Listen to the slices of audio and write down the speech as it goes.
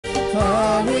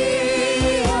ആവേ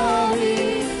ആവേ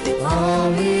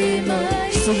ആവേ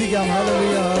സ്തുതിക്കാം.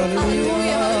 ഹല്ലേലൂയ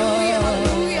ഹല്ലേലൂയ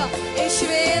ഹല്ലേലൂയ.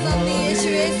 യേശുവേ നന്ദി,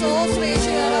 യേശുവേ സ്തോത്രം,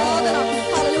 യേശുവേ ആരാധന.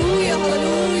 ഹല്ലേലൂയ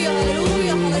ഹല്ലേലൂയ ഹല്ലേലൂയ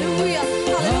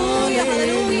ഹല്ലേലൂയ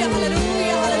ഹല്ലേലൂയ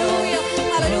ഹല്ലേലൂയ ഹല്ലേലൂയ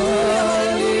ഹല്ലേലൂയ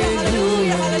ഹല്ലേലൂയ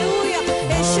ഹല്ലേലൂയ ഹല്ലേലൂയ.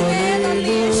 യേശുവേ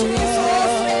നന്ദി, യേശുവേ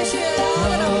സ്തോത്രം, യേശുവേ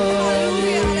ആരാധന.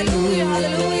 ഹല്ലേലൂയ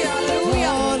ഹല്ലേലൂയ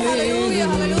ഹല്ലേലൂയ ഹല്ലേലൂയ ഹല്ലേലൂയ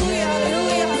ഹല്ലേലൂയ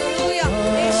ഹല്ലേലൂയ ഹല്ലേലൂയ.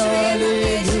 യേശുവേ നന്ദി,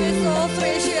 യേശുവേ സ്തോത്രം,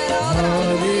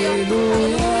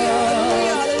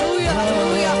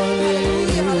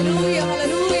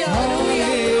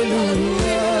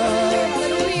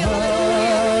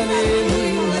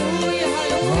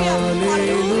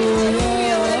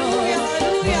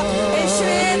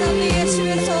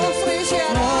 യേശുവേ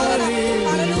ആരാധന.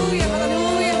 ഹല്ലേലൂയ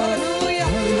ഹല്ലേലൂയ ഹല്ലേലൂയ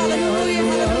ഹല്ലേലൂയ ഹല്ലേലൂയ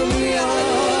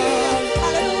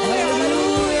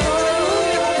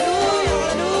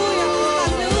ഹല്ലേലൂയ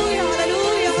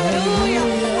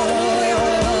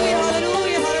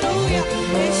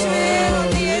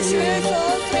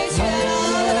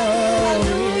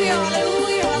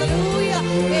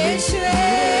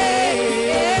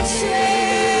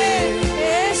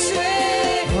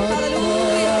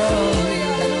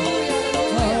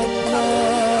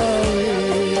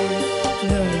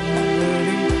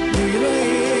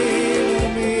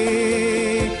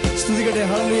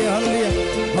ഹല്ലേലൂയ ഹല്ലേലൂയ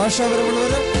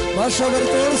ഭാഷാപരമുള്ളവര്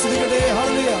ഭാഷാപരത്തോട് സ്തുതിക്കട്ടെ.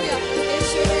 ഹല്ലേലൂയ.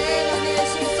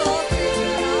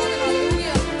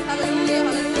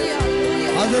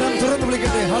 ആദരം തുറന്ന്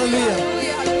വിളിക്കട്ടെ.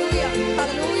 ഹല്ലേലൂയ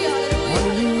ഹല്ലേലൂയ ഹല്ലേലൂയ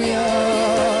ഹല്ലേലൂയ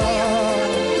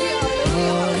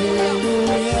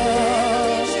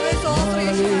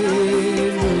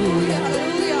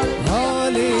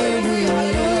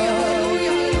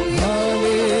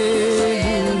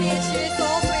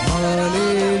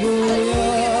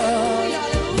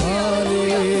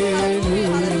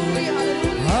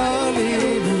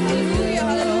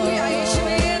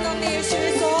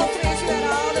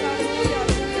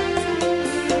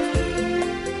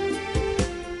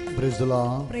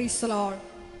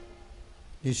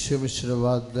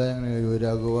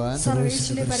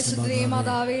സർവ്വേശ്വരന്റെ പരിശുദ്ധ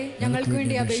മാതാവേ, ഞങ്ങൾക്ക്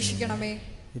വേണ്ടി അപേക്ഷിക്കണമേ.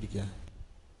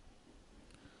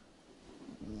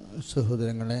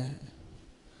 സഹോദരങ്ങളെ,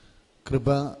 കൃപ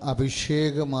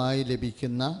അഭിഷേകമായി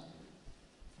ലഭിക്കുന്ന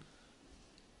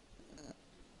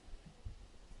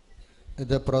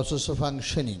ദ പ്രോസസ് ഓഫ്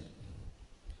ഫങ്ഷനിങ്,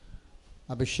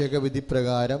 അഭിഷേക വിധി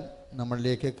പ്രകാരം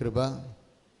നമ്മളിലേക്ക് കൃപ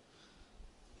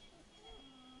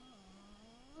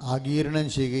ആഗീരണം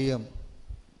ചെയ്യുകയും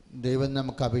ദൈവം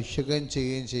നമുക്ക് അഭിഷേകം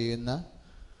ചെയ്യുകയും ചെയ്യുന്ന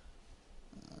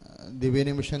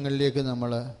ദിവ്യനിമിഷങ്ങളിലേക്ക്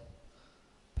നമ്മൾ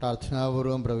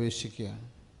പ്രാർത്ഥനാപൂർവം പ്രവേശിക്കുകയാണ്.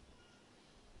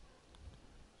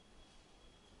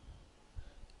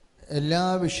 എല്ലാ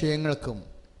വിഷയങ്ങൾക്കും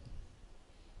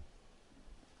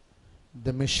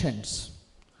ദ മിഷൻസ്,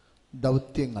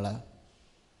 ദൗത്യങ്ങൾ,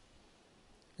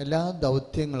 എല്ലാ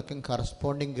ദൗത്യങ്ങൾക്കും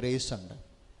കറസ്പോണ്ടിങ് ഗ്രേസ് ഉണ്ട്.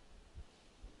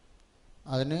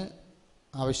 അതിന്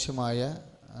ആവശ്യമായ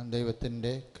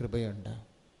ദൈവത്തിൻ്റെ കൃപയുണ്ട്.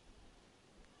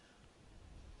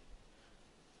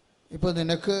 ഇപ്പോൾ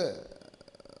നിനക്ക്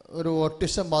ഒരു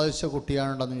ഓട്ടിസം ബാധിച്ച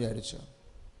കുട്ടിയാണുണ്ടെന്ന് വിചാരിച്ചു.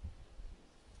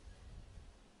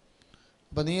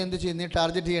 അപ്പോൾ നീ എന്ത് ചെയ്യും? നീ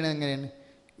ടാർഗറ്റ് ചെയ്യണത് എങ്ങനെയാണ്?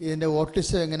 ഇതിൻ്റെ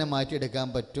ഓട്ടിസം എങ്ങനെ മാറ്റിയെടുക്കാൻ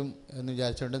പറ്റും എന്ന്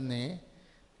വിചാരിച്ചുകൊണ്ട് നീ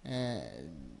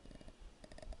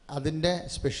അതിൻ്റെ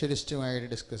സ്പെഷ്യലിസ്റ്റുമായിട്ട്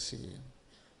ഡിസ്കസ് ചെയ്യും.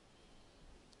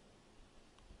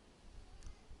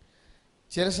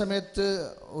 ചില സമയത്ത്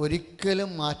ഒരിക്കലും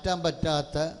മാറ്റാൻ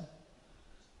പറ്റാത്ത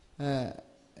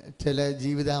ചില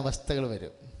ജീവിതാവസ്ഥകൾ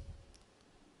വരും,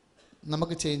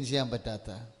 നമുക്ക് ചേഞ്ച് ചെയ്യാൻ പറ്റാത്ത.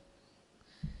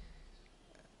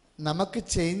 നമുക്ക്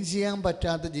ചേഞ്ച് ചെയ്യാൻ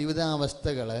പറ്റാത്ത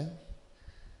ജീവിതാവസ്ഥകൾ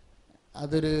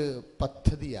അതൊരു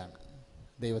പദ്ധതിയാണ്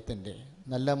ദൈവത്തിൻ്റെ.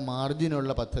 നല്ല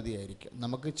മാർജിനുള്ള പദ്ധതിയായിരിക്കും.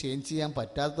 നമുക്ക് ചേഞ്ച് ചെയ്യാൻ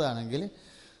പറ്റാത്തതാണെങ്കിൽ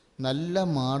നല്ല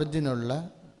മാർജിനുള്ള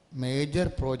മേജർ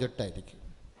പ്രോജക്റ്റായിരിക്കും.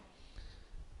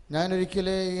 ഞാനൊരിക്കൽ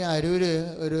ഈ അരൂർ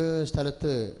ഒരു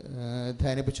സ്ഥലത്ത്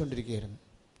ധ്യാനിപ്പിച്ചുകൊണ്ടിരിക്കുകയായിരുന്നു.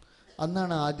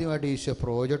 അന്നാണ് ആദ്യമായിട്ട് ഈശോ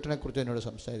പ്രോജക്റ്റിനെ കുറിച്ച് എന്നോട്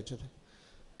സംസാരിച്ചത്.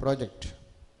 പ്രോജക്റ്റ്.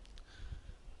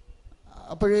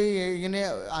 അപ്പോഴേ ഇങ്ങനെ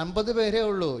 50 പേരേ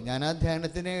ഉള്ളൂ. ഞാൻ ആ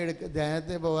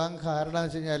ധ്യാനത്തിന് പോകാൻ കാരണം എന്ന്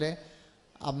വെച്ച് കഴിഞ്ഞാൽ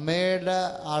അമ്മയുടെ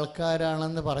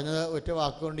ആൾക്കാരാണെന്ന് പറഞ്ഞത് ഒറ്റ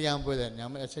വാക്കുകൊണ്ട് ഞാൻ പോയതാണ്. ഞാൻ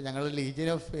പക്ഷേ ഞങ്ങൾ ലീജിയൻ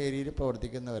ഓഫ് ഏരിയയിൽ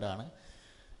പ്രവർത്തിക്കുന്നവരാണ്.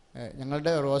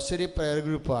 ഞങ്ങളുടെ റോസറി പ്രയർ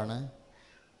ഗ്രൂപ്പാണ്.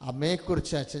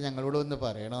 അമ്മയെക്കുറിച്ച് അച്ഛൻ ഞങ്ങളോട് ഒന്ന്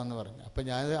പറയണമെന്ന് പറഞ്ഞു. അപ്പോൾ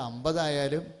ഞാനത് 50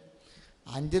 ആയാലും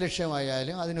 5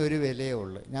 ലക്ഷമായാലും അതിനൊരു വിലയേ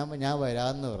ഉള്ളൂ. ഞാൻ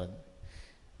വരാമെന്ന് പറഞ്ഞു.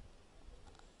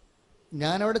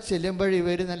 ഞാനവിടെ ചെല്ലുമ്പോൾ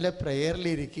ഇവർ നല്ല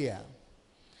പ്രയറിലിരിക്കുക.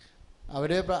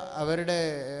 അവരുടെ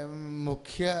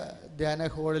മുഖ്യ ധ്യാന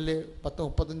ഹാളിൽ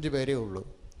 10-35 പേരേ ഉള്ളൂ.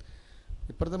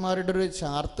 ഇപ്പുറത്തുമാരുടെ ഒരു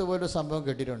ചാർത്ത് പോലൊരു സംഭവം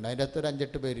കെട്ടിയിട്ടുണ്ട്. അതിൻ്റെ അകത്തൊരു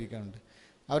 5-8 പേരിരിക്കുന്നുണ്ട്.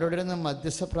 അവരോട് നിന്ന്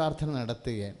മധ്യസ്ഥ പ്രാർത്ഥന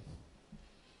നടത്തുകയാണ്.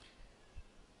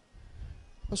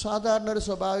 അപ്പോൾ സാധാരണ ഒരു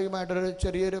സ്വാഭാവികമായിട്ടൊരു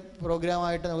ചെറിയൊരു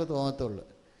പ്രോഗ്രാമായിട്ട് നമുക്ക് തോന്നത്തുള്ളൂ.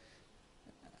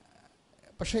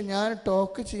 പക്ഷേ ഞാൻ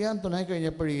ടോക്ക് ചെയ്യാൻ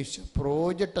തുടങ്ങിക്കഴിഞ്ഞപ്പോൾ ഈശോ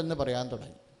പ്രോജക്റ്റ് എന്ന് പറയാൻ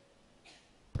തുടങ്ങി.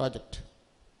 പ്രോജക്റ്റ്.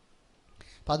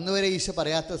 അപ്പം അന്ന് വരെ ഈശോ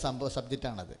പറയാത്ത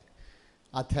സബ്ജക്റ്റാണത്,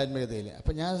 ആധ്യാത്മികതയിൽ.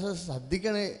 അപ്പം ഞാൻ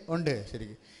ശ്രദ്ധിക്കണേ ഉണ്ട്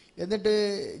ശരിക്കും. എന്നിട്ട്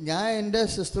ഞാൻ എൻ്റെ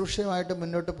ശുശ്രൂഷയുമായിട്ട്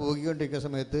മുന്നോട്ട് പോയിക്കൊണ്ടിരിക്കുന്ന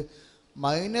സമയത്ത്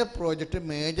മൈനർ പ്രോജക്റ്റ്,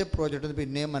 മേജർ പ്രോജക്റ്റ്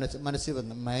പിന്നെയും മനസ്സിൽ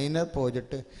വന്നു. Minor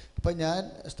project. അപ്പം ഞാൻ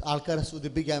ആൾക്കാരെ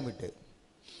സ്തുതിപ്പിക്കാൻ വിട്ട്.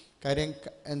 കാര്യം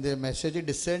മെസ്സേജ്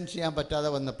ഡിസൈൻ ചെയ്യാൻ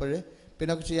പറ്റാതെ വന്നപ്പോൾ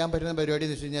പിന്നെ ചെയ്യാൻ പറ്റുന്ന പരിപാടി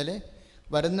എന്ന് വെച്ച് കഴിഞ്ഞാൽ,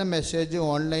 വരുന്ന മെസ്സേജ്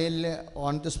ഓൺലൈനിൽ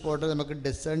ഓൺ ദി സ്പോട്ട് നമുക്ക്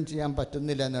ഡിസൈൻ ചെയ്യാൻ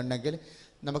പറ്റുന്നില്ല എന്നുണ്ടെങ്കിൽ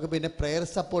നമുക്ക് പിന്നെ പ്രെയർ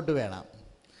സപ്പോർട്ട് വേണം.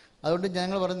 അതുകൊണ്ട്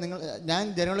ഞങ്ങൾ പറഞ്ഞു, ഞാൻ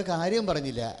ജനങ്ങളുടെ കാര്യം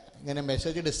പറഞ്ഞില്ല, ഇങ്ങനെ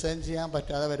മെസ്സേജ് ഡിസൈൻ ചെയ്യാൻ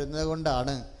പറ്റാതെ വരുന്നത്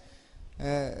കൊണ്ടാണ്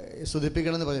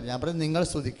സ്തുതിപ്പിക്കണമെന്ന് പറഞ്ഞില്ല. ഞാൻ പറഞ്ഞു നിങ്ങൾ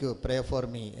സ്തുതിക്കൂ, പ്രേ ഫോർ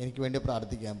മീ, എനിക്ക് വേണ്ടി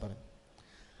പ്രാർത്ഥിക്കാൻ പറഞ്ഞു.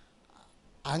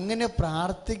 അങ്ങനെ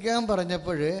പ്രാർത്ഥിക്കാൻ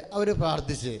പറഞ്ഞപ്പോൾ അവർ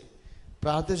പ്രാർത്ഥിച്ച്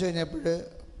കഴിഞ്ഞപ്പോൾ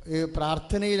ഈ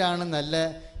പ്രാർത്ഥനയിലാണ് നല്ല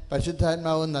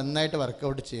പരിശുദ്ധാത്മാവ് നന്നായിട്ട്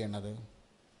വർക്കൗട്ട് ചെയ്യണത്.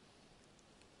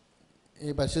 ഈ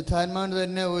പരിശുദ്ധാത്മാവിന്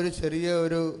തന്നെ ഒരു ചെറിയ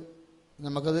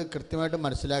നമുക്കത് കൃത്യമായിട്ട്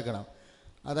മനസ്സിലാക്കണം.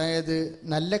 അതായത്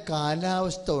നല്ല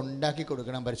കാലാവസ്ഥ ഉണ്ടാക്കി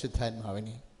കൊടുക്കണം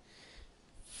പരിശുദ്ധാത്മാവിന്.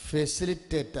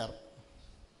 ഫെസിലിറ്റേറ്റർ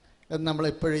എന്ന്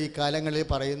നമ്മളിപ്പോഴും ഈ കാലങ്ങളിൽ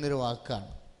പറയുന്നൊരു വാക്കാണ്.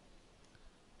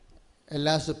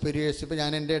 എല്ലാ സുപ്പീരിയേഴ്സ്, ഇപ്പോൾ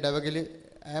ഞാൻ എൻ്റെ ഇടവകയിൽ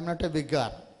I am not a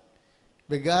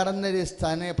vicar എന്നൊരു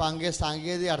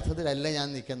സാങ്കേതിക അർത്ഥത്തിലല്ല ഞാൻ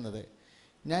നിൽക്കുന്നത്.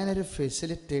 ഞാനൊരു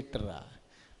ഫെസിലിറ്റേറ്ററാണ്.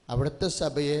 അവിടുത്തെ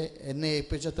സഭയെ എന്നെ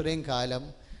ഏൽപ്പിച്ചത്രയും കാലം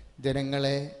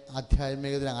ജനങ്ങളെ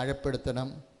ആധ്യാത്മികതയിൽ ആഴപ്പെടുത്തണം,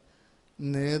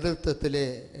 നേതൃത്വത്തിൽ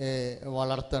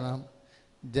വളർത്തണം,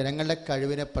 ജനങ്ങളുടെ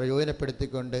കഴിവിനെ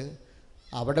പ്രയോജനപ്പെടുത്തിക്കൊണ്ട്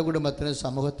അവരുടെ കുടുംബത്തിനും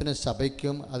സമൂഹത്തിനും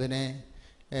സഭയ്ക്കും അതിനെ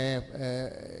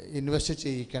ഇൻവെസ്റ്റ്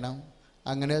ചെയ്യിക്കണം.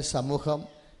 അങ്ങനെ സമൂഹം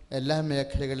എല്ലാ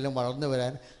മേഖലകളിലും വളർന്നു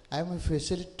വരാൻ ഐ എം എ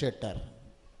ഫെസിലിറ്റേറ്റർ.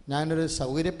 ഞാനൊരു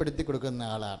സൗകര്യപ്പെടുത്തി കൊടുക്കുന്ന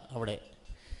ആളാണ് അവിടെ.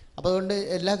 അപ്പോൾ അതുകൊണ്ട്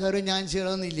എല്ലാ കാര്യവും ഞാൻ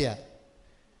ചെയ്യണമെന്നില്ല.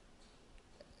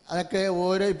 അതൊക്കെ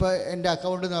ഇപ്പോൾ എൻ്റെ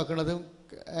അക്കൗണ്ട് നോക്കണതും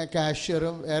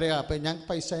കാഷ്യറും വേറെ. അപ്പം ഞാൻ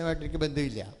പൈസയുമായിട്ട് എനിക്ക്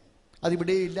ബന്ധമില്ല.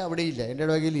 അതിവിടെയില്ല, അവിടെയില്ല, എൻ്റെ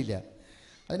ഇടവകയിലില്ല.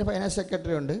 അതിന് ഫൈനാൻസ്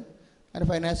സെക്രട്ടറി ഉണ്ട്, അതിന്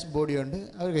ഫൈനാൻസ് ബോഡിയുണ്ട്,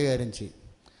 അവർ കൈകാര്യം ചെയ്യും.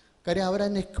 കാര്യം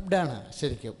അവരതിന് എക്വിപ്ഡാണ്.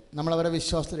 ശരിക്കും നമ്മളവരെ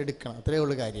വിശ്വാസത്തിൽ എടുക്കണം, അത്രയേ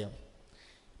ഉള്ളൂ കാര്യം.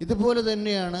 ഇതുപോലെ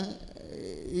തന്നെയാണ്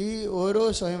ഈ ഓരോ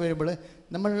സമയം വരുമ്പോൾ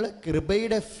നമ്മൾ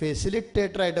കൃപയുടെ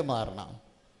ഫെസിലിറ്റേറ്ററായിട്ട് മാറണം.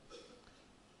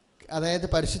 അതായത്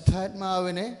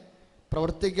പരിശുദ്ധാത്മാവിനെ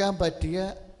പ്രവർത്തിക്കാൻ പറ്റിയ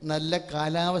നല്ല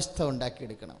കാലാവസ്ഥ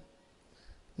ഉണ്ടാക്കിയെടുക്കണം.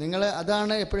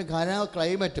 അതാണ് എപ്പോഴും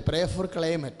ക്ലൈമറ്റ്, പ്രേ ഫോർ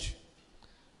ക്ലൈമറ്റ്.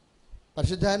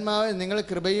 പരിശുദ്ധാത്മാവ് നിങ്ങൾ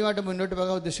കൃപയുമായിട്ട് മുന്നോട്ട്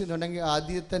പോകാൻ ഉദ്ദേശിക്കുന്നുണ്ടെങ്കിൽ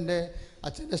ആദ്യത്തെ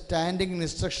അച്ഛൻ്റെ സ്റ്റാൻഡിങ്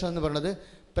ഇൻസ്ട്രക്ഷൻ എന്ന് പറയുന്നത്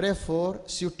പ്രേ ഫോർ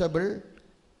സ്യൂട്ടബിൾ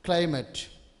ക്ലൈമറ്റ്.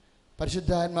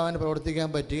 പരിശുദ്ധാത്മാവിന് പ്രവർത്തിക്കാൻ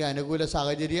പറ്റിയ അനുകൂല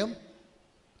സാഹചര്യം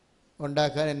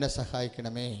ഉണ്ടാക്കാൻ എന്നെ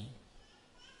സഹായിക്കണമേ.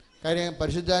 കാര്യം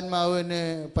പരിശുദ്ധാത്മാവിന്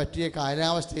പറ്റിയ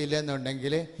കാലാവസ്ഥയില്ല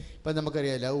എന്നുണ്ടെങ്കിൽ ഇപ്പം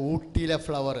നമുക്കറിയാമല്ലോ, ഊട്ടിയിലെ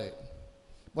ഫ്ലവർ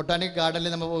ബൊട്ടാണിക്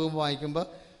ഗാർഡനിൽ നമ്മൾ പോകുമ്പോൾ വാങ്ങിക്കുമ്പോൾ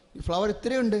ഈ ഫ്ലവർ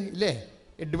ഇത്രയുണ്ട് ഇല്ലേ,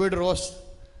 എഡ്വേർഡ് റോസ്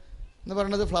എന്ന്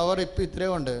പറയുന്നത് ഫ്ലവർ ഇപ്പം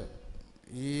ഇത്രയും ഉണ്ട്.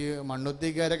 ഈ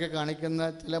മണ്ണുത്തിക്കാരൊക്കെ കാണിക്കുന്ന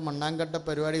ചില മണ്ണാങ്കട്ട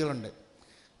പരിപാടികളുണ്ട്.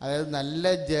 അതായത്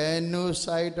നല്ല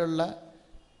ജെന്യൂസായിട്ടുള്ള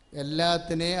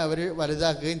എല്ലാത്തിനെയും അവർ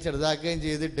വലുതാക്കുകയും ചെറുതാക്കുകയും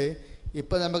ചെയ്തിട്ട്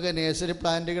ഇപ്പം നമുക്ക് നേഴ്സറി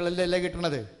പ്ലാന്റുകളല്ലേ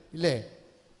കിട്ടണത് ഇല്ലേ.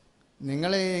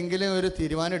 നിങ്ങളെങ്കിലും ഒരു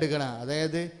തീരുമാനം എടുക്കണം.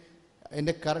 അതായത്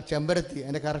അതിൻ്റെ ചെമ്പരത്തി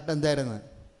അതിൻ്റെ കറക്റ്റ് എന്തായിരുന്നു,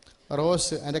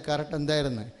 റോസ് അതിൻ്റെ കറക്റ്റ്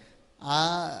എന്തായിരുന്നു, ആ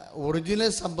ഒറിജിനൽ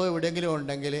സംഭവം എവിടെയെങ്കിലും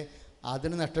ഉണ്ടെങ്കിൽ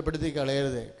അതിന് നഷ്ടപ്പെടുത്തി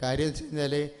കളയരുത്. കാര്യം വെച്ച്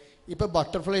കഴിഞ്ഞാൽ ഇപ്പം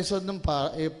ബട്ടർഫ്ലൈസൊന്നും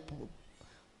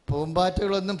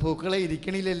പൂമ്പാറ്റകളൊന്നും പൂക്കളെ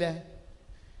ഇരിക്കണില്ലല്ലേ,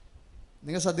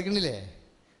 നിങ്ങൾ ശ്രദ്ധിക്കണില്ലേ?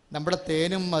 നമ്മുടെ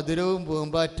തേനും മധുരവും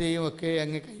പൂമ്പാറ്റയും ഒക്കെ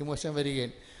അങ്ങ് കൈമോശം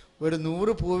വരികയും ഒരു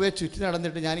 100 പൂവെ ചുറ്റി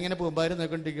നടന്നിട്ട് ഞാനിങ്ങനെ പൂമ്പാറ്റ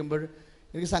നോക്കിക്കൊണ്ടിരിക്കുമ്പോൾ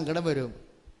എനിക്ക് സങ്കടം വരും.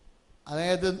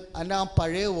 അതായത് അതിൻ്റെ ആ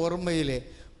പഴയ ഓർമ്മയിൽ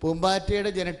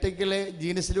പൂമ്പാറ്റയുടെ ജനറ്റിക്കൽ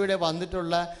ജീനസിലൂടെ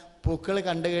വന്നിട്ടുള്ള പൂക്കൾ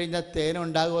കണ്ടു കഴിഞ്ഞാൽ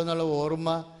തേനുണ്ടാകുമെന്നുള്ള ഓർമ്മ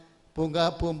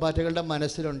പൂമ്പാറ്റകളുടെ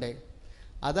മനസ്സിലുണ്ട്.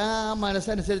 അതാ ആ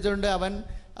മനസ്സനുസരിച്ചുകൊണ്ട്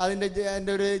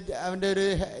അവൻ്റെ ഒരു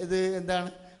ഇത് എന്താണ്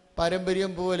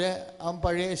പാരമ്പര്യം പോലെ, അവൻ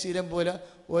പഴയ ശീലം പോലെ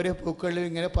ഓരോ പൂക്കളിലും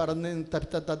ഇങ്ങനെ പറന്ന്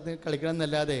തത്തി കളിക്കണം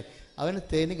എന്നല്ലാതെ അവന്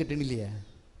തേന് കിട്ടണില്ല.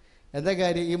 എന്താ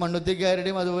കാര്യം? ഈ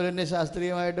മണ്ണുത്തിക്കാരുടെയും അതുപോലെ തന്നെ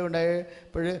ശാസ്ത്രീയമായിട്ടും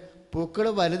ഉണ്ടായപ്പോൾ പൂക്കൾ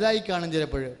വലുതായി കാണും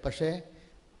ചിലപ്പോൾ, പക്ഷേ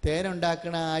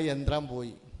തേനുണ്ടാക്കണ ആ യന്ത്രം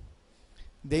പോയി.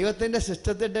 ദൈവത്തിൻ്റെ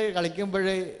സിസ്റ്റത്തിൻ്റെ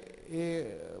കളിക്കുമ്പോഴേ ഈ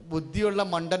ബുദ്ധിയുള്ള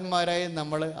മണ്ടന്മാരായി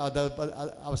നമ്മൾ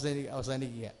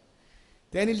അവസാനിക്കുക.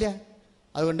 തേനില്ല.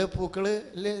 അതുകൊണ്ട് പൂക്കൾ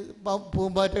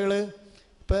പൂമ്പാറ്റകൾ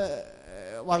ഇപ്പം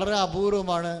വളരെ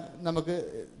അപൂർവമാണ്. നമുക്ക്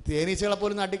തേനീച്ചകളെ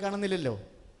പോലും നാട്ടിൽ കാണുന്നില്ലല്ലോ.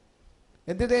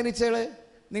 എന്ത് തേനീച്ചകൾ?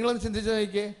 നിങ്ങളൊന്ന് ചിന്തിച്ച്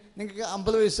നോക്കിയേ. നിങ്ങൾക്ക്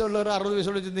 50 വയസ്സുള്ളവർ 60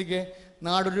 വയസ്സുള്ള ചിന്തിക്കേ,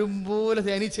 നാടൊരുപോലെ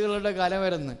തേനീച്ചകളുടെ കാലം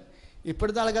വരുന്നു.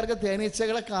 ഇപ്പോഴത്തെ ആൾക്കാർക്ക്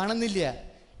തേനീച്ചകളെ കാണുന്നില്ല.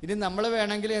 ഇനി നമ്മൾ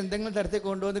വേണമെങ്കിൽ എന്തെങ്കിലും തരത്തിൽ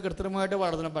കൊണ്ടുവന്ന് കൃത്രിമമായിട്ട്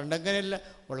വളർത്തണം. പണ്ടങ്ങനെയല്ല,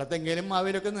 ഉള്ളത്തെങ്കിലും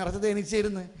മാവിലൊക്കെ നിറച്ച്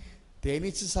തേനീച്ചയായിരുന്നു.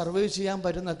 തേനീച്ച സർവൈവ് ചെയ്യാൻ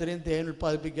പറ്റുന്ന അത്രയും തേൻ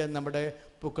ഉൽപ്പാദിപ്പിക്കാൻ നമ്മുടെ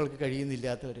പൂക്കൾക്ക്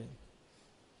കഴിയുന്നില്ലാത്തവർ.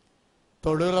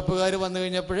 തൊഴിലുറപ്പുകാർ വന്നു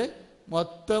കഴിഞ്ഞപ്പോൾ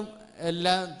മൊത്തം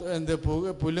എല്ലാം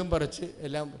പുല്ലും പറിച്ച്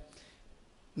എല്ലാം.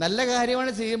 നല്ല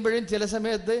കാര്യമാണ് ചെയ്യുമ്പോഴും ചില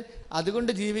സമയത്ത്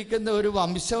അതുകൊണ്ട് ജീവിക്കുന്ന ഒരു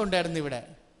വംശം ഉണ്ടായിരുന്നു ഇവിടെ.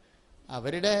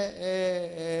 അവരുടെ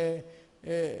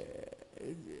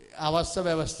ആവാസ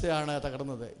വ്യവസ്ഥയാണ്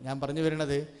തകർന്നത്. ഞാൻ പറഞ്ഞു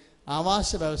വരുന്നത് ആവാസ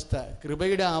വ്യവസ്ഥ,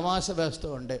 കൃപയുടെ ആവാസ വ്യവസ്ഥ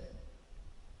ഉണ്ട്,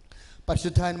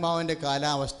 പരിശുദ്ധാത്മാവിൻ്റെ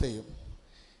കാലാവസ്ഥയും.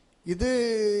 ഇത്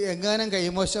എങ്ങാനും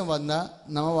കൈമോശം വന്നാൽ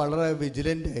നമ്മൾ വളരെ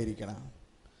വിജിലൻ്റ് ആയിരിക്കണം.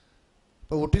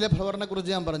 ഇപ്പോൾ ഊട്ടിലെ ഫ്ലവറിനെ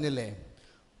കുറിച്ച് ഞാൻ പറഞ്ഞില്ലേ,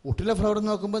 ഊട്ടിലെ ഫ്ലവർ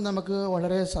നോക്കുമ്പോൾ നമുക്ക്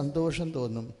വളരെ സന്തോഷം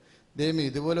തോന്നും. ദൈവം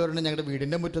ഇതുപോലെ ഒരെണ്ണം ഞങ്ങളുടെ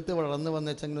വീടിൻ്റെ മുറ്റത്ത് വളർന്ന്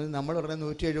വന്നെച്ചെങ്കിൽ നമ്മൾ ഉടനെ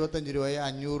 175 രൂപയോ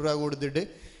 500 രൂപ കൊടുത്തിട്ട്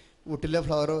ഊട്ടിലെ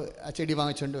ഫ്ലവർ ആ ചെടി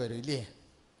വാങ്ങിച്ചുകൊണ്ട് വരും ഇല്ലേ.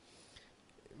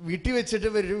 വീട്ടിൽ വെച്ചിട്ട്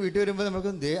വരും. വീട്ടിൽ വരുമ്പോൾ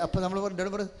നമുക്ക് അപ്പോൾ നമ്മൾ പറയും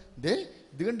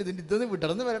ഇത് കണ്ട് ഇതൊന്ന്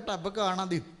വിടർന്ന് വരട്ടെ, അപ്പോൾ കാണാം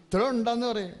ഇത് ഇത്ര ഉണ്ടെന്ന്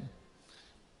പറയും.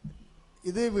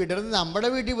 ഇത് വിടർന്ന് നമ്മുടെ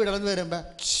വീട്ടിൽ വിടർന്ന് വരുമ്പോൾ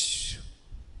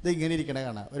ഇത് ഇങ്ങനെ ഇരിക്കണ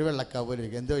കാണാം, ഒരു വെള്ളക്കാവ് പോലെ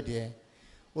ഇരിക്കും. എന്താ പറ്റിയേ?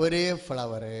 ഒരേ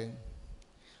ഫ്ലവറ്,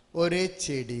 ഒരേ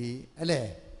ചെടി അല്ലേ,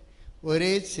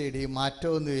 ഒരേ ചെടി,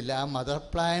 മാറ്റമൊന്നുമില്ല. ആ മദർ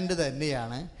പ്ലാന്റ്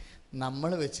തന്നെയാണ് നമ്മൾ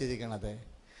വെച്ചിരിക്കണത്.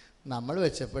 നമ്മൾ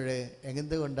വെച്ചപ്പോൾ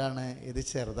എന്തുകൊണ്ടാണ് ഇത്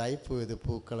ചെറുതായി പോയത്?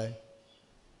 പൂക്കൾ,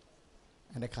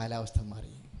 അതിൻ്റെ കാലാവസ്ഥ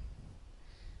മാറി.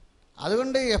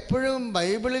 അതുകൊണ്ട് എപ്പോഴും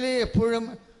ബൈബിളിൽ എപ്പോഴും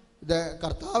ഇത്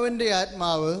കർത്താവിൻ്റെ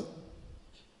ആത്മാവ്.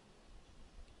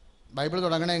 ബൈബിൾ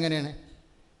തുടങ്ങണത് എങ്ങനെയാണ്?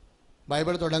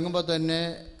 ബൈബിൾ തുടങ്ങുമ്പോൾ തന്നെ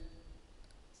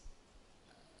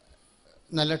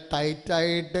നല്ല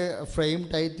ടൈറ്റായിട്ട് ഫ്രെയിം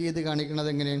ടൈറ്റ് ചെയ്ത് കാണിക്കണത്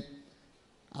എങ്ങനെയാണ്?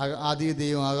 ആദ്യ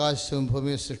ദൈവം ആകാശവും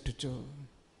ഭൂമിയെ സൃഷ്ടിച്ചു,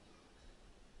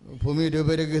 ഭൂമി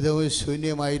രൂപരഹിതവും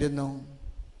ശൂന്യമായിരുന്നു,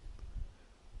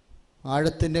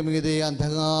 ആഴത്തിൻ്റെ മീതെ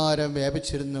അന്ധകാരം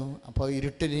വ്യാപിച്ചിരുന്നു. അപ്പോൾ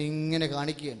ഇരുട്ടിനിങ്ങനെ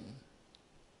കാണിക്കുകയാണ്,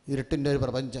 ഇരുട്ടിൻ്റെ ഒരു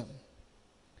പ്രപഞ്ചം.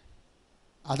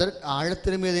 അത്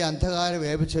ആഴത്തിന് മീതെ അന്ധകാരം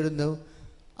വ്യാപിച്ചിരുന്നു.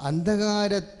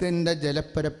 അന്ധകാരത്തിൻ്റെ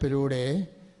ജലപ്പരപ്പിലൂടെ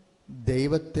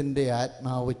ദൈവത്തിൻ്റെ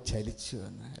ആത്മാവ് ചലിച്ചു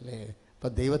എന്ന് അല്ലേ.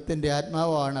 അപ്പോൾ ദൈവത്തിൻ്റെ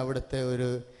ആത്മാവാണ് അവിടുത്തെ ഒരു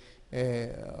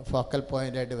ഫോക്കൽ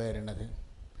പോയിൻ്റായിട്ട് വരുന്നത്.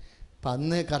 അപ്പം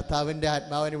അന്ന് കർത്താവിൻ്റെ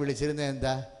ആത്മാവിനെ വിളിച്ചിരുന്നത്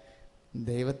എന്താ?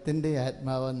 ദൈവത്തിൻ്റെ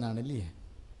ആത്മാവെന്നാണല്ലേ.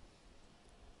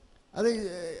 അത്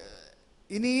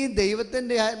ഇനി ഈ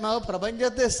ദൈവത്തിൻ്റെ ആത്മാവ്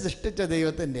പ്രപഞ്ചത്തെ സൃഷ്ടിച്ച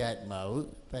ദൈവത്തിൻ്റെ ആത്മാവ്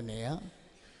തന്നെയാണ്.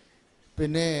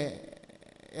 പിന്നെ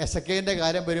എസക്കേലിൻ്റെ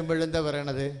കാര്യം വരുമ്പോഴെന്താ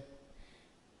പറയണത്?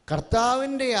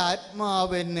 കർത്താവിൻ്റെ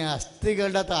ആത്മാവിനെ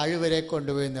അസ്ഥികളുടെ താഴ്വരെ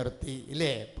കൊണ്ടുപോയി നിർത്തി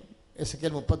ഇല്ലേ.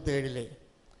 എസക്കേൽ 37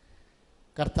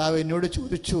 കർത്താവ് എന്നോട്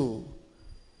ചോദിച്ചു,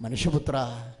 മനുഷ്യപുത്ര,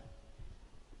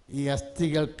 ഈ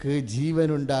അസ്ഥികൾക്ക്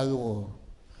ജീവനുണ്ടാകുമോ?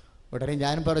 ഉടനെ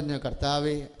ഞാൻ പറഞ്ഞു,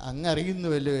 കർത്താവേ, അങ്ങ്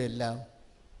അറിയുന്നുവല്ലോ എല്ലാം.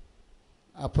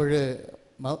 അപ്പോൾ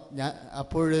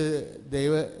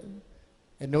ദൈവം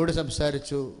എന്നോട്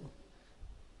സംസാരിച്ചു.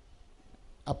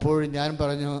 അപ്പോൾ ഞാൻ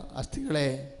പറഞ്ഞു, അസ്ഥികളെ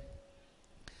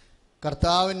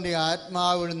കർത്താവിൻ്റെ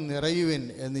ആത്മാവിൽ നിറയുവിൻ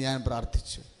എന്ന് ഞാൻ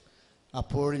പ്രാർത്ഥിച്ചു.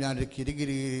 അപ്പോൾ ഞാനൊരു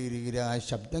കിരികിരികിരികിരായ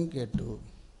ശബ്ദം കേട്ടു.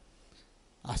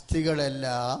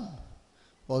 അസ്ഥികളെല്ലാം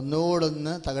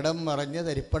ഒന്നോടൊന്ന് തകിടം മറിഞ്ഞ്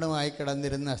തരിപ്പണമായി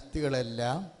കിടന്നിരുന്ന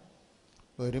അസ്ഥികളെല്ലാം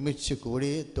ഒരുമിച്ച്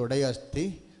കൂടി തുടയസ്ഥി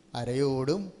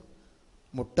അരയോടും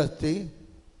മുട്ടസ്ഥി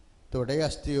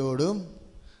തുടയസ്ഥിയോടും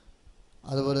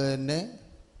അതുപോലെ തന്നെ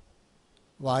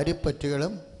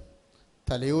വാരിപ്പറ്റുകളും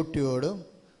തലയൂട്ടിയോടും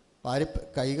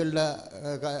കൈകളുടെ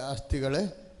അസ്ഥികൾ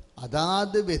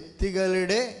അതാത്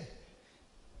വ്യക്തികളുടെ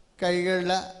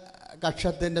കൈകളുടെ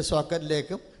കക്ഷത്തിൻ്റെ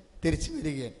സോക്കറ്റിലേക്കും തിരിച്ചു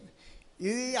വരികയാണ്.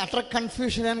 ഇത് അട്ടർ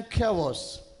കൺഫ്യൂഷൻ ആൻഡ് ക്യാവോസ്.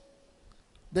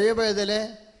 ദൈവവേദന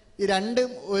ഈ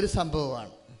രണ്ടും ഒരു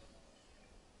സംഭവമാണ്.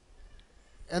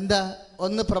 എന്താ?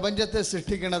 ഒന്ന് പ്രപഞ്ചത്തെ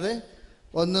സൃഷ്ടിക്കണത്,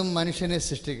 ഒന്നും മനുഷ്യനെ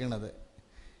സൃഷ്ടിക്കണത്.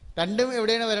 രണ്ടും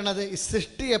എവിടെയാണ് വരണത്? ഈ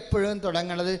സൃഷ്ടി എപ്പോഴും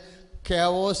തുടങ്ങണത്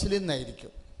ക്യാവോസിൽ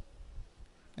നിന്നായിരിക്കും.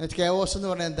 ക്യാവോസ് എന്ന്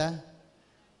പറഞ്ഞാൽ എന്താ?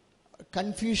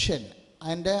 കൺഫ്യൂഷൻ,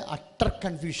 അതിൻ്റെ അട്ടർ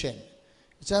കൺഫ്യൂഷൻ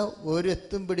വെച്ചാൽ ഒരു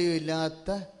എത്തും പിടിയും ഇല്ലാത്ത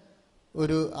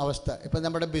ഒരു അവസ്ഥ. ഇപ്പം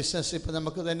നമ്മുടെ ബിസിനസ്, ഇപ്പം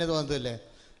നമുക്ക് തന്നെ തോന്നുന്നില്ലേ,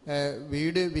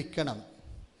 വീട് വിൽക്കണം,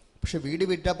 പക്ഷെ വീട്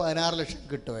വിറ്റാൽ 16 ലക്ഷം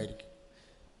കിട്ടുമായിരിക്കും.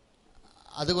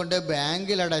 അതുകൊണ്ട്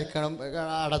ബാങ്കിൽ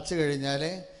അടച്ചു കഴിഞ്ഞാൽ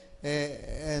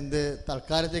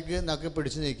തൽക്കാലത്തേക്ക് നമുക്ക്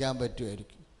പിടിച്ചു നിൽക്കാൻ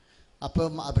പറ്റുമായിരിക്കും.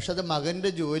 പക്ഷെ അത് മകൻ്റെ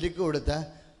ജോലിക്ക് കൊടുത്താൽ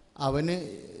അവന്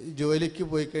ജോലിക്ക്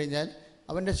പോയി കഴിഞ്ഞാൽ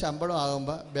അവൻ്റെ ശമ്പളം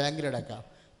ആകുമ്പോൾ ബാങ്കിലടക്കാം.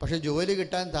 പക്ഷേ ജോലി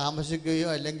കിട്ടാൻ താമസിക്കുകയോ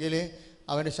അല്ലെങ്കിൽ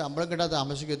അവൻ്റെ ശമ്പളം കിട്ടാൻ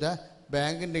താമസിക്കുന്ന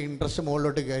ബാങ്കിൻ്റെ ഇൻട്രസ്റ്റ്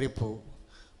മുകളിലോട്ട് കയറിപ്പോവും.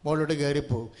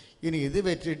 ഇനി ഇത്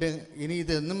വെച്ചിട്ട് ഇനി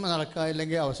ഇതൊന്നും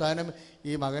നടക്കാനില്ലെങ്കിൽ അവസാനം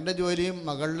ഈ മകൻ്റെ ജോലിയും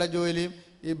മകളുടെ ജോലിയും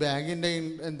ഈ ബാങ്കിൻ്റെ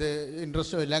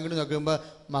ഇൻട്രസ്റ്റും എല്ലാം കൂടി നോക്കുമ്പോൾ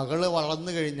മകൾ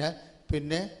വളർന്നു കഴിഞ്ഞാൽ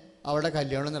പിന്നെ അവിടെ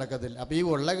കല്യാണം നടക്കത്തില്ല. അപ്പോൾ ഈ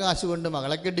ഉള്ള കാശ് കൊണ്ട്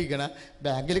മകളെ കെട്ടിക്കണം,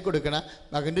 ബാങ്കിൽ കൊടുക്കണം,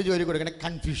 മകൻ്റെ ജോലി കൊടുക്കണം.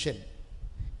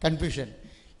 കൺഫ്യൂഷൻ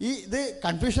ഇത്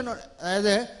കൺഫ്യൂഷൻ.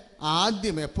 അതായത്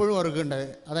ആദ്യം എപ്പോഴും ഓർക്കേണ്ടത്,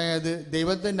 അതായത്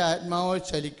ദൈവത്തിൻ്റെ ആത്മാവ്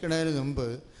ചലിക്കുന്നതിന് മുമ്പ്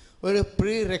ഒരു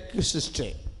പ്രീ റെക്വിസിറ്റ്,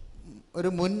 ഒരു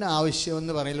മുൻ ആവശ്യം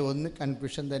എന്ന് പറയുന്നത് ഒന്ന്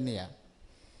കൺഫ്യൂഷൻ തന്നെയാണ്.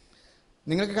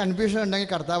 നിങ്ങൾക്ക് കൺഫ്യൂഷൻ ഉണ്ടെങ്കിൽ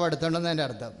കർത്താവ് അടുത്തുണ്ടെന്ന് എൻ്റെ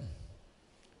അർത്ഥം.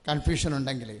 കൺഫ്യൂഷൻ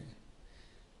ഉണ്ടെങ്കിൽ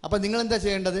അപ്പോൾ നിങ്ങളെന്താ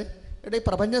ചെയ്യേണ്ടത്? ഈ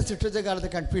പ്രപഞ്ചം സൃഷ്ടിച്ച കാലത്ത്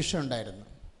കൺഫ്യൂഷൻ ഉണ്ടായിരുന്നു.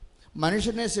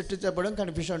 മനുഷ്യനെ സൃഷ്ടിച്ചപ്പോഴും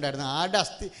കൺഫ്യൂഷൻ ഉണ്ടായിരുന്നു. ആരുടെ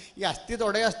ഈ അസ്ഥി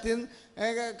തുടയസ്ഥിയും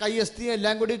കൈ അസ്ഥിയും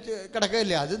എല്ലാം കൂടി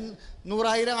കിടക്കില്ലേ? അത്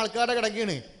 100,000 ആൾക്കാരുടെ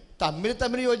കിടക്കുകയാണ്.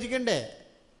 തമ്മിൽ യോജിക്കണ്ടേ?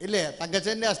 ഇല്ലേ?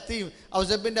 തങ്കച്ചൻ്റെ അസ്ഥിയും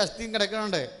ഔസപ്പിൻ്റെ അസ്ഥിയും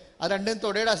കിടക്കണുണ്ട്. അത് രണ്ടും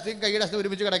തുടയുടെ അസ്ഥിയും കൈയുടെ അസ്ഥിയും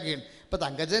ഒരുമിച്ച് കിടക്കുകയാണ്. ഇപ്പോൾ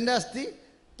തങ്കച്ചൻ്റെ അസ്ഥി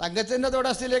തങ്കച്ചൻ്റെ തോടെ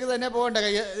അസ്ഥിയിലേക്ക് തന്നെ പോകണ്ട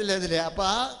കൈ ഇതില്ലേ? അപ്പോൾ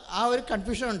ആ ഒരു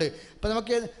കൺഫ്യൂഷൻ ഉണ്ട്.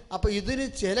 അപ്പോൾ ഇതിന്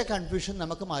ചില കൺഫ്യൂഷൻ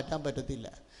നമുക്ക് മാറ്റാൻ പറ്റത്തില്ല,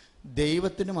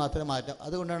 ദൈവത്തിന് മാത്രമേ മാറ്റാം.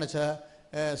 അതുകൊണ്ടാണ് വെച്ചാൽ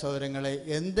സഹോദരങ്ങളെ,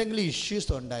 എന്തെങ്കിലും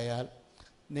ഇഷ്യൂസ് ഉണ്ടായാൽ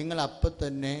നിങ്ങൾ അപ്പം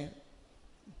തന്നെ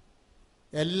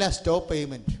എല്ലാ സ്റ്റോപ്പ്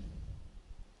പേയ്മെൻറ്റ്.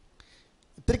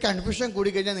 ഇത്തിരി കൺഫ്യൂഷൻ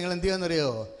കൂടിക്കഴിഞ്ഞാൽ നിങ്ങൾ എന്ത് ചെയ്യാമെന്നറിയോ?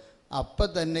 അപ്പം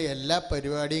തന്നെ എല്ലാ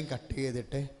പരിപാടിയും കട്ട്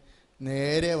ചെയ്തിട്ട്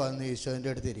നേരെ വന്ന് ഈശോൻ്റെ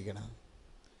അടുത്ത് ഇരിക്കണം.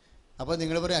 അപ്പോൾ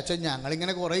നിങ്ങൾ പറയും, അച്ഛൻ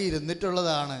ഞങ്ങളിങ്ങനെ കുറേ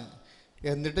ഇരുന്നിട്ടുള്ളതാണ്,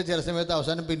 എന്നിട്ട് ചില സമയത്ത്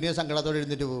അവസാനം പിന്നെയും സങ്കടത്തോടെ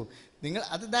എഴുന്നിട്ട് പോകും. നിങ്ങൾ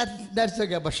ദാറ്റ്സ്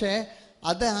ഓക്കെ. പക്ഷേ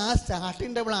അത് ആ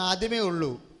സ്റ്റാർട്ടിങ് ടൈമിൽ ആദ്യമേ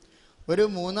ഉള്ളൂ. ഒരു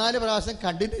 3-4 പ്രാവശ്യം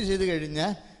കണ്ടിന്യൂ ചെയ്ത്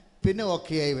കഴിഞ്ഞാൽ പിന്നെ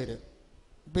ഓക്കെ ആയി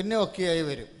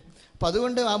വരും. അപ്പം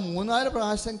അതുകൊണ്ട് ആ 3-4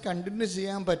 പ്രാവശ്യം കണ്ടിന്യൂ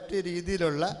ചെയ്യാൻ പറ്റിയ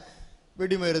രീതിയിലുള്ള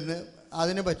വെടിമരുന്ന്,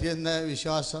 അതിന് പറ്റിയ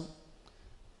വിശ്വാസം,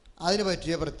 അതിന്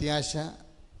പറ്റിയ പ്രത്യാശ,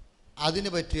 അതിന്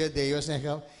പറ്റിയ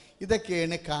ദൈവസ്നേഹം,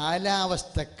 ഇതൊക്കെയാണ്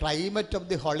കാലാവസ്ഥ, climate of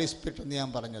the holy spirit എന്ന് ഞാൻ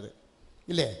പറഞ്ഞത്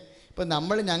ഇല്ലേ? ഇപ്പം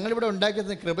ഞങ്ങളിവിടെ ഉണ്ടാക്കി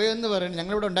കൃപയെന്ന് പറയുന്നത്,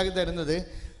 ഞങ്ങളിവിടെ ഉണ്ടാക്കി തരുന്നത്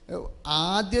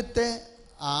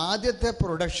ആദ്യത്തെ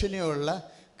പ്രൊഡക്ഷനുള്ള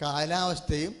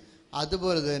കാലാവസ്ഥയും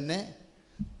അതുപോലെ തന്നെ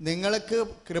നിങ്ങൾക്ക്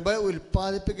കൃപ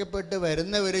ഉൽപ്പാദിപ്പിക്കപ്പെട്ട്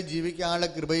വരുന്നവരെ ജീവിക്കാനുള്ള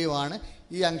കൃപയുമാണ്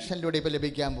ഈ അംശനിലൂടെ ഇപ്പോൾ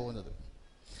ലഭിക്കാൻ പോകുന്നത്.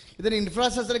 ഇതിന്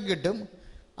ഇൻഫ്രാസ്ട്രക്ചർ കിട്ടും.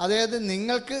 അതായത്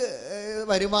നിങ്ങൾക്ക്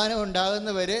വരുമാനം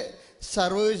ഉണ്ടാകുന്നവരെ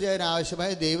സർവൈവ് ചെയ്യാൻ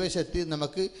ആവശ്യമായ ദൈവശക്തി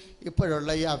നമുക്ക്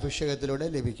ഇപ്പോഴുള്ള ഈ അഭിഷേകത്തിലൂടെ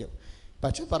ലഭിക്കും.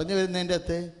 പക്ഷെ പറഞ്ഞു വരുന്നതിൻ്റെ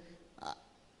അകത്ത്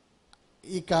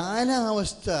ഈ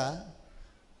കാലാവസ്ഥ,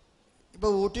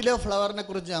 ഇപ്പോൾ ഊട്ടിലെ ഫ്ലവറിനെ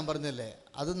കുറിച്ച് ഞാൻ പറഞ്ഞല്ലേ,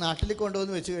 അത് നാട്ടിൽ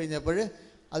കൊണ്ടുവന്ന് വെച്ച് കഴിഞ്ഞപ്പോൾ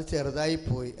അത് ചെറുതായി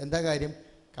പോയി. എന്താ കാര്യം?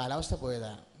 കാലാവസ്ഥ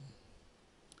പോയതാണ്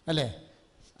അല്ലേ?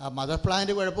 ആ മദർ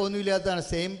പ്ലാന്റ് കുഴപ്പമൊന്നുമില്ലാത്തതാണ്,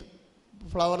 സെയിം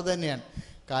ഫ്ലവർ തന്നെയാണ്.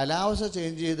 കാലാവസ്ഥ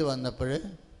ചേഞ്ച് ചെയ്ത് വന്നപ്പോൾ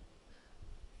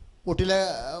ഊട്ടിലെ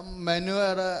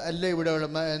മനുവർ അല്ല ഇവിടെ ഉള്ള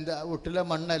ഊട്ടിലെ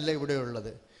മണ്ണല്ല ഇവിടെ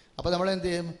ഉള്ളത്. അപ്പോൾ നമ്മളെന്ത്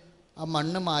ചെയ്യും? ആ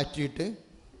മണ്ണ് മാറ്റിയിട്ട്,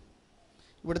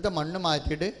 ഇവിടുത്തെ മണ്ണ്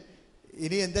മാറ്റിയിട്ട്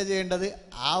ഇനി എന്താ ചെയ്യേണ്ടത്?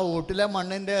 ആ ഊട്ടിലെ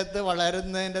മണ്ണിൻ്റെ അകത്ത്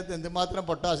വളരുന്നതിൻ്റെ അകത്ത് എന്തുമാത്രം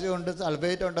പൊട്ടാസ്യം ഉണ്ട്,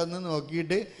 സൾഫേറ്റ് ഉണ്ടെന്ന്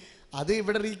നോക്കിയിട്ട് അത്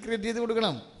ഇവിടെ റീക്രിയേറ്റ് ചെയ്ത്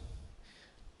കൊടുക്കണം.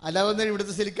 അല്ലാതെ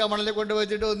ഇവിടുത്തെ സിലിക്ക മണ്ണിൽ കൊണ്ട്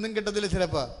വെച്ചിട്ട് ഒന്നും കിട്ടത്തില്ല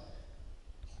ചിലപ്പോൾ.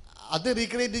 അത്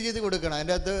റീക്രിയേറ്റ് ചെയ്ത് കൊടുക്കണം.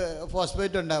 അതിൻ്റെ അകത്ത്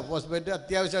ഫോസ്ഫേറ്റ് ഉണ്ടാകും. ഫോസ്ഫേറ്റ്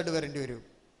അത്യാവശ്യമായിട്ട് വരേണ്ടി വരും.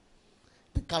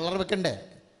 കളർ വെക്കണ്ടേ?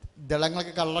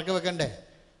 ദളങ്ങൾക്ക് കളറൊക്കെ വെക്കണ്ടേ?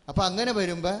 അപ്പോൾ അങ്ങനെ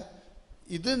വരുമ്പോൾ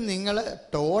ഇത് നിങ്ങൾ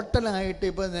ടോട്ടലായിട്ട്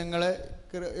ഇപ്പോൾ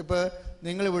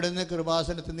നിങ്ങൾ ഇവിടുന്ന്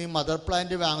കൃപാസനത്തിൽ നിന്ന് മദർ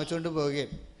പ്ലാന്റ് വാങ്ങിച്ചുകൊണ്ട്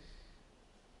പോവുകയും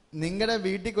നിങ്ങളുടെ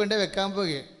വീട്ടിൽ കൊണ്ട് വെക്കാൻ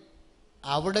പോവുകയും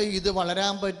അവിടെ ഇത്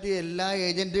വളരാൻ പറ്റിയ എല്ലാ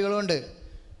ഏജൻറ്റുകളും ഉണ്ട്.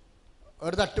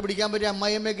 ഒരു തട്ടുപിടിക്കാൻ പറ്റിയ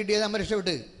അമ്മായിയമ്മയെ കിട്ടിയത് നമ്മൾ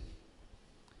രക്ഷപ്പെട്ട്,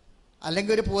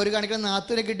 അല്ലെങ്കിൽ ഒരു പോര് കാണിക്കുന്ന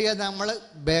നാത്തിനെ കിട്ടിയാൽ നമ്മൾ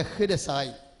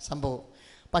ബഹുരസമായി സംഭവം.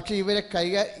 പക്ഷേ ഇവരെ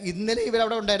ഇന്നലെ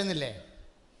ഇവരവിടെ ഉണ്ടായിരുന്നില്ലേ?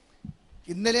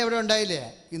 ഇന്നലെ അവിടെ ഉണ്ടായില്ലേ?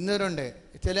 ഇന്നവരുണ്ട്.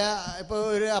 ചില ഇപ്പോൾ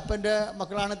ഒരു അപ്പൻ്റെ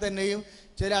മക്കളാണ് തന്നെയും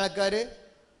ചില ആൾക്കാർ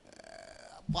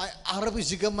 6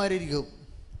 പിശുക്കന്മാരിരിക്കും.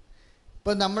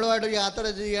 ഇപ്പം നമ്മളുമായിട്ട് യാത്ര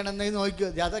ചെയ്യണമെന്ന് നോക്കിയോ,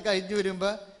 യാത്ര കഴിഞ്ഞ്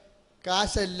വരുമ്പോൾ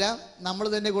കാശെല്ലാം നമ്മൾ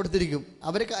തന്നെ കൊടുത്തിരിക്കും.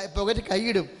 അവർ പുകറ്റ്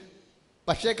കൈയിടും.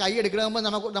 പക്ഷേ കൈ എടുക്കണമെമ്പോൾ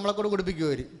നമ്മളെക്കൂടെ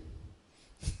കുടിപ്പിക്കും.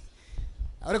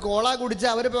 അവർ കോള കുടിച്ച്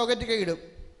അവർ പോക്കറ്റ് കൈയിടും.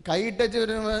 കൈയിട്ടച്ച്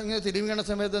ഇങ്ങനെ തിരുമിക്കണ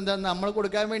സമയത്ത് എന്താ നമ്മൾ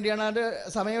കൊടുക്കാൻ വേണ്ടിയാണ് അത്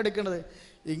സമയം എടുക്കുന്നത്.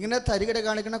 ഇങ്ങനെ തരികട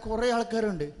കാണിക്കുന്ന കുറേ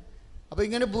ആൾക്കാരുണ്ട്. അപ്പോൾ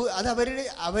ഇങ്ങനെ അത്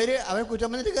അവർ കുറ്റം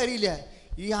പറഞ്ഞിട്ട് കാര്യമില്ല.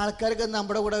 ഈ ആൾക്കാർക്ക്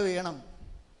നമ്മുടെ കൂടെ വേണം.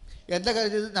 എന്താ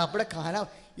കാര്യം? നമ്മുടെ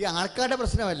ഈ ആൾക്കാരുടെ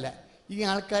പ്രശ്നമല്ല. ഈ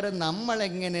ആൾക്കാരെ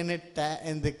നമ്മളെങ്ങനെയാണ്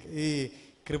ഈ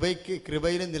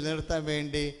കൃപയിൽ നിലനിർത്താൻ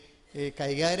വേണ്ടി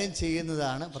കൈകാര്യം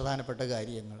ചെയ്യുന്നതാണ് പ്രധാനപ്പെട്ട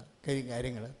കാര്യങ്ങൾ.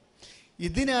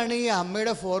 ഇതിനാണ് ഈ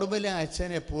അമ്മയുടെ ഫോർമുല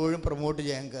അച്ഛൻ എപ്പോഴും പ്രൊമോട്ട്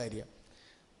ചെയ്യാൻ കാര്യം.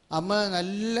 അമ്മ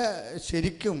നല്ല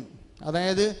ശരിക്കും,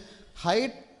 അതായത് ഹൈ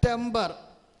ടെമ്പർ,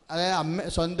 അതായത്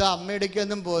സ്വന്തം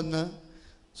അമ്മയിടയ്ക്കൊന്നും പോന്ന്,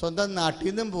 സ്വന്തം നാട്ടിൽ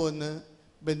നിന്നും പോന്ന്,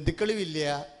 ബന്ധുക്കളുമില്ല,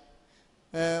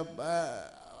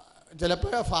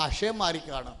 ചിലപ്പോൾ ഭാഷയും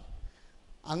മാറിക്കാണും.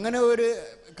 അങ്ങനെ ഒരു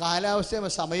കാലാവസ്ഥ,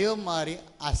 സമയവും മാറി,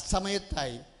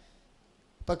 അസമയത്തായി.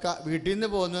 ഇപ്പം വീട്ടിൽ നിന്ന്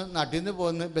പോന്ന്, നാട്ടിൽ നിന്ന്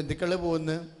പോന്ന്, ബന്ധുക്കൾ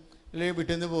പോന്ന്, അല്ലെങ്കിൽ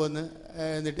വീട്ടിൽ നിന്ന് പോന്ന്,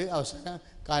 എന്നിട്ട് അവസാനം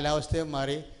കാലാവസ്ഥയും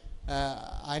മാറി,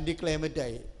 ആൻറ്റി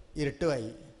ക്ലൈമറ്റായി, ഇരുട്ടുമായി.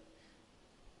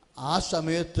 ആ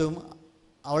സമയത്തും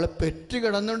അവളെ പെറ്റ്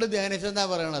കിടന്നുകൊണ്ട് ധ്യാനിച്ചെന്നാണ്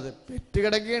പറയണത്. പെറ്റ്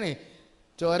കിടക്കുകയാണ്,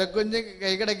 ചോരക്കുഞ്ഞ്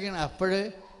കൈ കിടക്കുകയാണ്. അപ്പോൾ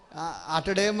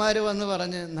ആട്ടിടയന്മാർ വന്ന്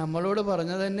പറഞ്ഞ്, നമ്മളോട്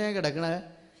പറഞ്ഞു തന്നെ കിടക്കണ,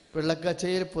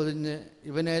 പിള്ളക്കച്ചയിൽ പൊതിഞ്ഞ്,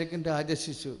 ഇവനായിരിക്കും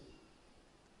രാജശിശു.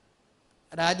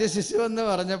 രാജശിശു എന്ന്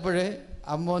പറഞ്ഞപ്പോൾ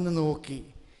അമ്മ ഒന്ന് നോക്കി.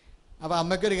 അപ്പോൾ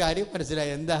അമ്മയ്ക്കൊരു കാര്യം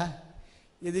മനസ്സിലായി. എന്താ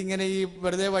ഇതിങ്ങനെ, ഈ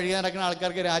വെറുതെ വഴി നടക്കുന്ന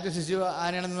ആൾക്കാർക്ക് രാജശിശു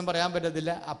ആനയാണെന്നൊന്നും പറയാൻ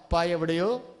പറ്റത്തില്ല. അപ്പായി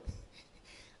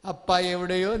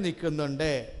എവിടെയോ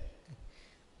നിൽക്കുന്നുണ്ട്.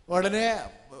 ഉടനെ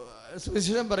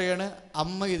സുവിശേഷം പറയാണ്,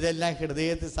 അമ്മ ഇതെല്ലാം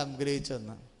ഹൃദയത്തിൽ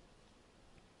സംഗ്രഹിച്ചെന്ന്.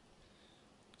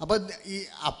 അപ്പം ഈ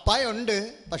അപ്പായുണ്ട്,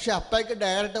 പക്ഷെ അപ്പായ്ക്ക്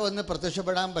ഡയറക്റ്റ് വന്ന്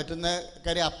പ്രത്യക്ഷപ്പെടാൻ പറ്റുന്ന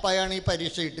കാര്യം, അപ്പായാണ് ഈ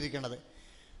പരീക്ഷ ഇട്ടിരിക്കുന്നത്.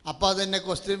 അപ്പം അതന്നെ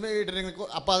ക്വസ്റ്റ്യൻ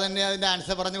ഇട്ടിരിക്കുന്നത്, അപ്പം അതന്നെ അതിൻ്റെ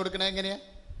ആൻസർ പറഞ്ഞു കൊടുക്കണത് എങ്ങനെയാണ്?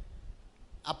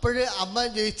 അപ്പോൾ അമ്മ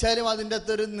ജയിച്ചാലും അതിൻ്റെ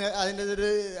അകത്തൊരു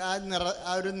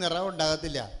ആ ഒരു നിറം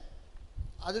ഉണ്ടാകത്തില്ല.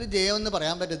 അതൊരു ജയമെന്ന്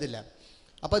പറയാൻ പറ്റത്തില്ല.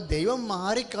 അപ്പം ദൈവം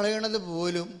മാറിക്കളയണത്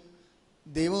പോലും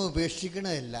ദൈവം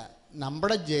ഉപേക്ഷിക്കണതല്ല.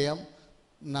 നമ്മുടെ ജയം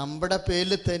നമ്മുടെ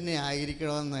പേരിൽ തന്നെ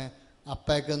ആയിരിക്കണമെന്ന്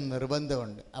അപ്പയ്ക്ക്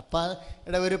നിർബന്ധമുണ്ട്.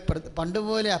 അപ്പയുടെ ഒരു പണ്ട്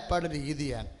പോലെ അപ്പയുടെ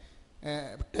രീതിയാണ്,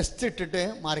 ടെസ്റ്റ് ഇട്ടിട്ട്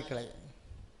മാറിക്കളയും.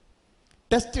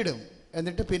 ടെസ്റ്റ് ഇടും,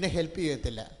 എന്നിട്ട് പിന്നെ ഹെൽപ്പ്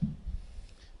ചെയ്യത്തില്ല.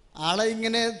 ആളെ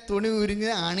ഇങ്ങനെ തുണി ഉരിഞ്ഞ്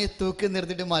ആണി തൂക്കി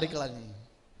നിർത്തിയിട്ട് മാറിക്കളഞ്ഞു.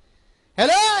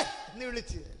 ഹലോ എന്ന്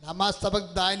വിളിച്ച്,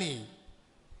 നമാസ്തബക് ദാനി,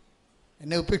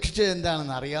 എന്നെ ഉപേക്ഷിച്ചത്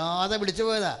എന്താണെന്ന് അറിയാതെ വിളിച്ചു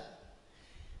പോയതാ.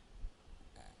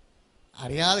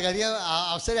 അറിയാതെ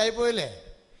അവസരമായിപ്പോയല്ലേ.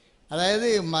 അതായത്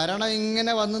മരണം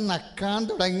ഇങ്ങനെ വന്ന് നക്കാൻ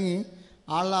തുടങ്ങി,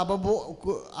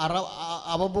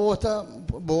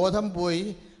 ബോധം പോയി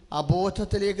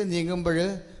അബോധത്തിലേക്ക് നീങ്ങുമ്പോൾ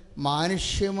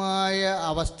മാനുഷ്യമായ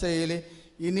അവസ്ഥയിൽ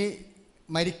ഇനി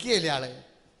മരിക്കുകയല്ലേ ആൾ.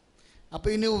 അപ്പോൾ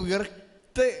ഇനി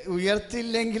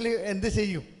ഉയർത്തില്ലെങ്കിൽ എന്ത്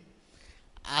ചെയ്യും?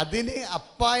 അതിന്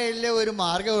അപ്പായല്ലേ ഒരു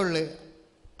മാർഗമുള്ളു.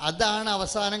 അതാണ്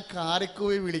അവസാനം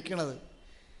കാറിക്കൂവി വിളിക്കണത്,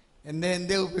 എന്നെ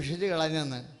എന്തേ ഉപേക്ഷിച്ച്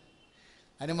കളഞ്ഞെന്ന്.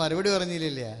 അതിന് മറുപടി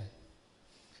പറഞ്ഞില്ല.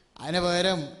 അതിന്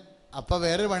പകരം അപ്പ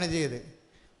വേറൊരു പണി ചെയ്ത്,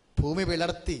 ഭൂമി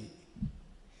പിളർത്തി,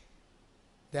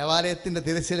 ദേവാലയത്തിൻ്റെ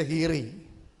തിരശ്ശീല കീറി,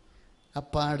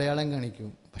 അപ്പ അടയാളം കാണിക്കും.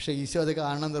 പക്ഷേ ഈശോ അത്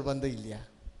കാണണം നിർബന്ധമില്ല.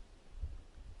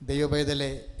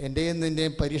 ദൈവപൈതലെ, എൻ്റെയും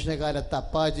നിൻ്റെയും പരീക്ഷണകാലത്ത്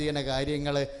അപ്പ ചെയ്യുന്ന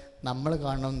കാര്യങ്ങൾ നമ്മൾ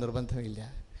കാണണം നിർബന്ധമില്ല.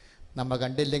 നമ്മൾ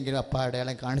കണ്ടില്ലെങ്കിലും അപ്പ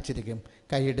അടയാളം കാണിച്ചിരിക്കും.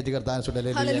 കൈയിട്ടിട്ട് കർത്താൻ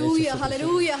സുടലേ. ഹല്ലേലൂയ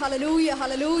ഹല്ലേലൂയ ഹല്ലേലൂയ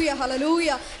ഹല്ലേലൂയ ഹല്ലേലൂയ.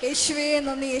 യേശുവേ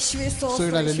നന്ദി, യേശുവേ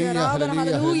സ്തോത്രം. ഹല്ലേലൂയ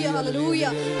ഹല്ലേലൂയ ഹല്ലേലൂയ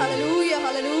ഹല്ലേലൂയ ഹല്ലേലൂയ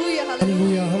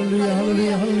ഹല്ലേലൂയ ഹല്ലേലൂയ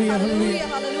ഹല്ലേലൂയ ഹല്ലേലൂയ.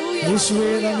 യേശുവേ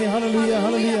നന്ദി. ഹല്ലേലൂയ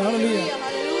ഹല്ലേലൂയ ഹല്ലേലൂയ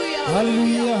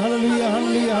ഹല്ലേലൂയ ഹല്ലേലൂയ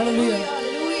ഹല്ലേലൂയ ഹല്ലേലൂയ.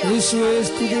 യേശുവേ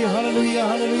സ്തുതി. ഹല്ലേലൂയ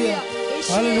ഹല്ലേലൂയ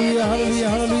ഹല്ലേലൂയ ഹല്ലേലൂയ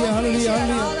ഹല്ലേലൂയ ഹല്ലേലൂയ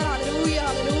ഹല്ലേലൂയ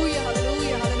ഹല്ലേലൂയ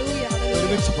ഹല്ലേലൂയ ഹല്ലേലൂയ.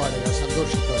 ഒരുമിച്ച് പാടുക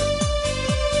സന്തോഷത്തോടെ.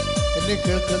 എന്നെ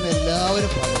കേൾക്കുന്ന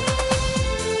എല്ലാവരും പാടുക.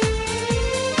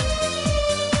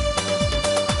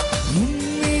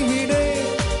 ഇന്നിവിടെ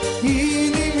ഈ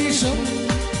നിമിഷം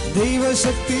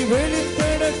ദൈവശക്തി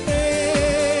വെളിപ്പെടട്ടെ.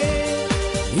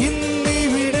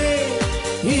 ഇന്നിവിടെ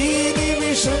ഈ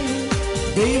നിമിഷം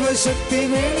ദൈവശക്തി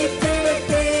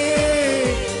വെളിപ്പെടട്ടെ.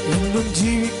 എന്നും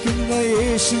ജീവിക്കുന്ന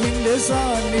യേശുവിൻ്റെ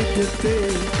സാന്നിധ്യത്തെ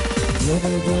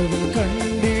ജനതകൾ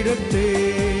കണ്ടിടട്ടെ.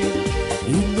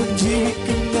 ഇന്നും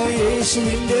ജീവിക്കുന്ന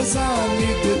യേശുവിൻ്റെ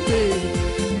സാന്നിധ്യത്തെ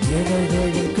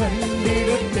ജനതകൾ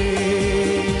കണ്ടിടട്ടെ.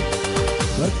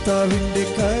 കർത്താവിൻ്റെ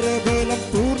കരബലം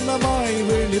പൂർണ്ണമായി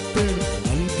വെളിപ്പെടും,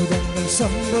 അത്ഭുതങ്ങൾ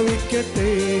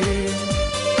സംഭവിക്കട്ടെ.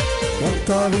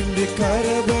 കർത്താവിൻ്റെ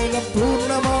കരബലം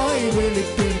പൂർണ്ണമായി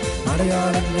വെളിപ്പെടും,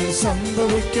 അടയാളങ്ങൾ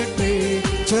സംഭവിക്കട്ടെ.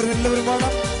 ചേർന്നെല്ലാവരും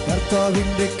പാടാം.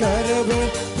 കർത്താവിൻ്റെ കരബലം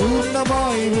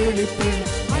പൂർണ്ണമായി വെളിപ്പെടും,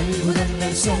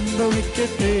 അത്ഭുതങ്ങൾ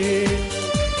സംഭവിക്കട്ടെ.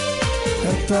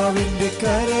 കർത്താവിൻ്റെ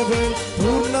കരബലം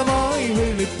പൂർണ്ണമായി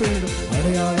വെളിപ്പെടും,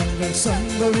 അടയാളങ്ങൾ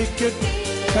സംഭവിക്കട്ടെ.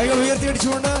 കൈകൾ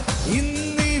ഉയർത്തിയടിച്ചുകൊണ്ട്,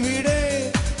 ഇന്നിവിടെ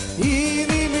ഈ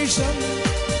നിമിഷം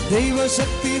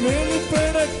ദൈവശക്തി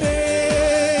വെളിപ്പെടട്ടെ.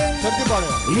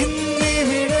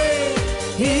 ഇന്നിവിടെ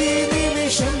ഈ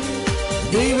നിമിഷം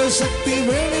ദൈവശക്തി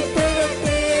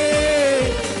വെളിപ്പെടട്ടെ.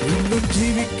 ഇന്നും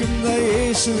ജീവിക്കുന്ന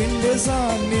യേശുവിൻ്റെ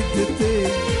സാന്നിധ്യത്തെ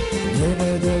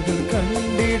ജനതകൾ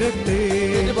കണ്ടിടട്ടെ.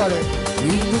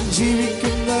 ഇന്നും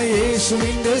ജീവിക്കുന്ന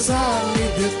യേശുവിന്റെ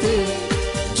സാന്നിധ്യത്തെ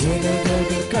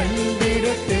ജനതകൾ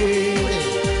കണ്ടിടട്ടെ.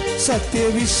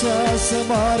 സത്യവിശ്വാസ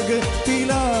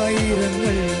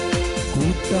മാർഗത്തിലായിരങ്ങൾ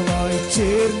കൂട്ടമായി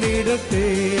ചേർന്നിടട്ടെ.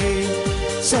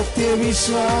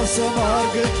 സത്യവിശ്വാസ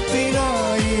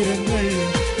മാർഗത്തിലായിരങ്ങൾ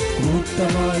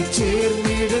കൂട്ടമായി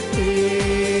ചേർന്നിടട്ടെ.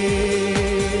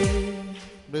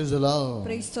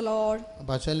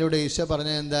 ഭക്ഷണിലൂടെ ഈശോ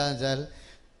പറഞ്ഞത് എന്താണെന്ന് വെച്ചാൽ,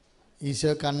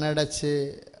 ഈശോ കണ്ണടച്ച്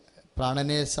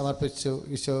പ്രാണനെ സമർപ്പിച്ചു.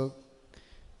 ഈശോ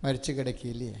മരിച്ചു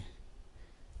കിടക്കിയില്ലേ?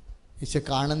 ഈശോ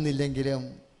കാണുന്നില്ലെങ്കിലും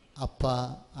അപ്പ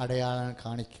അടയാളം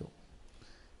കാണിക്കും.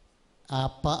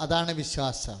 അപ്പ അതാണ്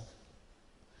വിശ്വാസം.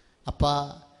 അപ്പ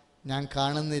ഞാൻ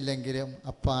കാണുന്നില്ലെങ്കിലും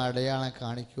അപ്പ അടയാളം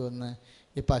കാണിക്കുമെന്ന്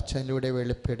ഈ പച്ചനിലൂടെ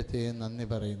വെളിപ്പെടുത്തി നന്ദി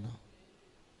പറയുന്നു.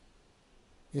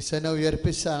 ഈശോനെ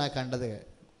ഉയർപ്പിച്ചാണ് കണ്ടത്.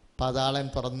 പാതാളം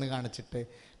തുറന്ന് കാണിച്ചിട്ട്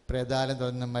പ്രേതാലം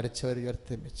തുറന്ന് മരിച്ചവർ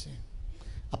ഉയർത്തിപ്പിച്ച്.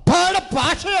 അപ്പാടെ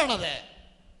ഭാഷയാണത്.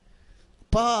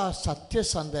 അപ്പാ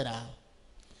സത്യസന്ധന.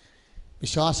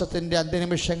 വിശ്വാസത്തിൻ്റെ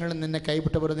അന്ത്യനിമിഷങ്ങളിൽ നിന്നെ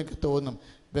കൈവിട്ടവർ നിനക്ക് തോന്നും.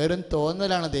 വെറും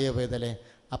തോന്നലാണ് ദൈവവേദലെ.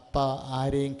 അപ്പ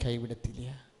ആരെയും കൈവിടത്തില്ല.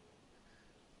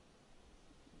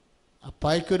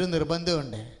 അപ്പായ്ക്കൊരു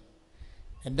നിർബന്ധമുണ്ട്.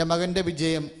 എൻ്റെ മകൻ്റെ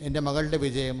വിജയം, എൻ്റെ മകളുടെ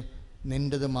വിജയം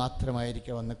നിൻ്റെത്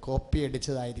മാത്രമായിരിക്കുമെന്ന്, കോപ്പി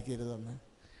അടിച്ചതായിരിക്കരുതെന്ന്,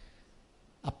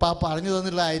 അപ്പ പറഞ്ഞു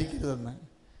തന്നുള്ളതായിരിക്കരുതെന്ന്.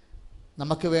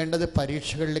 നമുക്ക് വേണ്ടത്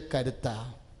പരീക്ഷകളിൽ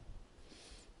കരുത്താണ്.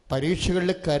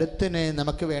 പരീക്ഷകളിൽ കരുത്തിന്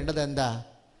നമുക്ക് വേണ്ടത് എന്താ?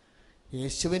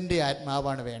 യേശുവിൻ്റെ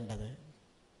ആത്മാവാണ് വേണ്ടത്.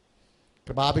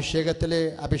 കൃപാഭിഷേകത്തിൽ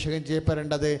അഭിഷേകം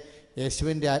ചെയ്യപ്പെടേണ്ടത്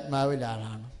യേശുവിൻ്റെ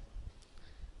ആത്മാവിലാണ്.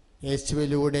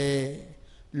 യേശുവിലൂടെ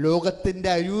ലോകത്തിൻ്റെ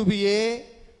അരൂപിയെ,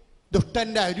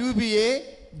 ദുഷ്ടൻ്റെ അരൂപിയെ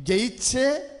ജയിച്ച്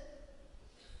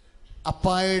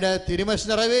അപ്പായുടെ തിരുമനസ്സ്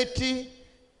നിറവേറ്റി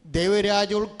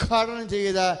ദൈവരാജ്യം ഉദ്ഘാടനം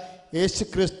ചെയ്ത യേശു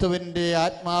ക്രിസ്തുവിൻ്റെ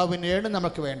ആത്മാവിനെയാണ്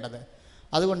നമുക്ക് വേണ്ടത്.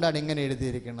 അതുകൊണ്ടാണ് ഇങ്ങനെ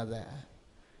എഴുതിയിരിക്കുന്നത്.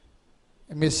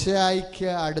 മിശിഹായ്ക്ക്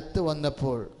അടുത്ത്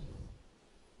വന്നപ്പോൾ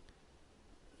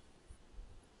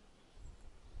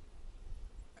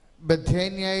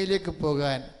ബഥേന്യയിലേക്ക്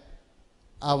പോകാൻ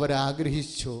അവർ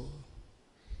ആഗ്രഹിച്ചു.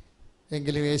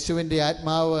 എങ്കിലും യേശുവിൻ്റെ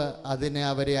ആത്മാവ് അതിനെ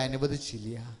അവരെ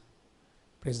അനുവദിച്ചില്ല.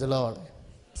 Praise the Lord.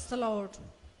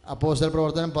 അപ്പോസ്തല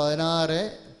പ്രവർത്തനം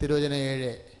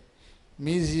 16:7.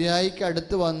 മിശിഹായ്ക്ക്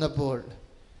അടുത്ത് വന്നപ്പോൾ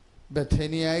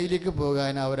ബഥേന്യയിലേക്ക്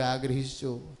പോകാൻ അവർ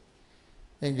ആഗ്രഹിച്ചു.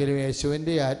 എങ്കിലും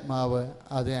യേശുവിൻ്റെ ആത്മാവ്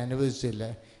അത് അനുവദിച്ചില്ല.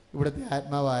 ഇവിടുത്തെ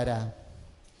ആത്മാവ് ആരാ?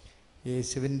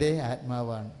 യേശുവിൻ്റെ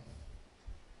ആത്മാവാണ്.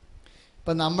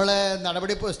 ഇപ്പം നമ്മൾ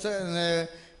നടപടി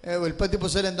ഉൽപ്പത്തി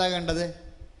പുസ്തകം എന്താ കണ്ടത്?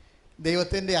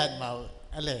 ദൈവത്തിൻ്റെ ആത്മാവ്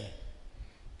അല്ലേ?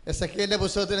 എസെക്കിയേലിൻ്റെ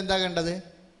പുസ്തകത്തിൽ എന്താ കണ്ടത്?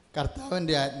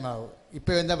 കർത്താവിൻ്റെ ആത്മാവ്.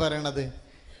 ഇപ്പം എന്താ പറയണത്?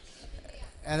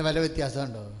 അതിന് വല്ല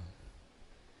വ്യത്യാസമുണ്ടോ?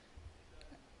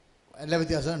 വല്ല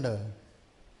വ്യത്യാസമുണ്ടോ?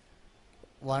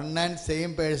 വൺ ആൻഡ് സെയിം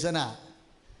പേഴ്സണാ.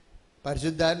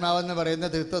 പരിശുദ്ധാത്മാവെന്ന് പറയുന്ന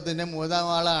തൃത്വത്തിൻ്റെ മൂന്നാം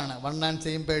ആളാണ്. One and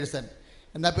same person.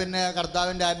 എന്നാൽ പിന്നെ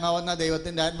കർത്താവിൻ്റെ ആത്മാവെന്ന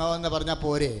ദൈവത്തിൻ്റെ ആത്മാവെന്ന് പറഞ്ഞാൽ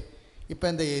പോരെ? ഇപ്പം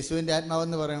എന്താ യേശുവിൻ്റെ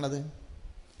ആത്മാവെന്ന് പറയണത്?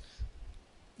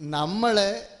 നമ്മൾ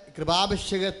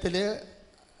കൃപാഭിഷേകത്തിൽ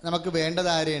നമുക്ക് വേണ്ടത്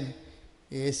ആരെയാണ്?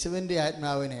 യേശുവിൻ്റെ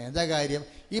ആത്മാവിനെ. എന്താ കാര്യം?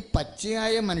 ഈ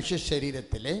പച്ചയായ മനുഷ്യ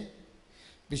ശരീരത്തിൽ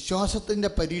വിശ്വാസത്തിൻ്റെ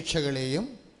പരീക്ഷകളെയും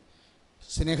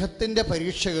സ്നേഹത്തിൻ്റെ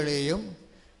പരീക്ഷകളെയും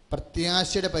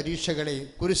പ്രത്യാശയുടെ പരീക്ഷകളെയും,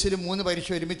 കുരിശിൽ 3 പരീക്ഷ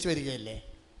ഒരുമിച്ച് വരികയല്ലേ?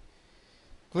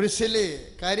 കുരിശിൽ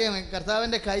കാര്യം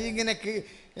കർത്താവിൻ്റെ കൈ ഇങ്ങനെ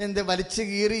വലിച്ചു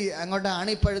കീറി അങ്ങോട്ട്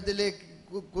ആണിപ്പഴത്തിൽ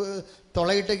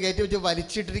തുളയിട്ട് കയറ്റി വെച്ച്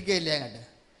വലിച്ചിട്ടിരിക്കുകയില്ലേ അങ്ങോട്ട്.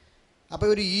 അപ്പോൾ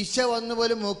ഒരു ഈശ വന്നു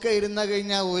പോലും മൂക്ക ഇരുന്ന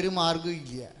കഴിഞ്ഞാൽ ഒരു മാർഗ്ഗവും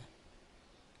ഇല്ല.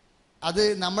 അത്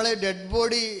നമ്മൾ ഡെഡ്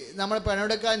ബോഡി നമ്മൾ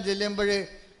പണിയെടുക്കാൻ ചെല്ലുമ്പോൾ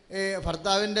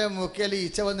ഭർത്താവിൻ്റെ മൂക്കയിൽ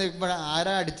ഈച്ച വന്നിരിക്കുമ്പോൾ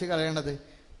ആരാ അടിച്ച് കളയണത്?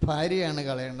 ഭാര്യയാണ്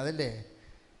കളയണത് അല്ലേ?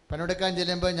 പണിയെടുക്കാൻ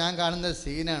ചെല്ലുമ്പോൾ ഞാൻ കാണുന്ന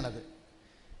സീനാണത്.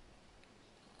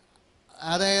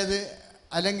 അതായത്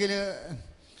അല്ലെങ്കിൽ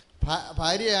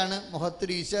ഭാര്യയാണ്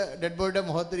മുഖത്തൊരു ഈച്ച, ഡെഡ് ബോഡിയുടെ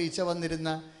മുഖത്തൊരു ഈച്ച വന്നിരുന്ന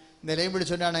നിലയും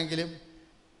പിടിച്ചുകൊണ്ടാണെങ്കിലും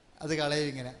അത് കളയും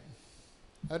ഇങ്ങനെ.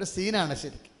 അവരുടെ സീനാണ്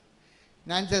ശരിക്കും.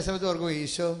 ഞാൻ ചില സമയത്ത് ഓർക്കും,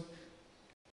 ഈശോ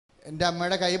എൻ്റെ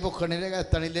അമ്മയുടെ കൈ പൊക്കണില്ല,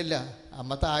 എത്തണില്ലല്ല,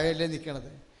 അമ്മ താഴെയല്ലേ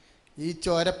നിൽക്കണത്. ഈ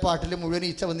ചോരപ്പാട്ടിൽ മുഴുവൻ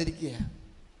ഈച്ച വന്നിരിക്കുക.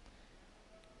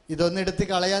 ഇതൊന്നും എടുത്ത്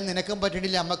കളയാൻ നിനക്കും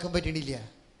പറ്റണില്ല, അമ്മക്കും പറ്റണില്ല.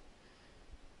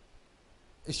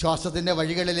 വിശ്വാസത്തിൻ്റെ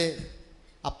വഴികളിൽ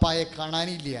അപ്പായെ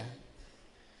കാണാനില്ല.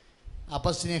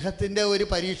 അപ്പം സ്നേഹത്തിൻ്റെ ഒരു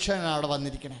പരീക്ഷയാണ് അവിടെ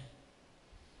വന്നിരിക്കണേ.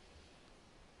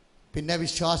 പിന്നെ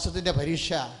വിശ്വാസത്തിൻ്റെ പരീക്ഷ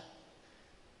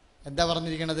എന്താ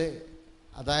പറഞ്ഞിരിക്കണത്?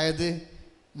 അതായത്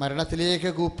മരണത്തിലേക്ക്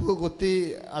കുത്തി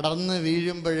അടർന്ന്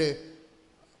വീഴുമ്പോൾ,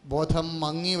 ബോധം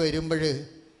മങ്ങി വരുമ്പോൾ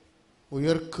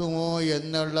ഉയർക്കുമോ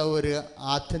എന്നുള്ള ഒരു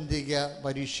ആത്യന്തിക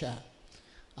പരീക്ഷ.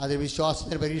 അത്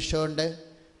വിശ്വാസത്തിൻ്റെ പരീക്ഷയുണ്ട്,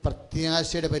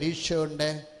 പ്രത്യാശയുടെ പരീക്ഷയുണ്ട്,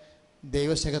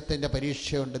 ദൈവസ്നേഹത്തിൻ്റെ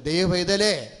പരീക്ഷയുണ്ട്.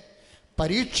 ദൈവപൈതലേ,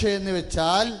 പരീക്ഷ എന്ന്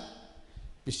വെച്ചാൽ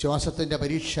വിശ്വാസത്തിൻ്റെ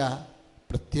പരീക്ഷ,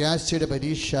 പ്രത്യാശയുടെ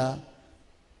പരീക്ഷ,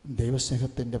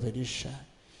 ദൈവസ്നേഹത്തിൻ്റെ പരീക്ഷ.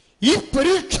 ഈ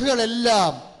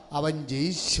പരീക്ഷകളെല്ലാം അവൻ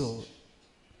ജയിച്ചു.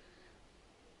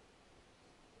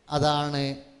 അതാണ്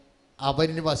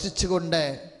അവനിൽ വസിച്ചുകൊണ്ട്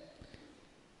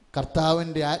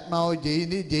കർത്താവിൻ്റെ ആത്മാവ്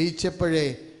ജയിച്ചപ്പോഴേ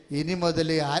ഇനി മുതൽ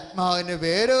ആത്മാവിന്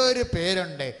വേറെ ഒരു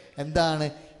പേരുണ്ട്. എന്താണ്?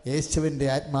 യേശുവിൻ്റെ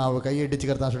ആത്മാവ്. കൈയടിച്ച്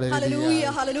കർത്താവ് ഹല്ലേലൂയ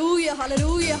ഹല്ലേലൂയ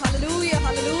ഹല്ലേലൂയ ഹല്ലേലൂയ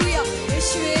ഹല്ലേലൂയ.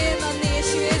 യേശുവേ നന്ദി,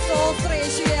 യേശുവേ സ്തോത്രം,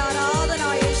 യേശുവേ ആരാധന,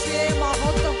 യേശുവേ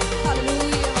മഹത്വം.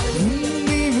 ഹല്ലേലൂയ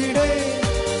ഇന്നിവിടെ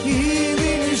ഈ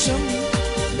നിമിഷം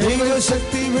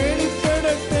ദൈവശക്തി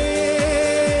വെളിപ്പെടട്ടെ.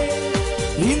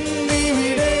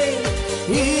 ഇന്നിവിടെ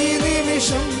ഈ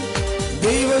നിമിഷം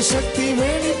ദൈവശക്തി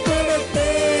വെളിപ്പെടട്ടെ.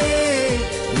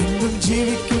 ഇന്നും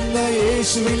ജീവിക്കുന്ന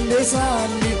യേശുവിന്റെ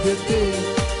സാന്നിധ്യത്തെ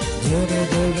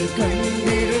ജനതകൾ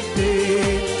കണ്ടിടട്ടെ.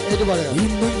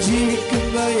 ഇന്നും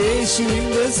ജീവിക്കുന്ന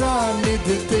യേശുവിന്റെ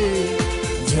സാന്നിധ്യത്തെ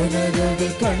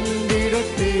ജനതകൾ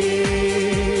കണ്ടിടട്ടെ.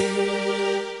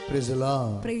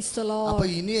 അപ്പൊ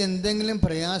ഇനി എന്തെങ്കിലും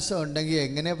പ്രയാസം ഉണ്ടെങ്കിൽ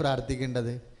എങ്ങനെ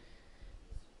പ്രാർത്ഥിക്കേണ്ടത്?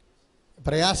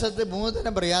 പ്രയാസത്തിൽ 3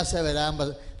 തരം പ്രയാസം വരാൻ,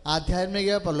 ആധ്യാത്മിക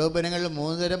പ്രലോഭനങ്ങളിൽ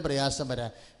 3 തരം പ്രയാസം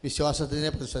വരാം. വിശ്വാസത്തിൻ്റെ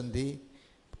പ്രതിസന്ധി,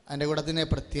 അതിൻ്റെ കൂടെ തന്നെ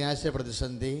പ്രത്യാശ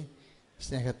പ്രതിസന്ധി,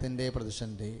 സ്നേഹത്തിൻ്റെ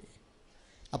പ്രതിസന്ധി.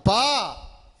 അപ്പാ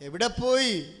എവിടെ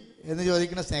പോയി എന്ന്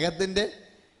ചോദിക്കുന്ന സ്നേഹത്തിൻ്റെ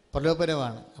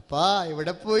പ്രലോഭനമാണ്. അപ്പാ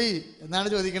എവിടെ പോയി എന്നാണ്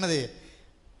ചോദിക്കണത്.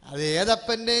 അത്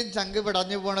ഏതപ്പൻ്റെയും ചങ്ക്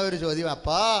പിടഞ്ഞു പോണ ഒരു ചോദ്യം.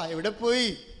 അപ്പാ എവിടെ പോയി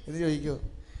എന്ന് ചോദിക്കൂ.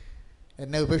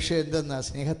 എന്നെ ഉപേക്ഷ എന്തെന്നാ?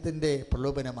 സ്നേഹത്തിൻ്റെ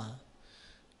പ്രലോഭനമാണ്.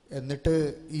 എന്നിട്ട്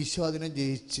ഈശോ അതിനെ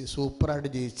ജയിച്ച്, സൂപ്പറായിട്ട്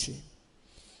ജയിച്ച്.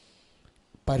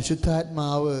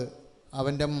 പരിശുദ്ധാത്മാവ്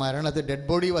അവൻ്റെ മരണത്തിൽ, ഡെഡ്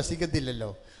ബോഡി വസിക്കത്തില്ലല്ലോ,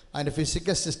 അതിൻ്റെ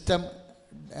ഫിസിക്കൽ സിസ്റ്റം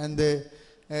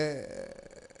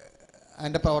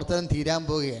അതിൻ്റെ പ്രവർത്തനം തീരാൻ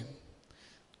പോവുകയാണ്.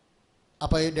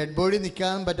 അപ്പോൾ ഈ ഡെഡ് ബോഡി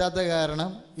നിൽക്കാൻ പറ്റാത്ത കാരണം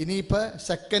ഇനിയിപ്പോൾ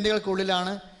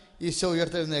സെക്കൻഡുകൾക്കുള്ളിലാണ് ഈശോ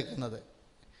ഉയർത്തെഴുന്നേൽക്കുന്നത്.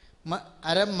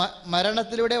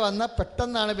 മരണത്തിലൂടെ വന്ന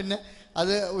പെട്ടെന്നാണ് പിന്നെ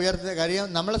അത് ഉയർത്തുന്ന കാര്യം.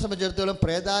 നമ്മളെ സംബന്ധിച്ചിടത്തോളം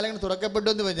പ്രേതാലയങ്ങൾ തുറക്കപ്പെട്ടു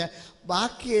എന്ന് പറഞ്ഞാൽ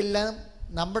ബാക്കിയെല്ലാം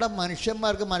നമ്മുടെ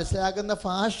മനുഷ്യന്മാർക്ക് മനസ്സിലാക്കുന്ന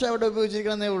ഭാഷ അവിടെ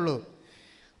ഉപയോഗിച്ചിരിക്കണമെന്നേ ഉള്ളൂ.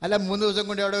 അല്ല 3 ദിവസം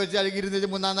കൊണ്ട് അവിടെ വെച്ച് അല്ലെങ്കിൽ 2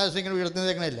 ദിവസം 3-ാം ദിവസം ഇങ്ങനെ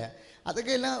ഉയർത്തുന്നേക്കണില്ല.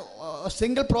 അതൊക്കെ എല്ലാം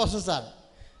സിംഗിൾ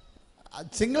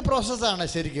പ്രോസസ്സാണ്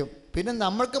ശരിക്കും. പിന്നെ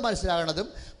നമ്മൾക്ക് മനസ്സിലാകണതും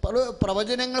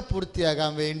പ്രവചനങ്ങൾ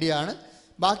പൂർത്തിയാകാൻ വേണ്ടിയാണ്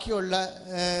ബാക്കിയുള്ള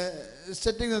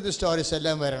സെറ്റിംഗ് ഓഫ് ദി സ്റ്റോറീസ്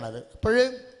എല്ലാം വരണത്.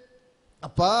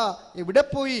 അപ്പാ ഇവിടെ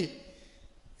പോയി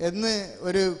എന്ന്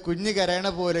ഒരു കുഞ്ഞ് കരയണ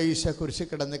പോലെ ഈശോ കുരിശിൽ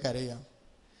കിടന്ന് കരയാം.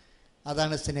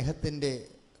 അതാണ് സ്നേഹത്തിൻ്റെ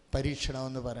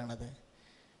പരീക്ഷണമെന്ന് പറയണത്.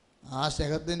 ആ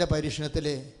സ്നേഹത്തിൻ്റെ പരീക്ഷണത്തിൽ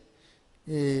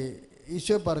ഈ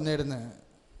ഈശോ പറഞ്ഞിരുന്നു,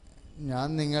 ഞാൻ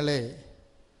നിങ്ങളെ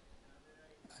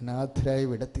അനാഥരായി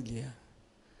വിടത്തില്ല.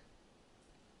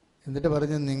 എന്നിട്ട്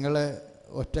പറഞ്ഞു, നിങ്ങൾ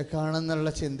ഒറ്റക്കാണെന്നുള്ള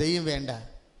ചിന്തയും വേണ്ട,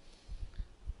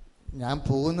 ഞാൻ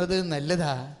പോകുന്നത്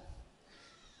നല്ലതാ.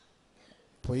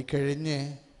 പോയി കഴിഞ്ഞ്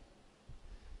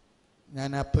ഞാൻ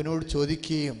അപ്പനോട്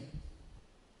ചോദിക്കുകയും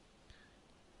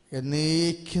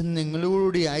എന്നേക്കും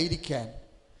നിങ്ങളോടുകൂടി ആയിരിക്കാൻ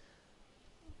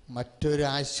മറ്റൊരു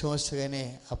ആശ്വാസകനെ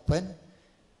അപ്പൻ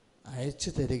അയച്ചു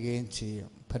തരികയും ചെയ്യും.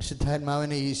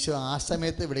 പരിശുദ്ധാത്മാവിനെ ഈശോ ആ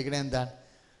സമയത്ത് വിളിക്കണേ എന്താണ്?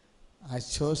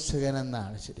 ആശ്വാസകൻ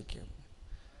എന്നാണ്. ശരിക്കും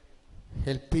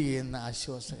ഹെൽപ്പ് ചെയ്യുന്ന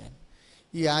ആശ്വാസകൻ.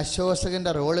 ഈ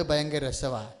ആശ്വാസകൻ്റെ റോള് ഭയങ്കര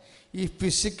രസമാണ്. ഈ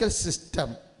ഫിസിക്കൽ സിസ്റ്റം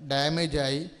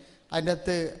ഡാമേജായി അതിൻ്റെ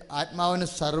അകത്ത് ആത്മാവിന്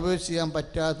സർവൈവ് ചെയ്യാൻ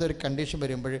പറ്റാത്തൊരു കണ്ടീഷൻ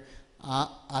വരുമ്പോൾ ആ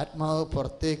ആത്മാവ്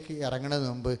പുറത്തേക്ക് ഇറങ്ങുന്നതിന്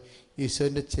മുമ്പ്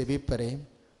ഈശോൻ്റെ ചെവി പറയും,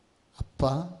 അപ്പ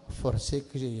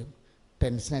ഫൊർസേക്ക് ചെയ്യും,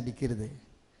 ടെൻഷൻ അടിക്കരുത്.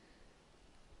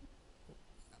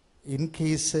 ഇൻ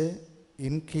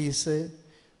കേസ്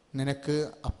നിനക്ക്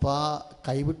അപ്പാ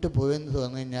കൈവിട്ട് പോയെന്ന്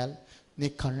തോന്നു കഴിഞ്ഞാൽ നീ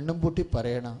കണ്ണും പൂട്ടി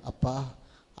പറയണം, അപ്പാ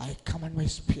I come on my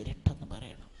spirit എന്ന്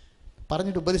പറയണം.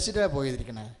 പറഞ്ഞിട്ട് ഉപദേശിച്ചിട്ടാണ്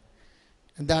പോയിരിക്കണേ.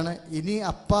 എന്താണ്? ഇനി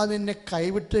അപ്പാ നിന്നെ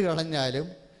കൈവിട്ട് കളഞ്ഞാലും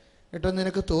കേട്ടോ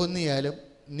നിനക്ക് തോന്നിയാലും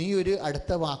നീ ഒരു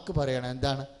അടുത്ത വാക്ക് പറയണം.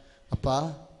 എന്താണ്? അപ്പാ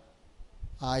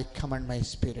I come on my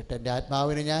spirit, എൻ്റെ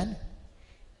ആത്മാവിനെ ഞാൻ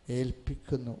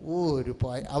ഏൽപ്പിക്കുന്നു.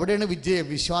 അവിടെയാണ് വിജയം,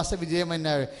 വിശ്വാസ വിജയം എന്ന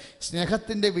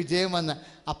സ്നേഹത്തിൻ്റെ വിജയം വന്ന.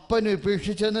 അപ്പന്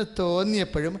ഉപേക്ഷിച്ചെന്ന്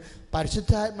തോന്നിയപ്പോഴും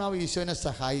പരിശുദ്ധാത്മാവ് ഈശോനെ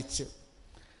സഹായിച്ചു.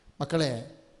 മക്കളെ,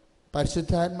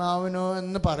 പരിശുദ്ധാത്മാവിനോ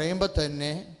എന്ന് പറയുമ്പോൾ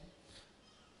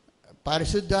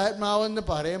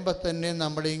തന്നെ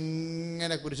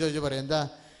നമ്മളിങ്ങനെ കുരിശ് വെച്ച് പറയും, എന്താ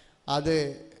അത്?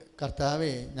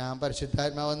 കർത്താവേ, ഞാൻ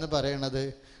പരിശുദ്ധാത്മാവെന്ന് പറയണത്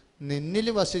നിന്നിൽ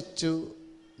വസിച്ചു,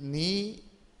 നീ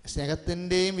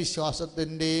സ്നേഹത്തിൻ്റെയും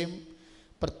വിശ്വാസത്തിൻ്റെയും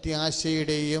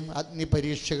പ്രത്യാശയുടെയും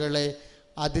അഗ്നിപരീക്ഷകളെ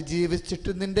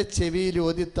അതിജീവിച്ചിട്ട് നിൻ്റെ ചെവിയിൽ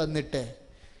ഓതി തന്നിട്ട്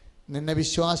നിന്നെ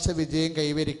വിശ്വാസ വിജയം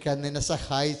കൈവരിക്കാൻ നിന്നെ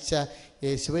സഹായിച്ച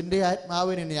യേശുവിൻ്റെ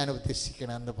ആത്മാവിനെ ഞാൻ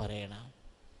ഉദ്ദേശിക്കണമെന്ന് പറയണം.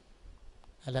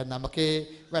 അല്ല, നമുക്ക്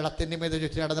വെള്ളത്തിൻ്റെ മീതെ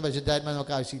ചുറ്റി നടന്ന പരിശുദ്ധാത്മാവ്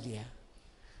നമുക്ക് ആവശ്യമില്ല.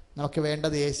 നമുക്ക്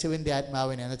വേണ്ടത് യേശുവിൻ്റെ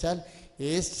ആത്മാവിനെ. എന്ന് വെച്ചാൽ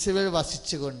യേശുവിൽ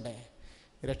വസിച്ചുകൊണ്ട്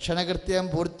രക്ഷണകൃത്യം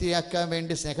പൂർത്തിയാക്കാൻ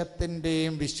വേണ്ടി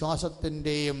സ്നേഹത്തിൻ്റെയും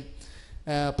വിശ്വാസത്തിൻ്റെയും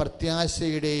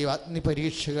പ്രത്യാശയുടെയും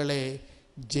അഗ്നിപരീക്ഷകളെ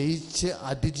ജയിച്ച്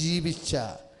അതിജീവിച്ച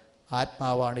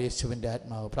ആത്മാവാണ് യേശുവിൻ്റെ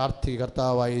ആത്മാവ്. പ്രാർത്ഥിക്കുക,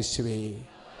 കർത്താവായ യേശുവേ,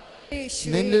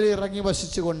 നിന്നിൽ ഇറങ്ങി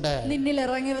വസിച്ചുകൊണ്ട്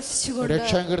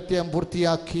രക്ഷണകൃത്യം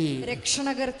പൂർത്തിയാക്കി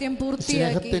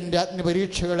സ്നേഹത്തിന്റെ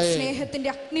അഗ്നിപരീക്ഷകളെ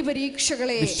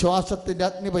വിശ്വാസത്തിന്റെ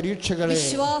അഗ്നിപരീക്ഷകളെ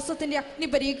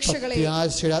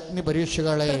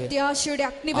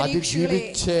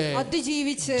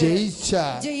അതിജീവിച്ച് ജയിച്ച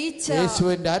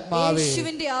യേശുവിന്റെ ആത്മാവേ,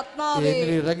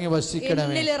 എന്നിൽ ഇറങ്ങി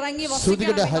വസിക്കണമേ.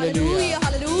 സ്തുതിക്കട്ടെ. ഹല്ലേലൂയ,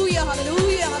 ഹല്ലേലൂയ,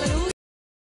 ഹല്ലേലൂയ, ഹല്ലേലൂയ.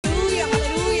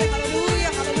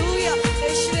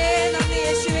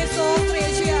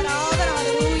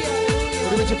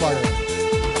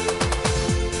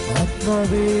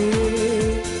 ആത്മാവേ,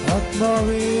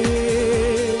 ആത്മാവേ,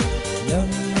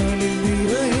 ഞങ്ങളിൽ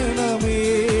നിറയണമേ.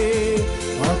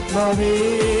 ആത്മാവേ,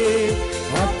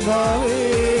 ആത്മാവേ,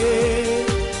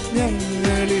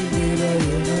 ഞങ്ങളിൽ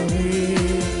നിറയണമേ.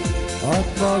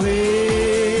 ആത്മാവേ,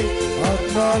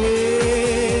 ആത്മാവേ,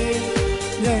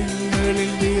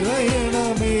 ഞങ്ങളിൽ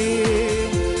നിറയണമേ.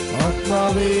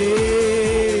 ആത്മാവേ,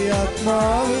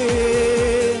 ആത്മാവേ,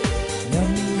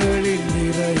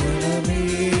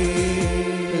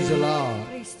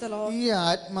 ഈ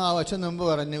ആത്മാവ് അച്ഛൻ മുമ്പ്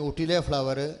പറഞ്ഞ് ഊട്ടിയിലെ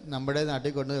ഫ്ലവർ നമ്മുടെ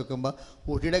നാട്ടിൽ കൊണ്ടു വെക്കുമ്പോൾ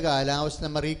ഊട്ടിയുടെ കാലാവസ്ഥ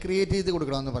നമ്മൾ റീക്രിയേറ്റ് ചെയ്ത്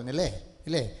കൊടുക്കണമെന്ന് പറഞ്ഞല്ലേ,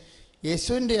 ഇല്ലേ?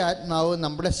 യേശുവിൻ്റെ ആത്മാവ്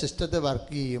നമ്മുടെ സിസ്റ്റത്തിൽ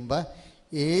വർക്ക് ചെയ്യുമ്പോൾ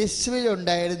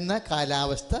യേശുവിലുണ്ടായിരുന്ന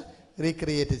കാലാവസ്ഥ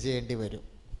റീക്രിയേറ്റ് ചെയ്യേണ്ടി വരും.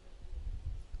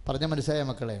 പറഞ്ഞ മനസ്സിലായ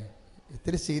മക്കളെ?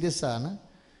 ഇത്തിരി സീരിയസ് ആണ്.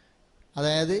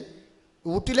 അതായത്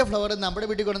ഊട്ടിയിലെ ഫ്ലവർ നമ്മുടെ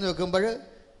വീട്ടിൽ കൊണ്ടു വെക്കുമ്പോൾ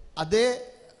അതേ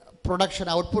പ്രൊഡക്ഷൻ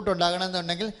ഔട്ട്പുട്ട്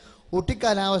ഉണ്ടാകണമെന്നുണ്ടെങ്കിൽ ഊട്ടി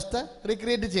കാലാവസ്ഥ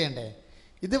റീക്രിയേറ്റ് ചെയ്യണ്ടേ?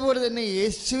 ഇതുപോലെ തന്നെ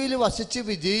യേശുവിൽ വസിച്ച്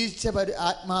വിജയിച്ച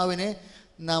ആത്മാവിനെ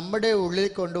നമ്മുടെ ഉള്ളിൽ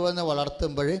കൊണ്ടുവന്ന്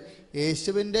വളർത്തുമ്പോൾ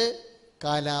യേശുവിൻ്റെ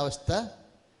കാലാവസ്ഥ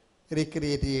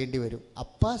റീക്രിയേറ്റ് ചെയ്യേണ്ടി വരും.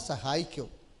 അപ്പ സഹായിക്കും.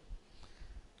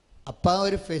 അപ്പ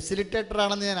ഒരു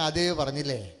ഫെസിലിറ്റേറ്ററാണെന്ന് ഞാൻ ആദ്യമേ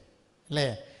പറഞ്ഞില്ലേ, അല്ലേ?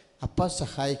 അപ്പ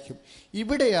സഹായിക്കും.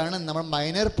 ഇവിടെയാണ് നമ്മൾ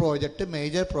മൈനർ പ്രോജക്റ്റ്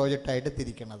മേജർ പ്രോജക്റ്റായിട്ട്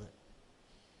തിരിക്കുന്നത്.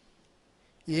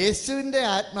 യേശുവിൻ്റെ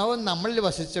ആത്മാവ് നമ്മളിൽ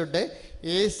വസിച്ചുകൊണ്ട്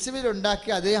യേശുവിലുണ്ടാക്കി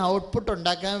അതേ ഔട്ട്പുട്ട്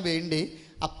ഉണ്ടാക്കാൻ വേണ്ടി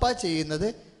അപ്പ ചെയ്യുന്നത്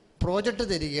പ്രോജക്റ്റ്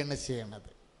തരികയാണ് ചെയ്യണത്.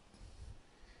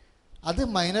 അത്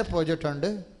മൈനർ പ്രോജക്റ്റ് ഉണ്ട്,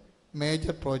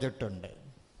 മേജർ പ്രോജക്റ്റ് ഉണ്ട്.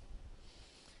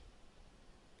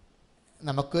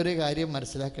 നമുക്കൊരു കാര്യം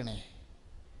മനസ്സിലാക്കണേ,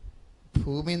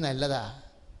 ഭൂമി നല്ലതാ,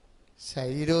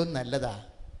 ശരീരവും നല്ലതാ.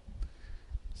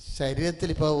 ശരീരത്തിൽ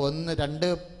ഇപ്പോൾ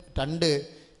 2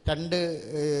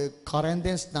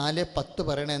 കൊറിന്ത്യൻസ് 4:10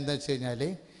 പറയണത് എന്താ വെച്ച് കഴിഞ്ഞാൽ,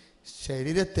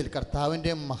 ശരീരത്തിൽ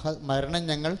കർത്താവിൻ്റെ മരണം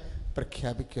ഞങ്ങൾ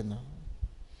പ്രഖ്യാപിക്കുന്നു.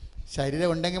 ശരീരം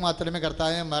ഉണ്ടെങ്കിൽ മാത്രമേ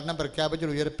കർത്താവിൻ്റെ മരണം പ്രഖ്യാപിച്ച്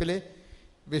ഉയർപ്പിൽ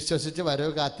വിശ്വസിച്ച്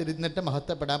വരവ് കാത്തിരുന്നിട്ട്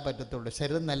മഹത്വപ്പെടാൻ പറ്റത്തുള്ളൂ.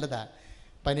 ശരീരം നല്ലതാണ്.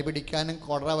 പനി പിടിക്കാനും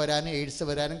കോളറ വരാനും എയ്ഡ്സ്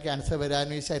വരാനും ക്യാൻസർ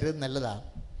വരാനും ഈ ശരീരം നല്ലതാണ്.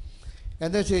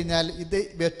 എന്താ വെച്ച് കഴിഞ്ഞാൽ ഇത്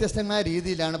വ്യത്യസ്തമായ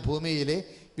രീതിയിലാണ് ഭൂമിയിൽ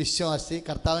വിശ്വാസി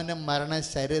കർത്താവിൻ്റെ മരണം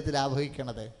ശരീരത്തിൽ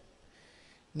ആവഹിക്കണത്.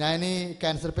 ഞാൻ ഈ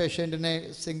ക്യാൻസർ പേഷ്യൻറ്റിനെ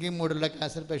സിങ്കിങ് മൂഡുള്ള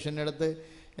ക്യാൻസർ പേഷ്യൻ്റെ അടുത്ത്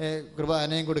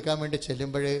കുർബാനയും കൊടുക്കാൻ വേണ്ടി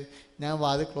ചെല്ലുമ്പോൾ ഞാൻ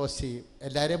വാതിൽ ക്ലോസ് ചെയ്യും.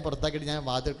 എല്ലാവരെയും പുറത്താക്കിയിട്ട് ഞാൻ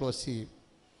വാതിൽ ക്ലോസ് ചെയ്യും.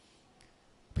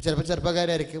 ഇപ്പോൾ ചിലപ്പോൾ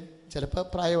ചെറുപ്പക്കാരായിരിക്കും, ചിലപ്പോൾ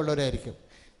പ്രായമുള്ളവരായിരിക്കും.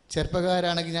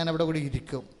 ചെറുപ്പക്കാരാണെങ്കിൽ ഞാൻ അവിടെ കൂടി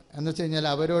ഇരിക്കും. എന്ന് വെച്ച് കഴിഞ്ഞാൽ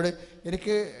അവരോട്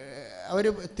അവർ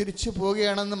തിരിച്ചു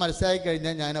പോവുകയാണെന്ന് മനസ്സിലാക്കി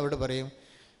കഴിഞ്ഞാൽ ഞാൻ അവിടെ പറയും,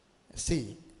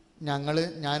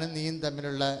 ഞാനും നീയും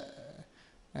തമ്മിലുള്ള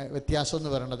വ്യത്യാസം എന്ന്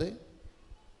പറയണത്,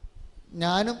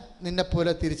 ഞാനും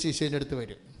നിന്നെപ്പോലെ തിരിച്ച് ഈശോൻ്റെ അടുത്ത്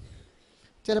വരും.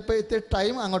 ചിലപ്പോൾ ഇത്തിരി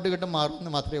ടൈം അങ്ങോട്ടും ഇങ്ങോട്ടും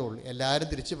മാറുമെന്ന് മാത്രമേ ഉള്ളൂ. എല്ലാവരും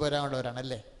തിരിച്ചു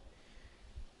പോരാനുള്ളവരാണല്ലേ,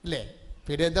 അല്ലേ?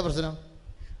 പിന്നെ എന്താ പ്രശ്നം?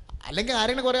 അല്ലെങ്കിൽ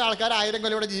ആരെങ്കിലും കുറേ ആൾക്കാർ 1000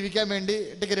 കൊല്ലം ഇവിടെ ജീവിക്കാൻ വേണ്ടി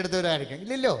ടിക്കറ്റ് എടുത്തവരായിരിക്കും.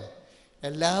 ഇല്ലല്ലോ,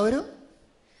 എല്ലാവരും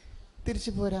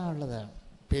തിരിച്ചു പോരാനുള്ളതാണ്.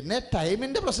 പിന്നെ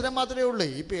ടൈമിൻ്റെ പ്രശ്നം മാത്രമേ ഉള്ളൂ.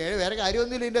 ഇപ്പോൾ വേറെ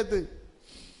കാര്യമൊന്നുമില്ല ഇതിൻ്റെ അകത്ത്.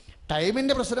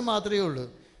 ടൈമിൻ്റെ പ്രശ്നം മാത്രമേ ഉള്ളൂ.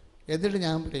 എന്നിട്ട്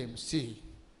ഞാൻ പറയും,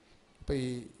 ഇപ്പോൾ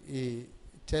ഈ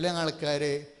ചില ആൾക്കാർ,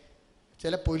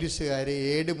 ചില പോലീസുകാർ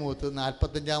ഏട് മൂത്ത്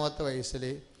 45-ാമത്തെ വയസ്സിൽ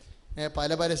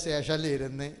പല സ്റ്റേഷനിൽ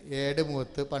ഇരുന്ന് ഏട്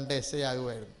മൂത്ത് പണ്ട് എസ് ഐ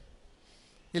ആകുമായിരുന്നു,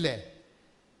 ഇല്ലേ?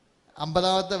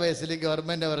 50-ാമത്തെ വയസ്സിൽ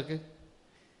ഗവൺമെൻറ് അവർക്ക്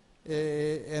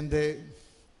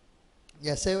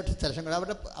എസ് ഐ സെലക്ഷൻ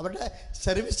കൊണ്ട് അവരുടെ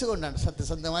സർവീസ് കൊണ്ടാണ്,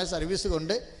 സത്യസന്ധമായ സർവീസ്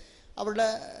കൊണ്ട് അവരുടെ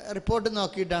റിപ്പോർട്ട്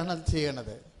നോക്കിയിട്ടാണ് അത്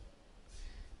ചെയ്യണത്.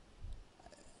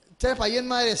 ചില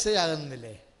പയ്യന്മാർ എസ് ഐ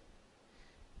ആകുന്നില്ലേ,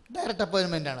 ഡയറക്റ്റ്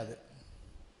അപ്പോയിൻമെൻ്റാണത്.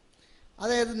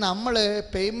 അതായത് നമ്മൾ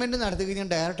പേയ്മെൻറ്റ് നടത്തി കഴിഞ്ഞാൽ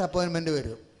ഡയറക്റ്റ് അപ്പോയിൻമെൻറ്റ്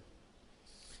വരും.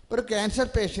 ഇപ്പോൾ ഒരു ക്യാൻസർ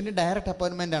പേഷ്യൻറ്റ് ഡയറക്റ്റ്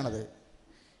അപ്പോയിൻമെൻ്റ് ആണത്.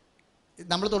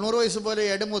 നമ്മൾ 90 വയസ്സ് പോലെ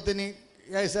ഏടുമുത്തിന്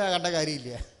വയസ്സ് കണ്ട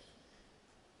കാര്യമില്ല,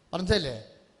 മനസ്സിലല്ലേ?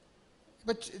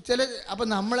 അപ്പം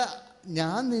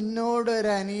ഞാൻ നിന്നോട് ഒരു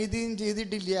അനീതിയും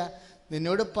ചെയ്തിട്ടില്ല,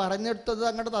 നിന്നോട് പറഞ്ഞെടുത്തത്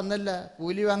അങ്ങോട്ട് തന്നല്ല,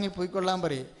 കൂലി വാങ്ങി പോയിക്കൊള്ളാൻ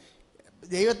പറയും.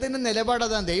 ദൈവത്തിൻ്റെ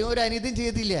നിലപാടതാണ്. ദൈവം ഒരു അനീതിയും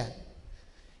ചെയ്തില്ല.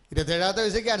 27ാമത്തെ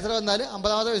വയസ്സിൽ ക്യാൻസർ വന്നാലും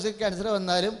 50ാമത്തെ വയസ്സിൽ ക്യാൻസർ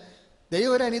വന്നാലും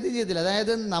ദൈവം ഒരു അനീതിയും ചെയ്തില്ല.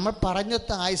 അതായത് നമ്മൾ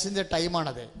പറഞ്ഞൊത്ത ആയുസിൻ്റെ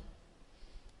ടൈമാണത്.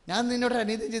 ഞാൻ നിന്നോട്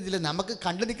അനീതിയും ചെയ്തില്ല. നമുക്ക്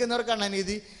കണ്ടു നിൽക്കുന്നവർക്കാണ്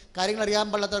അനീതി, കാര്യങ്ങൾ അറിയാൻ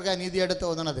പാടില്ലാത്തവർക്ക് അനീതിയായിട്ട്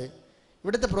തോന്നണത്.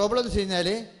 ഇവിടുത്തെ പ്രോബ്ലം എന്ന് വെച്ച് കഴിഞ്ഞാൽ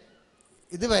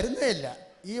ഇത് വരുന്നതല്ല,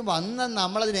 ഈ വന്ന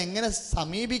നമ്മളതിനെങ്ങനെ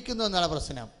സമീപിക്കുന്നു എന്നാണ്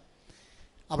പ്രശ്നം.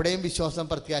 അവിടെയും വിശ്വാസം,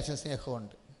 പ്രത്യാശയും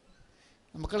സ്നേഹമുണ്ട്.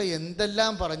 മക്കൾ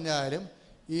എന്തെല്ലാം പറഞ്ഞാലും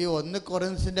ഈ 1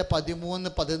 കൊറിന്ത്യൻസിൻ്റെ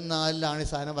 13-14 ഈ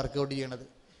സാധനം വർക്കൗട്ട് ചെയ്യണത്.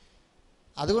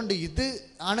 അതുകൊണ്ട് ഇത്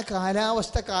ആണ്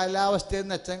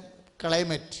കാലാവസ്ഥയെന്ന് വെച്ചാൽ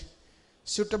ക്ലൈമറ്റ്,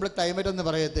 സ്യൂട്ടബിൾ ക്ലൈമറ്റ് എന്ന്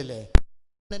പറയത്തില്ലേ.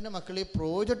 എൻ്റെ മക്കൾ ഈ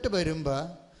പ്രോജക്റ്റ് വരുമ്പോൾ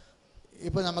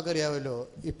ഇപ്പോൾ നമുക്കറിയാമല്ലോ,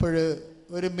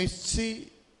 ഒരു മിക്സി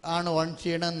ആണ് ഓൺ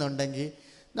ചെയ്യണമെന്നുണ്ടെങ്കിൽ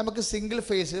നമുക്ക് സിംഗിൾ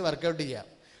ഫേസ് വർക്കൗട്ട് ചെയ്യാം.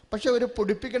 പക്ഷേ ഒരു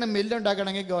പൊടിപ്പിക്കണ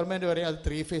മില്ലുണ്ടാക്കണമെങ്കിൽ ഗവൺമെൻറ് പറയും അത്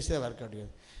 3 ഫേസിൽ വർക്കൗട്ട്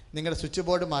ചെയ്യും. നിങ്ങളുടെ സ്വിച്ച്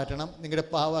ബോർഡ് മാറ്റണം, നിങ്ങളുടെ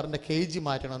പവറിൻ്റെ KG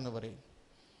മാറ്റണം എന്ന് പറയും,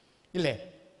 ഇല്ലേ?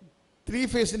 3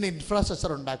 ഫേസിൻ്റെ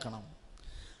ഇൻഫ്രാസ്ട്രക്ചർ ഉണ്ടാക്കണം.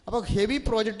 അപ്പോൾ ഹെവി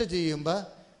പ്രോജക്റ്റ് ചെയ്യുമ്പോൾ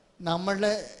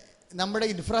നമ്മുടെ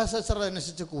ഇൻഫ്രാസ്ട്രക്ചർ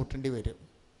അനുസരിച്ച് കൂട്ടേണ്ടി വരും.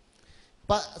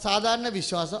 അപ്പം സാധാരണ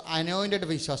വിശ്വാസം അനോയിൻറ്റഡ്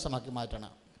വിശ്വാസമാക്കി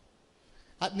മാറ്റണം.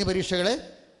 അഗ്നിപരീക്ഷകളെ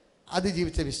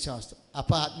അതിജീവിച്ച വിശ്വാസം.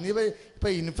 അപ്പോൾ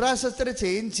ഇപ്പോൾ ഇൻഫ്രാസ്ട്രക്ചർ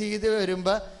ചേഞ്ച് ചെയ്ത്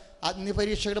വരുമ്പോൾ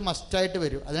അഗ്നിപരീക്ഷകൾ മസ്റ്റായിട്ട്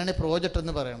വരും. അതാണ് പ്രോജക്റ്റ്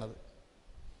എന്ന് പറയണത്.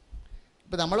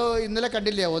 ഇപ്പം നമ്മൾ ഇന്നലെ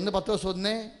കണ്ടില്ലേ,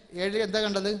 1-10-1-7 എന്താ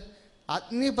കണ്ടത്?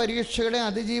 അഗ്നിപരീക്ഷകളെ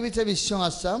അതിജീവിച്ച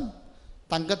വിശ്വാസം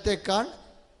തങ്കത്തേക്കാൾ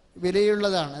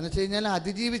വിലയുള്ളതാണ് എന്ന് വെച്ച് കഴിഞ്ഞാൽ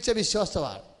അതിജീവിച്ച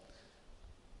വിശ്വാസമാണ്.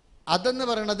 അതെന്ന്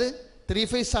പറയണത് 3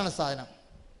 ഫേസാണ് സാധനം.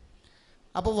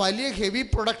 അപ്പോൾ വലിയ ഹെവി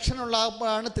പ്രൊഡക്ഷൻ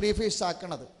ഉള്ളപ്പോഴാണ് 3 ഫേസ്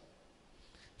ആക്കണത്.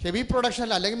 ഹെവി പ്രൊഡക്ഷൻ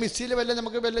അല്ല, അല്ലെങ്കിൽ മിക്സിയിൽ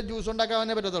നമുക്ക് വല്ല ജ്യൂസ്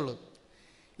ഉണ്ടാക്കാനേ പറ്റത്തുള്ളൂ.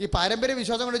 ഈ പാരമ്പര്യ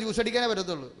വിശ്വാസം കൊണ്ട് ജ്യൂസ് അടിക്കാനേ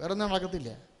പറ്റത്തുള്ളൂ, വേറെ ഒന്നും നടക്കത്തില്ല.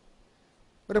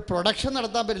 ഒരു പ്രൊഡക്ഷൻ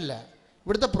നടത്താൻ പറ്റില്ല.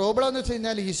 ഇവിടുത്തെ പ്രോബ്ലം എന്ന് വെച്ച്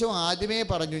കഴിഞ്ഞാൽ ഈശോ ആദ്യമേ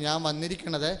പറഞ്ഞു, ഞാൻ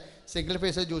വന്നിരിക്കണത് സിംഗിൾ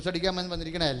ഫേസ് ജ്യൂസ് അടിക്കാൻ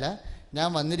വന്നിരിക്കണതല്ല, ഞാൻ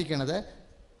വന്നിരിക്കണത്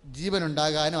ജീവൻ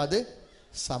ഉണ്ടാകാനും അത്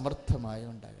സമർത്ഥമായും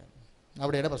ഉണ്ടാകാനും.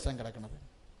 അവിടെയാണ് പ്രശ്നം കിടക്കുന്നത്.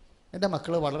 എൻ്റെ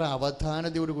മക്കൾ വളരെ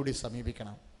അവധാനതയോടുകൂടി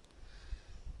സമീപിക്കണം.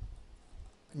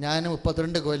 ഞാൻ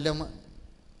 32 കൊല്ലം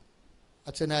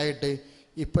അച്ഛനായിട്ട്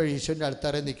ഇപ്പോൾ ഈശോൻ്റെ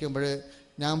അടുത്തറ നിൽക്കുമ്പോൾ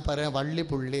ഞാൻ പറയാൻ വള്ളി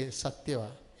പുള്ളി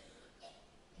സത്യമാണ്.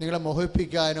 നിങ്ങളെ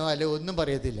മോഹിപ്പിക്കാനോ അല്ലെ ഒന്നും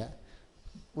പറയത്തില്ല.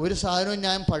 ഒരു സാധനവും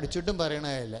ഞാൻ പഠിച്ചിട്ടും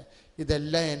പറയണതല്ല.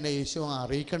 ഇതെല്ലാം എന്നെ ഈശോ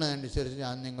അറിയിക്കണതനുസരിച്ച്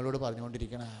ഞാൻ നിങ്ങളോട്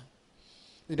പറഞ്ഞുകൊണ്ടിരിക്കണ.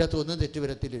 ഇതിൻ്റെ അകത്തൊന്നും തെറ്റ്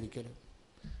വരത്തില്ലൊരിക്കലും.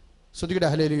 ശ്രദ്ധിക്കട്ടെ.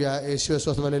 ഹല്ലേലൂയ, യേശുവേ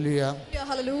സ്തോത്രം. ഹല്ലേലൂയ,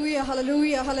 ഹല്ലേലൂയ,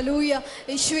 ഹല്ലേലൂയ, ഹല്ലേലൂയ.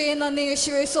 യേശുവേ നന്ദി,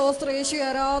 യേശുവേ സ്തോത്രം, യേശുവേ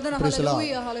ആരാധന.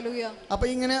 ഹല്ലേലൂയ, ഹല്ലേലൂയ. അപ്പോൾ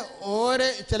ഇങ്ങനെ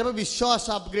ചിലപ്പോൾ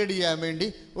വിശ്വാസം അപ്ഗ്രേഡ് ചെയ്യാൻ വേണ്ടി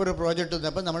ഒരു പ്രോജക്റ്റ്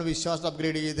വന്നപ്പോൾ നമ്മൾ വിശ്വാസം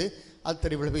അപ്ഗ്രേഡ് ചെയ്ത് അത്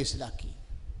 3 ഫേസിലാക്കി.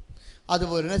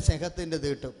 അതുപോലെ തന്നെ സ്നേഹത്തിൻ്റെ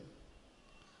കിട്ടും,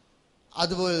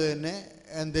 അതുപോലെ തന്നെ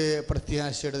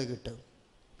പ്രത്യാശയുടെ കിട്ടും.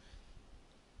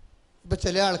 ഇപ്പം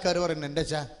ചില ആൾക്കാർ പറയുന്നത്, എൻ്റെ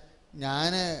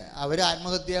ഞാൻ അവർ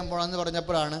ആത്മഹത്യ ചെയ്യാൻ പോകണമെന്ന്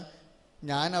പറഞ്ഞപ്പോഴാണ്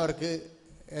ഞാൻ അവർക്ക്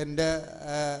എൻ്റെ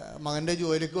മകൻ്റെ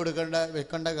ജോലിക്ക്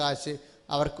വെക്കേണ്ട കാശ്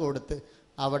അവർക്ക് കൊടുത്ത്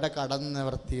അവിടെ കടന്ന്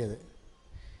നിവർത്തിയത്.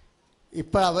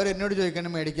 ഇപ്പോൾ അവരെന്നോട്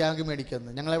ചോദിക്കണം മേടിക്കാമെങ്കിൽ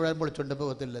മേടിക്കുന്നത്. ഞങ്ങളെവിടെ പൊളിച്ചുകൊണ്ട്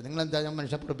പോകത്തില്ല, നിങ്ങളെന്താ ഞാൻ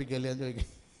മനുഷ്യ പൊറപ്പിക്കല്ലേ എന്ന് ചോദിക്കും.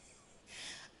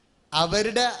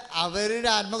 അവരുടെ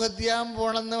ആത്മഹത്യ ചെയ്യാൻ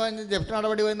പോകണമെന്ന് പറഞ്ഞ് ജപ്തി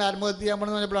നടപടി വന്ന് ആത്മഹത്യ ചെയ്യാൻ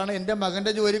പോകണമെന്ന് പറഞ്ഞപ്പോഴാണ് എൻ്റെ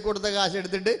മകൻ്റെ ജോലി കൊടുത്ത കാശ്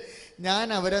എടുത്തിട്ട് ഞാൻ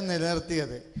അവരെ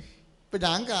നിലനിർത്തിയത്. ഇപ്പം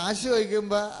ഞാൻ കാശ്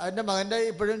ചോദിക്കുമ്പോൾ എൻ്റെ മകൻ്റെ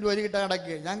ഇപ്പോഴും ജോലി കിട്ടാൻ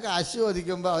കിടക്കുക, ഞാൻ കാശ്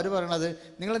ചോദിക്കുമ്പോൾ അവർ പറയണത്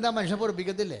നിങ്ങളെന്താ മനുഷ്യ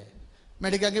പൊറപ്പിക്കത്തില്ലേ,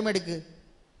 മെഡിക്കാമെങ്കിൽ മെഡിക്ക്,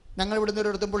 ഞങ്ങൾ ഇവിടുന്ന്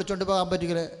ഒരിടത്തും പൊളിച്ചുകൊണ്ട് പോകാൻ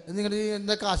പറ്റില്ല, നിങ്ങൾ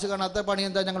എന്താ കാശ് കാണാത്ത പണി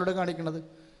എന്താ ഞങ്ങളോട് കാണിക്കണത്?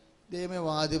 ദൈവമേ,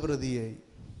 വാദിപ്രതിയായി.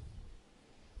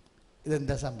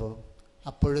 ഇതെന്താ സംഭവം?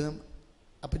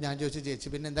 അപ്പം ഞാൻ ചോദിച്ചു, ചേച്ചി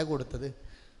പിന്നെ എന്താ കൊടുത്തത്?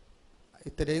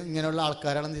 ഇത്രയും ഇങ്ങനെയുള്ള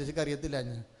ആൾക്കാരാണെന്ന് ചേച്ചിക്ക് അറിയത്തില്ല.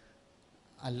 ഞാൻ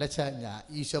അല്ല ഞാൻ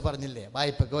ഈശോ പറഞ്ഞില്ലേ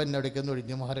വായ്പൊക്കെ എന്നോടേക്കൊന്ന്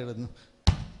ഒഴിഞ്ഞു മാറിയിടുന്നു.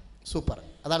 സൂപ്പർ,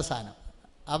 അതാണ് സാധനം.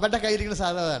 അവരുടെ കയ്യിലിരിക്കുന്ന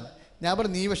സാധനം അതാണ്. ഞാൻ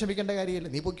പറഞ്ഞു, നീ വിഷമിക്കേണ്ട കാര്യമില്ല,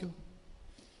 നീ പൊയ്ക്കോ.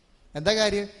 എന്താ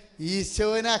കാര്യം?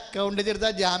 ഈശോനെ അക്കൗണ്ട് ചേർത്ത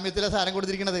ജാമ്യത്തിലെ സാധനം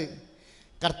കൊടുത്തിരിക്കണത്.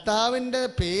 കർത്താവിൻ്റെ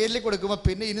പേരിൽ കൊടുക്കുമ്പോൾ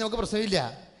പിന്നെ ഇനി നമുക്ക് പ്രശ്നമില്ല.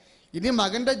 ഇനി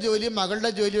മകൻ്റെ ജോലിയും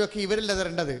മകളുടെ ജോലിയും ഒക്കെ ഇവരല്ല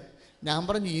തരേണ്ടത്. ഞാൻ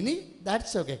പറഞ്ഞു, ഇനി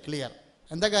ദാറ്റ്സ് ഓക്കെ, ക്ലിയർ.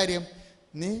 എന്താ കാര്യം?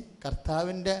 നീ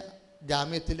കർത്താവിൻ്റെ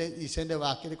ജാമ്യത്തിൽ ഈശോൻ്റെ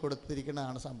വാക്കിൽ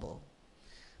കൊടുത്തിരിക്കുന്നതാണ് സംഭവം.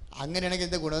 അങ്ങനെയാണെങ്കിൽ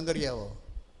എന്താ ഗുണം എന്തറിയാവോ?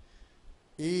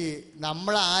 ഈ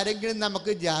നമ്മൾ ആരെങ്കിലും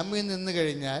നമുക്ക് ജാമ്യം നിന്ന്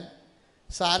കഴിഞ്ഞാൽ,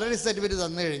 സാലറി സർട്ടിഫിക്കറ്റ്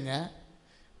തന്നു കഴിഞ്ഞാൽ,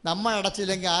 നമ്മൾ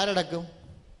അടച്ചില്ലെങ്കിൽ ആരടക്കും?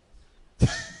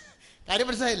 കാര്യം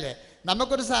മനസ്സിലായില്ലേ?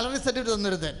 നമുക്കൊരു സാലറി സർട്ടിഫിക്കറ്റ്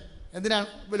തന്നിരുന്നേ, എന്തിനാണ്?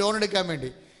 ലോൺ എടുക്കാൻ വേണ്ടി.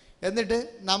 എന്നിട്ട്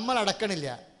നമ്മൾ അടക്കണില്ല,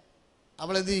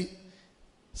 അവളെന്ത് ചെയ്യും?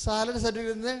 സാലറി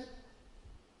സർട്ടിഫിക്കറ്റിന്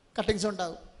കട്ടിങ്സ്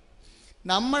ഉണ്ടാവും.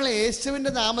 നമ്മൾ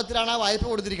യേശുവിൻ്റെ നാമത്തിലാണ് ആ വായ്പ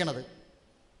കൊടുത്തിരിക്കണത്,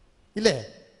 ഇല്ലേ?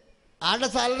 ആരുടെ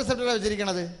സാലറി സർട്ടിഫിക്കറ്റ്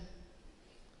വെച്ചിരിക്കണത്?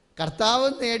 കർത്താവ്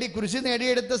കുരിശ്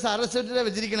നേടിയെടുത്ത സാലറി സർട്ടിഫിക്കറ്റ്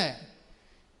വെച്ചിരിക്കണേ.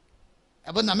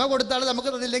 അപ്പം നമ്മ കൊടുത്താൽ നമുക്ക്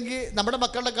തന്നില്ലെങ്കിൽ നമ്മുടെ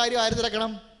മക്കളുടെ കാര്യം ആര്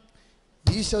തിരക്കണം?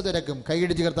 ഈശോ തിരക്കും.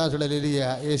 കൈയടിച്ച് കർത്താവ്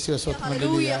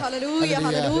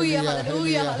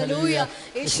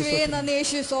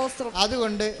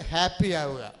അതുകൊണ്ട് ഹാപ്പി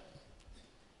ആവുക.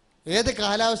 ഏത്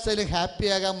കാലാവസ്ഥയിലും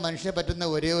ഹാപ്പിയാകാൻ മനുഷ്യന് പറ്റുന്ന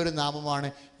ഒരേ ഒരു നാമമാണ്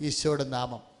ഈശോയുടെ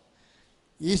നാമം.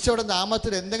 ഈശോയുടെ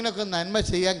നാമത്തിൽ എന്തെങ്കിലുമൊക്കെ നന്മ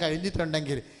ചെയ്യാൻ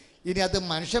കഴിഞ്ഞിട്ടുണ്ടെങ്കിൽ ഇനി അത്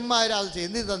മനുഷ്യന്മാരത്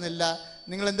ചെയ്തു തന്നില്ല,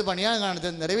 നിങ്ങളെന്ത് പണിയാണ്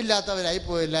കാണിച്ചത്, നിറവില്ലാത്തവരായി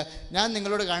പോയില്ല, ഞാൻ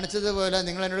നിങ്ങളോട് കാണിച്ചതുപോലെ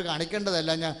നിങ്ങൾ എന്നോട്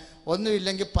കാണിക്കേണ്ടതല്ല, ഞാൻ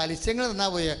ഒന്നുമില്ലെങ്കിൽ പലിശങ്ങൾ തന്നാൽ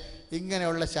പോയ,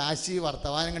 ഇങ്ങനെയുള്ള ശാശി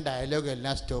വർത്തമാനങ്ങൾ ഡയലോഗ്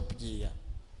എല്ലാം സ്റ്റോപ്പ് ചെയ്യുക.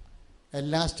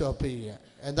 എല്ലാം സ്റ്റോപ്പ് ചെയ്യുക.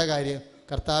 എന്താ കാര്യം?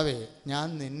 കർത്താവേ, ഞാൻ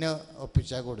നിന്നെ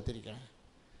ഒപ്പിച്ചാൽ കൊടുത്തിരിക്കണം,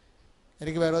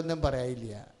 എനിക്ക് വേറെ ഒന്നും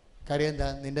പറയാനില്ല. കാര്യം എന്താ?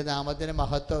 നിൻ്റെ നാമത്തിൻ്റെ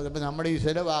മഹത്വം. ഇപ്പം നമ്മുടെ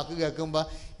ഈശോയുടെ വാക്ക് കേൾക്കുമ്പോൾ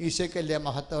ഈശോയ്ക്കല്ലേ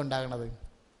മഹത്വം ഉണ്ടാകണത്.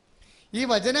 ഈ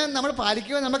വചനം നമ്മൾ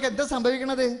പാലിക്കുമ്പോൾ നമുക്ക് എന്താ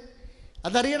സംഭവിക്കണത്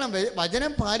അതറിയണം.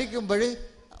 വചനം പാലിക്കുമ്പോൾ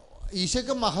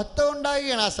ഈശോയ്ക്ക് മഹത്വം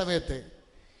ഉണ്ടാകുകയാണ്. ആ സമയത്ത്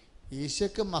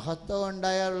ഈശോയ്ക്ക് മഹത്വം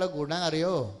ഉണ്ടായാലുള്ള ഗുണം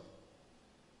അറിയോ?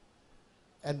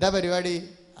 എന്താ പരിപാടി?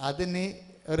 അതിന്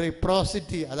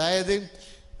റിപ്രോസിറ്റി. അതായത്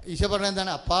ഈശോ പറഞ്ഞ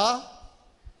എന്താണ്? അപ്പാ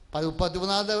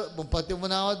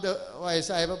 33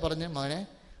 വയസ്സായപ്പോൾ പറഞ്ഞ്, മോനെ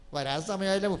വരാൻ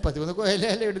സമയമായില്ല, 33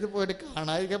 കൊല്ലം എടുത്ത് പോയിട്ട്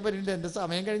കാണാതിരിക്കാൻ പറ്റില്ല, എൻ്റെ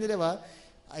സമയം കഴിഞ്ഞില്ലേ, വാ.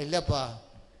 ഇല്ലപ്പാ,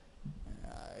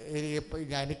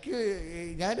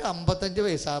 ഞാൻ 55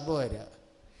 വയസ്സാകുമ്പോൾ വരാം.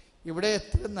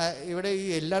 ഇവിടെ ഈ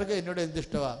എല്ലാവർക്കും എന്നോട്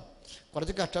എന്തിഷ്ടമാണ്,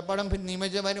 കുറച്ച് കഷ്ടപ്പാടും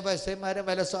നിയമജമാനും പൈസന്മാരെ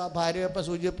വില ഭാര്യയൊപ്പം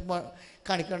സൂചിപ്പം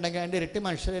കാണിക്കണമെങ്കിൽ അതിൻ്റെ ഇരട്ടി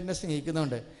മനുഷ്യർ എന്നെ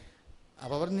സ്നേഹിക്കുന്നുണ്ട്.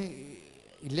 അപ്പോൾ പറഞ്ഞ്,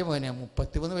 ഇല്ല മോനെ,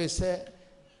 33 വയസ്സ്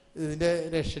ഇതിൻ്റെ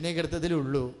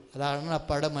രക്ഷണീകൃതത്തിലുള്ളൂ. അതാണ്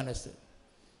അപ്പാടെ മനസ്സ്.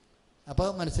 അപ്പോൾ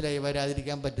മനസ്സിലായി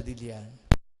വരാതിരിക്കാൻ പറ്റത്തില്ല.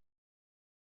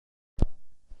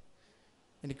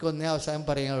 എനിക്കൊന്നേ അവസാനം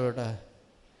പറയാനുള്ളൂ കേട്ടോ.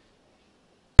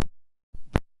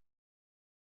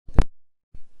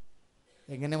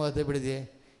 എങ്ങനെ ബോധ്യപ്പെടുത്തിയേ?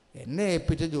 എന്നെ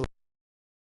ഏൽപ്പിച്ച ജോലി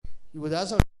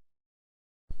യുവദാസ്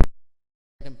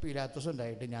പീലാത്തോസ്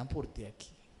ഉണ്ടായിട്ട് ഞാൻ പൂർത്തിയാക്കി.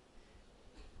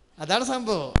 അതാണ്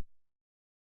സംഭവം.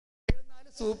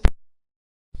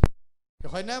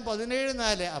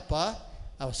 17:4 അപ്പ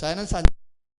അവസാനം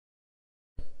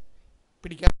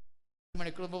പിടിക്കാൻ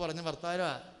മണിക്കൂർ മുമ്പ് പറഞ്ഞ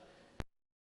ഭർത്താവാ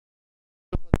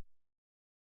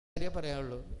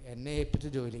പറയാനുള്ളൂ. എന്നെ ഏൽപ്പിച്ച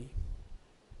ജോലി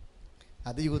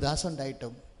അത് യുവദാസ്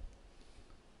ഉണ്ടായിട്ടും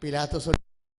പീലാത്തോസ്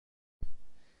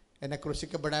എന്നെ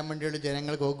ക്രൂശിക്കപ്പെടാൻ വേണ്ടിയുള്ള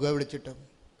ജനങ്ങൾ ഗോഗുവ വിളിച്ചിട്ടും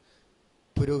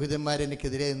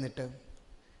പുരോഹിതന്മാരെനിക്കെതിരെ നിന്നിട്ടും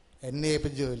എന്നെ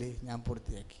ഏൽപ്പിച്ച ജോലി ഞാൻ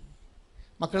പൂർത്തിയാക്കി.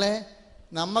 മക്കളെ,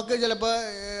 നമുക്ക് ചിലപ്പോൾ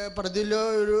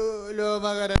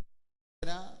പ്രതിലോമകര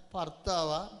ഭർത്താവ,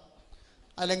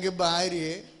 അല്ലെങ്കിൽ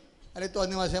ഭാര്യയെ, അല്ലെങ്കിൽ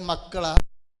തോന്നിയ മാസം മക്കളാ,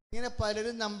 ഇങ്ങനെ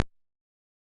പലരും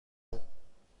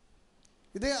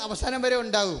ഇത് അവസാനം വരെ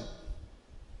ഉണ്ടാകും.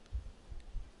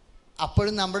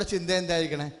 അപ്പോഴും നമ്മുടെ ചിന്ത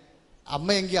എന്തായിരിക്കണേ?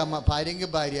 അമ്മയെങ്കിൽ അമ്മ, ഭാര്യയെങ്കിൽ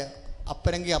ഭാര്യ,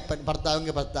 അപ്പനെങ്കിൽ അപ്പൻ,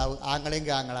 ഭർത്താവെങ്കിൽ ഭർത്താവ്,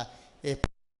 ആങ്ങളെങ്കിൽ ആങ്ങള.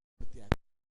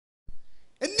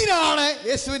 എന്തിനാണ്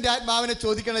യേശുവിൻ്റെ ആത്മാവിനെ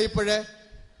ചോദിക്കണത്? ഇപ്പോഴേ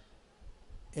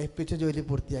ഏൽപ്പിച്ച ജോലി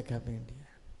പൂർത്തിയാക്കാൻ വേണ്ടി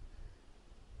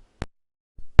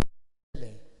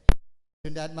അല്ലേ?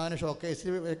 യേശുവിൻ്റെ ആത്മാവിനെ ഷോക്കേസിൽ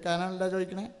വെക്കാനാണല്ലോ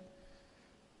ചോദിക്കണേ.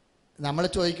 നമ്മൾ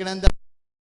ചോദിക്കണേ എന്താ?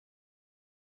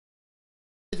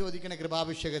 ചോദിക്കണേ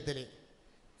കൃപാഭിഷേകത്തിൽ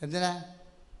എന്തിനാ?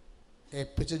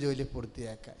 ഏൽപ്പിച്ച ജോലി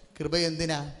പൂർത്തിയാക്കാൻ. കൃപ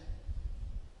എന്തിനാ?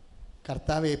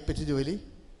 കർത്താവ് ഏൽപ്പിച്ച ജോലി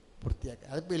പൂർത്തിയാക്കാൻ.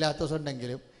 അത് പീലാത്തോസ്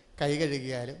ഉണ്ടെങ്കിലും കൈ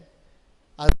കഴുകിയാലും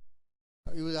അത്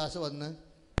യുവദാസ് വന്ന്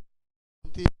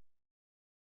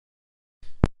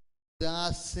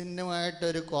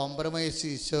യുവദാസിനുമായിട്ടൊരു കോംപ്രമൈസ്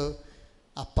ഈശോ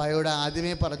അപ്പായോട്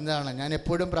ആദ്യമേ പറഞ്ഞതാണ്. ഞാൻ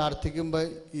എപ്പോഴും പ്രാർത്ഥിക്കുമ്പോൾ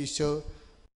ഈശോ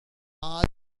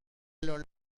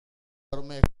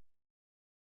ഓർമ്മയൊക്കെ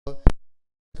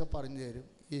പറഞ്ഞു തരും.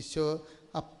 ഈശോ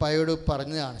അപ്പായോട്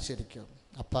പറഞ്ഞതാണ് ശരിക്കും.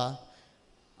 അപ്പ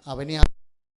അവനെ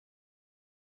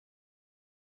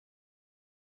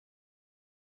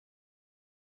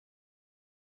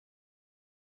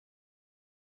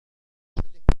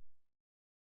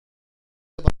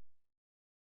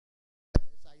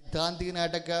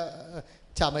സൈദ്ധാന്തികനായിട്ടൊക്കെ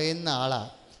ചമയുന്ന ആളാ.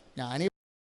 ഞാനീ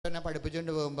എന്നെ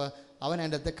പഠിപ്പിച്ചുകൊണ്ട് പോകുമ്പോൾ അവൻ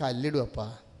എൻ്റെ അടുത്ത് കല്ലിടും. അപ്പാ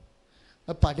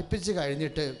അത് പഠിപ്പിച്ച്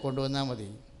കഴിഞ്ഞിട്ട് കൊണ്ടുവന്നാൽ മതി.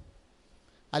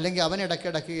 അല്ലെങ്കിൽ അവൻ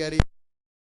ഇടയ്ക്കിടയ്ക്ക് കയറി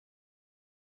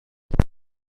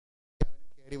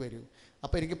വരും.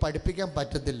 അപ്പം എനിക്ക് പഠിപ്പിക്കാൻ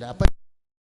പറ്റത്തില്ല. അപ്പം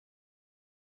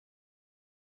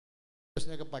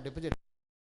പഠിപ്പിച്ചിട്ട്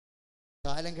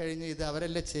കാലം കഴിഞ്ഞ് ഇത്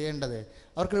അവരല്ലേ ചെയ്യേണ്ടത്,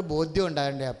 അവർക്കൊരു ബോധ്യം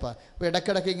ഉണ്ടാകണ്ടേ. അപ്പോൾ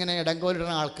ഇടയ്ക്കിടയ്ക്ക് ഇങ്ങനെ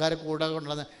ഇടങ്കോലിടുന്ന ആൾക്കാരെ കൂടെ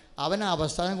കൊണ്ടുവന്ന് അവനെ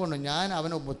അവസാനം കൊണ്ട് ഞാൻ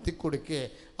അവനെ മുത്തിക്കൊടുക്കുകയെ,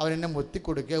 അവനെന്നെ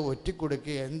മുത്തിക്കൊടുക്കുക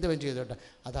ഒറ്റിക്കൊടുക്കുക എന്തും ചെയ്തോട്ടെ.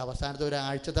 അത് അവസാനത്തെ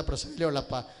ഒരാഴ്ചത്തെ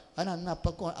പ്രസവത്തിലുള്ളപ്പ അവൻ അന്ന്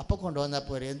അപ്പം കൊണ്ടുവന്നാൽ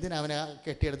പോരെ. എന്തിനാ അവനെ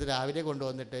കെട്ടിയെടുത്ത് രാവിലെ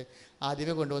കൊണ്ടുവന്നിട്ട്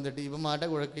ആദ്യമേ കൊണ്ടുവന്നിട്ട് ഇവന്മാരുടെ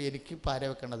കുഴക്ക് എനിക്ക് പാര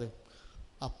വെക്കണത്?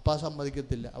 അപ്പ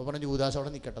സമ്മതിക്കത്തില്ല. അപ്പോൾ പറഞ്ഞ് യൂദാസ്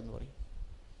അവിടെ നിൽക്കട്ടെ എന്ന് പറയും.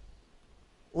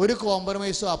 ഒരു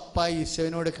കോംപ്രമൈസും അപ്പ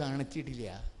ഈശോനോട് കാണിച്ചിട്ടില്ല.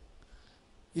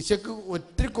 ഈശോക്ക്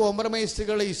ഒത്തിരി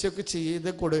കോംപ്രമൈസുകൾ ഈശോക്ക്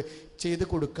ചെയ്ത്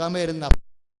കൊടുക്കാൻ വരുന്ന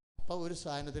അപ്പം ഒരു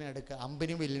സാധനത്തിന് എടുക്കുക,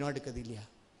 അമ്പനും വില്ലിനും എടുക്കത്തില്ല.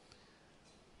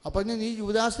 അപ്പം നീ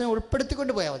യൂദാസിനെ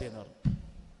ഉൾപ്പെടുത്തിക്കൊണ്ട് പോയാൽ മതി എന്ന് പറഞ്ഞു.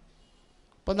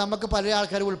 അപ്പം നമുക്ക് പല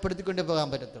ആൾക്കാരും ഉൾപ്പെടുത്തിക്കൊണ്ട് പോകാൻ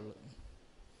പറ്റത്തുള്ളൂ.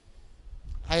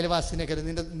 അയൽവാസിനെയൊക്കെ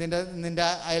നിന്റെ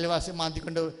അയൽവാസി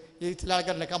മാന്തിക്കൊണ്ട് ഈ ചില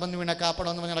ആൾക്കാരില്ലേ കമന്ന് വീണ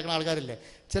കാപ്പണമെന്ന് പറഞ്ഞ് നടക്കുന്ന ആൾക്കാരില്ലേ,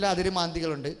 ചില അതിര്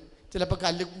മാന്തികളുണ്ട്, ചിലപ്പോൾ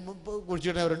കല്ല്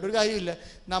കുഴിച്ചിടുന്നവരുണ്ട്. ഒരു കാര്യമില്ല,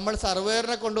 നമ്മൾ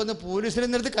സർവേറിനെ കൊണ്ടുവന്ന് പോലീസിനെ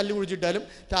നിർത്തി കല്ല് കുഴിച്ചിട്ടാലും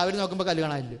രാവിലെ നോക്കുമ്പോൾ കല്ല്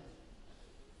കാണാനില്ല,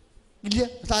 ഇല്ല,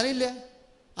 സാധനമില്ല.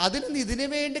 ഇതിനു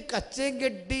വേണ്ടി കച്ചയും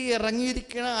കെട്ടി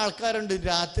ഇറങ്ങിയിരിക്കുന്ന ആൾക്കാരുണ്ട്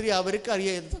രാത്രി. അവർക്ക്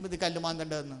അറിയാം ഏത് സമയത്ത്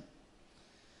കല്ലുമാന്തേണ്ടതെന്ന്.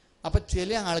 അപ്പം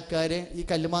ചില ആൾക്കാരെ ഈ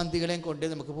കല്ലുമാന്തികളെയും കൊണ്ടേ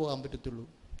നമുക്ക് പോകാൻ പറ്റത്തുള്ളൂ.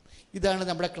 ഇതാണ്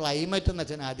നമ്മുടെ ക്ലൈമറ്റ് എന്ന്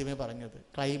അച്ഛൻ ആദ്യമേ പറഞ്ഞത്.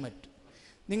 ക്ലൈമറ്റ്,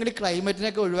 നിങ്ങൾ ഈ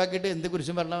ക്ലൈമറ്റിനൊക്കെ ഒഴിവാക്കിയിട്ട് എന്ത്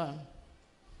കുറിച്ചും പറഞ്ഞതാണ്.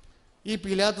 ഈ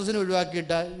പിലാത്തോസിനെ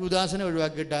ഒഴിവാക്കിയിട്ട, യൂദാസിനെ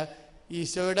ഒഴിവാക്കിയിട്ട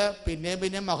ഈശോയുടെ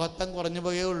പിന്നെയും മഹത്വം കുറഞ്ഞു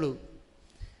പോയേ ഉള്ളൂ.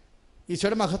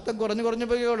 ഈശോയുടെ മഹത്വം കുറഞ്ഞു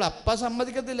പോയേ ഉള്ളൂ. അപ്പ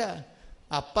സമ്മതിക്കത്തില്ല.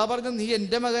 അപ്പ പറഞ്ഞു നീ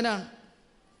എൻ്റെ മകനാണ്.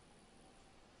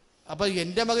 അപ്പം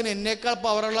എൻ്റെ മകൻ എന്നേക്കാൾ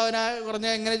പവറുള്ളവനാ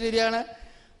എങ്ങനെ ശരിയാണ്?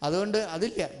 അതുകൊണ്ട്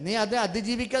അതില്ല, നീ അത്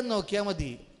അതിജീവിക്കാൻ നോക്കിയാൽ മതി.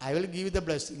 I will give the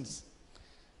blessings.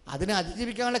 അതിനെ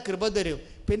അതിജീവിക്കാനുള്ള കൃപ തരും.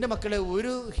 പിന്നെ മക്കളെ,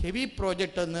 ഒരു ഹെവി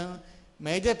പ്രോജക്റ്റ് എന്ന്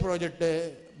മേജർ പ്രോജക്റ്റ്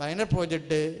മൈനർ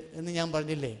പ്രോജക്റ്റ് എന്ന് ഞാൻ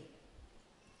പറഞ്ഞില്ലേ.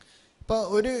 ഇപ്പോൾ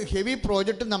ഒരു ഹെവി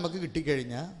പ്രോജക്റ്റ് നമുക്ക്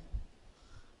കിട്ടിക്കഴിഞ്ഞാൽ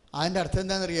അതിൻ്റെ അർത്ഥം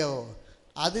എന്താണെന്നറിയാവോ?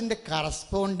 അതിൻ്റെ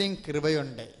കറസ്പോണ്ടിങ്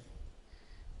കൃപയുണ്ട്.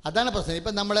 അതാണ് പ്രശ്നം.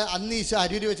 ഇപ്പം നമ്മൾ അന്ന് ഈശോ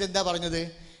അരൂര് വെച്ച് എന്താ പറഞ്ഞത്?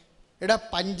 എടാ,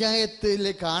 പഞ്ചായത്തിൽ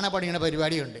കാണ പണിയണ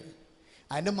പരിപാടിയുണ്ട്,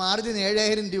 അതിൻ്റെ മാർജിൻ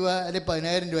 7,000 രൂപ അല്ലെങ്കിൽ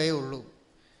 10,000 രൂപയേ ഉള്ളൂ.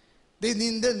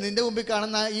 നിൻ്റെ മുമ്പിൽ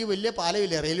കാണുന്ന ഈ വലിയ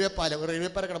പാലമില്ലേ, റെയിൽവേ പാലം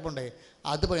കിടപ്പുണ്ട്,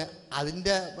 അത്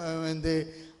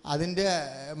അതിൻ്റെ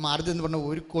മാർജിൻ എന്ന് പറഞ്ഞാൽ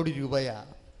 1 കോടി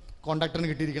രൂപയാണ്. കോൺട്രാക്ടറിന്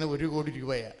കിട്ടിയിരിക്കുന്നത് 1 കോടി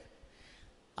രൂപയാണ്.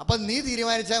 അപ്പം നീ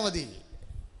തീരുമാനിച്ചാൽ മതി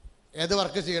ഏത്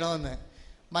വർക്ക് ചെയ്യണമെന്ന്.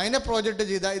 മൈനർ പ്രോജക്റ്റ്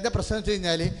ചെയ്താൽ ഇതിൻ്റെ പ്രശ്നം വെച്ച്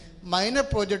കഴിഞ്ഞാൽ മൈനർ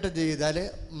പ്രോജക്റ്റ് ചെയ്താൽ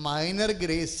മൈനർ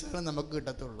ഗ്രേസാണ് നമുക്ക്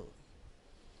കിട്ടത്തുള്ളൂ.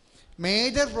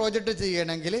 മേജർ പ്രോജക്റ്റ്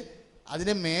ചെയ്യണമെങ്കിൽ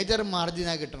അതിന് മേജർ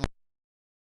മാർജിനാണ് കിട്ടണം.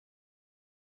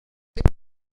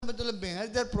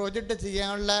 മേജർ പ്രോജക്റ്റ്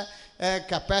ചെയ്യാനുള്ള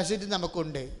കപ്പാസിറ്റി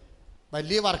നമുക്കുണ്ട്,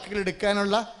 വലിയ വർക്കുകൾ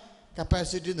എടുക്കാനുള്ള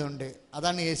കപ്പാസിറ്റി ഇതുണ്ട്.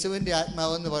 അതാണ് യേശുവിൻ്റെ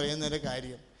ആത്മാവെന്ന് പറയുന്നൊരു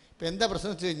കാര്യം. ഇപ്പം എന്താ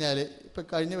പ്രശ്നം വെച്ച് കഴിഞ്ഞാൽ, ഇപ്പം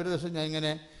കഴിഞ്ഞ ഒരു ദിവസം ഞാൻ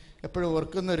ഇങ്ങനെ എപ്പോഴും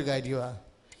ഓർക്കുന്നൊരു കാര്യമാണ്.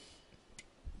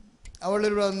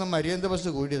 അവളിവിടെ വന്ന് മരിയൻ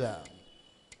ദിവസം കൂടിയതാണ്.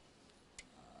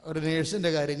 ഒരു നേഴ്സിൻ്റെ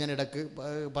കാര്യം ഞാൻ ഇടയ്ക്ക്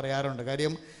പറയാറുണ്ട്.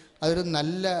 കാര്യം അതൊരു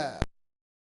നല്ല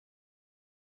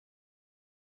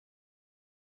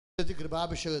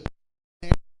കൃപാഭിഷേകം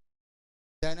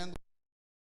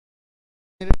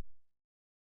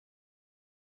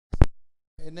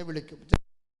എന്നെ വിളിക്കും.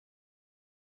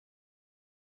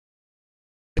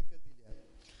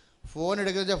 ഫോൺ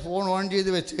എടുക്കുന്ന വെച്ചാൽ ഫോൺ ഓൺ ചെയ്ത്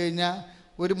വെച്ച് കഴിഞ്ഞാൽ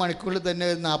 1 മണിക്കൂറിൽ തന്നെ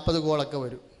 40 കോളൊക്കെ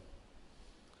വരും.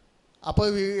 അപ്പോൾ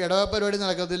ഈ ഇടവ പരിപാടി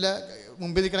നടക്കത്തില്ല,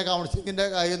 മുമ്പിൽ നിൽക്കുന്ന കൗൺസിലിങ്ങിൻ്റെ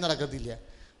കാര്യം നടക്കത്തില്ല.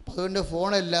 അപ്പോൾ അതുകൊണ്ട്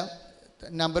ഫോണെല്ലാം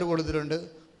നമ്പർ കൊടുത്തിട്ടുണ്ട്.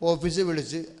 ഓഫീസിൽ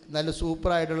വിളിച്ച് നല്ല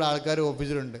സൂപ്പറായിട്ടുള്ള ആൾക്കാർ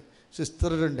ഓഫീസിലുണ്ട്,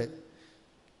 സിസ്റ്ററുണ്ട്,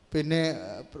 പിന്നെ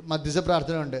മധ്യസ്ഥ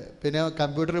പ്രാർത്ഥന ഉണ്ട്. പിന്നെ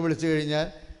കമ്പ്യൂട്ടറിൽ വിളിച്ചു കഴിഞ്ഞാൽ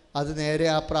അത് നേരെ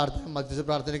ആ പ്രാർത്ഥന മധ്യസ്ഥ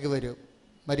പ്രാർത്ഥനയ്ക്ക് വരും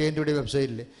മരിയൻ്റെ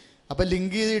വെബ്സൈറ്റിൽ. അപ്പോൾ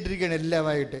ലിങ്ക് ചെയ്തിട്ടിരിക്കുകയാണ്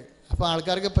എല്ലാമായിട്ട്. അപ്പോൾ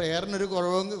ആൾക്കാർക്ക് പ്രേയറിനൊരു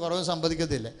കുറവും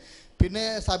സംഭവിക്കത്തില്ല. പിന്നെ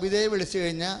സബിതയെ വിളിച്ചു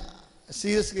കഴിഞ്ഞാൽ,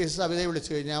 സീരിയസ് കേസ് സബിതയെ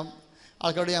വിളിച്ചു കഴിഞ്ഞാൽ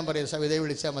ആൾക്കാരോട് ഞാൻ പറയും സബിതയെ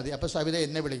വിളിച്ചാൽ മതി. അപ്പോൾ സബിത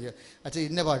എന്നെ വിളിക്കുക, അച്ഛൻ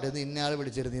ഇന്ന പാട്ട് ഇന്ന് ഇന്ന ആൾ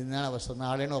വിളിച്ചിരുന്നു, ഇന്നാണ് അവസ്ഥ,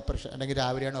 നാളെയാണ് ഓപ്പറേഷൻ അല്ലെങ്കിൽ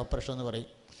രാവിലെയാണ് ഓപ്പറേഷൻ എന്ന് പറയും.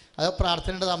 അത്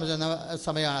പ്രാർത്ഥനയുടെ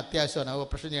സമയമാണ്, അത്യാവശ്യമാണ്,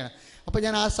 ഓപ്പറേഷൻ ചെയ്യണം. അപ്പോൾ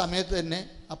ഞാൻ ആ സമയത്ത് തന്നെ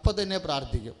അപ്പോൾ തന്നെ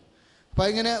പ്രാർത്ഥിക്കും. അപ്പോൾ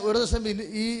ഇങ്ങനെ ഒരു ദിവസം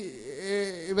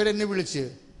ഇവരെന്നെ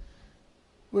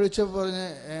വിളിച്ചപ്പോൾ പറഞ്ഞ്,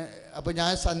 അപ്പോൾ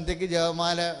ഞാൻ സന്ധ്യയ്ക്ക്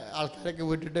ജപമാല ആൾക്കാരൊക്കെ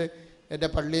വിട്ടിട്ട് എൻ്റെ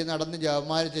പള്ളിയിൽ നടന്ന്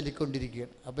ജപമാല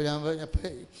ചൊല്ലിക്കൊണ്ടിരിക്കുകയാണ്. അപ്പോൾ ഞാൻ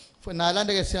അപ്പോൾ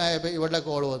 4ാമത്തെ കേസിനായപ്പോൾ ഇവളുടെ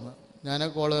കോൾ വന്നു. ഞാൻ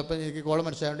അപ്പോൾ എനിക്ക് കോൾ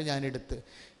മനസ്സിലായതുകൊണ്ട് ഞാൻ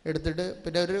എടുത്തിട്ട്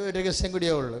പിന്നെ ഒരു രഹസ്യം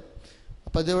കൂടിയേ ഉള്ളൂ.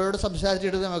 അപ്പോൾ ഇതിവരോട്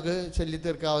സംസാരിച്ചിട്ട് നമുക്ക്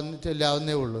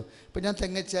ചെല്ലാവുന്നേ ഉള്ളൂ. ഇപ്പോൾ ഞാൻ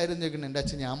തെങ്ങച്ചായിരുന്നു ചോദിക്കണം, എൻ്റെ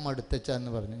അച്ഛൻ ഞാൻ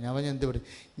മടുത്തച്ചാന്ന് പറഞ്ഞു. ഞാൻ പറഞ്ഞു എന്ത് പറയും,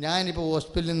 ഞാനിപ്പോൾ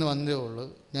ഹോസ്പിറ്റലിൽ നിന്ന് വന്നേ ഉള്ളൂ.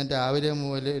 ഞാൻ രാവിലെ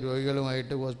മുതൽ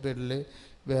രോഗികളുമായിട്ട് ഹോസ്പിറ്റലിൽ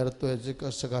വേർത്ത് വെച്ച്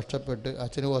കഷ്ടപ്പെട്ട്,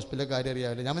 അച്ഛന് ഹോസ്പിറ്റലിലെ കാര്യം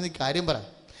അറിയാമല്ലോ. ഞാൻ ഈ കാര്യം പറയാം.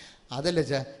 അതല്ല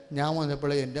അച്ഛാ, ഞാൻ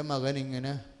വന്നപ്പോൾ എൻ്റെ മകൻ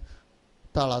ഇങ്ങനെ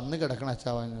തളർന്ന് കിടക്കണം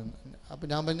അച്ഛാ. അപ്പോൾ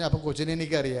ഞാൻ പറഞ്ഞു, അപ്പോൾ കൊച്ചിനെ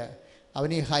എനിക്കറിയാം, അവൻ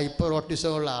ഈ ഹൈപ്പർ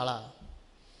ഓട്ടിസം ഉള്ള ആളാണ്.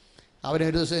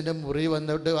 അവനൊരു ദിവസം എൻ്റെ മുറി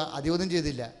വന്നിട്ട് അധികമൊന്നും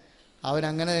ചെയ്തില്ല.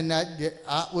 അവനങ്ങനെ തന്നെ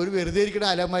ആ ഒരു വെറുതെ ഇരിക്കുന്ന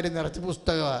അലമാരി നിറച്ച്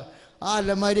പുസ്തകമാണ്. ആ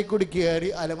അലമാരി കൂടി കയറി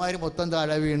അലമാരി മൊത്തം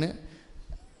താഴെ വീണ്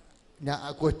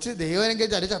കൊച്ച് ദൈവനെങ്കിൽ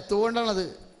ചരി ചത്തുകൊണ്ടാണത്.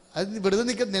 അത് വെറുതെ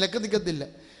നിലക്ക് നിൽക്കത്തില്ല.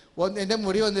 എൻ്റെ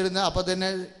മുറി വന്നിരുന്ന അപ്പം തന്നെ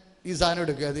ഈ സാധനം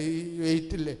എടുക്കുക. അത് ഈ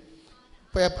വെയിറ്റില്ലേ,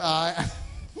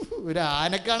 ഒരു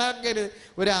ആനക്കാണാക്കരുത്,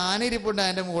 ഒരു ആന ഇരിപ്പുണ്ട്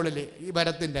അതിൻ്റെ മുകളിൽ ഈ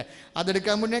മരത്തിൻ്റെ.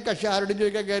 അതെടുക്കാൻ മുന്നേ കക്ഷി ആരോടും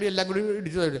ചോദിക്കാൻ കയറി എല്ലാം കൂടി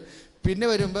ഇടിച്ചു തരും. പിന്നെ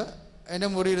വരുമ്പോൾ എൻ്റെ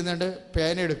മുറി ഇരുന്നുകൊണ്ട്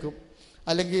പേന എടുക്കും,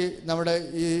 അല്ലെങ്കിൽ നമ്മുടെ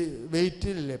ഈ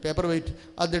വെയിറ്റില്ലേ പേപ്പർ വെയിറ്റ്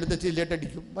അതെടുത്ത്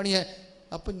ചില്ലിട്ടടിക്കും പണിയാൻ.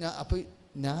 അപ്പം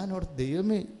ഞാനോട്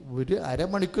ദൈവമേ, ഒരു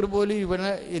അരമണിക്കൂർ പോലും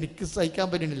ഇവനെ എനിക്ക് സഹിക്കാൻ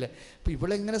പറ്റുന്നില്ല. അപ്പം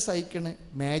ഇവളെങ്ങനെ സഹിക്കണേ?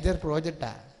 മേജർ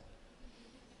പ്രോജക്റ്റാണ്.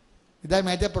 ഇതാ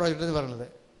മേജർ പ്രോജക്റ്റ് എന്ന് പറയുന്നത്.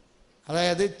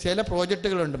 അതായത് ചില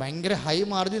പ്രോജക്റ്റുകളുണ്ട് ഭയങ്കര ഹൈ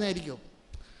മാർജിനായിരിക്കും.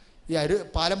 ഈ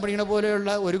പാലം പണിയണ പോലെയുള്ള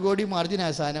 1 കോടി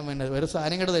മാർജിനാണ് സാധനം വേണ്ടത്. ഒരു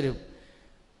സാധനം കൂടെ തരും.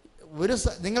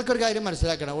 നിങ്ങൾക്കൊരു കാര്യം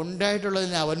മനസ്സിലാക്കണം,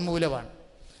 ഉണ്ടായിട്ടുള്ളതിന് അവൻ മൂലമാണ്,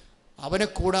 അവനെ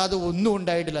കൂടാതെ ഒന്നും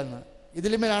ഉണ്ടായിട്ടില്ലെന്ന്.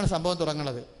 ഇതിലുമേലാണ് സംഭവം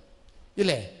തുടങ്ങുന്നത്,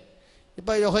 ഇല്ലേ?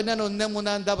 ഇപ്പം യോഹന്നാൻ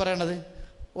 1:3 എന്താ പറയണത്?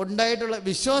 ഉണ്ടായിട്ടുള്ള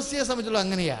വിശ്വാസിയെ സംബന്ധിച്ചുള്ള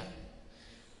അങ്ങനെയാണ്.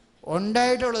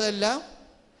 ഉണ്ടായിട്ടുള്ളതെല്ലാം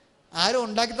ആരും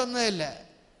ഉണ്ടാക്കി തന്നതല്ല.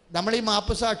 നമ്മൾ ഈ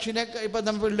മാപ്പ് സാക്ഷിനെ ഇപ്പം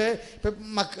നമ്മൾ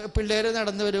പിള്ളേർ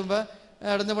നടന്നു വരുമ്പോൾ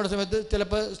നടന്നു പോകുന്ന സമയത്ത്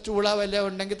ചിലപ്പോൾ സ്റ്റൂളാ വല്ല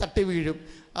ഉണ്ടെങ്കിൽ തട്ടി വീഴും,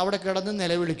 അവിടെ കിടന്ന്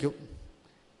നിലവിളിക്കും.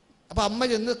 അപ്പം അമ്മ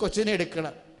ചെന്ന് കൊച്ചിനെ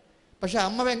എടുക്കണം. പക്ഷെ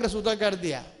അമ്മ ഭയങ്കര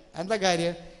സുഖക്കാരത്തിയാണ്. എന്താ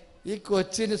കാര്യം? ഈ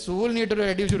കൊച്ചിന് സൂൾ നീട്ടൊരു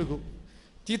അടി വെച്ച് കൊടുക്കും,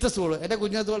 ചീത്ത സൂള്. എൻ്റെ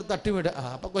കുഞ്ഞിനത്തോളം തട്ടി വീട്.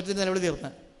 അപ്പം കൊച്ചിന് നിലവിളി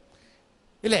തീർന്ന്,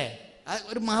 ഇല്ലേ?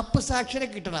 ഒരു മാപ്പ് സാക്ഷിനെ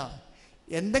കിട്ടണം.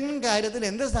 എന്തെങ്കിലും കാര്യത്തിൽ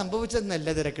എന്ത് സംഭവിച്ചെന്നല്ല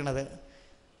തിരക്കണത്.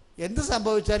 എന്ത്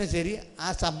സംഭവിച്ചാലും ശരി, ആ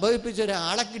സംഭവിപ്പിച്ച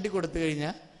ഒരാളെ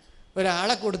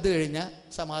കൊടുത്തു കഴിഞ്ഞാൽ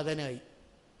സമാധാനമായി.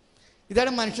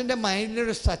 ഇതാണ് മനുഷ്യൻ്റെ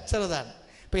മൈൻഡിലൊരു സ്ട്രക്ചർ. ഇതാണ്.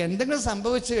 ഇപ്പം എന്തെങ്കിലും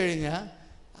സംഭവിച്ചു കഴിഞ്ഞാൽ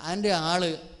അതിൻ്റെ ആൾ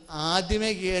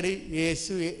ആദ്യമേ കയറി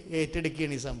യേശു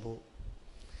ഏറ്റെടുക്കുകയാണ് ഈ സംഭവം.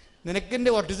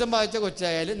 നിനക്കെൻ്റെ ഓട്ടിസം ബാധിച്ച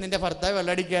കൊച്ചായാലും നിൻ്റെ ഭർത്താവ്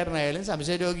വെള്ളടിക്കാരനായാലും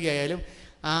സംശയരോഗിയായാലും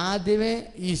ആദ്യമേ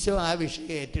ഈശോ ആ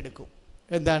വിഷയം ഏറ്റെടുക്കും.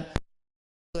 എന്താണ്?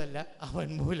 അതല്ല, അവൻ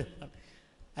മൂലമാണ്.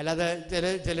 അല്ലാതെ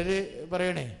ചിലർ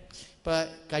പറയണേ, ഇപ്പം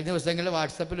കഴിഞ്ഞ ദിവസങ്ങളിൽ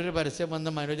വാട്സപ്പിലൊരു പരസ്യം വന്ന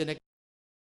മനോജനെ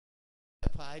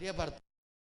ഭാര്യ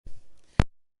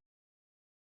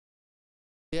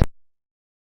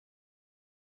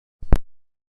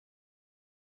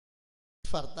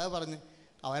ഭർത്താവ് പറഞ്ഞ്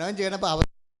അവനവൻ ചെയ്യണപ്പോൾ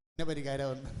അവന് പരിഹാരം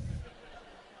വന്നു.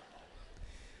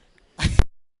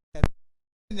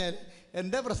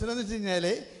 എന്താ പ്രശ്നം എന്ന് വെച്ച് കഴിഞ്ഞാൽ,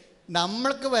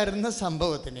 നമ്മൾക്ക് വരുന്ന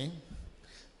സംഭവത്തിന്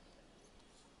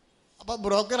അപ്പോൾ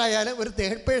ബ്രോക്കറായാലും ഒരു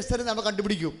തേർഡ് പേഴ്സണെ നമ്മൾ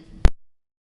കണ്ടുപിടിക്കും.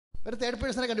 തേർഡ്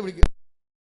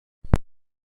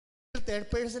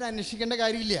പേഴ്സണെ അന്വേഷിക്കേണ്ട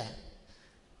കാര്യമില്ല.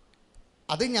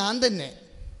 അത് ഞാൻ തന്നെ.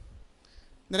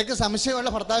 നിനക്ക് സംശയമുള്ള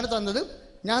ഭർത്താവിനെ തന്നത്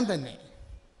ഞാൻ തന്നെ.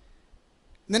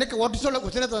 നിനക്ക് ഓട്ടിസമുള്ള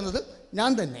കൊച്ചിനെ തന്നത്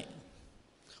ഞാൻ തന്നെ.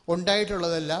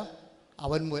 ഉണ്ടായിട്ടുള്ളതെല്ലാം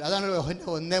അവൻ മൂലം. അതാണ്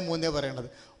 1:3 പറയണത്.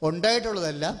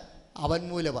 ഉണ്ടായിട്ടുള്ളതെല്ലാം അവൻ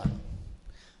മൂലമാണ്,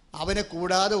 അവനെ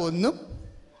കൂടാതെ ഒന്നും.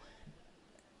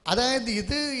 അതായത്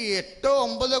ഇത്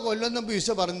 8-9 കൊല്ലം മുമ്പ്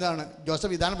ഈശോ പറഞ്ഞതാണ്.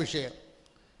 ജോസഫ്, ഇതാണ് വിഷയം.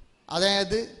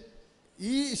 അതായത്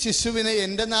ഈ ശിശുവിനെ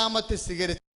എൻ്റെ നാമത്തിൽ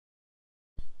സ്വീകരിച്ച്,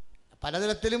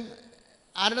 പലതരത്തിലും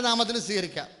ആരുടെ നാമത്തിലും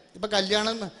സ്വീകരിക്കാം. ഇപ്പം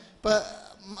കല്യാണം, ഇപ്പം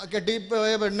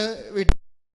കെട്ടിപ്പോയ പെണ്ണ്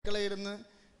വീട്ടിലിരുന്ന്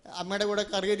അമ്മയുടെ കൂടെ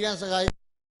കറിയരിയാൻ സഹായിക്കും.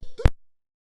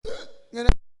 ഇങ്ങനെ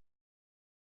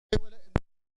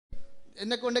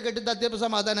എന്നെ കൊണ്ട് കെട്ടിത്താത്തിയപ്പോൾ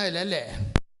സമാധാനമായില്ല, അല്ലേ?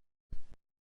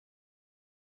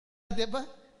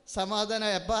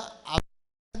 സമാധാനമായപ്പോൾ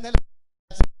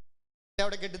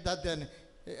അവിടെ കെട്ടിത്താത്തന്നെ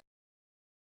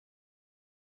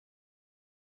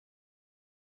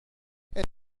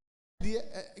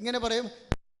ഇങ്ങനെ പറയും,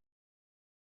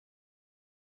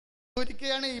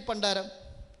 ഒരിക്കലാണ് ഈ പണ്ടാരം.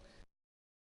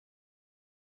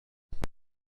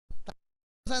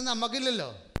 നമുക്കില്ലല്ലോ,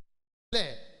 അല്ലേ?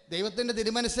 ദൈവത്തിൻ്റെ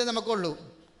തിരുമനസ്സേ നമുക്കുള്ളൂ.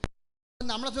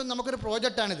 നമുക്കൊരു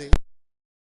പ്രോജക്റ്റാണിത്.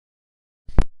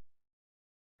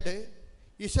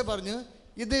 ഈശോ പറഞ്ഞു,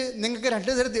 ഇത് നിങ്ങൾക്ക്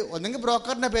 2 തരത്തിൽ, ഒന്നെങ്കിൽ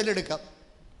ബ്രോക്കറിൻ്റെ പേരിലെടുക്കാം,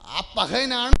 ആ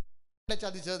പകയനാണ്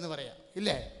ചതിച്ചതെന്ന് പറയാം,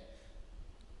 ഇല്ലേ?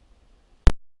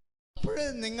 അപ്പോൾ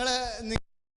നിങ്ങളെ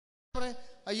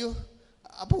അയ്യോ,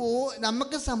 അപ്പോൾ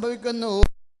നമുക്ക് സംഭവിക്കുന്ന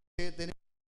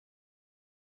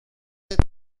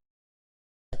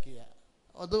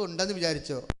അതുണ്ടെന്ന്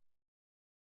വിചാരിച്ചോ?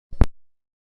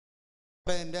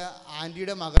 എൻ്റെ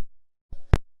ആൻറ്റിയുടെ മകൻ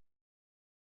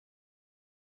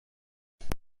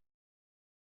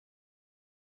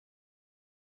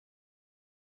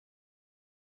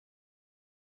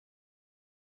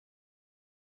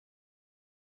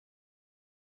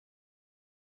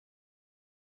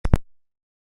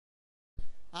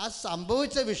ആ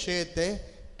സംഭവിച്ച വിഷയത്തെ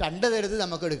രണ്ട് തരത്തിൽ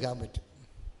നമുക്ക് എടുക്കാൻ പറ്റും.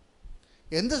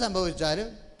 എന്ത് സംഭവിച്ചാലും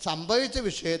സംഭവിച്ച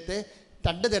വിഷയത്തെ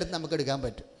രണ്ട് തരത്തിൽ നമുക്ക് എടുക്കാൻ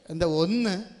പറ്റും. എന്താ?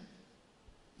 ഒന്ന്,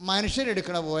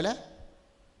 മനുഷ്യരെടുക്കണ പോലെ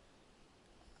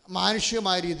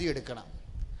മാനുഷികമായ രീതി എടുക്കണം.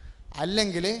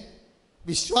 അല്ലെങ്കിൽ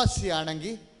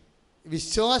വിശ്വാസിയാണെങ്കിൽ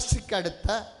വിശ്വാസിക്കടുത്ത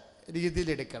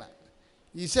രീതിയിലെടുക്കണം.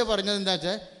 ഈശോ പറഞ്ഞത് എന്താ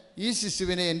വെച്ചാൽ, ഈ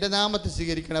ശിശുവിനെ എൻ്റെ നാമത്തിൽ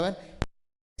സ്വീകരിക്കണവൻ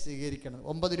സ്വീകരിക്കണം.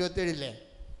 9:27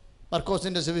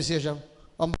 മർക്കോസിൻ്റെ സുവിശേഷം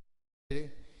 9:7.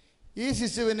 ഈ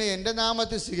ശിശുവിനെ എൻ്റെ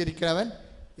നാമത്തിൽ സ്വീകരിക്കണവൻ.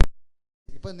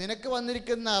 ഇപ്പം നിനക്ക്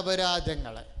വന്നിരിക്കുന്ന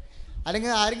അപരാധങ്ങൾ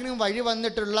അല്ലെങ്കിൽ ആരെങ്കിലും വഴി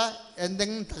വന്നിട്ടുള്ള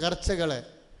എന്തെങ്കിലും തകർച്ചകൾ,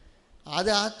 അത്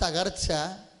ആ തകർച്ച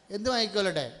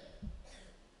എന്തുമായിക്കൊള്ളട്ടെ.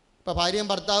 ഇപ്പം ഭാര്യയും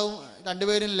ഭർത്താവും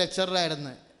രണ്ടുപേരും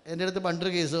ലെക്ചറായിരുന്നു. എൻ്റെ അടുത്ത്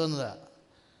പണ്ടൊരു കേസ് വന്നതാണ്.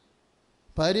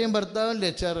 ഭാര്യയും ഭർത്താവും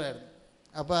ലെക്ചറായിരുന്നു.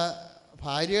 അപ്പോൾ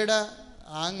ഭാര്യയുടെ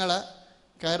ആങ്ങളെ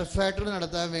കയർ ഫാക്ടറി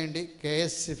നടത്താൻ വേണ്ടി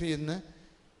KSFന്ന്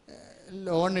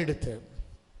ലോൺ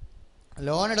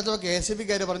എടുത്തപ്പോൾ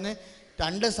KSFക്കാർ പറഞ്ഞ്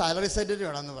 2 സാലറി സർട്ടിഫിക്കറ്റ്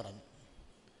വേണമെന്ന് പറഞ്ഞു.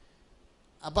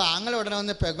 അപ്പോൾ ആങ്ങളെ ഉടനെ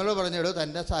വന്ന് പെങ്ങളോട് പറഞ്ഞിടും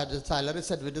തൻ്റെ സാലറി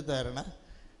സർട്ടിഫിക്കറ്റ് തരണം.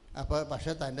 അപ്പോൾ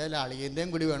പക്ഷേ തൻ്റെ അളിയൻ്റെയും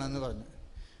കൂടി വേണമെന്ന് പറഞ്ഞു.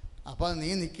 അപ്പോൾ നീ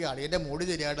നിൽക്കുക, അളിയൻ്റെ മൂഡ്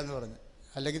ശരിയായിട്ടെന്ന് പറഞ്ഞു.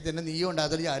 അല്ലെങ്കിൽ തന്നെ നീയും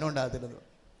ഉണ്ടാകത്തില്ല ഞാനും ഉണ്ടാകത്തില്ലെന്ന് പറഞ്ഞു.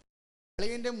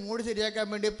 അളിയൻ്റെ മൂഡ് ശരിയാക്കാൻ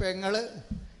വേണ്ടി പെങ്ങൾ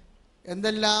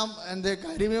എന്തെല്ലാം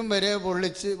കരിമീൻ വരെ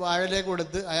പൊള്ളിച്ച് വാഴയിലേക്ക്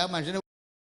കൊടുത്ത് അയാൾ മനുഷ്യന്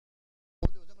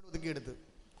 3 ദിവസം കൊണ്ട് ഒതുക്കിയെടുത്ത്.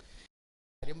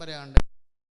 കാര്യം പറയാണ്ട്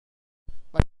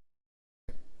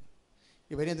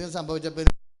ഇവനെന്തെങ്കിലും സംഭവിച്ചപ്പോൾ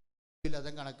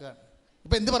അതും കണക്കാണ്.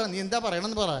 ഇപ്പം എന്ത് പറ, നീ എന്താ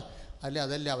പറയണമെന്ന് പറ. അല്ല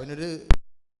അതല്ല,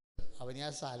 അവന് ആ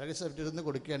സാലറി സർട്ടിഫിക്കറ്റ്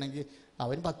കൊടുക്കുകയാണെങ്കിൽ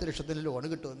അവന് 10 ലക്ഷത്തിന് ലോൺ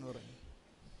കിട്ടുമെന്ന് പറഞ്ഞു.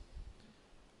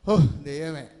 ഓ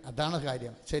ദൈവമേ, അതാണ്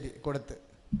കാര്യം. ശരി, കൊടുത്ത്.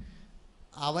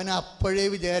 അവൻ അപ്പോഴേ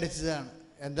വിചാരിച്ചതാണ്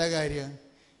എന്താ കാര്യം,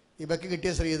 ഇവക്ക്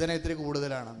കിട്ടിയ സ്ത്രീധനം ഇത്തിരി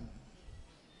കൂടുതലാണെന്ന്.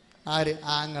 ആര്?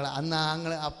 ആങ്ങള.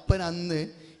 അന്ന്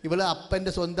ഇവള്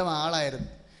അപ്പൻ്റെ സ്വന്തം ആളായിരുന്നു.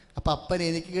 അപ്പം അപ്പൻ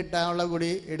എനിക്ക് കിട്ടാനുള്ള കൂടി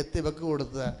എടുത്ത് ഇവക്ക്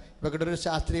കൊടുത്തതാണ്. ഇവക്കിട്ട് ഒരു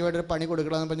ശാസ്ത്രീയമായിട്ടൊരു പണി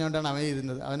കൊടുക്കണമെന്ന് പറഞ്ഞുകൊണ്ടാണ് അവൻ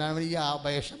ഇരുന്നത്. അവനാണ് ഈ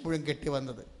വേഷം മുഴുവൻ കെട്ടി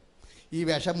വന്നത്. ഈ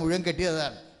വേഷം മുഴുവൻ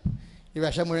കെട്ടിയതാണ്. ഈ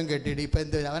വേഷം മുഴുവൻ കെട്ടിയിട്ട് ഇപ്പം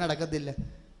എന്ത്, അവൻ അടക്കത്തില്ല.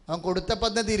 അവൻ കൊടുത്തപ്പോൾ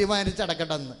തന്നെ തീരുമാനിച്ച്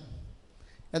അടക്കട്ടെന്ന്.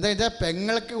 എന്താ വെച്ചാൽ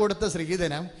പെങ്ങൾക്ക് കൊടുത്ത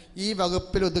സ്ത്രീധനം ഈ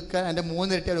വകുപ്പിൽ ഒതുക്കാൻ എൻ്റെ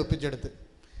 3 ഇരട്ടി ഒപ്പിച്ചെടുത്ത്.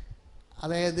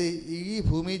 അതായത് ഈ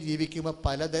ഭൂമി ജീവിക്കുമ്പോൾ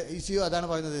ഈശോ അതാണ്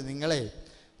പറയുന്നത്, നിങ്ങളെ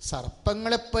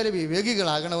സർപ്പങ്ങളെപ്പോലെ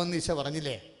വിവേകികളാകണമെന്ന് ഈശോ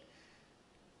പറഞ്ഞില്ലേ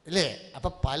അല്ലേ?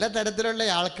 അപ്പം പലതരത്തിലുള്ള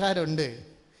ആൾക്കാരുണ്ട്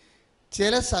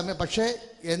ചില സമയം. പക്ഷേ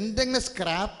എന്തെങ്കിലും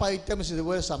സ്ക്രാപ്പ് ഐറ്റംസ്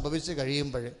ഇതുപോലെ സംഭവിച്ച്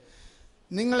കഴിയുമ്പോൾ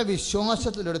നിങ്ങൾ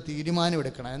വിശ്വാസത്തിലൊരു തീരുമാനം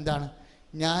എടുക്കണം. എന്താണ്?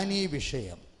 ഞാൻ ഈ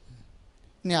വിഷയം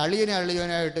ഇനി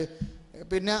അളിയനായിട്ട്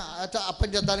പിന്നെ അപ്പൻ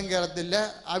ചെത്താനും കയറത്തില്ല,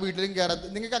 ആ വീട്ടിലും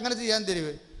കയറത്തില്ല. നിങ്ങൾക്ക് അങ്ങനെ ചെയ്യാൻ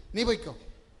തരുവേ, നീ പൊയ്ക്കോ,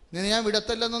 നീ ഞാൻ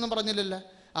വിടത്തില്ലെന്നൊന്നും പറഞ്ഞില്ലല്ലോ.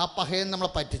 ആ പഹയൻ നമ്മളെ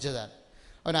പറ്റിച്ചതാണ്.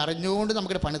 അവൻ അറിഞ്ഞുകൊണ്ട്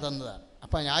നമുക്കൊരു പണി തന്നതാണ്.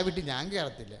 അപ്പം ആ വീട്ടിൽ ഞാൻ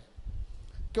കയറത്തില്ല.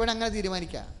 ഇവിടെ അങ്ങനെ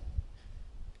തീരുമാനിക്കാം.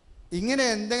 ഇങ്ങനെ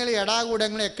എന്തെങ്കിലും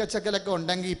എടാകൂടങ്ങൾ എക്കച്ചക്കലൊക്കെ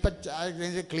ഉണ്ടെങ്കിൽ ഇപ്പം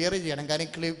ക്ലിയർ ചെയ്യണം. കാരണം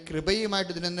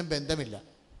കൃപയുമായിട്ട് ഇതിനൊന്നും ബന്ധമില്ല.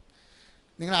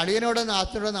 നിങ്ങൾ അളിയനോട്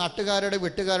നാട്ടുകാരുടെ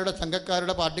വീട്ടുകാരുടെ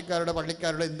സംഘക്കാരുടെ പാർട്ടിക്കാരുടെ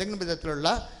പള്ളിക്കാരുടെ എന്തെങ്കിലും വിധത്തിലുള്ള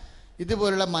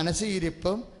ഇതുപോലുള്ള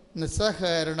മനസ്സിരിപ്പും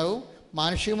നിസ്സഹകരണവും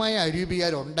മാനുഷികമായ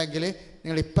അരൂപിയാലുണ്ടെങ്കിൽ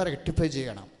നിങ്ങൾ ഇപ്പം റെക്ടിഫൈ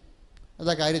ചെയ്യണം.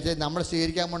 അതാ കാര്യം. ചെയ്ത് നമ്മൾ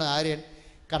സ്വീകരിക്കാൻ പോണ ആര്യൻ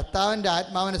കർത്താവിൻ്റെ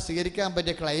ആത്മാവിനെ സ്വീകരിക്കാൻ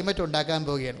പറ്റിയ ക്ലൈമറ്റ് ഉണ്ടാക്കാൻ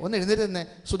പോവുകയാണ്. ഒന്ന് എഴുന്നേറ്റ്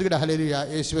ശ്രുതിയുടെ ഹല്ലേലൂയ,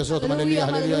 യേശുവേ സ്തോത്രം, ഹല്ലേലൂയ,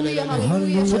 ഹല്ലേലൂയ,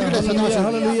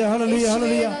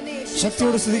 ഹല്ലേലൂയ.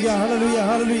 ശക്തിയോടെ സ്തുതിക്കുക. Hallelujah,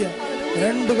 hallelujah.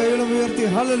 2 കൈകളും ഉയർത്തി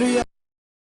ഹല്ലേലൂയ,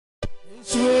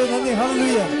 യേശുവേ നന്ദി,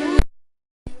 ഹല്ലേലൂയ.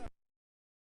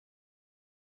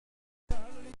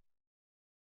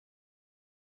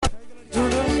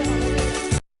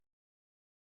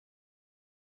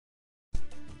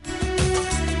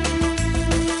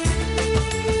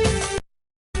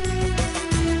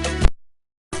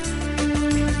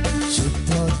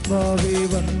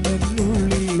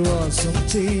 വന്നെന്നുള്ളിൽ വാസം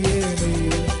ചെയ്യണേ,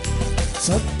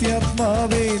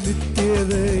 സത്യാത്മാവേ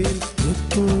നിത്യതയിൽ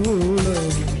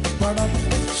പണം.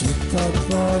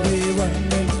 ശുദ്ധാത്മാവേ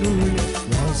വന്നെന്നുള്ളിൽ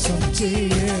വാസം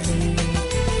ചെയ്യണേ,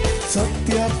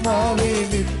 സത്യാത്മാവേ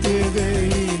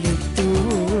നിത്യതയിൽ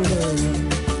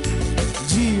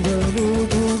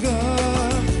ജീവനൂതുക,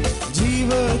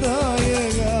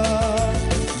 ജീവദായക,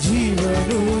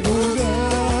 ജീവനൂതുക,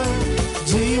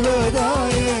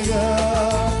 ജീവദായക,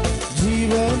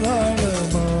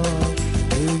 ജീവനാളമാ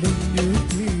ഒഴിഞ്ഞു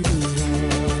തീരുക,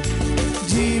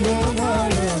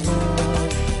 ജീവനാളമാ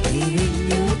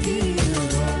ഒഴിഞ്ഞു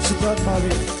തീരുക.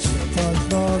 ശുദ്ധാത്മാവേ,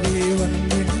 ശുദ്ധാത്മാവേ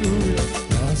വന്നെന്നുള്ളിൽ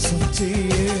വാസം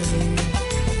ചെയ്യണേ,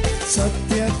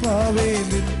 സത്യാത്മാവേ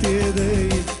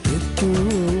നിത്യതയിൽ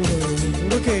എത്തുക.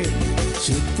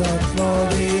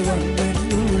 ശുദ്ധാത്മാവേ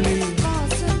വന്നെന്നുള്ളിൽ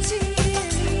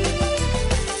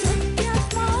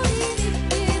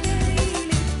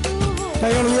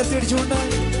കരത്തിടിച്ചുകൊണ്ട്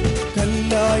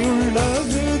കല്ലായുള്ള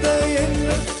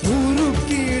ഹൃദയങ്ങൾ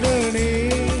ഉരുക്കിടണേ,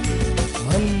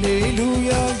 ഹല്ലേലൂയ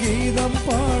ഗീതം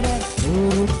പാടാൻ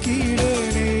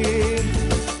ഉരുക്കിടണേ.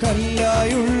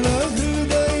 കല്ലായുള്ള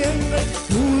ഹൃദയങ്ങൾ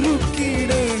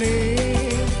ഉരുക്കിടണേ,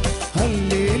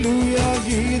 ഹല്ലേലൂയ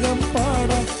ഗീതം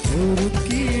പാടാൻ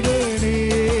ഉരുക്കിടണേ.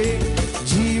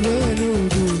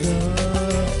 ജീവനുരുക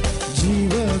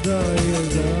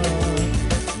ജീവദായക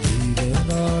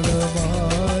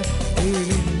ജീവനാളമായി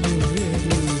തെളിഞ്ഞു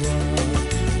വരുവാൻ.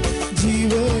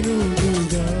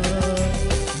 ജീവനുരുക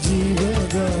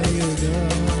ജീവദായക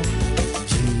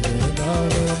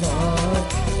ജീവനാളമായി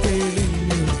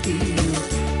തെളിഞ്ഞു തീരും.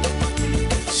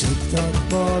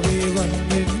 ശുദ്ധാത്മാവേ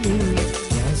വന്നെന്നുള്ളിൽ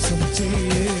വാസം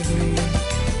ചെയ്യണേ,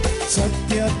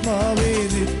 സത്യാത്മാവേ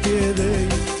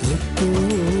നിത്യതയിൽ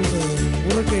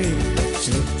ഉറക്കെ.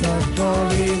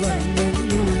 ശുദ്ധാത്മാവേ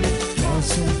വന്നെന്നുള്ളിൽ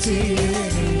വാസം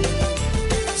ചെയ്യണേ,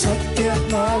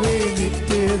 സത്യാത്മാവേ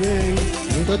നിത്യതയിൽ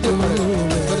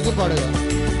പാടുക.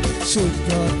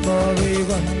 ശുദ്ധാത്മാവേ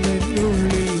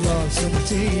വന്നെന്നുള്ളിൽ വാസം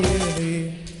ചെയ്യണേ,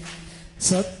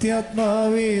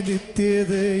 സത്യാത്മാവേ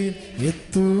നിത്യതയിൽ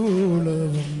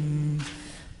എത്തൂളവും.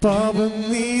 പാപം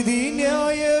നീതി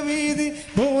ന്യായവിധി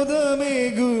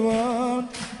ബോധമേകുവാൻ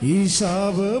ഈ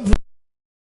ശാപഭൂ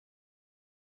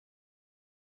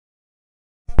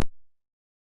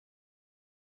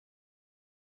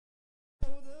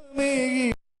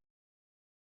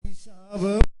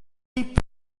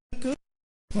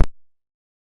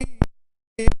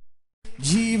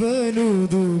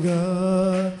ജീവനുതുക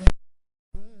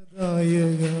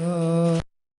ദായക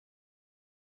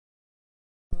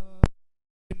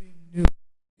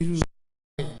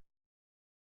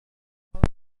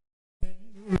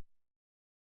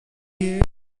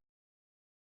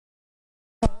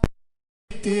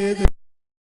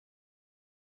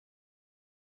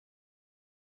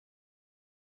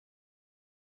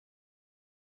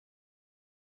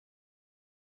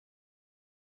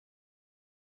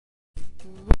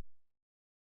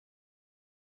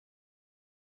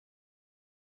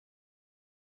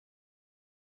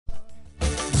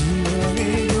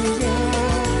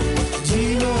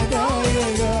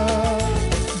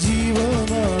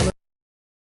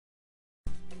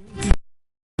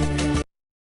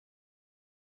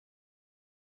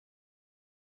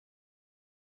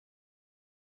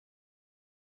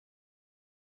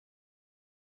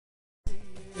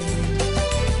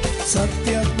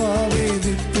സത്യാത്മാവേ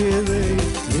നിത്യതയിൽ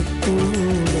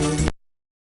എപ്പോഴും.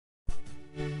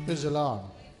 Praise the Lord.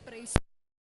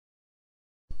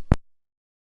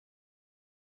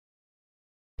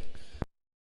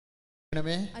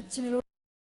 അച്ഛനോട്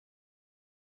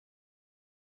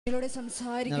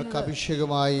സംസാരിക്കുന്നത്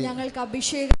അഭിഷേകമായി ഞങ്ങൾക്ക്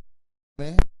അഭിഷേകം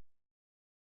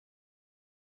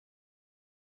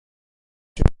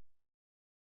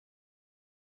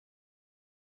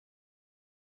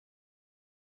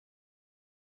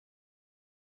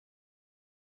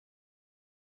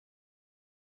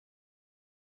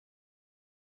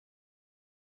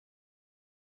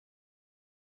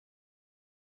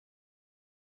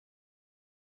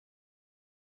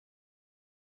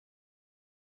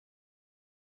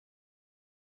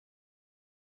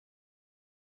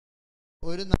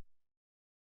ഒരു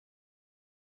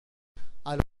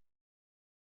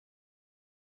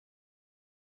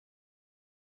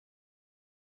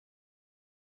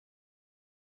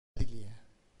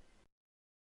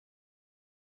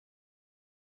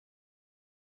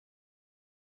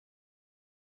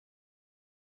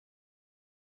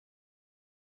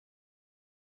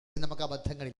നമുക്ക്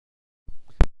അബദ്ധങ്ങളിൽ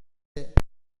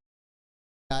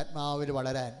ആത്മാവിൽ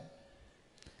വളരാൻ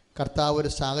കർത്താവ് ഒരു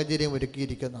സാഹചര്യം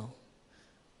ഒരുക്കിയിരിക്കുന്നു,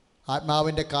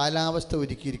 ആത്മാവിൻ്റെ കാലാവസ്ഥ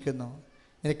ഒരുക്കിയിരിക്കുന്നു.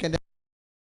 എനിക്കെൻ്റെ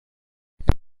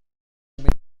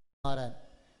മാറാൻ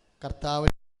കർത്താവ്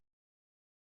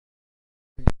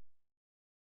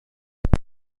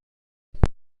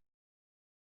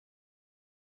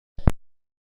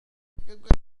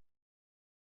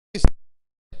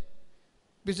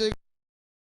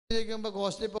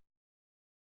കോസ്റ്റ്ലി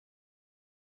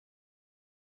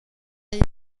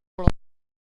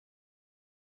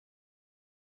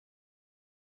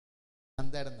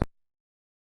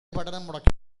പഠനം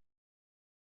മുടക്കി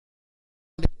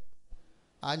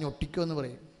ആ ഞൊട്ടിക്കുമെന്ന്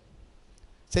പറയും.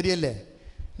 ശരിയല്ലേ?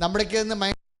 നമ്മുടെയൊക്കെ ഒന്ന്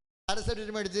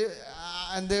സർട്ടിഫിക്കറ്റ് മേടിച്ച്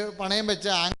എന്ത് പണയം വെച്ച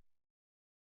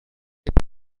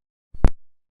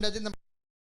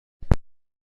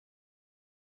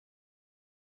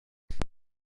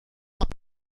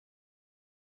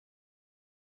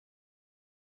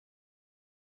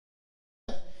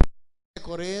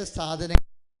കുറേ സാധനങ്ങൾ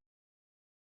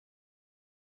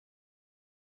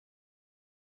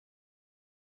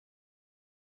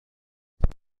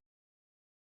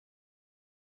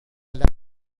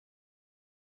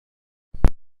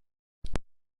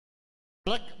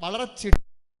വളരെ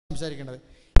സംസാരിക്കേണ്ടത്.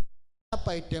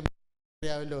 ഐറ്റം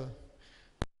അറിയാമല്ലോ,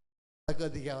 വിളക്ക്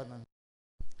കത്തിക്കാവുന്നതാണ്.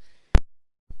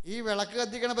 ഈ വിളക്ക്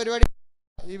കത്തിക്കണ പരിപാടി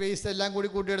ഈ വേസ്റ്റ് എല്ലാം കൂടി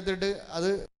കൂട്ടിയെടുത്തിട്ട് അത്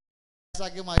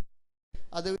ആക്കി മാറ്റി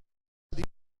അത്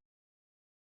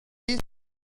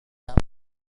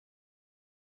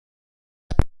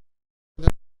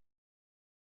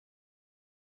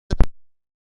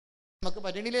നമുക്ക്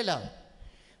പറ്റണില്ലല്ലോ.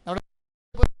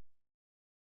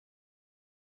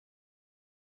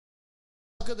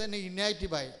 നമുക്ക് തന്നെ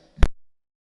ഇന്നാക്റ്റീവായി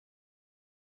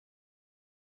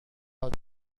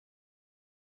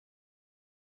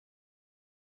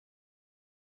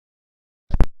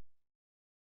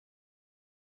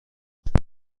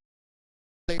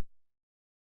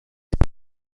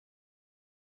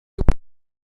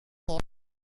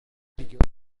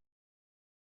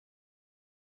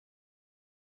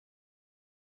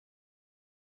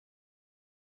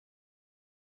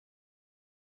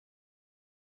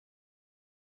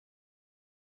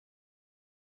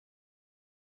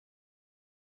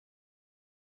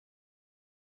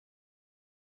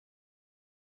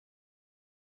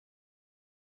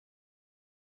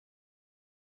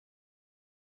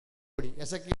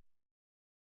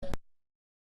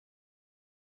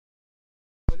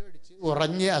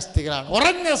ഉറഞ്ഞ അസ്ഥികളാണ്.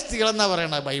 ഉറഞ്ഞ അസ്ഥികൾ എന്നാ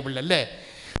പറയണത് ബൈബിളിൽ അല്ലേ?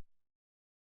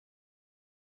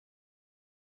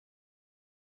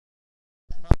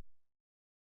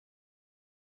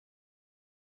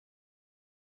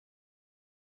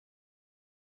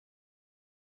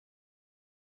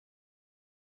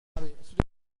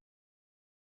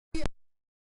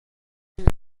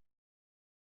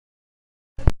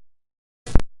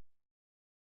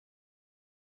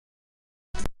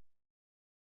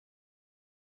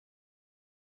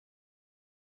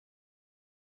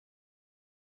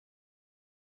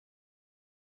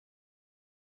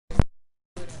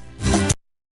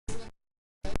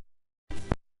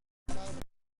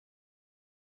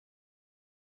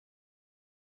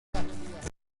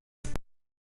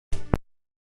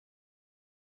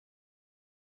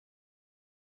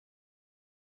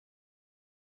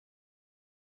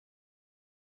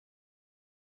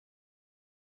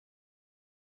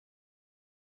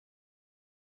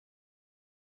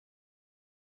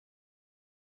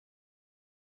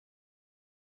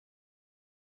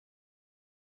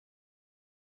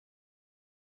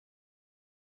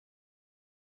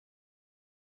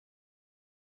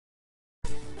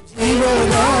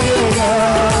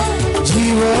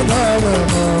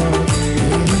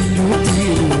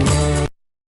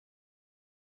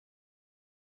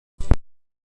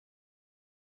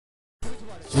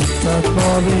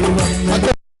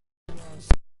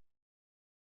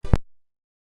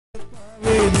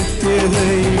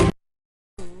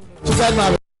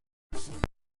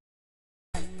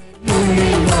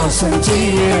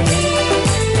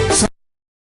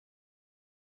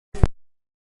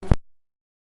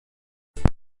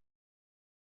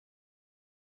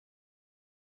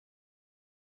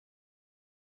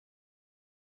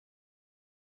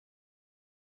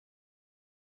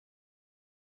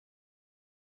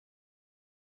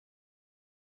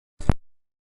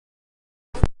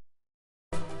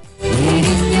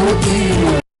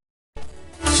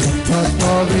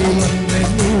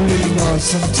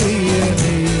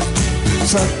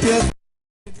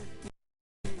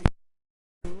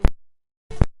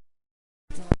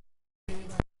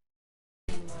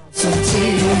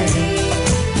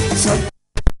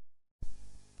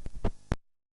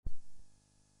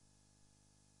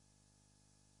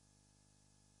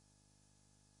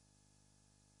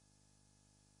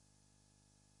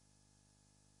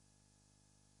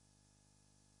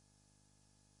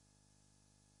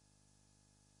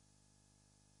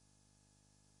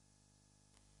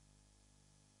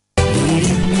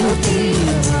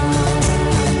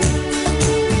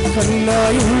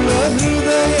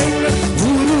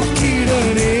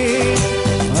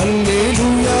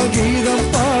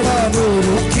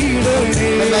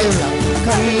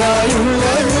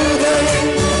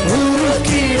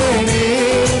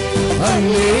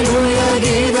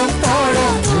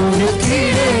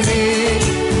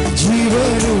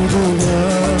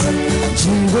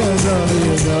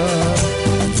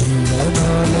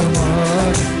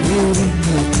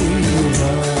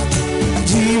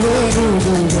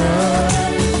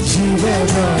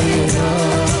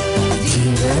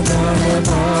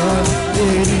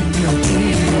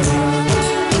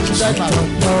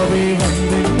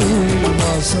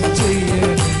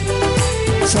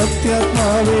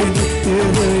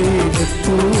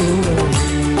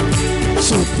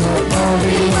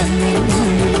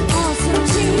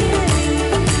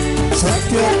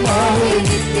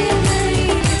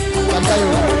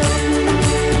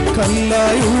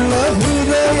 കല്ലായുള്ള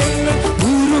ഹൃദയങ്ങൾ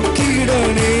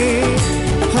ഉരുക്കിടണേ.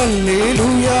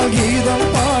 ഹല്ലേലൂയ ഗീതം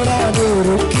പാടാൻ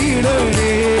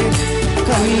ഒരുക്കിടണേ.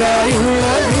 കല്ലായുള്ള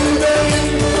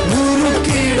ഹൃദയങ്ങൾ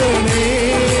ഉരുക്കിടണേ.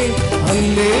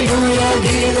 ഹല്ലേലൂയ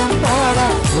ഗീതം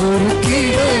പാടാൻ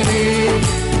ഒരുക്കിടണേ.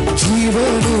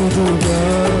 ജീവനുരുക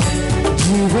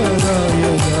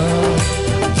ജീവനായക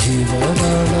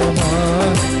ജീവനാളമായി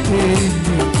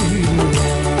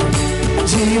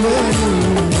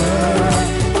ജീവനുരുക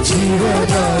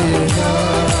ജീവനായക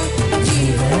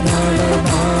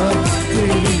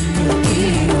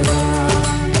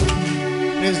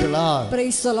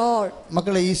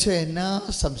മക്കളെ, ഈശോ എന്നാ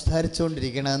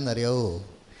സംസാരിച്ചുകൊണ്ടിരിക്കണമെന്നറിയാവോ?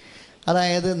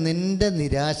 അതായത് നിന്റെ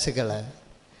നിരാശകൾ,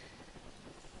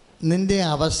 നിന്റെ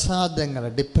അവസാദങ്ങൾ,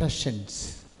 ഡിപ്രഷൻസ്,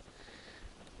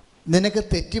 നിനക്ക്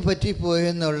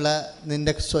തെറ്റിപ്പറ്റിപ്പോയെന്നുള്ള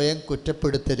നിന്റെ സ്വയം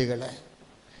കുറ്റപ്പെടുത്തലുകൾ,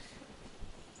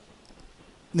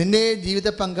 നിന്റെ ജീവിത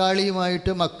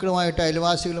പങ്കാളിയുമായിട്ട്, മക്കളുമായിട്ട്,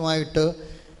 അയൽവാസികളുമായിട്ട്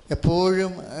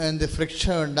എപ്പോഴും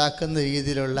ഫ്രിക്ഷൻ ഉണ്ടാക്കുന്ന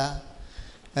രീതിയിലുള്ള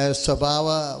സ്വഭാവ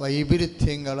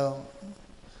വൈപരീത്യങ്ങളോ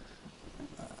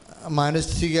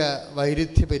മാനസിക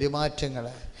വൈരുദ്ധ്യ പെരുമാറ്റങ്ങൾ,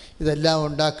 ഇതെല്ലാം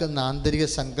ഉണ്ടാക്കുന്ന ആന്തരിക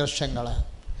സംഘർഷങ്ങൾ,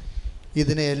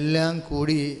 ഇതിനെല്ലാം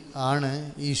കൂടി ആണ്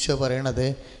ഈശോ പറയണത്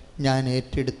ഞാൻ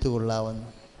ഏറ്റെടുത്തു കൊള്ളാമെന്ന്.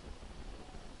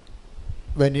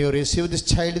 When you receive this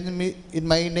child in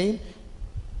my name,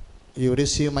 you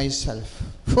receive myself.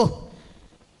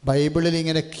 ബൈബിളിൽ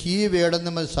ഇങ്ങനെ കീ വേർഡ്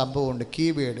എന്ന സംഭവമുണ്ട്. കീ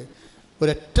വേർഡ്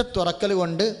ഒരൊറ്റ തുറക്കൽ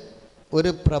കൊണ്ട് ഒരു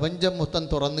പ്രപഞ്ചം മൊത്തം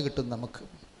തുറന്നു കിട്ടും നമുക്ക്.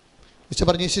 ഈശോ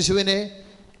പറഞ്ഞു, ശിശുവിനെ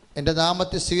എൻ്റെ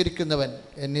നാമത്തെ സ്വീകരിക്കുന്നവൻ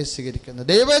എന്നെ സ്വീകരിക്കുന്നു.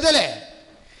 ദൈവവേദലേ,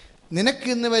 നിനക്ക്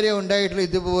ഇന്ന് വരെ ഉണ്ടായിട്ടുള്ള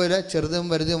ഇതുപോലെ ചെറുതും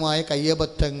വലുതുമായ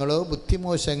കയ്യബദ്ധങ്ങളോ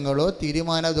ബുദ്ധിമോശങ്ങളോ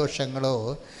തീരുമാനദോഷങ്ങളോ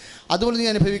അതുപോലെ നീ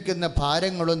അനുഭവിക്കുന്ന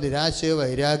ഭാരങ്ങളോ നിരാശയോ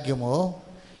വൈരാഗ്യമോ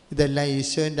ഇതെല്ലാം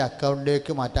ഈശോൻ്റെ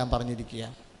അക്കൗണ്ടിലേക്ക് മാറ്റാൻ പറഞ്ഞിരിക്കുക.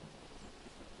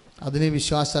 അതിന്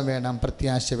വിശ്വാസം വേണം,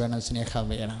 പ്രത്യാശ വേണം, സ്നേഹം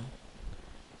വേണം.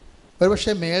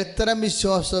 ഒരുപക്ഷെ മേൽത്തരം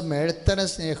വിശ്വാസവും മേൽത്തരം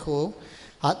സ്നേഹവും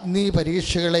അഗ്നി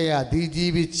പരീക്ഷകളെ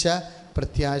അതിജീവിച്ച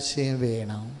പ്രത്യാശയും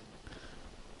വേണം.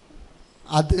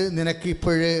 അത്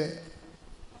നിനക്കിപ്പോഴ്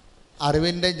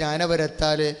അറിവിൻ്റെ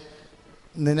ജ്ഞാനപരത്താൽ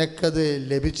നിനക്കത്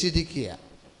ലഭിച്ചിരിക്കുക.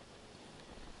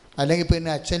 അല്ലെങ്കിൽ പിന്നെ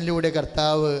അച്ഛനിലൂടെ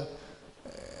കർത്താവ്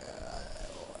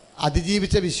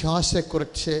അതിജീവിച്ച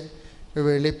വിശ്വാസത്തെക്കുറിച്ച്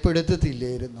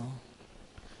വെളിപ്പെടുത്തത്തില്ലായിരുന്നു.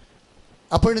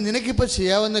 അപ്പോൾ നിനക്കിപ്പോൾ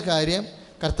ചെയ്യാവുന്ന കാര്യം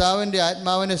കർത്താവിൻ്റെ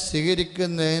ആത്മാവിനെ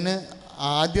സ്വീകരിക്കുന്നതിന്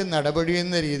ആദ്യ നടപടി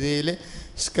എന്ന രീതിയിൽ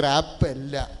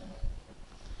സ്ക്രാപ്പല്ല,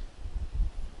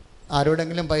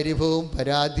 ആരോടെങ്കിലും പരിഭവവും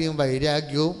പരാതിയും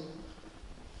വൈരാഗ്യവും.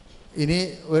 ഇനി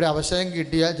ഒരവസരം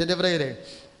കിട്ടിയാൽ ചില പറയലേ,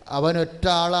 അവൻ ഒറ്റ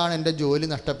ആളാണ് എൻ്റെ ജോലി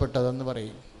നഷ്ടപ്പെട്ടതെന്ന്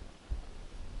പറയും.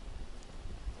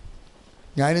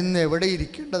 ഞാനിന്ന് എവിടെ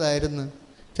ഇരിക്കേണ്ടതായിരുന്നു?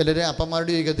 ചിലർ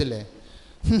അപ്പന്മാരോട് ചോദിക്കത്തില്ലേ,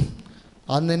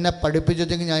 അന്ന് എന്നെ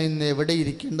പഠിപ്പിച്ചെങ്കിൽ ഞാൻ ഇന്ന് എവിടെ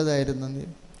ഇരിക്കേണ്ടതായിരുന്നു?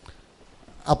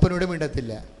 അപ്പനോട്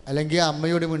മിണ്ടത്തില്ല, അല്ലെങ്കിൽ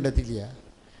അമ്മയോട് മിണ്ടത്തില്ല.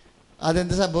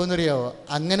 അതെന്ത് സംഭവം എന്നറിയാവോ?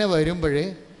 അങ്ങനെ വരുമ്പോഴേ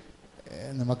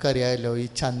നമുക്കറിയാമല്ലോ, ഈ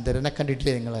ചന്ദ്രനെ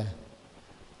കണ്ടിട്ടില്ലേ? നിങ്ങൾ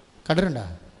കണ്ടിട്ടുണ്ടോ?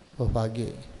 ഓ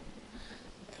ഭാഗ്യേ.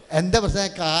 എന്താ പ്രശ്നം?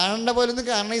 കാണേണ്ട പോലെ ഒന്നും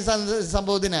കാണണം ഈ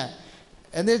സംഭവത്തിന്.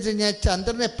 എന്താ വെച്ച് കഴിഞ്ഞാൽ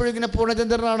ചന്ദ്രൻ എപ്പോഴും ഇങ്ങനെ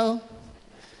പൂർണ്ണചന്ദ്രനാണോ?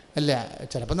 അല്ല,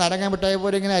 ചിലപ്പോൾ നാരങ്ങാൻ മിഠായി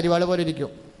പോലെ ഇങ്ങനെ അരിവാൾ പോലെ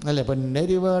ഇരിക്കും, അല്ലേ?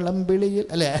 പൊന്നരിവാളമ്പിളിയിൽ,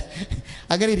 അല്ലേ?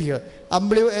 അങ്ങനെ ഇരിക്കും.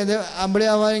 അമ്പിളി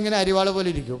ആവാൻ ഇങ്ങനെ അരിവാൾ പോലെ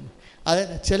ഇരിക്കും. അത്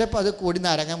ചിലപ്പോൾ അത് കൂടി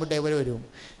നാരങ്ങാൻ മിഠായി പോലെ വരും.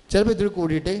 ചിലപ്പോൾ ഇതിൽ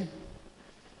കൂടിയിട്ട്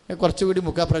കുറച്ചുകൂടി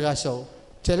മുഖപ്രകാശമാവും.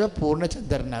 ചിലപ്പോൾ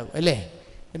പൂർണ്ണചന്ദ്രനാകും, അല്ലേ?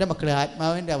 എൻ്റെ മക്കളെ,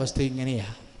 ആത്മാവിൻ്റെ അവസ്ഥ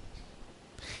ഇങ്ങനെയാണ്.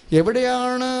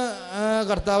 എവിടെയാണ്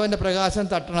കർത്താവിൻ്റെ പ്രകാശം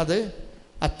തട്ടണത്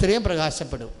അത്രയും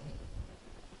പ്രകാശപ്പെടും.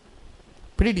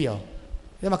 പിടിയോ?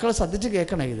 ഇത് മക്കളെ ശ്രദ്ധിച്ച്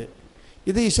കേൾക്കണം.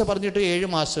 ഇത് ഈശോ പറഞ്ഞിട്ട് 7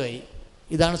 മാസമായി.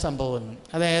 ഇതാണ് സംഭവം.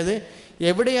 അതായത്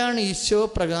എവിടെയാണ് ഈശോ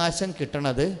പ്രകാശം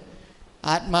കിട്ടണത്,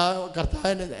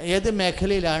 കർത്താവിൻ്റെ ഏത്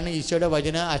മേഖലയിലാണ് ഈശോയുടെ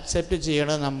വചനം അക്സെപ്റ്റ്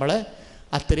ചെയ്യണത് നമ്മൾ,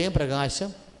 അത്രയും പ്രകാശം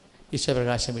ഈശോ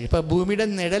പ്രകാശം വരും. ഇപ്പോൾ ഭൂമിയുടെ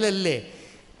നിഴലല്ലേ,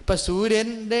 ഇപ്പം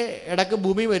സൂര്യൻ്റെ ഇടയ്ക്ക്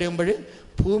ഭൂമി വരുമ്പോൾ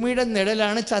ഭൂമിയുടെ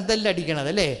നിഴലാണ് ചന്ദ്രനിലടിക്കണത്,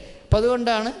 അല്ലേ? അപ്പം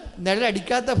അതുകൊണ്ടാണ്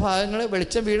നിഴലടിക്കാത്ത ഭാഗങ്ങൾ,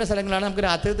 വെളിച്ചം വീണ സ്ഥലങ്ങളാണ് നമുക്ക്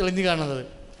രാത്രി തെളിഞ്ഞ് കാണുന്നത്,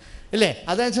 അല്ലേ?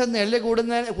 അതനുസരിച്ച് നിഴൽ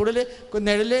കൂടുതൽ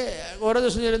നിഴൽ ഓരോ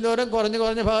ദിവസം ചെല്ലുന്നോറും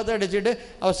കുറഞ്ഞ ഭാഗത്ത് അടിച്ചിട്ട്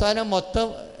അവസാനം മൊത്തം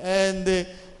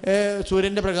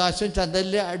സൂര്യൻ്റെ പ്രകാശം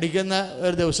ചന്ദ്രനിൽ അടിക്കുന്ന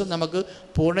ഒരു ദിവസം നമുക്ക്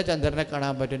പൂർണ്ണചന്ദ്രനെ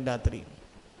കാണാൻ പറ്റും രാത്രി.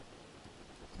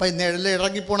 അപ്പം ഈ നിഴൽ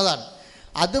ഇറങ്ങിപ്പോണതാണ്.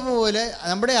 അതുപോലെ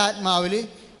നമ്മുടെ ആത്മാവിൽ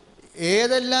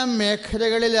ഏതെല്ലാം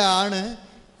മേഖലകളിലാണ്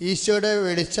ഈശോയുടെ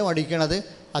വെളിച്ചം അടിക്കണത്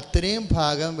അത്രയും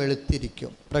ഭാഗം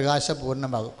വെളുത്തിരിക്കും,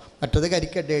 പ്രകാശപൂർണ്ണമാകും. മറ്റത്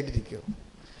കരിക്കട്ടയായിട്ടിരിക്കും.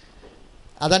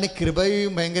 അതാണ് ഈ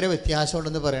കൃപയും ഭയങ്കര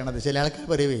വ്യത്യാസമുണ്ടെന്ന് പറയണത്. ചില ആൾക്കാർ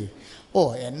പറയുവേ, ഓ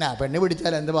എന്നാ പെണ്ണ്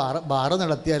പിടിച്ചാൽ എന്ത്, ബാറ്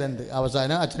നടത്തിയാൽ എന്ത്,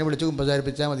 അവസാനം അച്ഛനെ വിളിച്ച്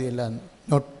കുമ്പസാരിപ്പിച്ചാൽ മതിയല്ല എന്ന്.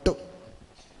 ഒട്ടും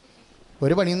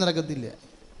ഒരു പണിയും നടക്കത്തില്ല.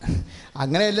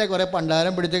 അങ്ങനെയല്ലേ കുറേ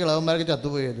പണ്ടാരം പിടിച്ച കിളവന്മാർക്ക്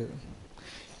ചത്തുപോയത്.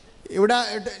 ഇവിടെ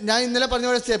ഞാൻ ഇന്നലെ പറഞ്ഞ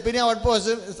പോലെ സ്റ്റെപ്പിന് ഔട്ട്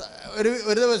പോസ്റ്റ്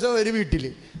ഒരു ദിവസം ഒരു വീട്ടിൽ,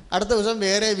 അടുത്ത ദിവസം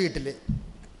വേറെ വീട്ടിൽ.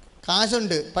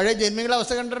 കാശുണ്ട്. പഴയ ജന്മികളുടെ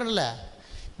അവസ്ഥ കണ്ടിട്ടുണ്ടല്ലേ?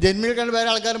 ജന്മികൾ കണ്ട് വേറെ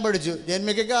ആൾക്കാരും പഠിച്ചു.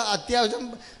 ജന്മിക്കൊക്കെ അത്യാവശ്യം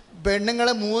പെണ്ണുങ്ങൾ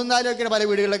 3-4 ഒക്കെയാണ് പല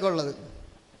വീടുകളിലൊക്കെ ഉള്ളത്.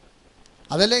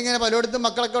 അതല്ലേ ഇങ്ങനെ പലയിടത്തും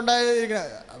മക്കളൊക്കെ ഉണ്ടായിരിക്കണം.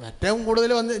 ഏറ്റവും കൂടുതൽ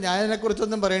ഞാൻ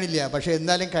അതിനെക്കുറിച്ചൊന്നും പറയണില്ല. പക്ഷേ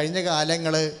എന്നാലും കഴിഞ്ഞ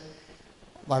കാലങ്ങൾ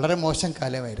വളരെ മോശം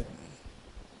കാലമായിരുന്നു.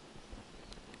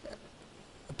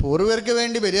 പൂർവ്വർക്ക്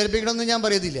വേണ്ടി ബലിയർപ്പിക്കണമെന്ന് ഞാൻ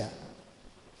പറയത്തില്ല.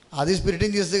 അത് സ്പിരിറ്റും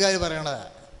ജീസസുകാർ പറയണതാണ്.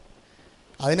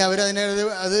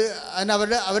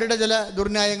 അവരുടെ ചില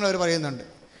ദുർന്യായങ്ങൾ അവർ പറയുന്നുണ്ട്.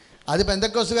 അത്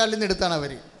പെന്തക്കോസ്തുകാരിൽ നിന്ന് എടുത്താണ്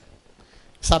അവർ.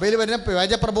 സഭയിൽ വരുന്ന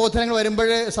വ്യാജ പ്രബോധനങ്ങൾ വരുമ്പോൾ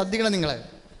ശ്രദ്ധിക്കണം നിങ്ങൾ.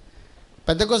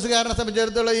 പെന്തക്കോസ്തുകാരനെ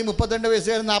സംബന്ധിച്ചിടത്തോളം ഈ 32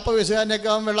 വയസ്സുകാരൻ 40 വയസ്സുകാരനെയൊക്കെ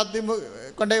അവൻ വെള്ളത്തിൽ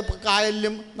കൊണ്ട്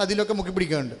കായലിലും നദിയിലൊക്കെ മുക്കി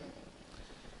പിടിക്കുന്നുണ്ട്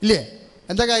ഇല്ലേ?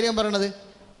 എന്താ കാര്യം പറയണത്?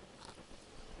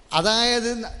 അതായത്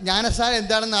ജ്ഞാനസ്നാനം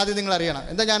എന്താണെന്ന് ആദ്യം നിങ്ങൾ അറിയണം.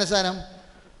 എന്താ ജ്ഞാനസ്നാനം?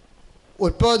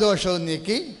 ഉത്ഭവദോഷവും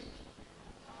നീക്കി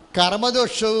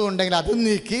കർമ്മദോഷവും ഉണ്ടെങ്കിൽ അതും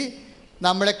നീക്കി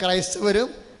നമ്മളെ ക്രൈസ്തവരും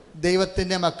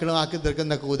ദൈവത്തിൻ്റെ മക്കളും ആക്കി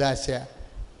തീർക്കുന്ന കൂദാശ.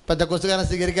 പെന്തക്കോസ്തുകാരൻ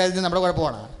സ്വീകരിക്കാതിരുന്ന് നമ്മുടെ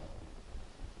കുഴപ്പമാണ്.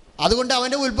 അതുകൊണ്ട്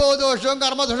അവൻ്റെ ഉത്ഭവദോഷവും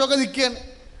കർമ്മദോഷവും ഒക്കെ നിൽക്കുകയാണ്.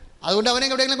 അതുകൊണ്ട് അവനെ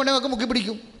എവിടെയെങ്കിലും കൊണ്ട് നമുക്ക് മുക്കി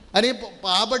പിടിക്കും. അല്ലെങ്കിൽ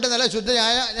പാവപ്പെട്ട നല്ല ശുദ്ധ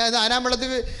ആനാം വെള്ളത്തിൽ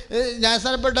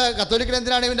ജ്ഞാനസ്നാനപ്പെട്ട കത്തോലിക്കൽ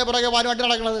എന്തിനാണ് ഇവൻ്റെ പുറകെ പാലുമായിട്ട്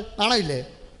നടക്കുന്നത്? നാണമില്ലേ?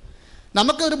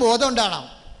 നമുക്കൊരു ബോധം ഉണ്ടാകണം.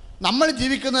 നമ്മൾ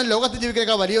ജീവിക്കുന്ന ലോകത്ത്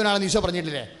ജീവിക്കുന്നതിനേക്കാൾ വലിയവനാണെന്ന് ഈശോ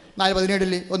പറഞ്ഞിട്ടില്ലേ?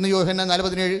 4:17 1 യോഹന്നാൻ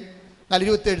 4:17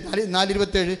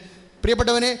 4:27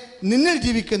 പ്രിയപ്പെട്ടവനെ, നിന്നിൽ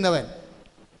ജീവിക്കുന്നവൻ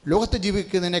ലോകത്ത്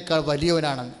ജീവിക്കുന്നതിനേക്കാൾ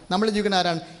വലിയവനാണെന്ന്. നമ്മൾ ജീവിക്കുന്ന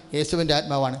ആരാണ്? യേശുവിൻ്റെ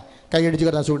ആത്മാവാണ്. കൈയടിച്ച്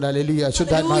കിടന്ന സുഖ ഹല്ലേലൂയ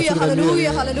ശുദ്ധാത്മാ ഹല്ലേലൂയ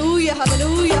ഹല്ലേലൂയ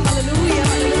ഹല്ലേലൂയ ഹല്ലേലൂയ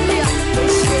ഹല്ലേലൂയ.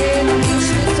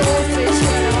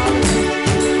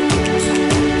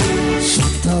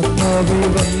 ശുദ്ധാത്മാവേ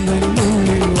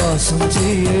വന്നെന്നുള്ളിൽ വാസം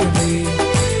ചെയ്യണേ,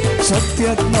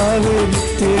 സത്യാത്മാവേ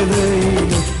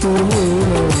നിത്യതയിലെത്തുവോളം.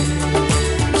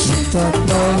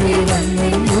 ശുദ്ധാത്മാവേ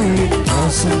വന്നെന്നുള്ളിൽ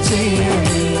വാസം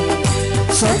ചെയ്യണേ,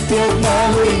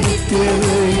 സത്യാത്മാവേ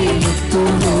നിത്യതയിലെത്തുവോളം.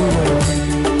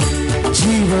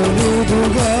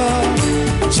 ജീവനുതുക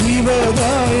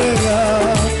ജീവദായക,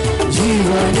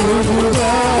 ജീവനുതുക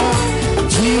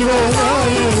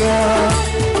ജീവദായക,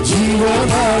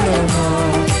 ജീവനാളമാ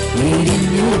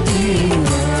വിരിഞ്ഞു തീര,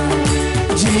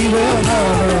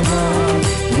 ജീവനാളമാ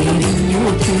വിരിഞ്ഞു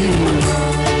തീര.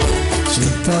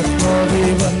 ശുദ്ധാത്മാവേ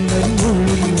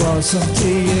വന്നെന്നുള്ളിൽ വാസം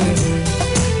ചെയ്യണേ,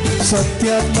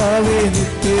 സത്യാത്മാവേ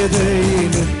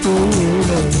നിത്യതയിലെത്തോളം.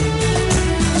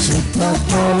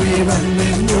 ശുദ്ധാത്മാവേ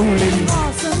വന്നെന്നുള്ളിൽ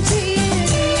വാസം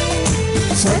ചെയ്യണേ,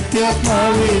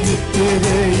 സത്യാത്മാവേ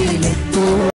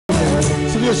നിത്യതയിലെത്തോളം.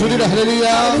 ഹല്ലേലൂയ ഹല്ലേലൂയ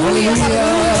ഹല്ലേലൂയ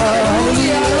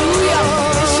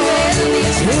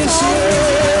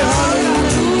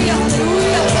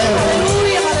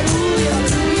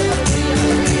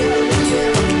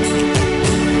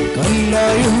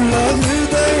കല്ലായുള്ള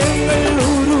ഹൃദയങ്ങൾ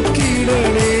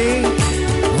ഉരുക്കിടണേ,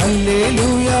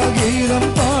 ഹല്ലേലൂയ ഗീതം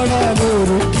പാടാൻ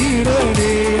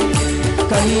ഒരുക്കിടണേ.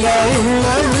 കല്ലായുള്ള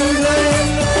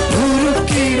ഹൃദയങ്ങൾ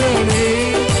ഉരുക്കിടണേ,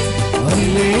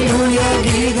 ഹല്ലേലൂയ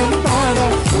ഗീതം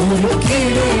പാടാൻ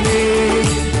ഒരുക്കിടണേ.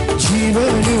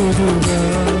 ജീവനുരുക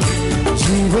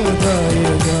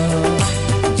ജീവദായക,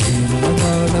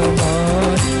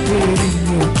 ജീവനാളമായി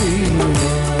എരിഞ്ഞു തീര.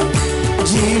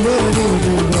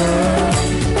 ജീവനുരുക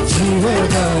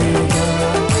ജീവദായക,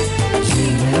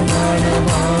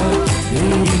 ജീവനാളമായി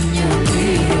എരിഞ്ഞു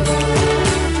തീര.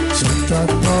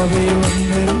 ശുദ്ധാത്മാവേ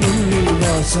വന്നെന്നുള്ളിൽ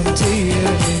വാസം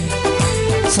ചെയ്യണേ,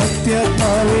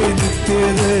 സത്യാത്മാവേ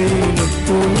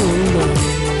നിത്യതയിലെത്തോളം.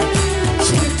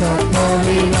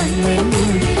 ശുദ്ധാത്മാവേ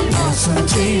വന്നെന്നുള്ളിൽ വാസം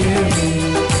ചെയ്യണേ,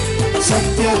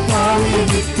 സത്യാത്മാവേ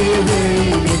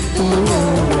നിത്യതയിലെത്തോളം.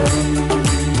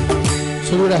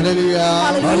 ഹല്ലേലൂയ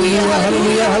ഹല്ലേലൂയ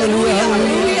ഹല്ലേലൂയ ഹല്ലേലൂയ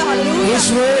ഹല്ലേലൂയ.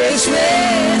 യേശുവേ യേശുവേ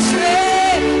യേശുവേ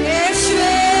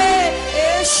യേശുവേ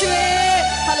യേശുവേ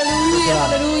ഹല്ലേലൂയ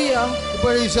ഹല്ലേലൂയ.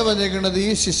 ഇപ്പോൾ ഈശോ പറഞ്ഞിരിക്കുന്നത് ഈ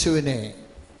ശിശുവിനെ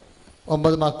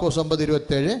 9 മാർക്കോസ്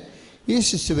 9:27 ഈ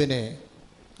ശിശുവിനെ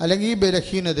അല്ലെങ്കിൽ ഈ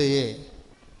ബലഹീനതയെ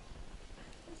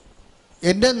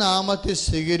എൻ്റെ നാമത്തിൽ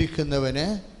സ്വീകരിക്കുന്നവന്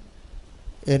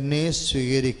എന്നെ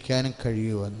സ്വീകരിക്കാൻ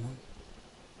കഴിയുമെന്ന്.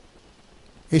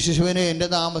 ഈ ശിശുവിനെ എൻ്റെ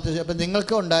നാമത്തിൽ, അപ്പം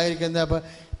നിങ്ങൾക്ക് ഉണ്ടായിരിക്കുന്ന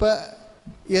ഇപ്പം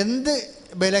എന്ത്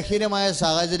ബലഹീനമായ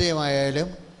സാഹചര്യമായാലും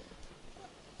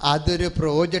അതൊരു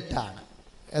പ്രോജക്റ്റാണ്.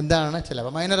 എന്താണ്?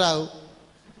 ചിലപ്പോൾ മൈനറാകും,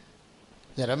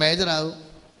 ചിലപ്പോൾ മേജറാകും.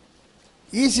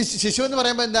 ഈ ശിശു എന്ന്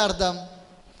പറയുമ്പോൾ എന്താ അർത്ഥം?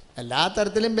 എല്ലാ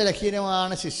തരത്തിലും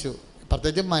ബലഹീനമാണ് ശിശു,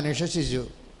 പ്രത്യേകിച്ച് മനുഷ്യ ശിശു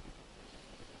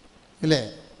ഇല്ലേ?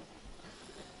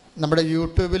 നമ്മുടെ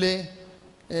യൂട്യൂബിൽ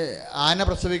ആന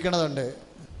പ്രസവിക്കണതുണ്ട്.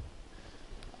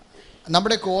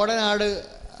 നമ്മുടെ കോടനാട്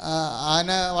ആന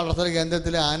വളർത്തൽ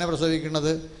കേന്ദ്രത്തിൽ ആന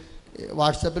പ്രസവിക്കുന്നത്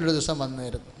വാട്സപ്പിൽ ഒരു ദിവസം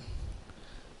വന്നിരുന്നു.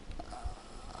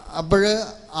 അപ്പോൾ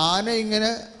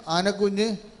ആനക്കുഞ്ഞ്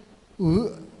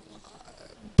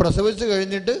പ്രസവിച്ച്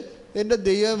കഴിഞ്ഞിട്ട് എൻ്റെ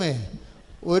ദൈവമേ,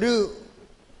 ഒരു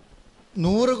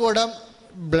 100 കുടം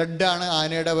ബ്ലഡാണ്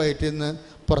ആനയുടെ വയറ്റിൽ നിന്ന്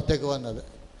പുറത്തേക്ക് വന്നത്.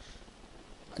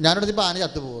 ഞാനെടുത്തപ്പോൾ ആന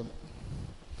ചത്തുപോകുന്നു.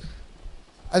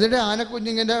 അതിൻ്റെ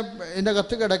ആനക്കുഞ്ഞിങ്ങനെ എൻ്റെ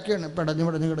കത്ത് കിടക്കുകയാണ്, പടഞ്ഞ്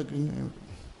കിടക്കുക.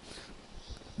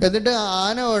 എന്നിട്ട്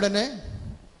ആന ഉടനെ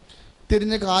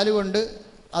തിരിഞ്ഞ് കാലുകൊണ്ട്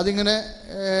അതിങ്ങനെ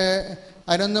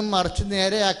അതിനൊന്നും മറിച്ച്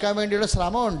നേരെയാക്കാൻ വേണ്ടിയുള്ള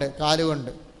ശ്രമമുണ്ട്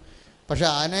കാലുകൊണ്ട്. പക്ഷെ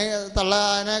ആന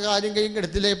കാലും കൈയും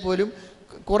കെടുത്തില്ലേ പോലും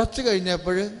കുറച്ച്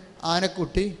കഴിഞ്ഞപ്പോൾ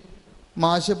ആനക്കുട്ടി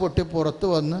മാശ പൊട്ടി പുറത്ത്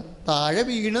വന്ന് താഴെ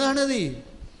വീണതാണത്.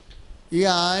 ഈ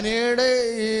ആനയുടെ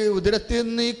ഈ ഉദരത്തിൽ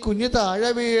നിന്ന് ഈ കുഞ്ഞ് താഴെ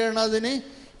വീണതിന്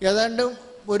ഏതാണ്ട്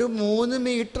ഒരു 3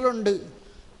 മീറ്ററുണ്ട്.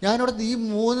 ഞാനിവിടെ ഈ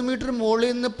 3 മീറ്റർ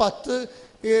മുകളിൽ നിന്ന്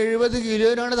 70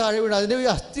 കിലോനാണ് താഴെ വീണത്. അതിൻ്റെ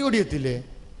അസ്ഥി ഒടിയത്തില്ലേ?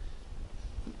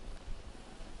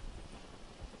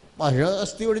 പക്ഷേ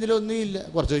അസ്ഥി ഒടിഞ്ഞിലൊന്നുമില്ല.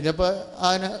 കുറച്ച് കഴിഞ്ഞപ്പോൾ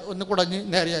ആന ഒന്ന് കുടഞ്ഞ്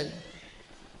നേരെയായി.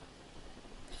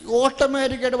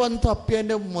 ഓട്ടോമാറ്റിക്കായിട്ട് വന്ന് തപ്പി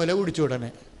എൻ്റെ മുല കുടിച്ചു. ഉടനെ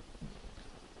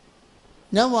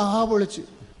ഞാൻ വാ പൊളിച്ച്.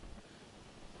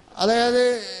 അതായത്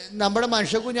നമ്മുടെ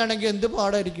മനുഷ്യക്കുഞ്ഞാണെങ്കിൽ എന്ത്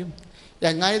പാടായിരിക്കും.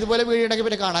 എങ്ങനെ ഇതുപോലെ വീഴുണ്ടെങ്കിൽ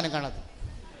പിന്നെ കാണാനും കാണാത്ത,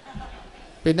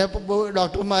 പിന്നെ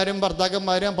ഡോക്ടർമാരും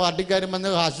ഭർത്താക്കന്മാരും പാർട്ടിക്കാരും വന്ന്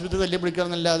ആശുപത്രി തല്ലി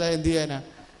പിടിക്കണമെന്നല്ലാതെ എന്ത് ചെയ്യാനാ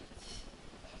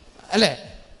അല്ലേ?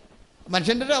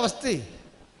 മനുഷ്യൻ്റെ ഒരു അവസ്ഥ.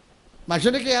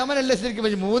 മനുഷ്യൻ്റെ ക്യാമറല്ലേ ശരിക്കും.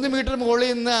 3 മീറ്റർ മുകളിൽ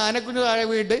നിന്ന് ആനക്കുഞ്ഞ് താഴെ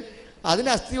വീട്ട് അതിന്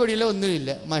അസ്ഥി ഒടിയില്ല,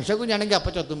 ഒന്നുമില്ല. മനുഷ്യക്കുഞ്ഞാണെങ്കിൽ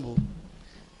അപ്പം ചത്തും പോവും.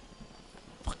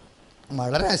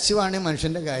 വളരെ അശുവാണ്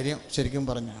മനുഷ്യൻ്റെ കാര്യം ശരിക്കും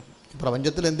പറഞ്ഞാൽ.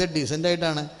 പ്രപഞ്ചത്തിൽ എന്ത്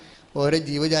ഡീസൻ്റായിട്ടാണ് ഓരോ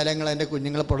ജീവജാലങ്ങൾ അതിൻ്റെ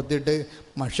കുഞ്ഞുങ്ങളെ പുറത്തിട്ട്.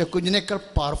 മനുഷ്യക്കുഞ്ഞിനേക്കാൾ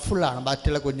പവർഫുള്ളാണ്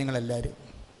ബാക്കിയുള്ള കുഞ്ഞുങ്ങളെല്ലാവരും.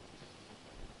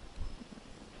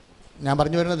 ഞാൻ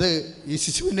പറഞ്ഞു വരുന്നത് ഈ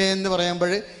ശിശുവിനെ എന്ന്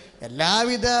പറയുമ്പോൾ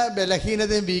എല്ലാവിധ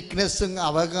ബലഹീനതയും വീക്ക്നെസ്സും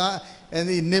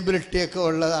ഇന്നബിലിറ്റിയൊക്കെ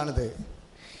ഉള്ളതാണിത്.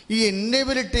 ഈ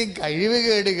ഇന്നബിലിറ്റിയും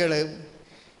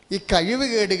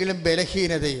കഴിവുകേടുകളും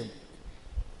ബലഹീനതയും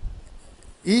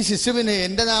ഈ ശിശുവിനെ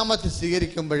എൻ്റെ നാമത്തിൽ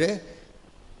സ്വീകരിക്കുമ്പോൾ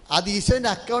അത് ഈശോൻ്റെ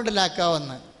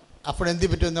അക്കൗണ്ടിലാക്കാമെന്ന്. അപ്പോൾ എന്ത്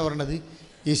പറ്റുമെന്ന് പറഞ്ഞത്?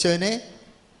 ഈശോനെ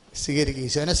സ്വീകരിക്കുക.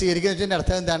 ഈശോനെ സ്വീകരിക്കുക എന്ന് വെച്ചതിൻ്റെ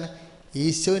അർത്ഥം എന്താണ്?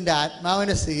 ഈശോൻ്റെ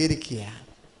ആത്മാവിനെ സ്വീകരിക്കുക.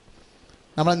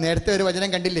 നമ്മൾ നേരത്തെ ഒരു വചനം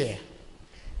കണ്ടില്ലേ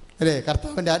അല്ലേ?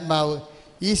 കർത്താവിൻ്റെ ആത്മാവ്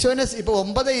ഈശോനെ. ഇപ്പോൾ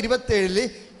 9:27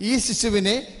 ഈ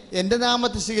ശിശുവിനെ എൻ്റെ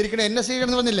നാമത്തിൽ സ്വീകരിക്കണം. എന്നെ സ്വീകരിക്കണം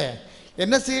എന്ന് പറഞ്ഞില്ലേ?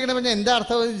 എന്നെ സ്വീകരിക്കണം പറഞ്ഞാൽ എന്താ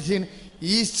അർത്ഥം?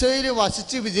 ഈശോയിൽ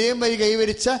വസിച്ച് വിജയം വഴി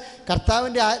കൈവരിച്ച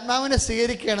കർത്താവിൻ്റെ ആത്മാവിനെ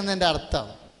സ്വീകരിക്കുകയാണെന്ന് എൻ്റെ അർത്ഥം.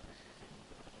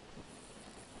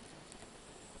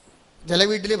 ചില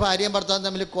വീട്ടിൽ ഭാര്യയും ഭർത്താവും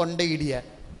തമ്മിൽ കൊണ്ടയിടിയ,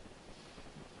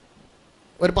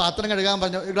 ഒരു പാത്രം കഴുകാൻ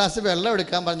പറഞ്ഞു, ഒരു ഗ്ലാസ് വെള്ളം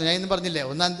എടുക്കാൻ പറഞ്ഞു. ഞാൻ ഇന്ന് പറഞ്ഞില്ലേ,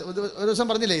 ഒരു ദിവസം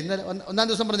പറഞ്ഞില്ലേ, ഇന്നലെ 1-ാം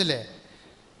ദിവസം പറഞ്ഞില്ലേ,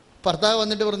 ഭർത്താവ്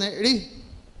വന്നിട്ട് പറഞ്ഞു, എടി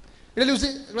ലൂസി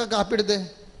കാപ്പി എടുത്തേ.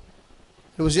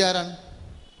 ലൂസി ആരാണ്?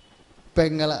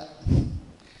 പെങ്ങള.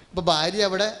 അപ്പോൾ ഭാര്യ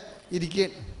അവിടെ ഇരിക്കുക.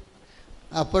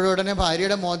 അപ്പോഴുടനെ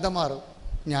ഭാര്യയുടെ മോന്തം മാറും.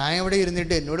 ഞാൻ ഇവിടെ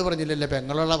ഇരുന്നിട്ട് എന്നോട് പറഞ്ഞില്ലല്ലോ,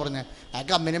 പെങ്ങളുള്ള പറഞ്ഞത്.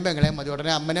 അയാൾക്ക് അമ്മനെയും പെങ്ങളെയും മതി.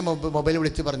 ഉടനെ അമ്മനെ മൊബൈൽ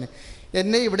വിളിച്ച് പറഞ്ഞ്,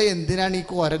 എന്നെ ഇവിടെ എന്തിനാണ് ഈ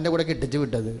കോരൻ്റെ കൂടെ കെട്ടിച്ച്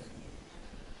വിട്ടത്?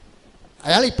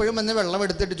 അയാൾ ഇപ്പോഴും വന്ന് വെള്ളം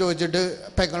എടുത്തിട്ട് ചോദിച്ചിട്ട്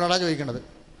പെങ്ങളോടാണ് ചോദിക്കണത്.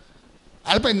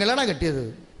 അയാൾ പെങ്ങളാണ് കെട്ടിയത്.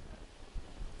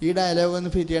 ഈ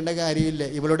ഡയലോഗൊന്നും ഫിറ്റ് ചെയ്യേണ്ട കാര്യമില്ല.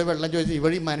 ഇവളോട് വെള്ളം ചോദിച്ചു.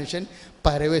 ഇവൾ ഈ മനുഷ്യൻ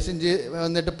പരവേശം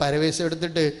വന്നിട്ട് പരവേശം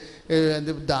എടുത്തിട്ട്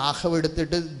ദാഹം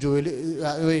എടുത്തിട്ട് ജോലി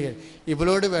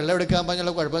ഇവളോട് വെള്ളം എടുക്കാൻ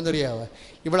പറഞ്ഞുള്ള കുഴപ്പം അറിയാവുക.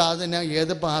 ഇവൾ തന്നെ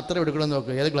ഏത് പാത്രം എടുക്കണമെന്ന്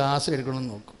നോക്കും, ഏത് ഗ്ലാസ്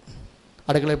എടുക്കണമെന്ന് നോക്കും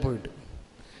അടുക്കളയിൽ പോയിട്ട്.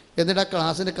 എന്നിട്ട് ആ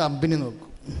ഗ്ലാസിൻ്റെ കമ്പനി നോക്കും.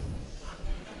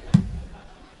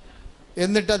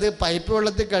 എന്നിട്ടത് പൈപ്പ്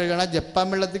വെള്ളത്തിൽ കഴുകണം, ജപ്പാൻ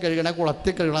വെള്ളത്തിൽ കഴുകണം,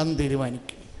 കുളത്തിൽ കഴുകണം എന്ന്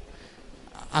തീരുമാനിക്കും.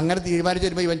 അങ്ങനെ തീരുമാനിച്ച്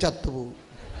വരുമ്പോൾ ഇവൻ ചത്തുപോകും.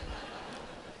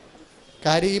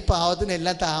 കാര്യം ഈ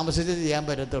പാവത്തിനെല്ലാം താമസിച്ച് ചെയ്യാൻ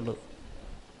പറ്റത്തുള്ളൂ.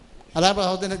 അതാണ്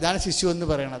പാവത്തിന്, ഇതാണ് ശിശു എന്ന്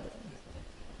പറയണത്.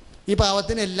 ഈ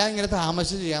പാവത്തിനെല്ലാം ഇങ്ങനെ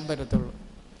താമസിച്ച് ചെയ്യാൻ പറ്റത്തുള്ളൂ.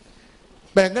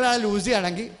 പെങ്ങളാണ് ലൂസി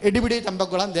ആണെങ്കിൽ എടിപിടി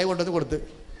ചമ്പക്കുളം ദേ കൊണ്ടുവന്ന് കൊടുത്ത്.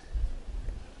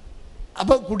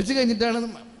 അപ്പോൾ കുടിച്ചു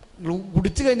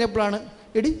കഴിഞ്ഞപ്പോഴാണ്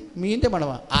എടി മീൻ്റെ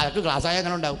മണമാണ്. ആൾക്ക് ഗ്ലാസ്സായ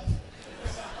അങ്ങനെ ഉണ്ടാവും.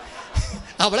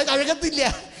 അവളെ കഴുകത്തില്ല,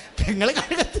 പെങ്ങളെ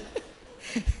കഴുകത്തില്ല.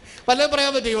 വല്ലതും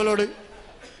പറയാൻ പറ്റും ഇവളോട്?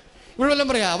 ഇവിടെ വല്ലതും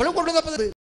പറയാം. അവളെ കൊണ്ടുവന്നപ്പോൾ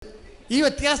ഈ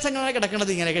വ്യത്യാസങ്ങളാണ് കിടക്കണത്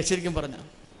ഇങ്ങനെയൊക്കെ ശരിക്കും പറഞ്ഞാൽ.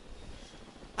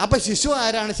 അപ്പം ശിശു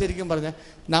ആരാണ് ശരിക്കും പറഞ്ഞാൽ?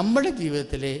 നമ്മുടെ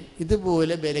ജീവിതത്തിലെ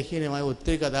ഇതുപോലെ ബലഹീനമായ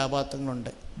ഒത്തിരി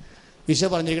കഥാപാത്രങ്ങളുണ്ട്. ഈശോ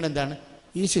പറഞ്ഞിരിക്കുന്നത് എന്താണ്?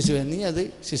 ഈ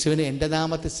ശിശുവിനെ എൻ്റെ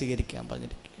നാമത്തെ സ്വീകരിക്കാൻ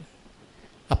പറഞ്ഞിരിക്കുക.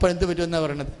 അപ്പോൾ എന്ത് പറ്റുമെന്നാണ്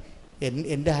പറയണത്?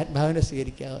 എൻ്റെ ആത്മാവിനെ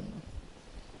സ്വീകരിക്കാവുന്നു.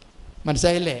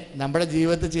 മനസ്സിലായില്ലേ? നമ്മുടെ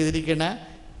ജീവിതത്തിൽ ചെയ്തിരിക്കുന്ന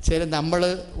നമ്മൾ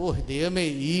ദൈവമേ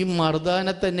ഈ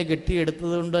മർദ്ദാനെ തന്നെ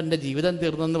കെട്ടിയെടുത്തത് കൊണ്ട് എൻ്റെ ജീവിതം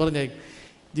തീർന്നെന്ന് പറഞ്ഞാൽ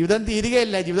ജീവിതം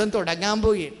തീരുകയല്ല, ജീവിതം തുടങ്ങാൻ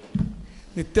പോവുകയാണ്.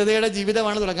 നിത്യതയുടെ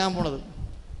ജീവിതമാണ് തുടങ്ങാൻ പോണത്.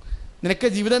 നിനക്ക്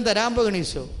ജീവിതം തരാൻ പോകണം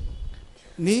ഈശോ.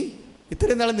 നീ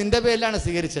ഇത്രയും നാൾ നിൻ്റെ പേരിലാണ്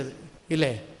സ്വീകരിച്ചത്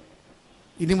ഇല്ലേ?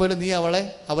 ഇനി മുതൽ നീ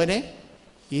അവനെ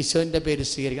ഈശോൻ്റെ പേര്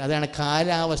സ്വീകരിക്കുക. അതാണ്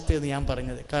കാലാവസ്ഥയെന്ന് ഞാൻ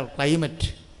പറഞ്ഞത്. ക്ലൈമറ്റ്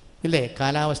ഇല്ലേ?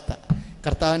 കാലാവസ്ഥ.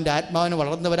 കർത്താവിൻ്റെ ആത്മാവിന്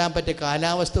വളർന്നു വരാൻ പറ്റിയ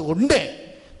കാലാവസ്ഥ ഉണ്ട്.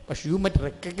 പക്ഷെ യു മറ്റ്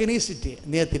റെക്കഗ്നൈസ് ഇറ്റ്.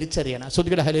 നീ തിരിച്ചറിയണം.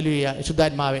 ശ്രുതികട ഹല്ലേലൂയ.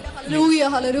 ശുദ്ധാത്മാവേ ഹല്ലേലൂയ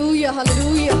ഹല്ലേലൂയ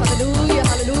ഹല്ലേലൂയ ഹല്ലേലൂയ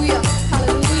ഹല്ലേലൂയ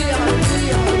ഹല്ലേലൂയ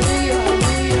ഹല്ലേലൂയ ഹല്ലേലൂയ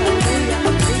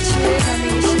യേശുവേ നന്ദി,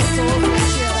 യേശുവേ സ്തോത്രം,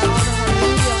 യേശുവേ ആരാധന.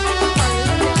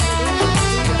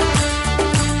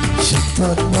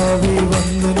 ശുദ്ധാത്മാവേ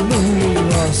വന്നുള്ളിൽ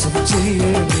വാസം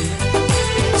ചെയ്യണേ,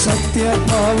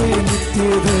 സത്യാത്മാവേ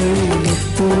നിത്യതയിൽ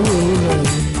എത്തുവോളം.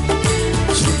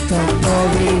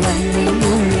 ശുദ്ധാത്മാവേ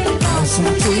വന്നുള്ളിൽ വാസം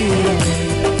ചെയ്യണേ,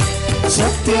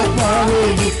 സത്യാത്മാവേ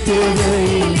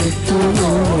നിത്യതയിൽ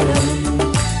എത്തുവോളം.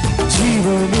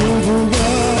 ജീവനുക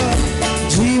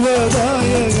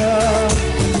ജീവദായക,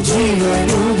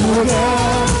 ജീവനുക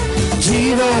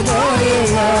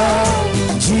ജീവദായക,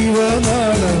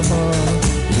 ജീവനാളമാ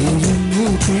ഇരിഞ്ഞു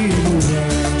തീരുക,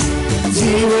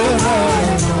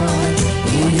 ജീവനാളമാ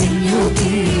ഇരിഞ്ഞു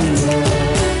തീരുക.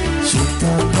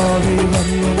 ശുദ്ധാത്മാവേ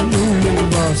വന്നുള്ളിൽ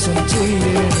വാസം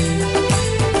ചെയ്യണേ,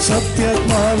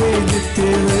 സത്യാത്മാവേ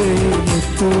നിത്യതയിൽ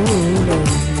എത്തുവോളം.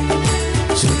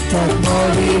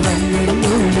 ശുദ്ധാത്മാവേ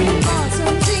വന്നുള്ളിൽ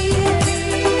വാസം ചെയ്യണേ,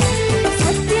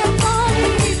 സത്യാത്മാവേ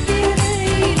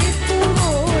നിത്യതയിൽ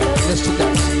എത്തുവോളം.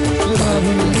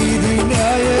 നീതി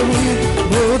ന്യായവിൽ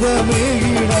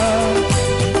ബോധമേകിടാം,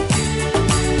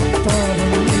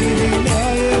 പാപം നീതി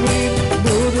ന്യായവിൽ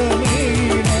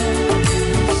ബോധമേകിടാം.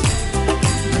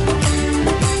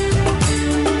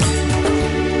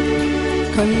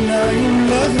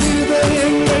 കല്ലായുള്ള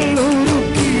ഹൃദയങ്ങൾ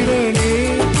ഒരുക്കിടണേ,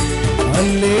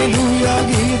 ഹല്ലേലൂയ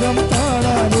ഗീതം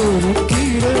പാടാൻ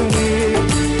ഒരുക്കിടണേ.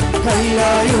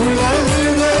 കല്ലായുള്ള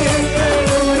ഹൃദയങ്ങൾ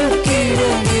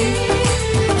ഒരുക്കിടണേ,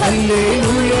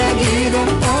 ഹല്ലേലൂയ ഗീതം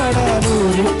പാടാൻ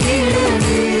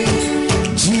ഒരുക്കിടണേ.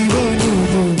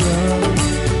 ജീവനുക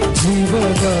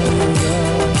ജീവദായക,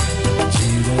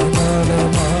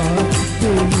 ജീവനാളമാ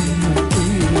തെളിഞ്ഞു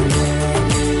തീരുക.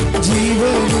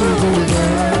 ജീവനുക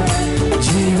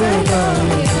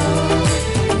ജീവദായക,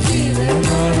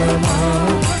 ജീവനാളമാ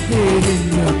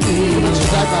തെളിഞ്ഞു തീരുക.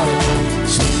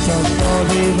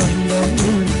 ശുദ്ധാത്മാവേ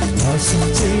വന്നുള്ളിൽ വാസം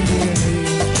ചെയ്യണേ,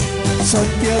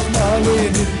 സത്യാത്മാവേ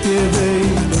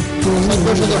നിത്യതയിൽ എത്തുവോളം.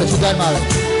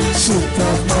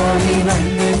 ശുദ്ധാത്മാവേ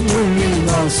വന്നുള്ളിൽ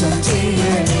വാസം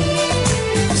ചെയ്യണേ,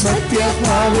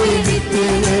 സത്യാത്മാവേ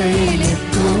നിത്യതയിൽ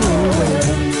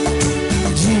എത്തുവോളം.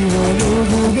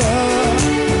 ജീവനുക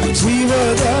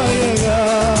ജീവദായക,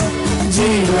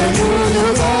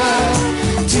 ജീവനുക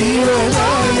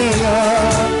ജീവദായക,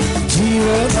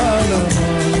 ജീവനാളമാ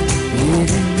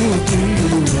ഇരിഞ്ഞു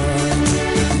തീരുക,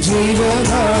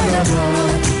 ജീവനാളമാ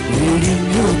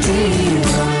ഇരിഞ്ഞു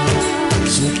തീരുക.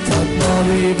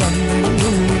 ശുദ്ധാത്മാവേ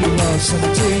വന്നുള്ളിൽ വാസം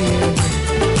ചെയ്യണേ,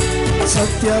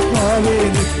 സത്യാത്മാവേ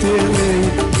നിത്യതയിൽ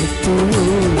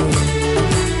എത്തുവോളം.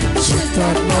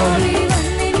 ശുദ്ധാത്മാവേ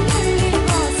വന്നുള്ളിൽ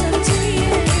വാസം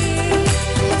ചെയ്യണേ,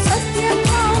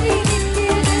 സത്യാത്മാവേ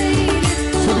നിത്യതയിൽ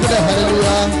എത്തുവോളം.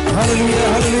 ഹല്ലേലൂയ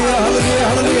ഹല്ലേലൂയ ഹല്ലേലൂയ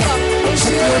ഹല്ലേലൂയ.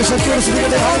 സത്യോട് സത്യോട്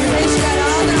സ്തുതിക്കട്ടെ. യേശുവേ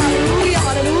ആരാധന. ഹല്ലേലൂയ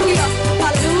ഹല്ലേലൂയ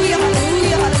ഹല്ലേലൂയ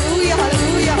ഹല്ലേലൂയ ഹല്ലേലൂയ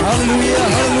ഹല്ലേലൂയ ഹല്ലേലൂയ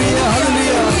ഹല്ലേലൂയ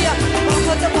ഹല്ലേലൂയ.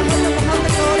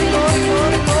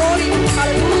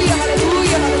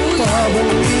 പാപം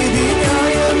നീതി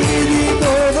ന്യായവിധി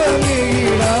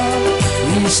ബോധമേകിടാം,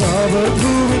 ഈ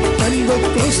ശാപഭൂവിൽ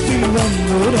പെന്തക്കോസ്തിൽ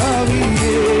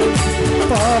വന്നൊരാവിയേ.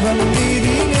 പാപം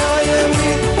നീതി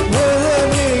ന്യായവിധി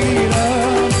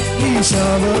ബോധമേകിടാം, ഈ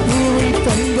ശാപഭൂവിൽ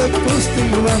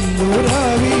പെന്തക്കോസ്തിൽ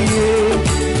വന്നൊരാവിയേ.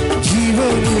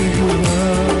 ജീവനുക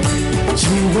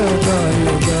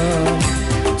ജീവദായക,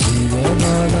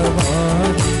 ജീവനാളമാ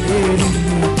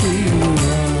എരിഞ്ഞു തീരുക.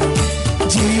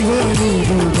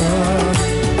 ജീവനുക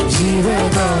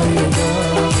ജീവദായക,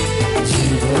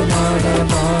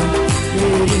 ജീവനാളമാ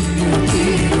എരിഞ്ഞു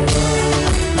തീരുക.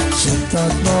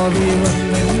 ശുദ്ധാത്മാവേ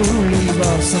വന്നുള്ളിൽ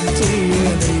വാസം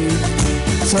ചെയ്യണേ,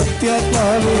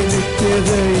 സത്യാത്മാവേ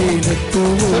നിത്യതയിൽ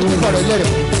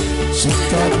എത്തുവോളം.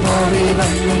 ശുദ്ധാത്മാവേ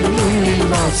വന്നുള്ളിൽ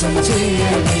വാസം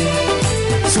ചെയ്യണേ,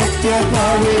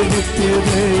 സത്യാത്മാവേ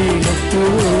നിത്യതയിൽ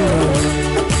എത്തുവോളം.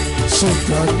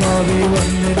 ശുദ്ധാത്മാവേ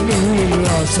വന്നുള്ളിൽ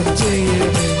വാസം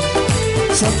ചെയ്യണേ,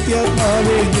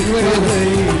 സത്യാത്മാവേ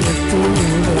നിത്യതയിൽ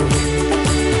എത്തുവോളം.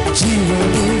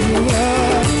 ജീവനൊഴുക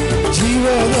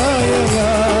ജീവദായക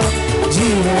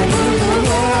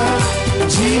ജീവനൊഴുക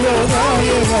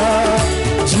ജീവദായക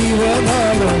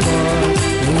ജീവനാളമായി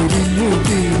ഒഴിഞ്ഞു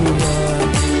തീരുവാൻ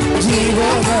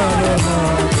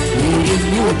ജീവനാളമായി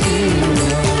ഒഴിഞ്ഞു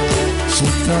തീരുവാൻ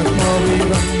ശുദ്ധാത്മാവേ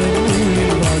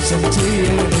വന്നുള്ളിൽ വാസം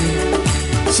ചെയ്യണേ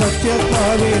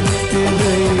സത്യാത്മാവേ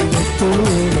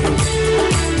നിത്യതയിലെത്തോളെ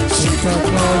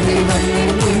ശുദ്ധാത്മാവേ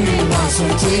വന്നുള്ളിൽ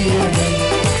വാസം ചെയ്യണേ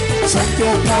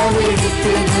സത്യാത്മാവേ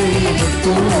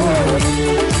നിത്യതയിലെത്തോളെ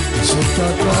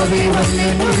ശുദ്ധാത്മാവേ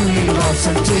വന്നുള്ളിൽ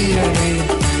വാസം ചെയ്യണേ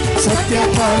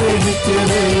സത്യാത്മാവേ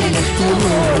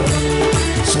നിത്യതയിലെത്തോളെ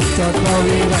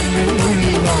ശുദ്ധാത്മാവേ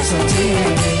വന്നുള്ളിൽ വാസം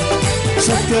ചെയ്യണേ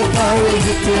സത്യാത്മാവേ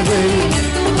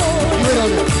നിത്യതയിലെത്തോളെ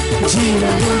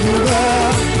ജീവനൊഴുക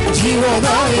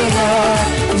ജീവദായക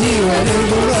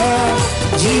ജീവനൊഴുക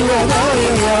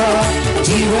ജീവദായക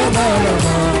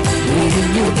ജീവനാളമായി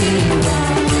ഒഴിഞ്ഞു തീരുവാൻ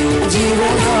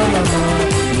ജീവനാളമായി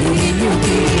ഒഴിഞ്ഞു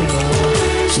തീരുവാൻ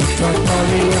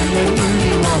ശുദ്ധാത്മാവേ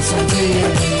വന്നുള്ളിൽ വാസം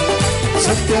ചെയ്യണേ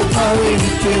സത്യാത്മാവേ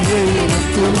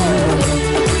നിത്യതയിലെത്തോളെ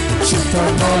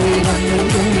ശുദ്ധാത്മാവേ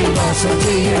വന്നുള്ളിൽ വാസം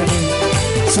ചെയ്യണേ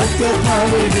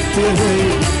സത്യാത്മാവേ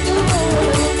നിത്യതയിലെത്തോളെ.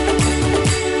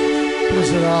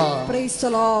 Praise the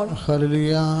Lord.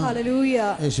 Hallelujah Hallelujah.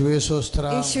 യേശുവേ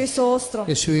സ്തോത്രം യേശുവേ സ്തോത്രം.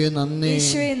 യേശുവേ നന്ദി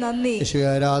യേശുവേ നന്ദി. യേശുവേ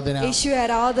ആരാധന. യേശുവേ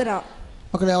ആരാധന.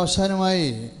 മക്കളെ, അവസാനമായി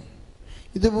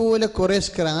ഇതുപോലെ കുറേ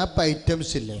സ്ക്രാപ്പ്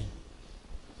ഐറ്റംസ് ഇല്ലേ,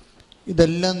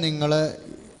 ഇതെല്ലാം നിങ്ങൾ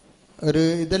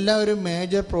ഇതെല്ലാം ഒരു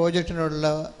മേജർ പ്രോജക്റ്റിനുള്ള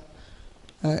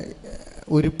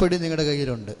ഉരുപ്പടി നിങ്ങളുടെ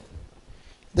കയ്യിലുണ്ട്.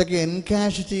 ഇതൊക്കെ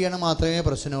എൻകാഷ് ചെയ്യണം മാത്രമേ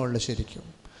പ്രശ്നമുള്ളൂ. ശരിക്കും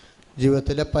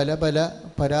ജീവിതത്തിലെ പല പല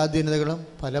പരാധീനതകളും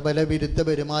പല പല വിരുദ്ധ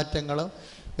പെരുമാറ്റങ്ങളും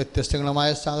വ്യത്യസ്തങ്ങളുമായ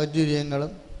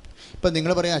സാഹചര്യങ്ങളും. ഇപ്പം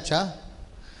നിങ്ങൾ പറയാം, അച്ഛാ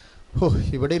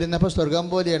ഇവിടെ ഇരുന്നപ്പോൾ സ്വർഗം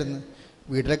പോലെയായിരുന്നു,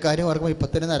 വീട്ടിലെ കാര്യം ഓർക്കുമ്പോൾ ഇപ്പം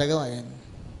തന്നെ നരകമായിരുന്നു.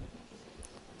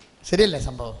 ശരിയല്ലേ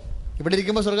സംഭവം? ഇവിടെ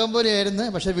ഇരിക്കുമ്പോൾ സ്വർഗം പോലെയായിരുന്നു,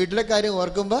 പക്ഷേ വീട്ടിലെ കാര്യം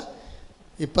ഓർക്കുമ്പോൾ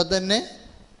ഇപ്പം തന്നെ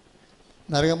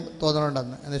നരകം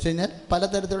തോന്നണുണ്ടെന്ന്. എന്ന് വെച്ച് കഴിഞ്ഞാൽ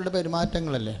പലതരത്തിലുള്ള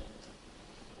പെരുമാറ്റങ്ങളല്ലേ,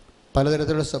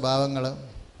 പലതരത്തിലുള്ള സ്വഭാവങ്ങൾ.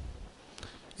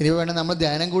 ഇനി വേണം നമ്മൾ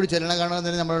ധ്യാനം കൂടി ചെല്ലണം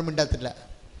കാണുമെന്ന് നമ്മളോട് മിണ്ടാത്തില്ല.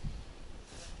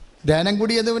 ധ്യാനം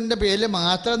കൂടി എന്നതിൻ്റെ പേരിൽ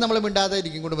മാത്രം നമ്മൾ മിണ്ടാതെ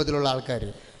ഇരിക്കും കുടുംബത്തിലുള്ള ആൾക്കാർ.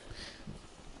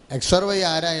 എക്സർവൈ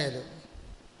ആരായാലും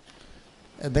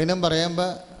എന്തെങ്കിലും പറയുമ്പോൾ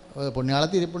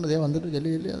പുണ്യാളത്തിൽ ഇരിപ്പുണ്ട്, ദേ വന്നിട്ട്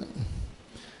ചെല്ലില്ല.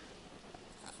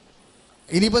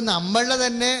 ഇനിയിപ്പോൾ നമ്മളുടെ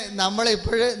തന്നെ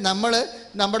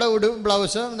നമ്മുടെ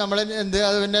ബ്ലൗസും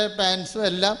അതിൻ്റെ പാൻസും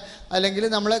എല്ലാം അല്ലെങ്കിൽ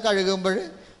നമ്മൾ കഴുകുമ്പോൾ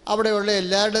അവിടെയുള്ള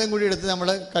എല്ലാവരുടെയും കൂടി എടുത്ത് നമ്മൾ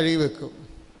കഴുകി വെക്കും.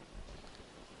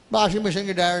 വാഷിംഗ് മെഷീൻ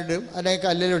കിട്ടാനിടും, അല്ലെങ്കിൽ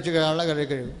കല്ലിൽ ഒഴിച്ച് കഴുകാനുള്ള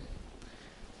കഴുകും.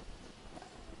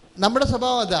 നമ്മുടെ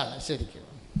സ്വഭാവം അതാണ് ശരിക്കും.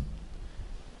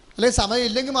 അല്ലെങ്കിൽ സമയം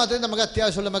ഇല്ലെങ്കിൽ മാത്രമേ നമുക്ക്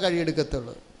അത്യാവശ്യമുള്ള നമ്മൾ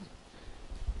കഴുകിയെടുക്കത്തുള്ളൂ.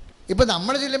 ഇപ്പം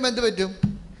നമ്മൾ ചെല്ലുമ്പോൾ എന്ത് പറ്റും?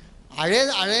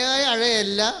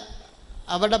 അഴയെല്ലാം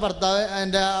അവരുടെ ഭർത്താവ്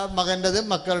എൻ്റെ മകൻ്റെതും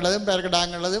മക്കളുടേതും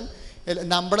പേരക്കിടാങ്ങളുടേതും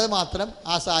നമ്മുടെ മാത്രം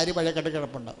ആ സാരി പഴയ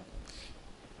കിടപ്പുണ്ടാവും.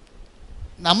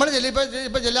 നമ്മൾ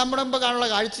ഇപ്പോൾ ചെല്ലാമ്പടുമ്പോൾ കാണുള്ള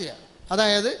കാഴ്ചയാണ്.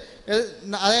 അതായത്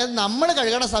നമ്മൾ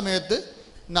കഴുകണ സമയത്ത്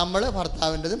നമ്മൾ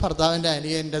ഭർത്താവിൻ്റെതും ഭർത്താവിൻ്റെ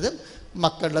അനിയൻ്റെതും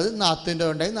മക്കളുടേതും നാത്തുവിൻ്റെ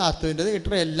ഉണ്ടെങ്കിൽ നാത്തുവിൻ്റെതും ഇട്ട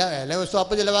എല്ലാം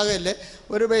സോപ്പ് ചിലവാകല്ലേ,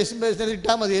 ഒരു ബേസിന്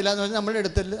ഇട്ടാൽ മതിയില്ല എന്ന് പറഞ്ഞാൽ നമ്മൾ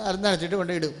എടുത്തിട്ട് അരന്നടച്ചിട്ട്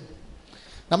കൊണ്ടിടും.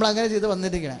 നമ്മളങ്ങനെ ചെയ്ത്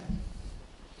വന്നിരിക്കണേ.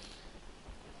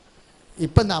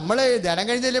 ഇപ്പം നമ്മൾ ധ്യാനം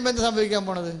കഴിഞ്ഞ് ചെല്ലുമ്പോൾ എന്താ സംഭവിക്കാൻ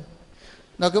പോണത്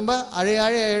നോക്കുമ്പോൾ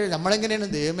നമ്മളെങ്ങനെയാണ്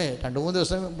ദൈവമേ 2-3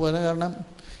 ദിവസം പോകുന്ന കാരണം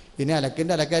ഇനി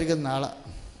അലക്കായിരിക്കും നാളെ.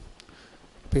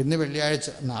 ഇപ്പം ഇന്ന് വെള്ളിയാഴ്ച,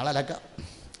 നാളെ അലക്കാം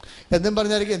എന്നും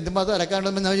പറഞ്ഞായിരിക്കും എന്തുമാത്രം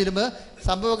അലക്കാണ്ടെന്ന് നമ്മൾ ചെല്ലുമ്പോൾ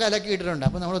സംഭവമൊക്കെ അലക്കിയിട്ടിട്ടുണ്ട്.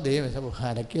 അപ്പോൾ നമ്മൾ ദൈവമേ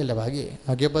അലക്കിയല്ല ഭാഗ്യേ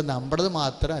നോക്കിയപ്പോൾ നമ്മുടേത്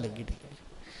മാത്രം അലക്കിയിട്ടില്ല,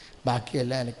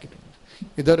 ബാക്കിയെല്ലാം അലക്കിയിട്ടുണ്ട്.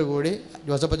 ഇതോടുകൂടി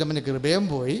ജോസഫച്ചമ്മൻ്റെ കൃപയും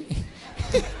പോയി.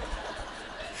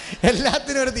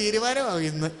 എല്ലാത്തിനും ഒരു തീരുമാനമാകും.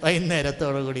 ഇന്ന്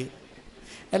വൈകുന്നേരത്തോടുകൂടി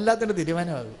എല്ലാത്തിനും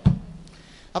തീരുമാനമാകും.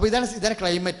 അപ്പോൾ ഇതാണ്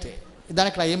ക്ലൈമറ്റ്.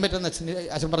 എന്ന്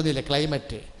അച്ഛൻ പറഞ്ഞില്ലേ,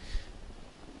 ക്ലൈമറ്റ്.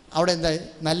 അവിടെ എന്താ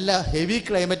നല്ല ഹെവി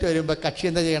ക്ലൈമറ്റ് വരുമ്പോൾ കക്ഷി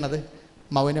എന്താ ചെയ്യണത്?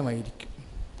 മൗനമായിരിക്കും.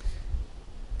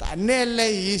 തന്നെയല്ല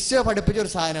ഈശോ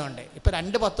പഠിപ്പിച്ചൊരു സാധനമുണ്ട്. ഇപ്പം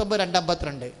 2:19,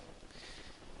 2:52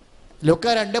 ലൂക്ക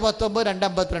 2:19,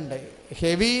 2:52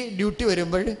 ഹെവി ഡ്യൂട്ടി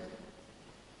വരുമ്പോൾ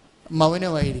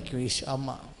മൗനമായിരിക്കും ഈശോ അമ്മ.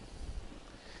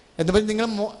 എന്താ പറയുക, നിങ്ങൾ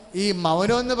ഈ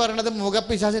മൗനം എന്ന് പറയണത്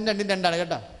മുഖപ്പിശാചിന് രണ്ടാണ്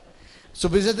കേട്ടോ.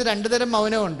 സുവിശേഷത്തിൽ 2 തരം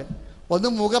മൗനമുണ്ട്. ഒന്ന്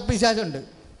മുഖപ്പിശാചുണ്ട്.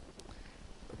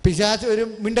 പിശാച് ഒരു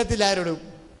മിണ്ടത്തിൽ ആരോടും.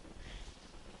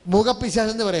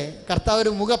 മുഖപ്പിശാച് എന്ന് പറയും. കർത്താവ്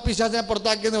ഒരു മുഖപ്പിശാചിനെ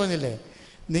പുറത്താക്കിയെന്ന് പറഞ്ഞില്ലേ.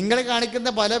 നിങ്ങൾ കാണിക്കുന്ന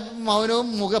പല മൗനവും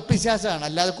മുഖപ്പിശാചാണ്,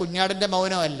 അല്ലാതെ കുഞ്ഞാടിൻ്റെ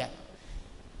മൗനമല്ല.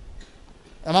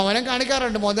 മൗനം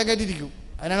കാണിക്കാറുണ്ട്, മോന്തം കയറ്റിയിരിക്കും.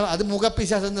 അത്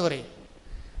മുഖപ്പിശാച് എന്ന് പറയും.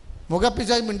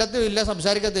 മുഖപ്പിശാച് മിണ്ടത്തുമില്ല,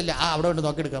 സംസാരിക്കത്തില്ല. അവിടെ കൊണ്ട്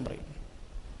നോക്കിയെടുക്കാൻ പറയും.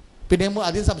 പിന്നെ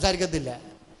അധികം സംസാരിക്കത്തില്ല.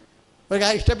 ഒരു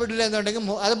കാര്യം ഇഷ്ടപ്പെട്ടില്ല എന്നുണ്ടെങ്കിൽ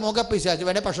അത് മുഖപ്പിശാച്ച്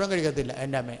വേണേൽ ഭക്ഷണം കഴിക്കത്തില്ല.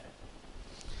 എൻ്റെ അമ്മയെ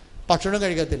ഭക്ഷണം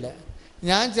കഴിക്കത്തില്ല.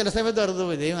 ഞാൻ ചില സമയത്ത് ഓർത്തു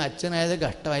പോയി, ദൈവം അച്ഛനായത്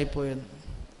കഷ്ടമായിപ്പോയെന്ന്.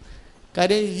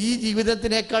 കാര്യം ഈ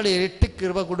ജീവിതത്തിനേക്കാൾ ഇരട്ടി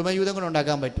കൃപ കുടുംബജീവിതം കൊണ്ട്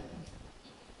ഉണ്ടാക്കാൻ പറ്റും.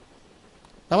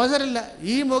 തമാശരല്ല,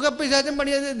 ഈ മുഖപ്പിശാചം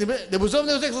പണിയത് ദിവസവും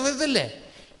എക്സസൈസ് ഇല്ലേ,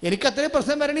 എനിക്കത്രയും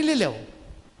പ്രശ്നം വരണില്ലല്ലോ.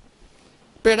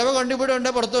 ഇപ്പം ഇടവ കൊണ്ടിവിടെ ഉണ്ട്,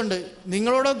 പുറത്തുണ്ട്.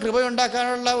 നിങ്ങളോട് കൃപ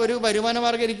ഉണ്ടാക്കാനുള്ള ഒരു വരുമാന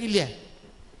മാർഗ്ഗം എനിക്കില്ല.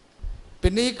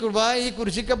 പിന്നെ ഈ കൃപ ഈ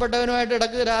കുരിശിക്കപ്പെട്ടവനുമായിട്ട്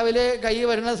ഇടയ്ക്ക് രാവിലെ കൈ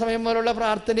വരുന്ന സമയം പോലുള്ള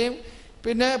പ്രാർത്ഥനയും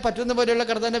പിന്നെ പറ്റുന്ന പോലെയുള്ള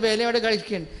കർത്താവിൻ്റെ വേലയോടെ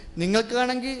കഴിക്കുകയാണ്.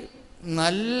 നിങ്ങൾക്കാണെങ്കിൽ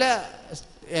നല്ല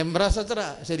എംബ്രാസത്ര.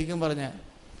 ശരിക്കും പറഞ്ഞാൽ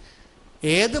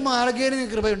ഏത് മാർഗ്ഗേനും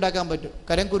നിങ്ങൾക്ക് കൃപ ഉണ്ടാക്കാൻ പറ്റും.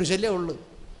 കാര്യം കുരിശല്ലേ ഉള്ളൂ.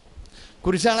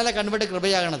 കുരിശാണല്ലേ കൺവേർട്ട്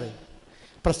കൃപയാകണത്.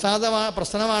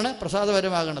 പ്രശ്നമാണ്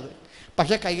പ്രസാദപരമാകണത്.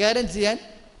 പക്ഷെ കൈകാര്യം ചെയ്യാൻ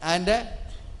അതിൻ്റെ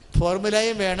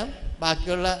ഫോർമുലയും വേണം.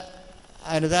 ബാക്കിയുള്ള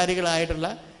അനുധാരികളായിട്ടുള്ള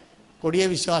കൊടിയ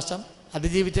വിശ്വാസം,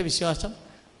 അതിജീവിച്ച വിശ്വാസം,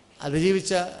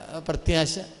 അതിജീവിച്ച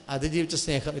പ്രത്യാശ, അതിജീവിച്ച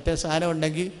സ്നേഹം, ഇത്ര സാധനം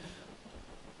ഉണ്ടെങ്കിൽ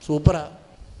സൂപ്പറാണ്.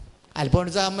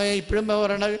 അൽഫോൺസ അമ്മയെ ഇപ്പോഴും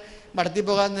പറയണത് മടത്തി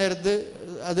പോകാൻ നേരത്ത്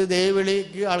അത്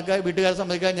ദൈവവിളിക്ക് ആൾക്കാർ വീട്ടുകാരെ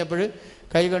സമ്മതിക്കാൻ കഴിഞ്ഞപ്പോൾ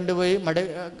കൈ കൊണ്ടുപോയി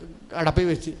അടപ്പിൽ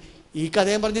വെച്ച്. ഈ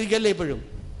കഥയും പറഞ്ഞിരിക്കുകയല്ലേ ഇപ്പോഴും.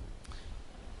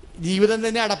 ജീവിതം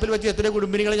തന്നെ അടപ്പിൽ വെച്ച് എത്രയോ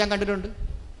കുടുംബിനികളെ ഞാൻ കണ്ടിട്ടുണ്ട്.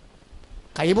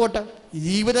 കൈപോട്ടം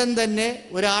ജീവിതം തന്നെ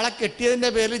ഒരാളെ കെട്ടിയതിൻ്റെ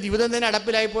പേരിൽ ജീവിതം തന്നെ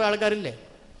അടപ്പിലായിപ്പോയ ആൾക്കാരില്ലേ?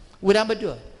 ഊരാൻ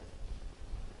പറ്റുമോ?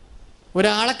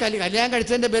 ഒരാളെ കല്യാണം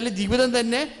കഴിച്ചതിൻ്റെ പേരിൽ ജീവിതം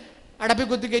തന്നെ അടപ്പിൽ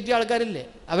കുത്തി കയറ്റിയ ആൾക്കാരില്ലേ?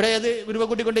 അവരെ അത്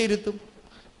ഉരുവക്കൂട്ടിക്കൊണ്ടേ ഇരുത്തും.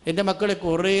 എൻ്റെ മക്കളെ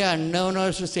കുറേ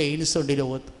അൺനോൺസ് സെയിൻസ് ഉണ്ട് ഈ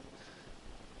ലോകത്ത്.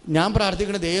 ഞാൻ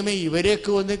പ്രാർത്ഥിക്കുന്ന ദൈവമേ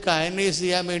ഇവരെയൊക്കെ ഒന്ന് കാനൈസ്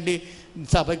ചെയ്യാൻ വേണ്ടി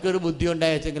സഭയ്ക്കൊരു ബുദ്ധി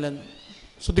ഉണ്ടായെങ്കിലെന്ന്.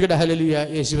 ശ്രദ്ധിക്കട്ടെ. ഹല്ലേലൂയ,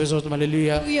 യേശുവേ സ്തോത്രം. ഹല്ലേലൂയ,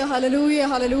 ഹല്ലേലൂയ,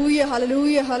 ഹല്ലേലൂയ,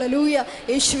 ഹല്ലേലൂയ, ഹല്ലേലൂയ.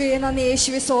 യേശുവേ നന്ദി,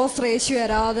 യേശുവേ സ്തോത്രം, യേശുവേ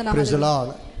ആരാധന.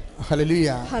 ഹല്ലേലൂയ,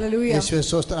 ഹല്ലേലൂയ, യേശുവേ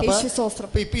സ്തോത്രം.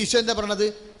 ഇപ്പം ഈശോ എന്താ പറഞ്ഞത്?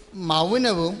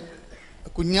 മൗനവും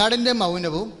കുഞ്ഞാടിൻ്റെ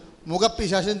മൗനവും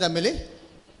മുഖപ്പിശാചും തമ്മിൽ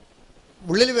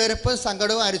ഉള്ളിൽ വെറുപ്പും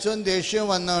സങ്കടവും അരിച്ചവും ദേഷ്യവും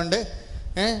വന്നുകൊണ്ട്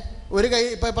ഒരു കൈ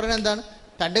ഇപ്പം പറഞ്ഞത് എന്താണ്?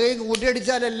 രണ്ട് കൈ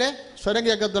കൂട്ടിയടിച്ചാലല്ലേ സ്വരം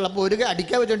കേൾക്കത്തുള്ളൂ. അപ്പോൾ ഒരു കൈ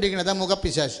അടിക്കാൻ വെച്ചോണ്ടിരിക്കുന്നത് അതാ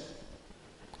മുഖപ്പിശാച്.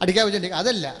 അടിക്കാൻ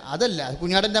വെച്ചോണ്ടിരിക്കുന്നത് അതല്ല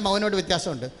കുഞ്ഞാടിൻ്റെ മൗനമായിട്ട്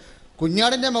വ്യത്യാസമുണ്ട്.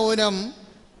 കുഞ്ഞാടിൻ്റെ മൗനം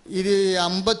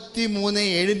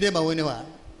 53:7 മൗനമാണ്.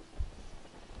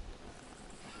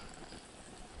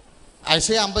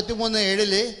 ഐസയ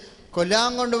 53:7 കൊല്ലാൻ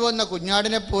കൊണ്ടുപോകുന്ന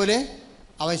കുഞ്ഞാടിനെ പോലെ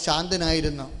അവൻ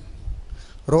ശാന്തനായിരുന്നു.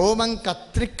 റോമൻ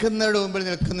കത്രിക്കുന്നതിന് മുമ്പിൽ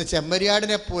നിൽക്കുന്ന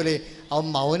ചെമ്മരിയാടിനെ പോലെ അവൻ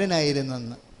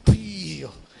മൗനനായിരുന്നെന്ന്.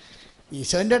 അയ്യോ,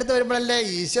 ഈശോൻ്റെ അടുത്ത് വരുമ്പോഴല്ലേ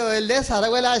ഈശോയിലെ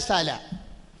സർവകലാശാല,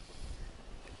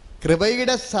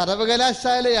 കൃപയുടെ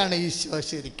സർവകലാശാലയാണ് ഈശോ.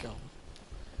 ശരിക്കും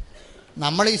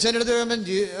നമ്മൾ ഈശോൻ്റെ അടുത്ത് വരുമ്പം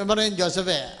പറയും,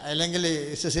 ജോസഫേ അല്ലെങ്കിൽ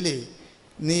സിസിലി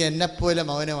നീ എന്നെപ്പോലെ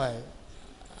മൗനമായി.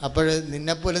 അപ്പോൾ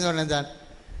നിന്നെപ്പോലെ എന്ന് പറഞ്ഞാൽ എന്താണ്?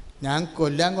 ഞാൻ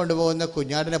കൊല്ലാൻ കൊണ്ടുപോകുന്ന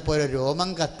കുഞ്ഞാടിനെ പോലെ രോമം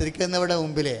കത്തിരിക്കുന്നവരുടെ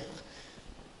മുമ്പിലേ.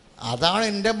 അതാണ്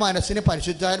എൻ്റെ മനസ്സിന്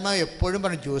പരിശുദ്ധാത്മാവ് എപ്പോഴും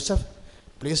പറഞ്ഞു, Joseph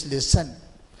please listen.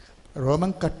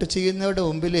 Roman cut ചെയ്യുന്നവരുടെ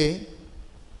മുമ്പിൽ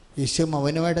ഈശോ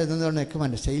മൗനമായിട്ട് എന്നതുകൊണ്ട് എനിക്ക്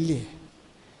മനസ്സിലായില്ലേ?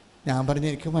 ഞാൻ പറഞ്ഞു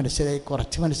എനിക്ക് മനസ്സിലായി,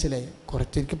 കുറച്ച് മനസ്സിലായി,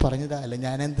 കുറച്ച് എനിക്ക് പറഞ്ഞതാ. അല്ല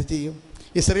ഞാൻ എന്ത് ചെയ്യും?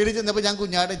 ഇസ്രയേലിൽ ചെന്നപ്പോൾ ഞാൻ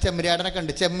ചെമ്മരിയാടനെ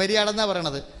കണ്ട്. ചെമ്മരിയാടെന്നാണ്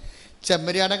പറയണത്.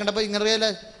 ചെമ്മരിയാടനെ കണ്ടപ്പോൾ ഇങ്ങനെയല്ല,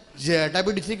 ജട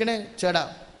പിടിച്ചിരിക്കണേ ചേട.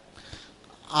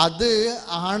 അത്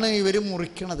ആണ് ഇവർ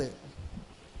മുറിക്കണത്.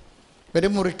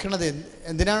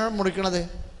 എന്തിനാണ് മുറിക്കണത്?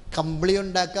 കമ്പിളി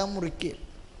ഉണ്ടാക്കാൻ മുറിക്കുക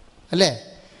അല്ലേ?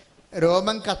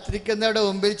 രോമൻ കത്തിരിക്കുന്നവരുടെ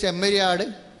മുമ്പിൽ ചെമ്മരിയാട്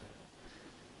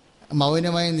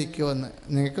മൗനമായി നിൽക്കുമെന്ന്.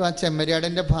 നിങ്ങൾക്ക് ആ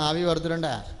ചെമ്മരിയാടിൻ്റെ ഭാവി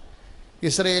ഓർത്തിട്ടുണ്ടാ?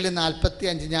 ഇസ്രയേൽ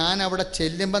 45, ഞാൻ അവിടെ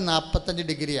ചെല്ലുമ്പോൾ 45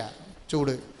 ഡിഗ്രിയാണ്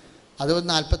ചൂട്. അത്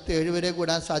 47 വരെ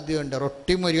കൂടാൻ സാധ്യതയുണ്ട്.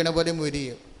 റൊട്ടി മുരിയണ പോലെ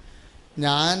മുരിയും.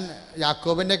 ഞാൻ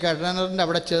യാക്കോബിൻ്റെ കിണറിൻ്റെ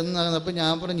അവിടെ ചെന്ന് നടന്നപ്പോൾ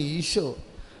ഞാൻ പറഞ്ഞു, ഈശോ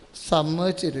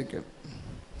സമ്മതിച്ചിരിക്കും.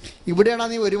 ഇവിടെയാണോ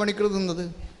നീ 1 മണിക്കൂർ നിന്നത്?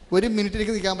 1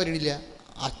 മിനിറ്റിലേക്ക് നിൽക്കാൻ പറ്റണില്ല,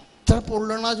 അത്ര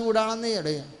പൊള്ളണ ചൂടാണെന്ന്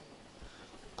ഇടയാ.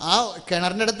 ആ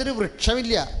കിണറിൻ്റെ അടുത്തൊരു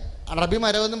വൃക്ഷമില്ല. അറബി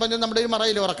മരം എന്നും പറഞ്ഞാൽ നമ്മുടെ ഒരു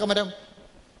മരമില്ല, ഉറക്കമരം.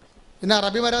 പിന്നെ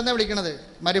അറബി മരം എന്നാണ് വിളിക്കണത്.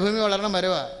 മരുഭൂമി വളരണ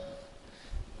മരമാണ്.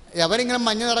 അവരിങ്ങനെ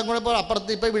മഞ്ഞ് നടക്കുമ്പോൾ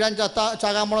അപ്പുറത്ത് ഇപ്പോൾ വിടാൻ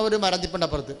ചാകാൻ പോണ ഒരു മരം തിപ്പുണ്ട്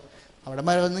അപ്പുറത്ത്. അവിടെ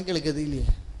മരമൊന്നും കിളിക്കത്തില്ലേ?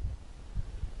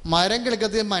 മരം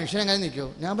കിളിക്കത്തിൽ മനുഷ്യൻ എങ്ങനെ നിൽക്കുമോ?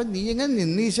 ഞാൻ പറഞ്ഞു, നീ എങ്ങനെ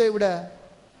നിന്നീശോ ഇവിടെ?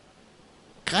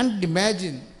 Can't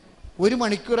imagine. 1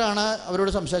 മണിക്കൂറാണ്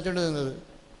അവരോട് സംസാരിച്ചുകൊണ്ട് നിന്നത്.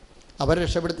 അവരെ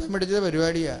രക്ഷപ്പെടുത്താൻ വേണ്ടിച്ച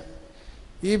പരിപാടിയാണ്.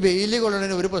 ഈ വെയിൽ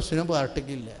കൊള്ളണതിന് ഒരു പ്രശ്നവും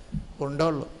പാർട്ടിക്കില്ല,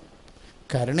 കൊണ്ടുള്ളൂ.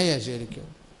 കരുണയാ ശരിക്കും.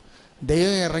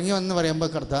 ദൈവം ഇറങ്ങി വന്ന് പറയുമ്പോൾ,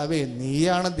 കർത്താവേ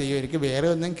നീയാണ് ദൈവം, എനിക്ക് വേറെ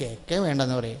ഒന്നും കേൾക്കാൻ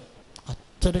വേണ്ടെന്ന് പറയും.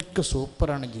 അത്രയ്ക്ക്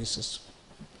സൂപ്പറാണ് ജീസസ്.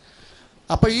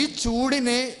 അപ്പോൾ ഈ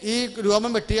ചൂടിന് ഈ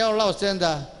രോമം വെട്ടിയാനുള്ള അവസ്ഥ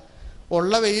എന്താ?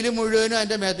 ഉള്ള വെയിൽ മുഴുവനും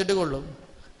അതിൻ്റെ മേത്തിട്ട് കൊള്ളും,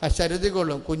 ആ ശരീരത്തിൽ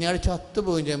കൊള്ളും. കുഞ്ഞാട്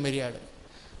ചത്തുപോകും ചെമ്മരിയാട്.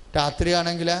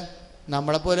 രാത്രിയാണെങ്കിൽ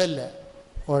നമ്മളെപ്പോലെയല്ല,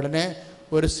 ഉടനെ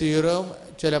ഒരു 0,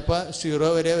 ചിലപ്പോൾ 0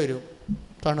 വരെ വരും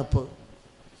തണുപ്പ്.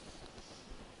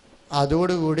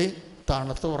 അതോടുകൂടി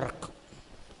തണുത്ത് ഉറക്കും.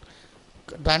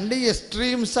 2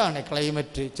 എക്സ്ട്രീംസാണ്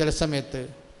ക്ലൈമറ്റ്. ചില സമയത്ത്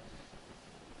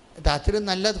രാത്രി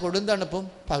നല്ല കൊടും തണുപ്പും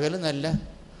പകൽ നല്ല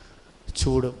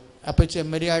ചൂടും. അപ്പോൾ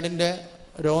ചെമ്മരിയാടിൻ്റെ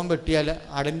രോമം വെട്ടിയാൽ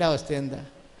ആടിൻ്റെ അവസ്ഥ എന്താ?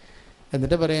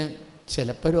 എന്നിട്ട് പറയാം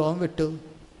ചിലപ്പോൾ രോമം വെട്ടു.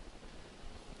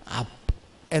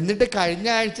 എന്നിട്ട് കഴിഞ്ഞ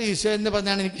ആഴ്ച ഈശോ എന്ന്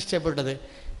പറഞ്ഞാണ് എനിക്ക് ഇഷ്ടപ്പെട്ടത്.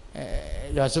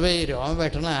 ജോസഫേ, രോമം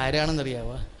വെട്ടണത്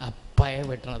ആരാണെന്നറിയാവോ? അപ്പായെ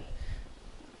വെട്ടണത്.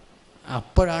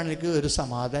 അപ്പോഴാണ് എനിക്ക് ഒരു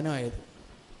സമാധാനമായത്.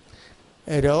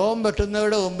 രോമം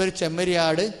വെട്ടുന്നവരുടെ മുമ്പിൽ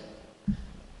ചെമ്മരിയാട്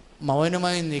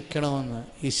മൗനമായി നിൽക്കണമെന്ന്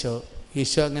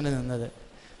ഈശോ അങ്ങനെ നിന്നത്.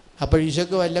 അപ്പോൾ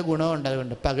ഈശോക്ക് വല്ല ഗുണമുണ്ട്.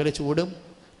 അതുകൊണ്ട് പകൽ ചൂടും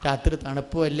രാത്രി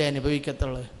തണുപ്പും അല്ലേ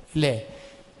അനുഭവിക്കത്തുള്ളൂ, ഇല്ലേ?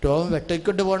 രോമം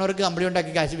വെട്ടിക്കൊണ്ട് പോകുന്നവർക്ക് കമ്പനി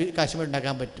ഉണ്ടാക്കി കാശ്മീർ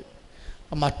ഉണ്ടാക്കാൻ പറ്റും.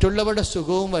 മറ്റുള്ളവരുടെ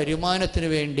സുഖവും വരുമാനത്തിന്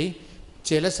വേണ്ടി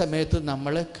ചില സമയത്ത്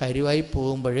നമ്മൾ കരുവായി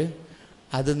പോകുമ്പോൾ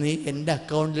അത് നീ എൻ്റെ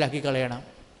അക്കൗണ്ടിലാക്കി കളയണം.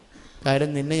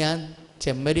 കാരണം നിന്നെ ഞാൻ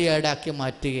ചെമ്മരിയാടാക്കി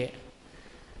മാറ്റുകയാണ്.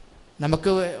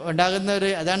 നമുക്ക് ഉണ്ടാകുന്ന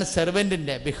അതാണ്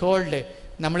സെർവൻറ്റിൻ്റെ ബിഹോൾഡ്.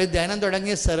 നമ്മൾ ഈ ധ്യാനം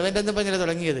തുടങ്ങിയ സെർവൻ്റ് എന്ന് പറഞ്ഞാൽ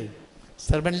തുടങ്ങിയത്.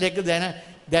 സെർവൻറ്റിലേക്ക്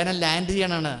ധ്യാനം ലാൻഡ്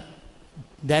ചെയ്യണമാണ്.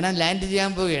 ധ്യാനം ലാൻഡ്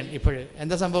ചെയ്യാൻ പോവുകയാണ്. ഇപ്പോഴും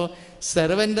എന്താ സംഭവം?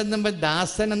 സെർവൻ്റ് എന്നും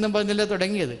ദാസൻ എന്നും പറഞ്ഞല്ലേ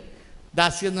തുടങ്ങിയത്,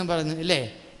 ദാസി എന്നും പറഞ്ഞു, ഇല്ലേ?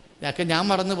 ഇതൊക്കെ ഞാൻ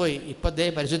മറന്നുപോയി. ഇപ്പം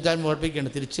പരിശുദ്ധാത്മ ഓർപ്പിക്കുകയാണ്,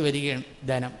 തിരിച്ചു വരികയാണ്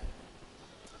ധ്യാനം.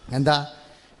 എന്താ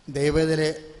ദൈവത്തിലെ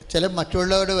ചില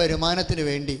മറ്റുള്ളവരുടെ വരുമാനത്തിന്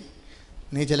വേണ്ടി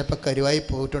നീ ചിലപ്പോൾ കരുവായി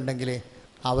പോയിട്ടുണ്ടെങ്കിൽ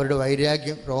അവരുടെ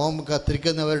വൈരാഗ്യം രോമം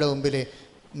കത്തിരിക്കുന്നവരുടെ മുമ്പിൽ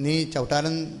നീ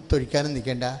ചവിട്ടാനും തൊഴിക്കാനും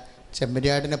നിൽക്കേണ്ട.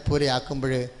 ചെമ്മരിയാടിനെ പോലെ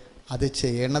ആക്കുമ്പോൾ അത്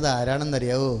ചെയ്യണത്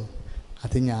ആരാണെന്നറിയാവോ?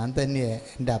 അത് ഞാൻ തന്നെയാണ്.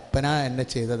 എൻ്റെ അപ്പനാണ് എന്നെ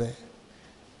ചെയ്തത്.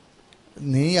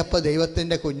 നീ അപ്പോൾ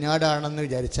ദൈവത്തിൻ്റെ കുഞ്ഞാടാണെന്ന്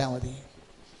വിചാരിച്ചാൽ മതി.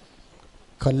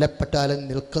 കൊല്ലപ്പെട്ടാലും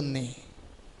നിൽക്കുന്നേ,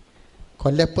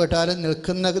 കൊല്ലപ്പെട്ടാലും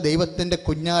നിൽക്കുന്ന ദൈവത്തിൻ്റെ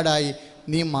കുഞ്ഞാടായി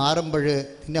നീ മാറുമ്പോൾ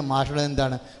നിന്നെ മാറ്റണം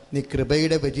എന്താണ്? നീ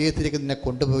കൃപയുടെ വിജയത്തിലേക്ക് നിന്നെ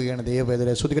കൊണ്ടുപോവുകയാണ് ദൈവവേദന.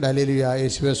 ശ്രുതികട ഹല്ലേലൂയ,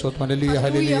 യേശുവേ സ്തോത്രം, ഹല്ലേലൂയ,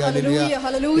 ഹല്ലേലൂയ, ഹല്ലേലൂയ,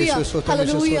 ഹല്ലേലൂയ,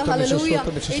 ഹല്ലേലൂയ, ഹല്ലേലൂയ,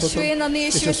 യേശുവേ നന്ദി,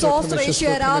 യേശുവേ സ്തോത്രം, യേശുവേ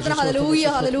ആരാധന, ഹല്ലേലൂയ,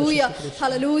 ഹല്ലേലൂയ,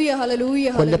 ഹല്ലേലൂയ, ഹല്ലേലൂയ.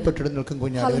 കൊല്ലപ്പെട്ടിട്ട് നിൽക്കും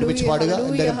കുഞ്ഞാട്. ഒരുമിച്ച് പാടുക,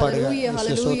 എല്ലാവരും പാടുക.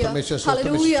 യേശുവേ സ്തോത്രം, യേശുവേ സ്തോത്രം,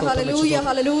 ഹല്ലേലൂയ, ഹല്ലേലൂയ,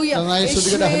 ഹല്ലേലൂയ,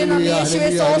 യേശുവേ നന്ദി, യേശുവേ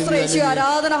സ്തോത്രം, യേശുവേ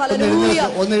ആരാധന, ഹല്ലേലൂയ,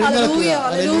 ഹല്ലേലൂയ,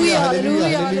 ഹല്ലേലൂയ, ഹല്ലേലൂയ,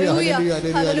 ഹല്ലേലൂയ,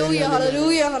 ഹല്ലേലൂയ,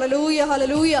 ഹല്ലേലൂയ, ഹല്ലേലൂയ,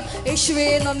 ഹല്ലേലൂയ, യേശുവേ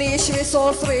നന്ദി, യേശുവേ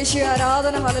സ്തോത്രം, യേശുവേ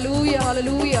ആരാധന, ഹല്ലേലൂയ,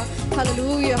 ഹല്ലേലൂയ,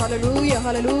 ഹല്ലേലൂയ, ഹല്ലേലൂയ,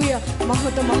 ഹല്ലേലൂയ.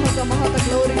 മഹത്വം, മഹത്വം, മഹത്വം.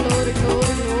 Glory, glory,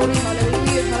 glory, glory.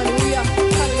 ഹല്ലേലൂയ, ഹല്ലേലൂയ,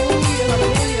 ഹല്ലേലൂയ,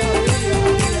 ഹല്ലേലൂയ,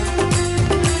 ഹല്ലേലൂയ.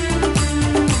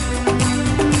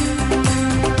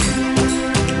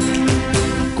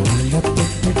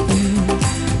 കൊല്ലപ്പെട്ടിട്ടും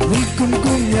നിൽക്കും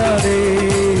കുഞ്ഞാടേ,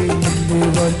 നിന്നെ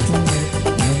വാഴ്ത്തുന്നു,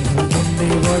 നിന്നെ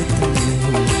വാഴ്ത്തുന്നു.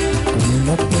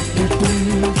 കൊല്ലപ്പെട്ടിട്ടും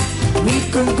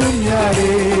നിൽക്കും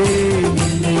കുഞ്ഞാടേ,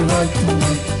 നിന്നെ വാഴ്ത്തുന്നു.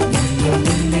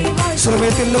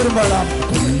 ശ്രമത്തിൽ എല്ലാവരും പാടാം.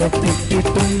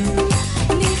 കൊല്ലപ്പെട്ടിട്ടും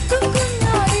നിൽക്കും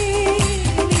കുഞ്ഞാടേ,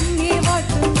 നിന്നെ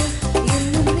വാഴ്ത്തുന്നു,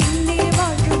 എന്നും നിന്നെ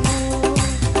വാഴ്ത്തുന്നു.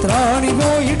 ത്രാണി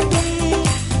പോയിട്ടും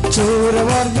ചോര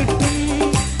വാർന്നിട്ടും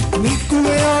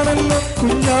നിൽക്കുകയാണല്ലോ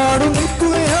കുഞ്ഞാട്,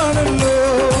 നിൽക്കുകയാണല്ലോ.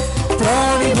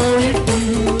 ത്രാണി പോയിട്ടും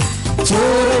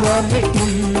ചോര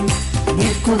വാർന്നിട്ടും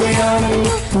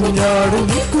നിൽക്കുകയാണല്ലോ കുഞ്ഞാട്,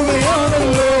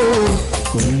 നിൽക്കുകയാണല്ലോ.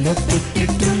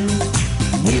 കൊല്ലപ്പെട്ടിട്ടും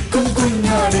നിൽക്കും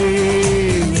കുഞ്ഞാടേ,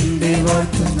 നിന്നെ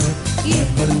വാഴ്ത്തുന്നു,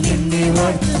 ഞങ്ങൾ നിന്നെ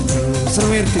വാഴ്ത്തുന്നു.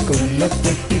 ശ്രമേർത്തി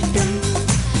കൊല്ലപ്പെട്ടിട്ടും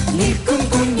നിൽക്കും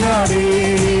കുഞ്ഞാടേ,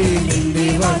 നിന്നെ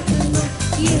വാഴ്ത്തുന്നു,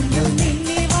 ഞങ്ങൾ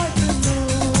നിന്നെ വാഴ്ത്തുന്നു.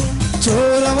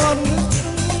 ചോര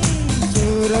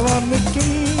വാർന്നിട്ടും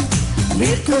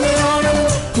നിൽക്കുകയാണല്ലോ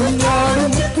കുഞ്ഞാട്,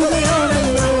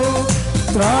 നിൽക്കുകയാണല്ലോ.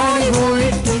 ത്രാണി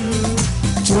പോയിട്ടും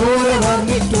ചോര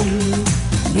വാർന്നിട്ടും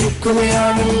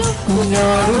നിൽക്കുകയാണല്ലോ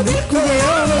കുഞ്ഞാട്,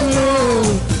 നിൽക്കുകയാണല്ലോ.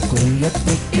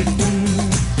 കൊല്ലപ്പെട്ടിട്ടും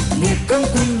നിൽക്കും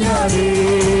കുഞ്ഞാടേ,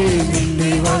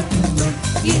 നിന്നെ വാഴ്ത്തുന്നു,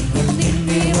 എന്നും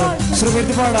നിന്നെ വാഴ്ത്തുന്നു.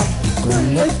 ശ്രമിച്ച് പാടാം.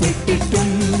 കൊല്ലപ്പെട്ടിട്ടും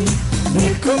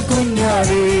നിൽക്കും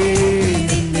കുഞ്ഞാടേ,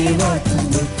 നിന്നെ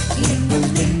വാഴ്ത്തുന്നു, എന്നും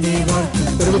നിന്നെ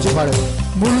വാഴ്ത്തുന്നു. ഒരുമിച്ച് പാടുക.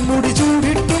 മുൾമുടി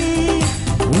ചൂടിട്ടും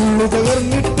ഉള്ളു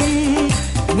തകർന്നിട്ടും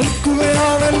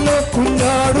നിൽക്കുകയാണല്ലോ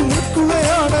കുഞ്ഞാട്,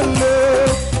 നിൽക്കുകയാണല്ലോ.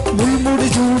 മുൾമുടി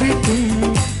ചൂടിട്ടും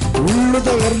ഉള്ളു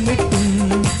തകർന്നിട്ടും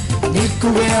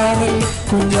നിൽക്കുകയാണല്ലോ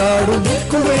കുഞ്ഞാട്,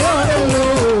 നിൽക്കുകയാണല്ലോ.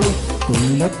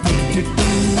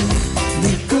 കൊല്ലപ്പെട്ടിട്ടും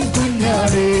നിൽക്കും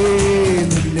കുഞ്ഞാടേ,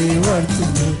 നിന്നെ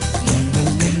വാഴ്ത്തുന്നു, ഞങ്ങൾ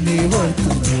നിന്നെ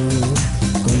വാഴ്ത്തുന്നു.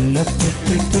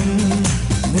 കൊല്ലപ്പെട്ടിട്ടും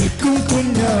നിൽക്കും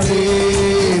കുഞ്ഞാടേ,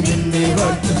 നിന്നെ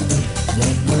വാഴ്ത്തുന്നു,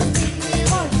 ഞങ്ങൾ നിന്നെ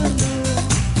വാഴ്ത്തുന്നു.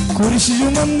 കുരിശു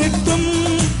ചുമന്നിട്ടും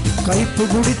കയ്പ്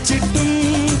കുടിച്ചിട്ടും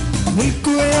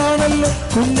നിൽക്കുകയാണല്ലോ,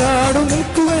 കുഞ്ഞാട്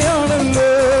നിൽക്കുകയാണല്ലോ.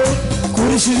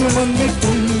 കുരിശു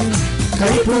ചുമന്നിട്ടും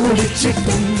കൈപ്പ്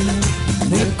കുടിച്ചിട്ടും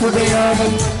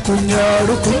നിൽക്കുകയാണല്ലോ,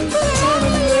 കുഞ്ഞാട്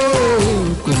കുഞ്ഞാണല്ലോ.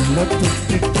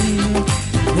 കൊല്ലപ്പെട്ടിട്ടും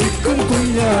നിൽക്കും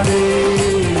കുഞ്ഞാടേ,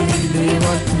 നിന്നെ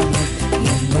വാഴ്ത്തുന്നു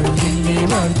ഞങ്ങൾ, നിന്നെ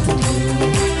വാഴ്ത്തുന്നു.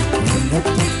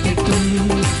 കൊല്ലപ്പെട്ടിട്ടും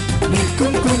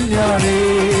നിൽക്കും കുഞ്ഞാടേ,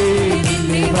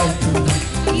 നിന്നെ വാഴ്ത്തുന്നു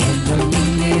ഞങ്ങൾ,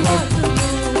 നിന്നെ വാഴ്ത്തുന്നു.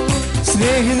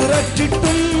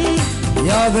 സ്നേഹിതരറ്റിട്ടും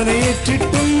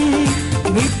യാതനയേറ്റിട്ടും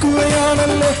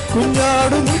നിൽക്കുകയാണല്ലോ,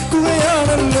 കുഞ്ഞാട്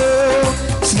നിൽക്കുകയാണല്ലോ.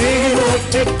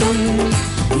 സ്നേഹിതരറ്റിട്ടും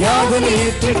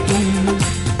യാതനയേറ്റിട്ടും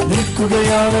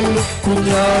നിൽക്കുകയാണല്ലോ,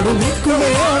 കുഞ്ഞാട്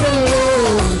നിൽക്കുകയാണല്ലോ.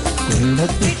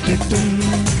 കൊല്ലപ്പെട്ടിട്ടും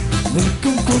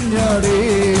നിൽക്കും കുഞ്ഞാടേ,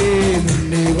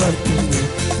 നിന്നെ വാഴ്ത്തുന്നു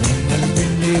ഞങ്ങൾ,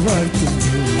 നിന്നെ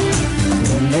വാഴ്ത്തുന്നു.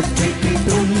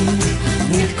 കൊല്ലപ്പെട്ടിട്ടും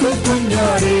നിൽക്കും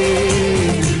കുഞ്ഞാടേ,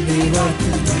 നിന്നെ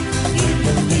വാഴ്ത്തുന്നു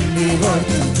ഞങ്ങൾ, നിന്നെ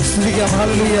വാഴ്ത്തുന്നു. സ്തുതിക്കാം.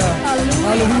 ഹല്ലേലൂയ,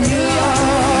 ഹല്ലേലൂയ.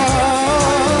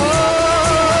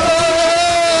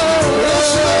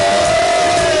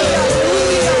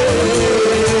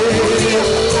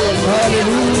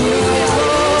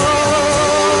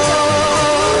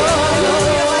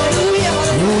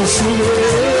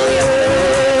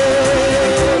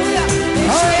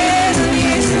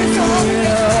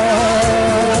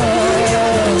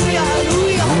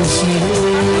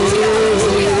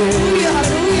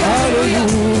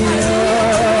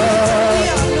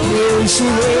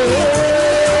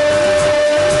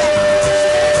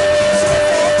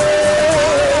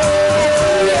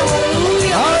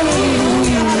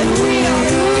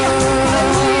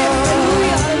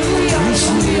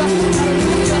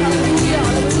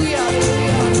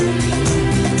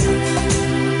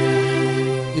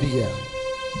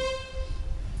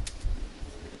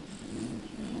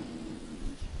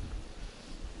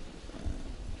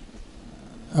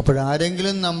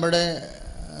 അപ്പോഴാരെങ്കിലും നമ്മുടെ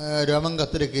രോമം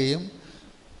കത്തിരിക്കുകയും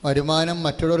വരുമാനം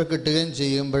മറ്റുള്ളവർക്ക് കിട്ടുകയും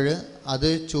ചെയ്യുമ്പോൾ അത്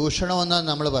ചൂഷണമെന്നാണ്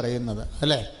നമ്മൾ പറയുന്നത്,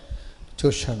 അല്ലേ?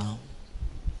 ചൂഷണം.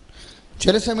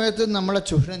 ചില സമയത്ത് നമ്മളെ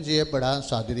ചൂഷണം ചെയ്യപ്പെടാൻ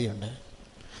സാധ്യതയുണ്ട്.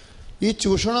 ഈ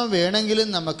ചൂഷണം വേണമെങ്കിലും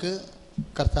നമുക്ക്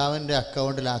കർത്താവിൻ്റെ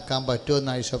അക്കൗണ്ടിലാക്കാൻ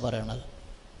പറ്റുമെന്നാണ് ഈശോ പറയണത്.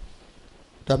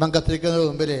 രോമം കത്തിരിക്കുന്നതിന്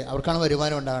മുമ്പിൽ അവർക്കാണ്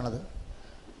വരുമാനം ഉണ്ടാകുന്നത്.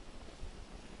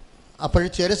 അപ്പോൾ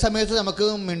ചില സമയത്ത് നമുക്ക്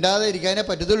മിണ്ടാതെ ഇരിക്കാനേ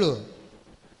പറ്റത്തുള്ളൂ.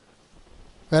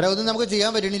 വേറെ ഒന്നും നമുക്ക്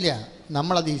ചെയ്യാൻ പറ്റണില്ല.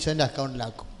 നമ്മളത് ഈശോൻ്റെ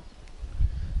അക്കൗണ്ടിലാക്കും.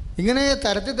 ഇങ്ങനെ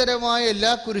തരത്തിതരമായ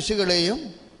എല്ലാ കുരിശുകളെയും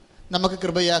നമുക്ക്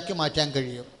കൃപയാക്കി മാറ്റാൻ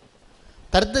കഴിയും.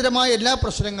 തരത്തിതരമായ എല്ലാ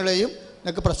പ്രശ്നങ്ങളെയും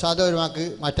നമുക്ക് പ്രസാദപരമാക്കി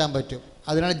മാറ്റാൻ പറ്റും.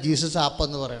 അതിനാണ് ജീസസ് ആപ്പ്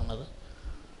എന്ന് പറയുന്നത്.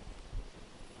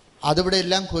 അതിവിടെ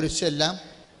എല്ലാം കുരിശെല്ലാം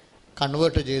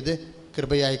കൺവേർട്ട് ചെയ്ത്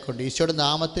കൃപയായിക്കൊണ്ട് ഈശോയുടെ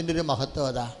നാമത്തിൻ്റെ ഒരു മഹത്വം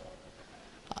അതാ.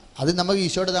 അത് നമുക്ക്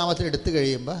ഈശോയുടെ നാമത്തിൽ എടുത്തു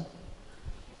കഴിയുമ്പോൾ,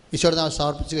 ഈശോയുടെ നാമം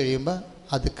സമർപ്പിച്ച് കഴിയുമ്പോൾ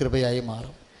അത് കൃപയായി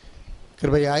മാറും.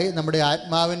 കൃപയായി നമ്മുടെ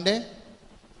ആത്മാവിൻ്റെ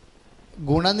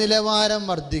ഗുണനിലവാരം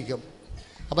വർദ്ധിക്കും.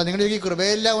 അപ്പോൾ നിങ്ങൾ ഈ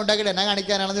കൃപയെല്ലാം ഉണ്ടാക്കിയിട്ട് എന്നാ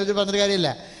കാണിക്കാനാണെന്ന് ചോദിച്ചാൽ പറഞ്ഞൊരു കാര്യമില്ല.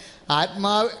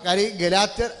 ആത്മാവ്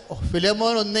ഗലാത്യർ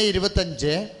ഫിലമോൻ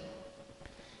 1:25,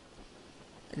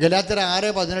 ഗലാത്യർ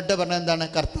 6:18 പറഞ്ഞത് എന്താണ്?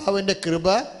 കർത്താവിൻ്റെ കൃപ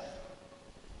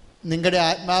നിങ്ങളുടെ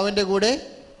ആത്മാവിൻ്റെ കൂടെ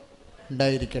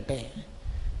ഉണ്ടായിരിക്കട്ടെ.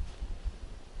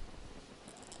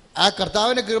 ആ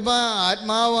കർത്താവിൻ്റെ കൃപ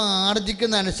ആത്മാവ്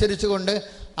ആർജിക്കുന്ന അനുസരിച്ച് കൊണ്ട്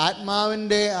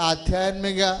ആത്മാവിൻ്റെ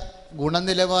ആധ്യാത്മിക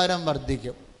ഗുണനിലവാരം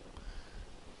വർദ്ധിക്കും.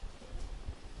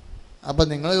 അപ്പം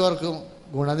നിങ്ങൾ ഇവർക്കും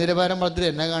ഗുണനിലവാരം വർദ്ധിച്ച്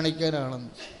എന്നെ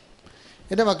കാണിക്കാനാണെന്ന്.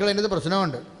 എൻ്റെ മക്കൾ എൻ്റെ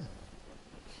പ്രശ്നമുണ്ട്,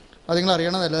 അത് നിങ്ങൾ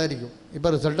അറിയണം നല്ലതായിരിക്കും. ഇപ്പോൾ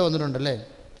റിസൾട്ട് വന്നിട്ടുണ്ടല്ലേ.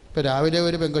 ഇപ്പോൾ രാവിലെ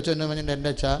ഒരു പെങ്കൊച്ചെന്ന് പറഞ്ഞിട്ട്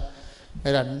എൻ്റെ അച്ഛാ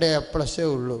 2 A+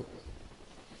 ഉള്ളൂ,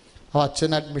 അപ്പോൾ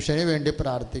അച്ഛൻ അഡ്മിഷന് വേണ്ടി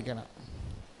പ്രാർത്ഥിക്കണം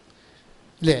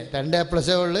ഇല്ലേ? 2 A+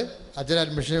 ഉള്ളു, അച്ഛൻ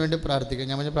അഡ്മിഷന് വേണ്ടി പ്രാർത്ഥിക്കാം.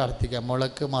 ഞാൻ പറഞ്ഞ് പ്രാർത്ഥിക്കാം,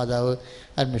 മോൾക്ക് മാതാവ്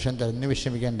അഡ്മിഷൻ തരുന്നു,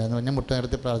 വിഷമിക്കേണ്ടെന്ന് പറഞ്ഞാൽ മുട്ട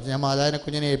നിർത്തി പ്രാർത്ഥിച്ചു. ഞാൻ മാതാവിനെ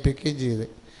കുഞ്ഞിനെ ഏൽപ്പിക്കുകയും ചെയ്ത്.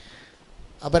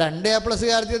 അപ്പോൾ 2 A+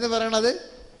 കാരത്തി എന്ന് പറയണത്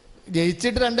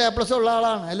ജയിച്ചിട്ട് 2 A+ ഉള്ള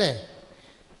ആളാണ് അല്ലേ?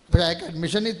 അപ്പോൾ അയാൾക്ക്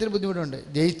അഡ്മിഷന് ഇത്തിരി ബുദ്ധിമുട്ടുണ്ട്.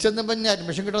 ജയിച്ചെന്ന് പറഞ്ഞ്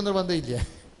അഡ്മിഷൻ കിട്ടുമെന്ന് ബന്ധമില്ല.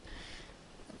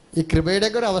 ഈ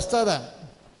കൃപയുടെയൊക്കെ ഒരു അവസ്ഥ അതാണ്.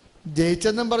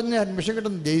 ജയിച്ചെന്നും പറഞ്ഞ് അഡ്മിഷൻ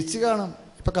കിട്ടുന്നു, ജയിച്ച് കാണും.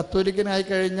 ഇപ്പോൾ കത്തോലിക്കനായി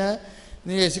കഴിഞ്ഞാൽ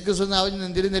നീ യേശുക്രിസ്തുവിനാവും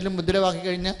നെഞ്ചിലും നെല്ലും മുദ്രവാക്കി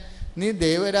കഴിഞ്ഞാൽ നീ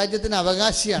ദൈവരാജ്യത്തിന്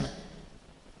അവകാശിയാണ്.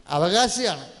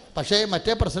 പക്ഷേ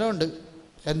മറ്റേ പ്രശ്നമുണ്ട്.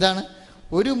 എന്താണ്?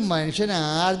 ഒരു മനുഷ്യൻ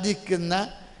ആർജിക്കുന്ന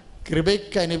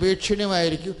കൃപയ്ക്ക്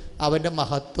അനുപേക്ഷണീയമായിരിക്കും അവൻ്റെ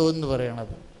മഹത്വം എന്ന്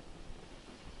പറയണത്.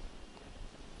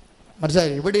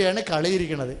 മനസ്സിലായി? ഇവിടെയാണ്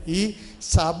കളിയിരിക്കുന്നത്. ഈ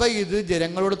സഭ ഇത്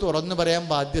ജനങ്ങളോട് തുറന്നു പറയാൻ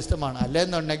ബാധ്യസ്ഥമാണ്.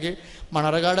 അല്ലെന്നുണ്ടെങ്കിൽ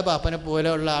മണർകാട് പാപ്പനെ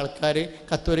പോലെയുള്ള ആൾക്കാർ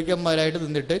കത്തോലിക്കന്മാരായിട്ട്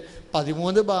നിന്നിട്ട്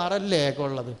 13 ബാറല്ലേ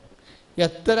ഉള്ളത്.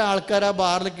 എത്ര ആൾക്കാർ ആ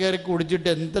ബാറിൽ കയറി കുടിച്ചിട്ട്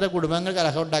എത്ര കുടുംബങ്ങൾ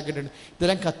കലഹം ഉണ്ടാക്കിയിട്ടുണ്ട്.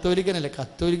 ഇതെല്ലാം കത്തോലിക്കനല്ല,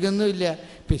 കത്തോലിക്കൊന്നും ഇല്ല.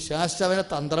 പിശാച് അവനെ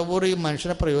തന്ത്രപൂർവ്വം ഈ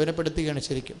മനുഷ്യനെ പ്രയോജനപ്പെടുത്തുകയാണ്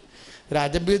ശരിക്കും.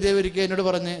 രാജമ്പി ദേവ് ഒരിക്കൽ എന്നോട്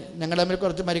പറഞ്ഞ്, ഞങ്ങളുടെ തമ്മിൽ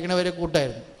കുറച്ച് മരിക്കണവരെ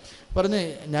കൂട്ടായിരുന്നു. പറഞ്ഞ്,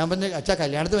 ഞാൻ പറഞ്ഞ്, അച്ഛാ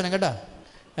കല്യാണത്തിന് വരാം കേട്ടാ.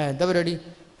 എന്താ പരിപാടി?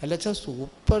 അല്ല അച്ഛാ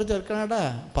സൂപ്പർ ചെറുക്കണേട്ടാ,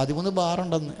 13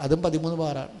 ബാറുണ്ടെന്ന്. അതും 13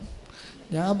 ബാറാണ്.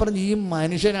 ഞാൻ പറഞ്ഞു ഈ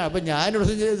മനുഷ്യനാണ്. അപ്പം ഞാൻ ഒരു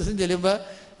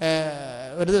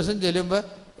ദിവസം ചെല്ലുമ്പോൾ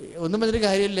ഒന്നും പറഞ്ഞൊരു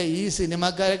കാര്യമില്ല. ഈ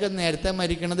സിനിമാക്കാരൊക്കെ നേരത്തെ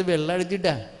മരിക്കണത് വെള്ളം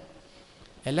അടിച്ചിട്ടാണ്.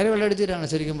 എല്ലാവരും വെള്ളം അടിച്ചിട്ടാണ്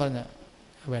ശരിക്കും പറഞ്ഞാൽ.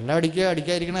 വെള്ളം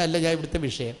അടിക്കാതിരിക്കണതല്ല ഞാൻ ഇവിടുത്തെ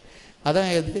വിഷയം.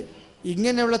 അതായത്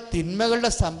ഇങ്ങനെയുള്ള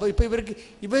തിന്മകളുടെ സംഭവം ഇപ്പം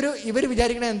ഇവർ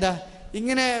വിചാരിക്കണത് എന്താ?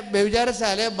 ഇങ്ങനെ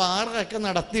വ്യഭിചാരശാല ബാറൊക്കെ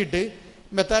നടത്തിയിട്ട്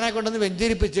മെത്താനെ കൊണ്ടുവന്ന്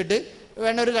വെഞ്ചരിപ്പിച്ചിട്ട്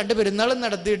വേണ്ട ഒരു 2 പെരുന്നാളും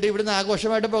നടത്തിയിട്ട് ഇവിടുന്ന്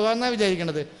ആഘോഷമായിട്ട് പോകാമെന്നാണ്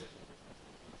വിചാരിക്കണത്.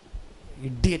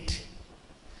 ഇഡിയറ്റ്.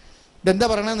 ഇതെന്താ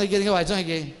പറയണമെന്ന് നോക്കിയാൽ നിങ്ങൾ വായിച്ചു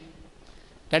നോക്കിയേ.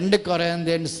 2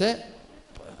 കൊറിന്ത്യൻസ്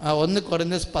 1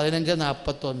 കൊറിന്ത്യൻസ്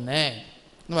 15:41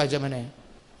 എന്ന് വായിച്ചാൽ മനെ.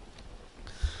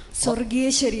 സ്വർഗീയ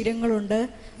ശരീരങ്ങളുണ്ട്,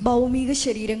 ഭൗമിക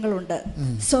ശരീരങ്ങളുണ്ട്.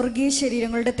 സ്വർഗീയ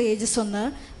ശരീരങ്ങളുടെ തേജസ് ഒന്ന്,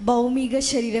 ഭൗമിക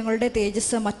ശരീരങ്ങളുടെ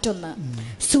തേജസ് മറ്റൊന്ന്.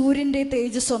 സൂര്യന്റെ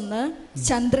തേജസ് ഒന്ന്,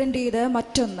 ചന്ദ്രന്റേത്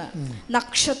മറ്റൊന്ന്,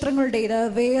 നക്ഷത്രങ്ങളുടേത്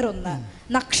വേറൊന്ന്.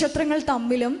 നക്ഷത്രങ്ങൾ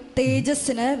തമ്മിലും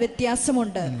തേജസ്സിന്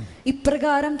വ്യത്യാസമുണ്ട്.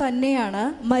 ഇപ്രകാരം തന്നെയാണ്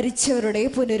മരിച്ചവരുടെ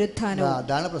പുനരുത്ഥാനം.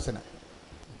 അതാണ് പ്രശ്നം.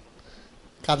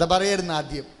 കഥ പറയായിരുന്നു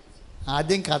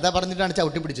ആദ്യം കഥ പറഞ്ഞിട്ടാണ്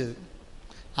ചവിട്ടി പിടിച്ചത്.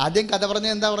 ആദ്യം കഥ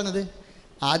പറഞ്ഞത് എന്താ പറഞ്ഞത്?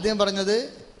 ആദ്യം പറഞ്ഞത്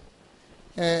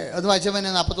ഒന്ന് വായിച്ചാൽ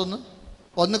 41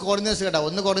 1 കൊറിന്ത്യൻസ് കേട്ടോ.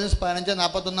 1 കൊറിന്ത്യൻസ്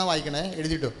 15:41 വായിക്കണേ,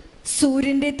 എഴുതിട്ടോ.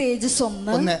 സൂര്യന്റെ തേജസ്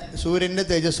ഒന്ന്, സൂര്യന്റെ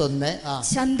തേജസ് ഒന്ന്,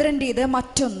 ചന്ദ്രന്റേത്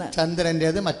മറ്റൊന്ന്,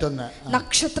 ചന്ദ്രന്റേത് മറ്റൊന്ന്,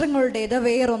 നക്ഷത്രങ്ങളുടേത്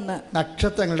വേറൊന്ന്,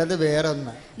 നക്ഷത്രങ്ങളുടേത്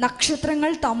വേറൊന്ന്.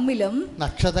 നക്ഷത്രങ്ങൾ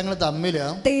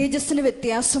തമ്മിലും തേജസ്സിന്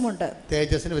വ്യത്യാസമുണ്ട്.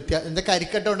 എന്താ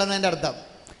കരിക്കട്ട ഉണ്ടെന്ന് അതിന്റെ അർത്ഥം.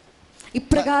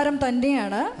 ഇപ്രകാരം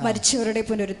തന്നെയാണ് മരിച്ചവരുടെ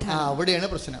പുനരുത്ഥാനം. അവിടെയാണ്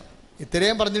പ്രശ്നം.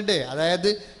 ഇത്രയും പറഞ്ഞിട്ടേ, അതായത്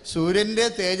സൂര്യൻ്റെ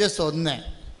തേജസ് ഒന്ന്,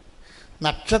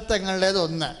 നക്ഷത്രങ്ങളുടേത്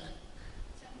ഒന്ന്,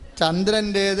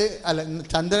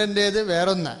 ചന്ദ്രൻ്റേത്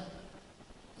വേറൊന്ന്,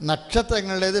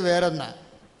 നക്ഷത്രങ്ങളുടേത് വേറൊന്ന്.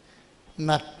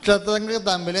 നക്ഷത്രങ്ങൾ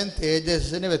തമ്മിലും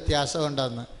തേജസ്സിന്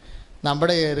വ്യത്യാസമുണ്ടെന്ന്.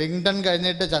 നമ്മുടെ എറിങ്ടൺ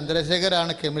കഴിഞ്ഞിട്ട്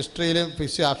ചന്ദ്രശേഖരാണ് കെമിസ്ട്രിയിലും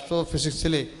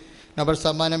ആസ്ട്രോഫിസിക്സിൽ നൊബൽ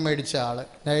സമ്മാനം മേടിച്ച ആൾ.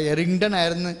 എറിങ്ടൺ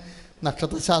ആയിരുന്നു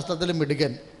നക്ഷത്രശാസ്ത്രത്തിൽ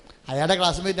മിടുക്കൻ. അയാളുടെ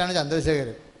ക്ലാസ്മേറ്റാണ്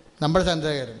ചന്ദ്രശേഖരൻ, നമ്മുടെ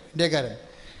ചന്ദ്രശേഖരൻ, ഇന്ത്യക്കാരൻ.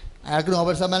 അയാൾക്ക്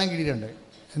നോബൽ സമ്മാനം കിട്ടിയിട്ടുണ്ട്.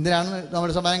 എന്തിനാണ്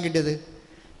നോബൽ സമ്മാനം കിട്ടിയത്?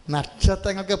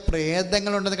 നക്ഷത്രങ്ങൾക്ക്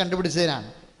പ്രേതങ്ങളുണ്ടെന്ന് കണ്ടുപിടിച്ചതിനാണ്.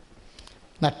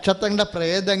 നക്ഷത്രങ്ങളുടെ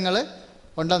പ്രേതങ്ങൾ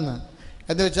ഉണ്ടെന്ന്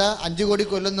എന്ന് വെച്ചാൽ 5 കോടി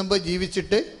കൊല്ലം മുമ്പ്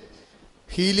ജീവിച്ചിട്ട്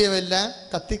ഹീലിയമെല്ലാം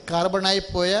കത്തി കാർബണായി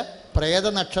പോയ പ്രേത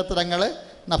നക്ഷത്രങ്ങൾ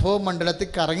നഭോമണ്ഡലത്തിൽ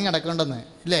കറങ്ങി നടക്കേണ്ടെന്ന്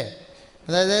ഇല്ലേ?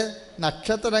 അതായത്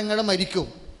നക്ഷത്രങ്ങൾ മരിക്കും.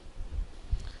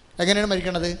 എങ്ങനെയാണ്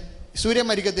മരിക്കണത്? സൂര്യൻ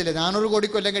മരിക്കത്തില്ലേ? 400 കോടി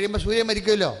കൊല്ലം കഴിയുമ്പോൾ സൂര്യൻ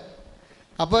മരിക്കുമല്ലോ.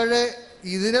 അപ്പോൾ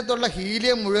ഇതിനകത്തുള്ള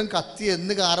ഹീലിയം മുഴുവൻ കത്തി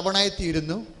എന്ന് കാർബണായി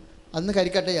തീരുന്നു, അന്ന്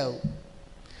കരിക്കട്ടയാവും.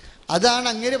 അതാണ്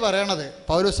അങ്ങനെ പറയണത്,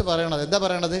 പൗലോസ് പറയണത്. എന്താ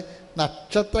പറയണത്?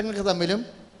 നക്ഷത്രങ്ങൾക്ക് തമ്മിലും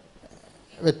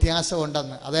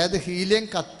വ്യത്യാസമുണ്ടെന്ന്. അതായത് ഹീലിയം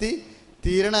കത്തി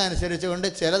തീരണ അനുസരിച്ച് കൊണ്ട്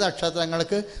ചില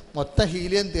നക്ഷത്രങ്ങൾക്ക് മൊത്തം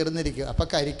ഹീലിയം തീർന്നിരിക്കും, അപ്പം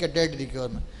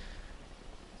കരിക്കട്ടയായിട്ടിരിക്കുമെന്ന്.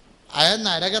 അതായത്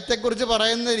നരകത്തെക്കുറിച്ച്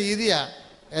പറയുന്ന രീതിയാണ്.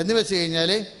 എന്ന് വെച്ച്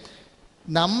കഴിഞ്ഞാൽ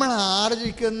നമ്മൾ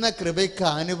ആർജിക്കുന്ന കൃപയ്ക്ക്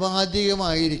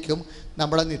ആനുപാതികമായിരിക്കും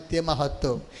നമ്മുടെ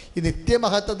നിത്യമഹത്വം. ഈ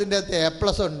നിത്യമഹത്വത്തിൻ്റെ അകത്ത് A+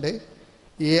 ഉണ്ട്,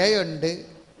 A ഉണ്ട്,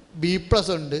 B+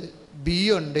 ഉണ്ട്, B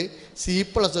ഉണ്ട്, C+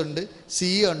 ഉണ്ട്, C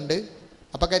ഉണ്ട്.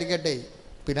 അപ്പം കരിക്കട്ടെ,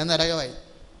 പിന്നെ നരകമായി.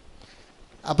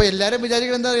 അപ്പം എല്ലാവരും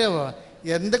വിചാരിക്കുന്നത് എന്താ അറിയാമോ?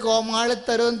 എന്ത്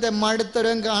കോമാളിത്തരവും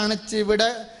തെമ്മാടിത്തരവും കാണിച്ച് ഇവിടെ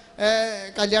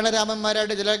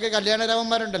കല്യാണരാമന്മാരായിട്ട് ചിലർക്ക്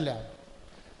കല്യാണരാമന്മാരുണ്ടല്ലോ,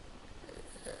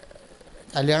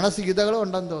 കല്യാണ സീതകളും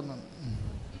ഉണ്ടെന്ന് തോന്നുന്നു.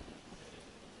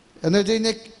 എന്ന് വെച്ച്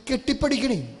കഴിഞ്ഞാൽ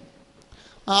കെട്ടിപ്പടിക്കണേ.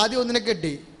 ആദ്യം ഒന്നിനെ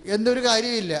കെട്ടി, എന്തൊരു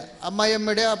കാര്യമില്ല.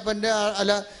 അമ്മയുടെ അപ്പൻ്റെ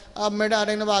അമ്മയുടെ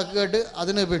ആരെങ്കിലും വാക്ക് കേട്ട്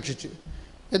അതിനെ ഉപേക്ഷിച്ച്,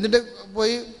 എന്നിട്ട്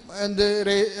പോയി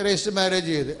രജിസ്റ്റർ മാരേജ്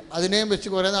ചെയ്ത് അതിനെയും വെച്ച്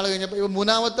കുറേ നാൾ കഴിഞ്ഞപ്പോൾ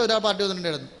മൂന്നാമത്തെ ഒരാൾ പാർട്ടി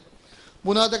വന്നിട്ടുണ്ടായിരുന്നു,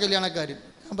 മൂന്നാമത്തെ കല്യാണക്കാരി.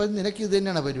 അപ്പം നിനക്ക് ഇത്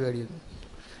തന്നെയാണ് പരിപാടി.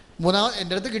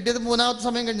 എൻ്റെ അടുത്ത് കിട്ടിയത് മൂന്നാമത്തെ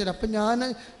സമയം കഴിഞ്ഞില്ല. അപ്പം ഞാൻ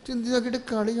ചിന്തി നോക്കിയിട്ട്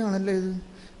കളിയാണല്ലോ ഇത്.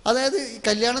 അതായത്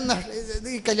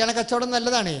ഈ കല്യാണ കച്ചവടം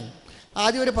നല്ലതാണേ.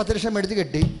 ആദ്യം ഒരു 10 ലക്ഷം എടുത്ത്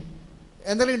കെട്ടി,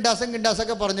 എന്തെങ്കിലും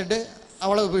ഗിണ്ടാസൊക്കെ പറഞ്ഞിട്ട്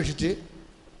അവളെ ഉപേക്ഷിച്ച്,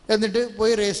 എന്നിട്ട്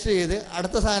പോയി രജിസ്റ്റർ ചെയ്ത്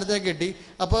അടുത്ത സാധനത്തിനെ കെട്ടി.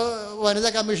 അപ്പോൾ വനിതാ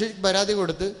കമ്മീഷൻ പരാതി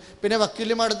കൊടുത്ത്, പിന്നെ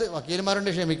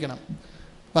വക്കീലന്മാരുണ്ട് ക്ഷമിക്കണം,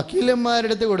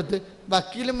 വക്കീലന്മാരെടുത്ത് കൊടുത്ത്,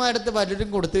 വക്കീലന്മാരെടുത്ത് പലരും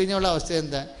കൊടുത്തു കഴിഞ്ഞുള്ള അവസ്ഥ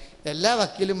എന്താ? എല്ലാ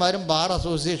വക്കീലന്മാരും ബാർ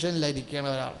അസോസിയേഷനിലായിരിക്കുകയാണ്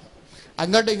ഒരാൾ.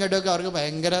 അങ്ങോട്ടും ഇങ്ങോട്ടുമൊക്കെ അവർക്ക്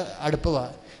ഭയങ്കര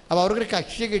അടുപ്പമാണ്. അപ്പോൾ അവർക്കൊരു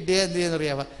കക്ഷി കിട്ടിയാൽ എന്ത്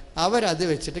ചെയ്യുന്നറിയാമോ? അവരത്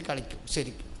വെച്ചിട്ട് കളിക്കും.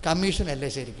 ശരിക്കും കമ്മീഷനല്ലേ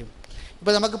ശരിക്കും.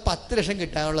 ഇപ്പോൾ നമുക്ക് 10 ലക്ഷം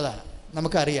കിട്ടാനുള്ളതാണ്,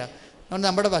 നമുക്കറിയാം.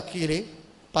 നമ്മുടെ വക്കീൽ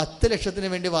 10 ലക്ഷത്തിന്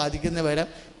വേണ്ടി വാദിക്കുന്നവരെ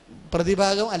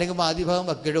പ്രതിഭാഗം അല്ലെങ്കിൽ വാദിഭാഗം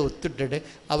വക്കീലുടെ ഒത്തിട്ടിട്ട്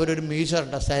അവരൊരു മീശ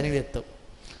അണ്ടർസ്റ്റാൻഡിങ്ങിൽ എത്തും.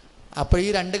 അപ്പോൾ ഈ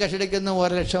 2 കക്ഷിയിലേക്കൊന്ന്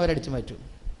 1 ലക്ഷം അവരടിച്ചു മാറ്റും.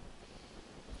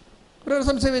 ഒരു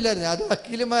സംശയമില്ലായിരുന്നു. അത്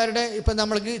വക്കീലുമാരുടെ ഇപ്പം